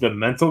 So it's the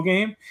mental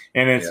game,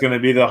 and it's going to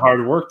be the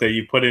hard work that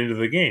you put into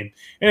the game.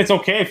 And it's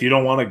okay if you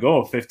don't want to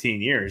go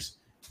 15 years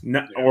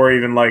or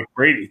even like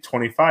Brady,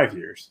 25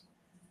 years.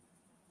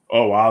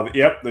 Oh, wow.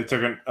 Yep. They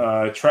took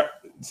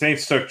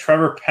Saints took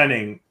Trevor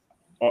Penning,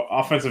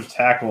 offensive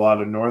tackle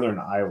out of Northern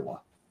Iowa.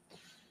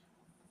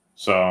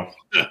 So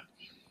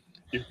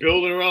you're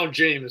building around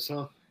Jameis,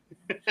 huh?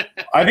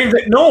 I think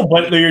but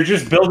you're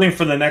just building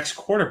for the next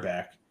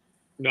quarterback.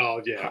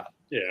 No, yeah.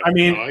 I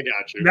mean, I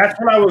got you. That's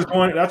what I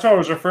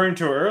was referring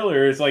to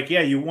earlier. Is like,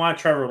 yeah, you want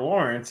Trevor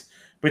Lawrence,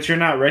 but you're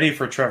not ready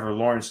for Trevor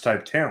Lawrence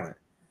type talent.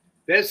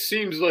 That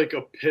seems like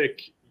a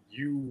pick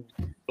you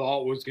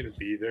thought was going to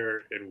be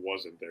there and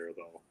wasn't there,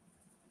 though.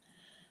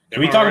 Can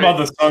we talk about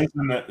the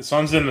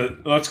Suns and the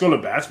let's go to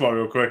basketball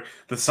real quick.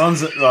 The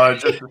Suns it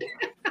went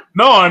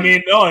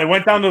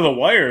down to the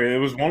wire. It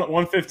was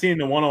 115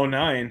 to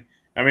 109.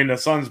 I mean, the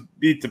Suns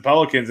beat the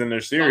Pelicans in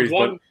their series,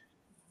 but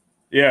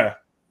yeah.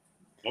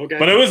 Okay.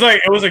 But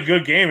it was a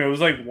good game. It was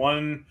like I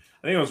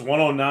think it was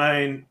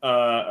 109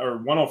 or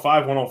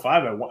 105,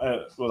 105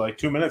 with like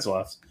 2 minutes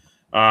left.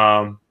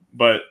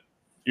 But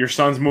your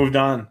Suns moved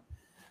on.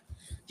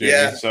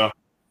 Yeah. I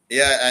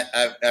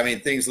mean,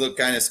 things look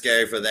kind of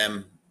scary for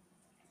them.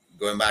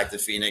 Going back to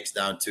Phoenix,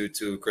 down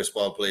 2-2. Chris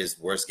Paul plays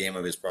worst game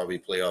of his probably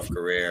playoff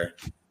career.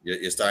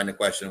 You're starting to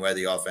question where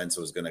the offense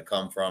was going to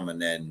come from,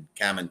 and then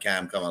Cam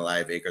come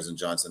alive. Akers and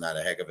Johnson had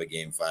a heck of a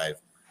game 5.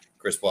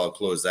 Chris Paul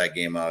closed that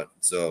game out.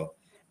 So,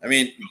 I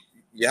mean,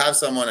 you have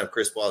someone of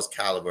Chris Paul's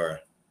caliber.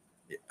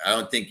 I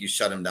don't think you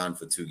shut him down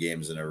for 2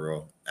 games in a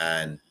row.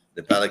 And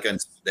the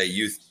Pelicans, their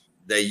youth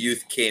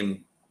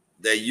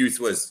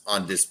was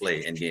on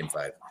display in game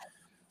 5.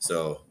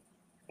 So,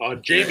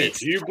 Jamie,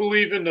 do you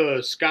believe in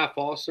the Scott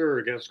Foster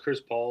against Chris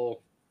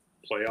Paul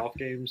playoff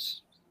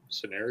games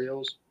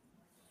scenarios?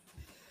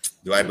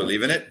 Do I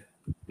believe in it?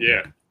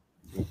 Yeah.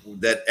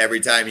 That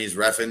every time he's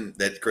reffing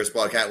that Chris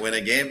Paul can't win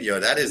a game,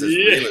 that is as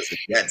real as it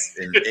gets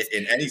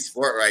in any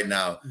sport right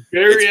now.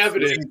 Very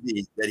evident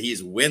that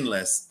he's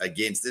winless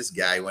against this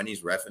guy when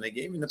he's reffing a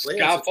game in the playoffs.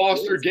 Scott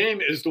Foster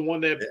game is the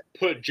one that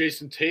put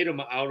Jason Tatum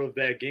out of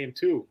that game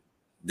too.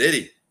 Did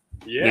he?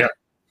 Yeah.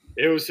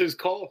 It was his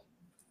call.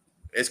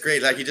 It's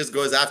great. Like he just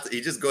goes after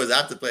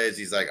players.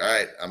 He's like, all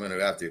right, I'm going to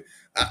have to.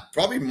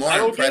 Probably more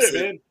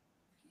impressive.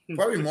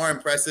 Probably more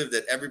impressive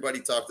that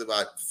everybody talked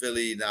about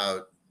Philly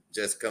now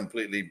just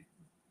completely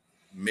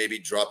maybe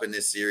drop in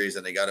this series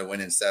and they got to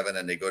win in 7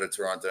 and they go to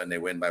Toronto and they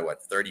win by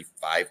what,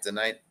 35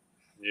 tonight?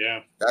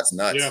 Yeah. That's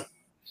nuts. Yeah.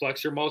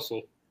 Flex your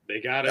muscle. They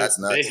got it. That's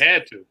nuts. They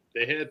had to.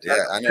 Yeah,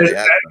 I know they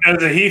had to.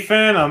 As a Heat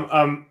fan,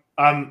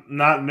 I'm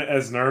not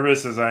as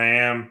nervous as I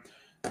am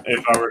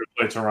if I were to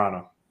play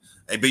Toronto.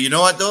 Hey, but you know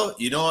what though?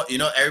 You know,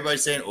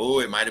 everybody's saying, "Oh,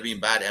 it might have been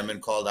bad."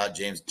 Edmund called out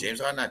James. James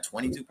Harden had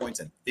 22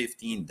 points and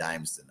 15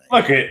 dimes tonight.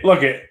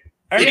 Look at.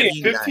 I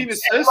mean, 15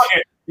 assists.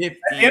 At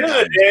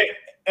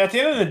the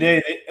end of the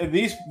day,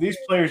 these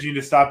players need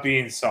to stop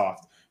being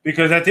soft,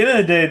 because at the end of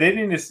the day, they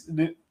need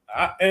to.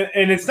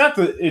 And it's not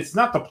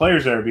the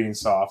players that are being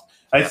soft.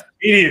 It's the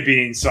media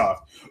being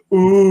soft.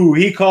 Ooh,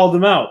 he called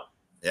them out.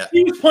 Yeah,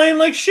 he was playing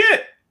like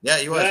shit. Yeah,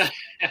 he was.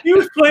 He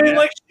was playing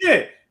like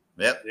shit.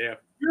 Yep. Yeah.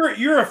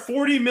 You're a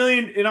 40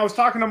 million, and I was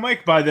talking to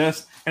Mike by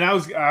this, and I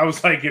was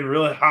like getting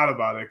really hot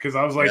about it, because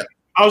I was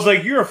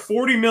like, you're a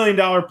 $40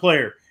 million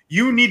player.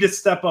 You need to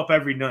step up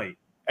every night.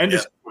 End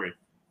of story.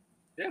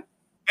 Yeah.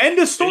 End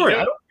of story.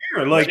 I don't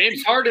care. Like,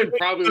 James Harden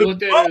probably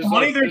looked at it as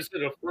like, this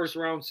is a first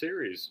round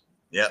series.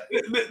 Yeah.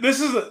 This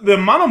is the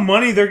amount of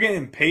money they're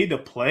getting paid to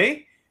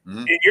play,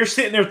 and you're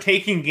sitting there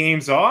taking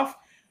games off.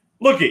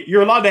 Look,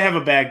 you're allowed to have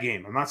a bad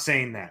game. I'm not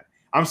saying that.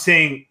 I'm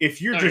saying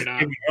if you're just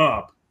giving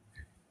up.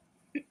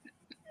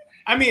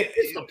 I mean,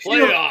 it's the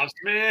playoffs,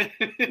 man.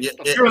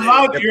 You're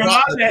allowed.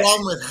 The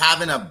problem with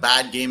having a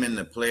bad game in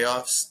the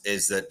playoffs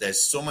is that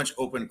there's so much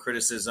open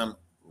criticism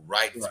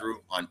right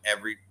through on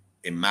every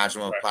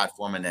imaginable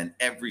platform, and then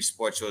every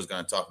sports show is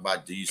going to talk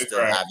about, do you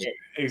still have it?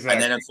 Exactly.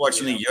 And then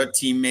unfortunately, your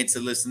teammates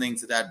are listening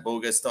to that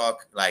bogus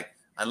talk. Like,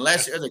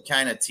 unless you're the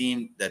kind of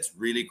team that's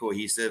really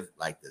cohesive,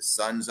 like the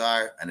Suns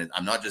are, and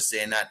I'm not just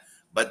saying that,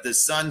 but the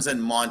Suns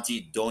and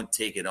Monty don't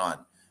take it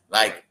on.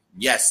 Like,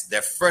 yes,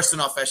 they're first in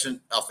offensive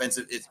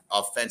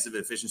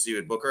efficiency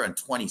with Booker and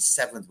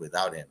 27th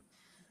without him.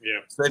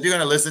 Yeah. So if you're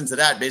going to listen to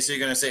that, basically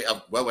you're going to say,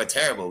 well, we're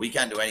terrible. We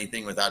can't do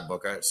anything without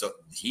Booker. So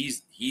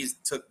he's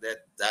took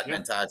that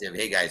mentality of,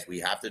 hey, guys, we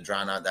have to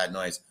drown out that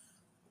noise.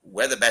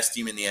 We're the best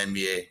team in the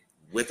NBA.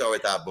 With or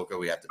without Booker,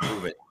 we have to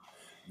prove it.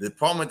 The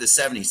problem with the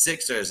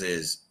 76ers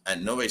is,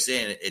 and nobody's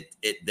saying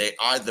it, they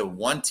are the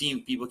one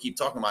team people keep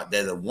talking about.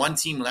 They're the one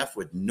team left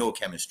with no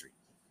chemistry.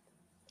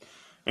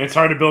 And it's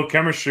hard to build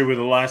chemistry with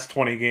the last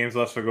 20 games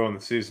left to go in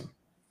the season.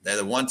 They're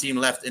the one team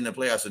left in the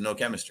playoffs with no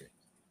chemistry.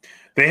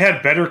 They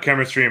had better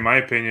chemistry, in my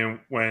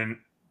opinion, when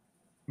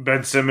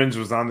Ben Simmons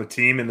was on the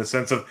team, in the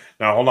sense of,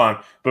 now hold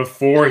on,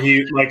 before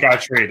he got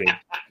traded.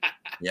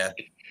 Yeah.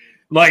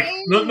 Like,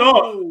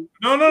 no,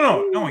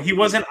 he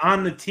wasn't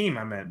on the team.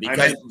 I meant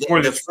because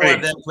before the four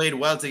of them played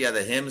well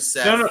together. Him,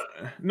 Seth,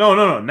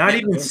 no, not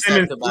even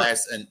Simmons.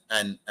 Tobias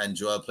and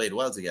Joel played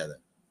well together.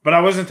 But I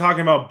wasn't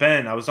talking about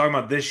Ben. I was talking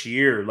about this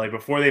year. Like,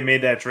 before they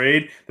made that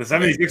trade, the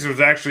 76ers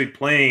was actually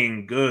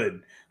playing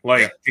good.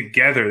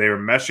 Together. They were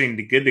meshing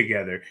good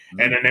together. Mm-hmm.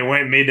 And then they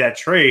went and made that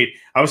trade.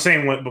 I was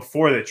saying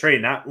before the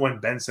trade, not when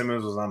Ben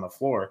Simmons was on the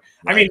floor.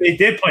 Right. I mean, they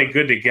did play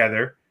good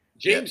together.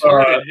 James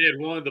Harden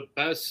had one of the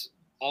best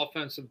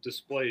offensive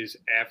displays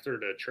after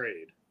the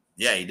trade.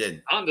 Yeah, he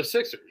did. On the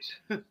Sixers.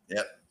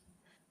 Yep.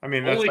 I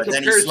mean, only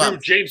compared to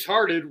James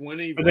Harden when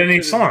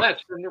he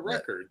slumped from the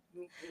record.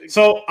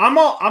 So I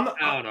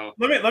don't know.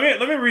 Let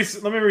me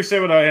re-say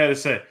what I had to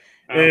say.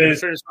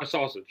 Finish my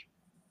sausage.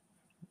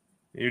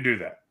 You do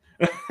that.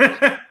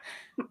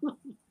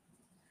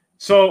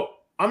 So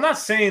I'm not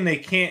saying they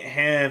can't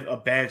have a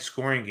bad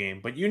scoring game,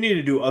 but you need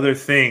to do other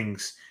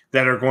things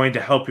that are going to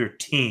help your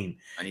team.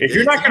 If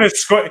you're not going to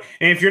score,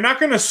 and if you're not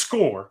going to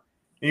score,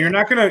 and you're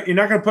not going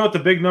to put out the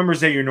big numbers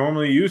that you're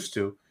normally used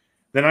to,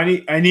 then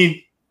I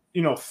need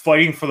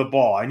fighting for the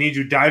ball. I need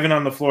you diving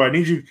on the floor. I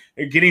need you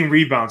getting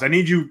rebounds. I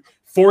need you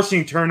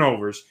forcing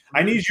turnovers.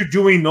 I need you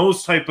doing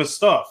those type of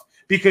stuff,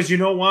 because you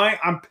know why?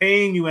 I'm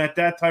paying you at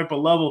that type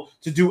of level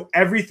to do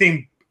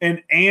everything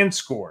and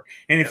score.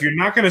 And if you're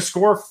not going to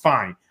score,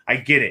 fine. I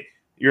get it.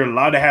 You're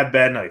allowed to have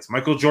bad nights.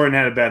 Michael Jordan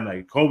had a bad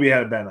night. Kobe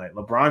had a bad night.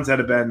 LeBron's had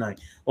a bad night.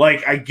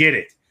 Like, I get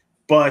it.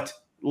 But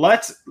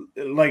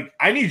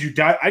I need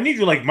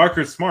you like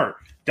Marcus Smart,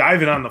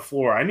 diving on the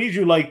floor. I need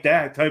you like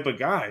that type of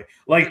guy,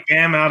 like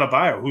Bam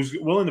Adebayo, who's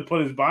willing to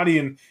put his body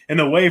in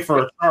the way for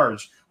a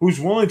charge, who's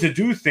willing to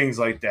do things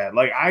like that.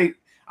 Like, I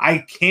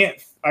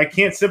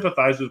can't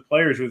sympathize with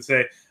players who would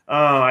say,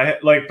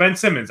 like Ben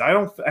Simmons, I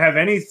don't have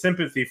any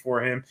sympathy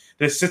for him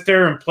to sit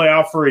there and play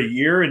out for a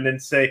year and then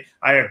say,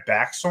 I have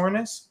back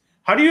soreness.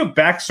 How do you have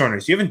back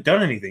soreness? You haven't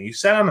done anything. You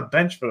sat on the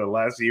bench for the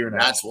last year and a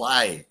half. That's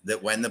why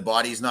that when the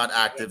body's not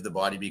active, the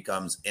body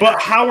becomes inactive.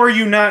 But how are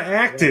you not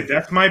active?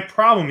 That's my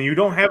problem. You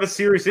don't have a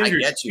serious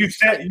injury. I get you.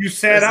 You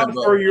sat out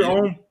for your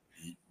own.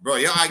 Bro,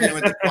 you're arguing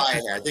with the choir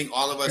here. I think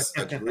all of us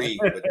agree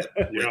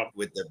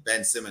with the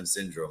Ben Simmons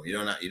syndrome. You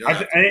don't.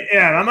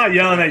 And I'm not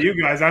yelling at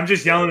you guys. I'm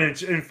just yelling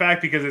in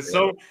fact, because it's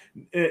so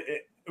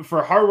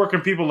for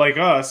hardworking people like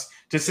us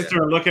to sit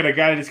there and look at a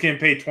guy that's getting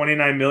paid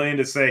 $29 million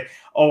to say,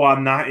 "Oh,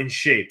 I'm not in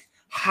shape."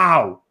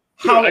 How?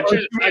 How?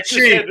 Dude, I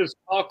just had this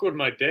talk with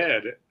my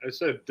dad. I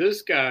said,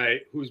 this guy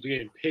who's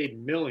being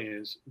paid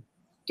millions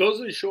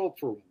doesn't show up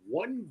for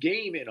one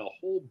game in a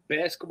whole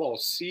basketball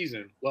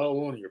season, let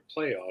alone your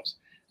playoffs,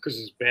 because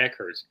his back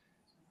hurts.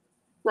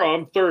 Bro,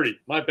 I'm 30.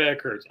 My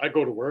back hurts. I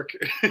go to work.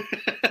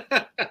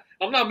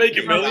 I'm not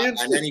making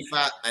millions. And then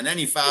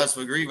he files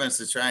for grievance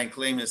to try and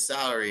claim his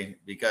salary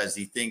because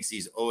he thinks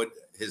he's owed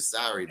his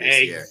salary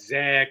this year.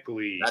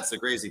 Exactly. That's the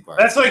crazy part.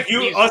 That's like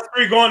us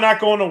three not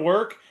going to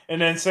work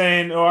and then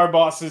saying, our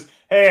bosses,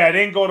 hey, I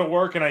didn't go to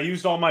work and I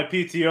used all my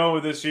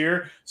PTO this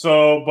year,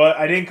 but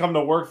I didn't come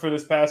to work for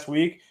this past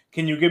week.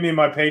 Can you give me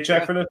my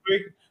paycheck for this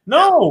week?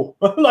 No,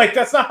 like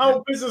that's not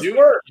how business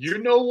works. You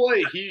know what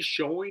he's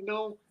showing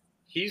though?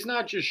 He's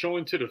not just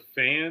showing to the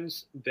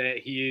fans that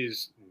he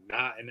is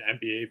not an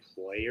NBA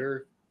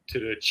player to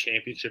the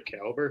championship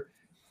caliber.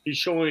 He's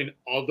showing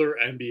other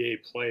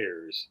NBA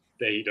players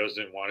that he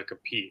doesn't want to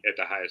compete at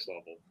the highest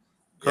level.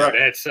 Correct.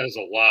 That says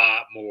a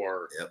lot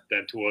more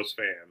than to us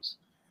fans.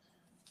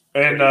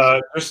 And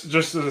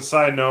just as a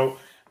side note,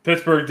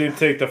 Pittsburgh did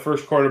take the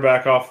first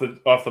quarterback off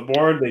the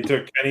board. They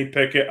took Kenny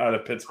Pickett out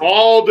of Pittsburgh.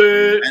 Called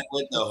it. And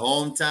with the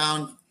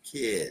hometown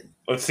kid.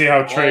 Let's see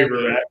how Trey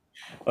reacts.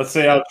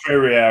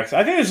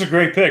 I think it's a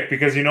great pick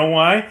because you know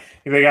why?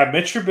 They got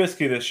Mitch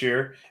Trubisky this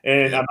year,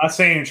 and I'm not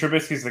saying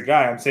Trubisky's the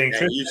guy. I'm saying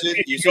you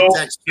should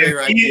text Trey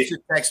right. You should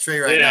text Trey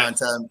right now and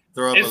tell him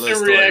throw up a little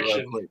story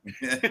real quick.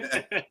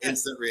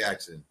 Instant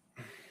reaction.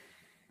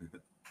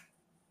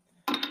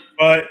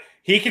 But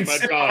he can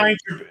sit behind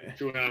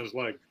chewing on his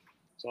leg.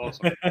 It's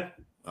awesome.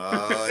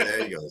 Oh,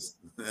 there he goes.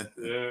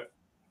 Yeah,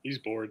 he's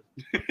bored.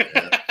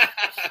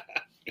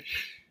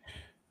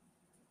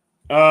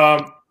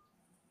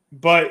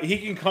 But he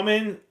can come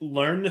in,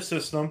 learn the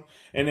system,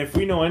 and if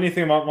we know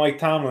anything about Mike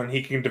Tomlin,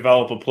 he can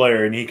develop a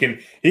player and he can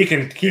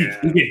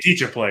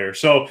teach a player.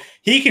 So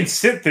he can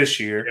sit this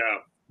year,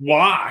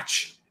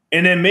 watch,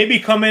 and then maybe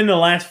come in the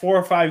last 4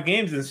 or 5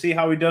 games and see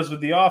how he does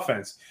with the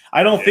offense.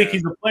 I don't think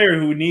he's a player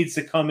who needs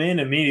to come in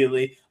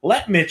immediately.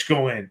 Let Mitch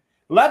go in.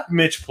 Let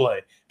Mitch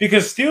play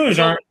because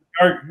Steelers aren't.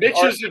 Mitch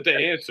isn't the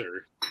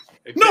answer.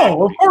 Exactly.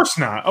 No, of course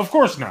not. Of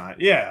course not.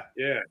 Yeah.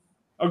 Yeah.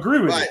 Agree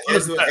with you.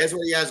 Here's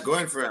what he has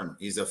going for him.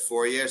 He's a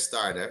 4-year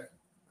starter,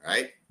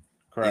 right?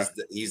 Correct.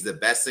 He's the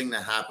best thing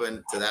that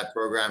happened to that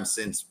program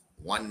since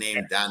one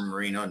named Dan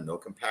Marino. No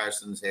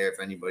comparisons here if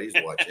anybody's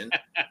watching.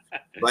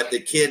 But the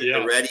kid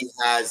already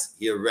has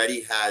the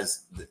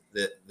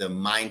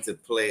mind to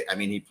play. I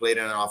mean, he played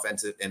in an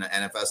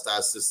NFL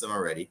style system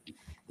already.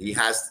 He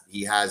has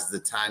the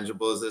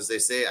tangibles, as they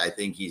say. I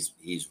think he's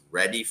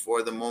ready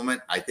for the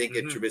moment. I think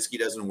if Trubisky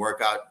doesn't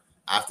work out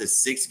after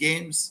 6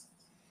 games,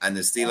 and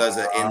the Steelers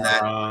are in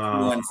that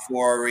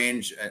 2-4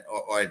 range,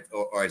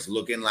 or it's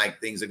looking like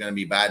things are going to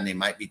be bad, and they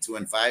might be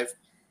 2-5.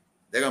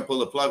 They're going to pull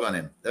the plug on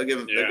him. They'll give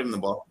him the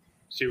ball.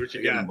 See what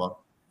you got.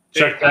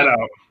 Check that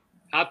out.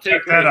 Hot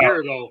take right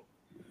here, though.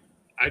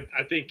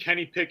 I think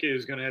Kenny Pickett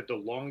is going to have the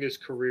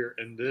longest career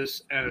in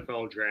this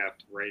NFL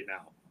draft right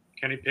now.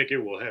 Kenny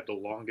Pickett will have the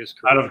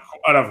longest career.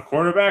 Out of a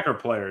quarterback or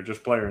player?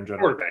 Just player in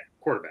general?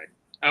 Quarterback.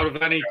 Out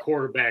of any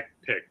quarterback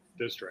pick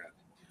this draft.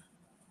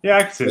 Yeah,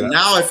 I can see that.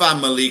 Now, if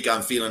I'm Malik,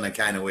 I'm feeling a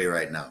kind of way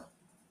right now.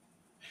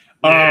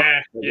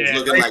 It's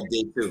looking like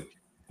day 2.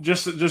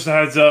 Just a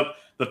heads up,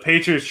 the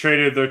Patriots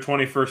traded their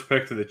 21st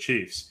pick to the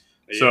Chiefs.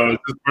 So is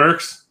this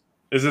Burks?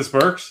 Is this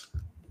Burks?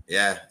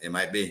 Yeah, it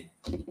might be.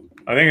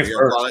 I think it's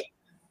Burks. Are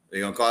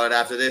you going to call it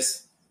after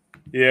this?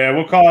 Yeah,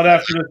 we'll call it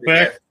after this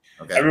pick.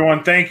 Okay.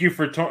 Everyone, thank you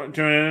for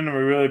tuning in.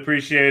 We really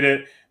appreciate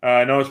it.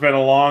 I know it's been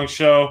a long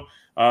show.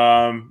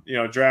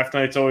 Draft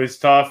night's always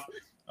tough.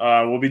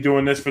 We'll be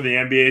doing this for the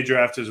NBA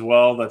draft as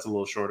well. That's a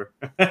little shorter.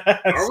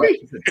 Are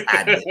we?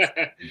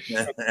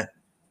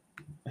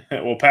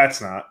 Well, Pat's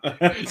not.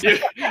 You're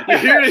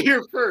here to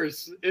hear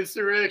first. It's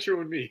the reaction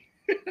with me.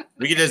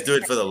 We can just do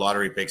it for the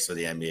lottery picks for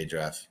the NBA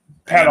draft.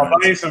 Pat, I'll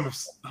buy you some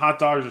hot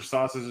dogs or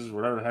sausages,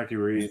 whatever the heck you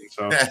were eating.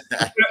 So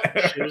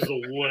it was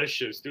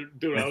delicious,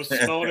 dude. I was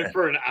smelling it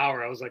for an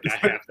hour. I was like, I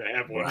have to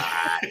have one.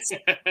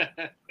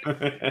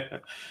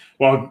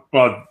 Well,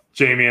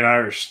 Jamie and I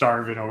are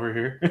starving over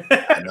here.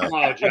 I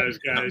apologize,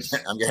 guys.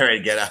 I'm getting ready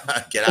to get out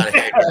of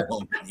here. I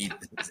don't eat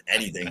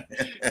anything.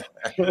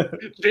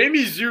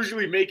 Jamie's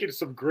usually making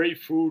some great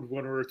food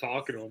when we're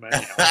talking to him.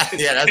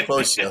 Yeah, that's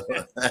post show.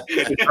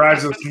 It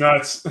drives us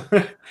nuts.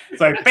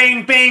 It's like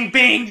bing, bing,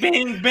 bing,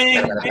 bing, bing,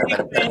 bing,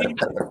 bing.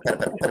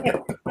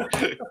 My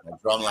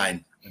drum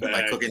line,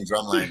 my cooking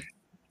drum line.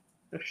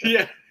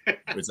 Yeah.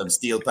 With some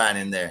steel pan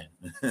in there.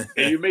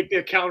 Hey, you make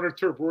that counter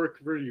turf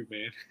work for you,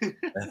 man.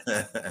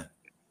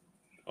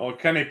 Well,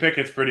 Kenny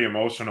Pickett's pretty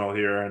emotional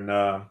here, and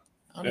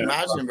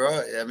imagine,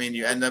 bro. I mean,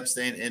 you end up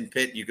staying in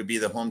Pitt. You could be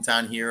the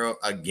hometown hero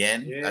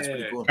again. Yeah. That's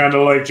pretty cool. Kind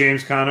of like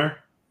James Conner.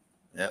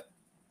 Yep.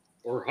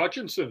 Or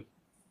Hutchinson.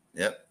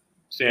 Yep.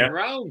 Same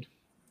round.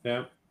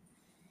 Yeah.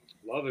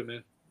 Love it,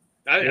 man.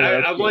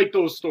 I like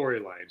those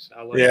storylines.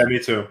 Me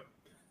too.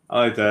 I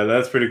like that.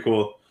 That's pretty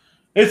cool.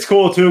 It's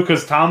cool too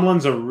because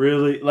Tomlin's a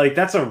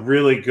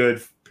really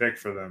good pick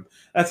for them.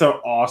 That's an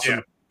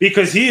awesome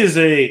because he is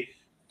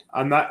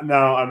I'm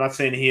not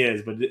saying he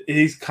is, but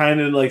he's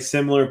kind of like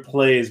similar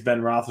play as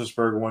Ben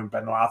Roethlisberger when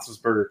Ben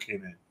Roethlisberger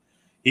came in.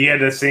 he had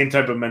the same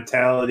type of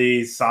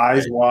mentality,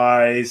 size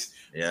wise,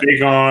 Yeah.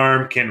 big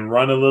arm, can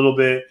run a little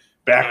bit.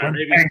 Back when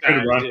Maybe Ben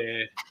could styles, run.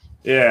 yeah.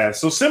 Yeah,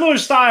 so similar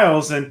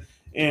styles and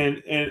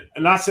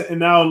not and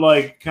now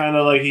like kind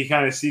of like he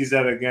kind of sees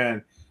that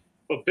again.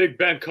 But Big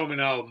Ben coming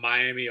out of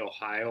Miami,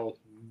 Ohio,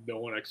 no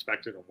one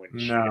expected him to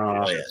win. No.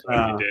 championships,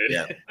 but he did.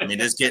 Yeah. I mean,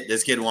 this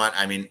kid won.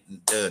 I mean,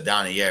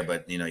 down a year,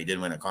 but you know, he did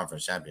win a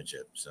conference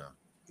championship. So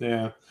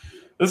Yeah,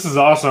 this is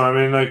awesome.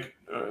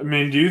 I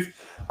mean, do you?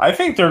 I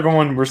think they're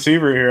going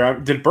receiver here.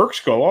 Did Burks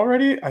go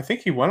already? I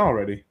think he went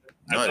already.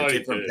 no, I the thought kid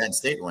he from did. Penn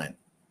State went.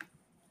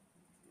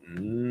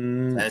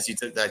 Tennessee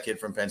took that kid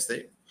from Penn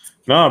State.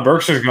 No,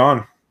 Burks is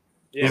gone.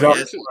 Yeah, He's Burks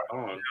out. is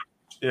gone.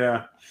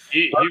 Yeah,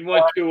 He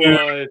went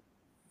to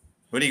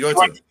Who do you go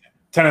to?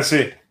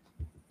 Tennessee.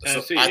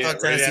 Tennessee. I yeah,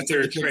 thought right Tennessee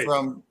after took the the kid trade.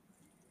 from.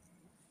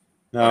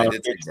 No. they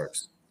did take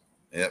Burks.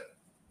 Yep.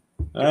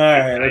 All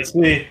right, let's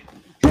see.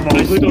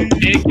 I still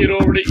can't get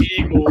over the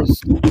Eagles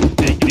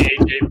taking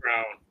AJ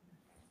Brown.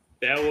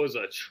 That was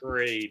a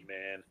trade,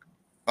 man.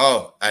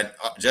 Oh, and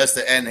just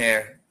to end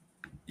here,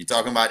 you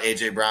talking about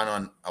AJ Brown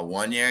on a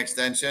 1-year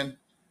extension?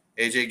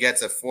 AJ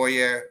gets a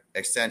 4-year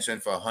extension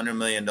for $100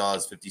 million,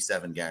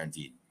 57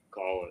 guaranteed.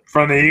 Call it.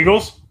 From the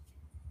Eagles.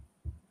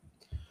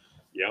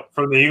 Yep.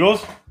 From the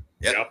Eagles.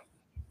 Yep.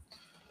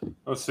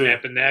 Let's see.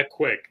 Happened that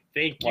quick.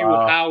 Thank you,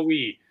 Wow.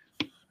 Howie.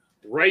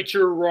 Right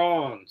your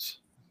wrongs.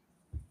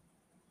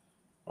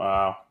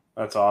 Wow,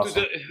 that's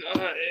awesome.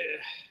 Uh,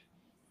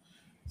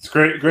 It's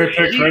great pick.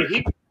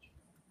 Great.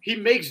 he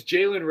makes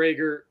Jalen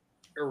Rager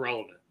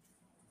irrelevant.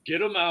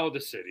 Get him out of the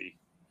city.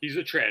 He's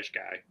a trash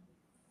guy.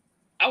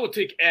 I would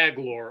take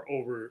Aguilar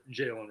over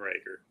Jalen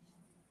Rager.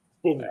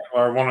 Boom.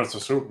 Or won us the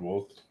Super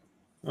Bowl.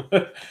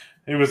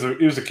 he was a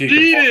key.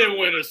 He component. didn't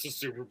win us the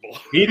Super Bowl.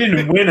 He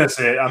didn't win us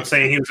it. I'm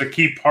saying he was a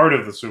key part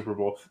of the Super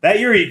Bowl. That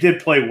year he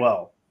did play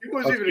well. He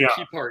wasn't even Yeah. a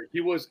key part.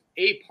 He was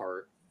a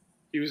part.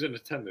 He was in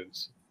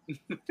attendance.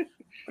 But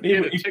He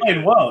had a he ticket.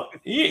 played well.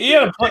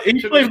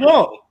 He played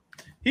well.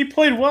 He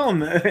played well in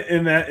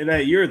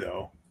that year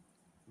though.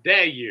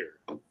 That year.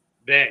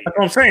 That's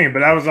what I'm saying. But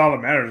that was all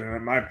that matters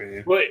in my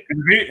opinion. But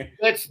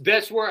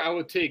that's where I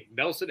would take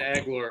Nelson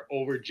Aguilar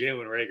over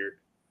Jalen Rager.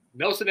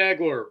 Nelson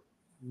Aguilar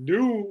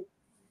knew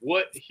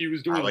what he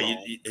was doing. Well,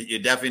 wrong. you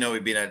definitely know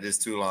we've been at this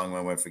too long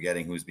when we're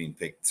forgetting who's being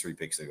picked 3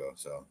 picks ago.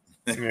 So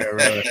Yeah,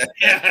 really.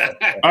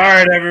 All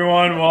right,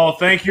 everyone. Well,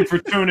 thank you for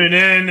tuning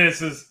in. This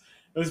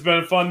has been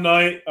a fun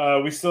night.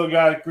 We still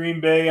got Green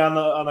Bay on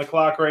the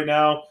clock right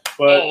now,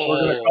 but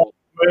we're gonna call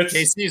it quits.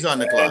 KC's on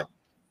the clock.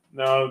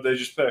 No, they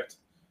just picked.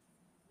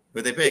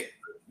 Who'd they pick?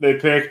 They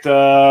picked.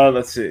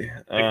 Let's see,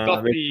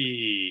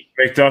 McDuffie.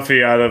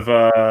 McDuffie out of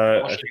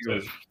I think it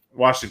was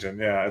Washington.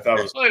 Yeah, I thought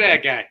it was. Look at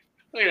that guy.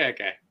 Look at that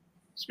guy.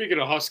 Speaking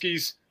of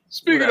Huskies.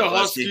 Speaking Look at of that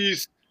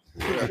Husky.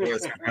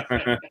 Huskies.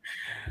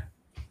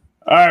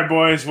 All right,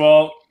 boys.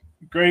 Well,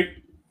 great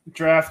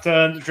draft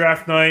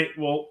night.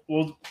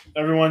 We'll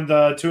everyone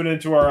tune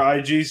into our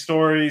IG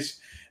stories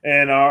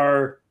and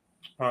our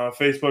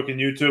Facebook and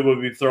YouTube.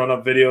 We'll be throwing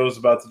up videos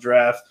about the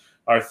draft,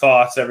 our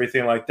thoughts,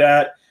 everything like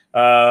that.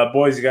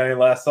 Boys, you got any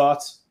last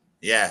thoughts?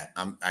 Yeah,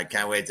 I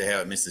can't wait to hear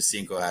what Mr.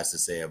 Cinco has to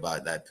say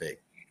about that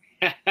pick.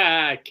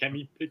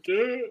 Kenny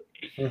Pickett.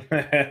 All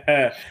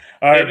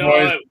right, And,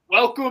 boys.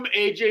 welcome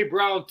AJ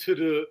Brown to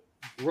the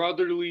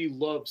Brotherly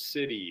Love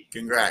City.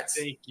 Congrats.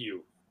 Thank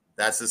you.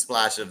 That's the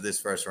splash of this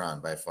first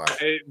round by far.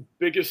 And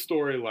biggest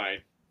storyline.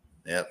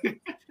 Yep.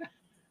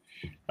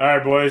 All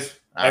right, boys.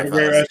 All Have right, a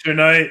great fellas. rest of your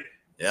night.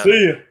 Yep. See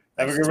you. Have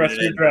Thanks a for good rest of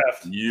tuning your in.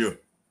 draft. You.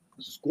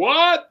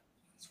 Squad.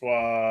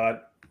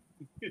 Squad.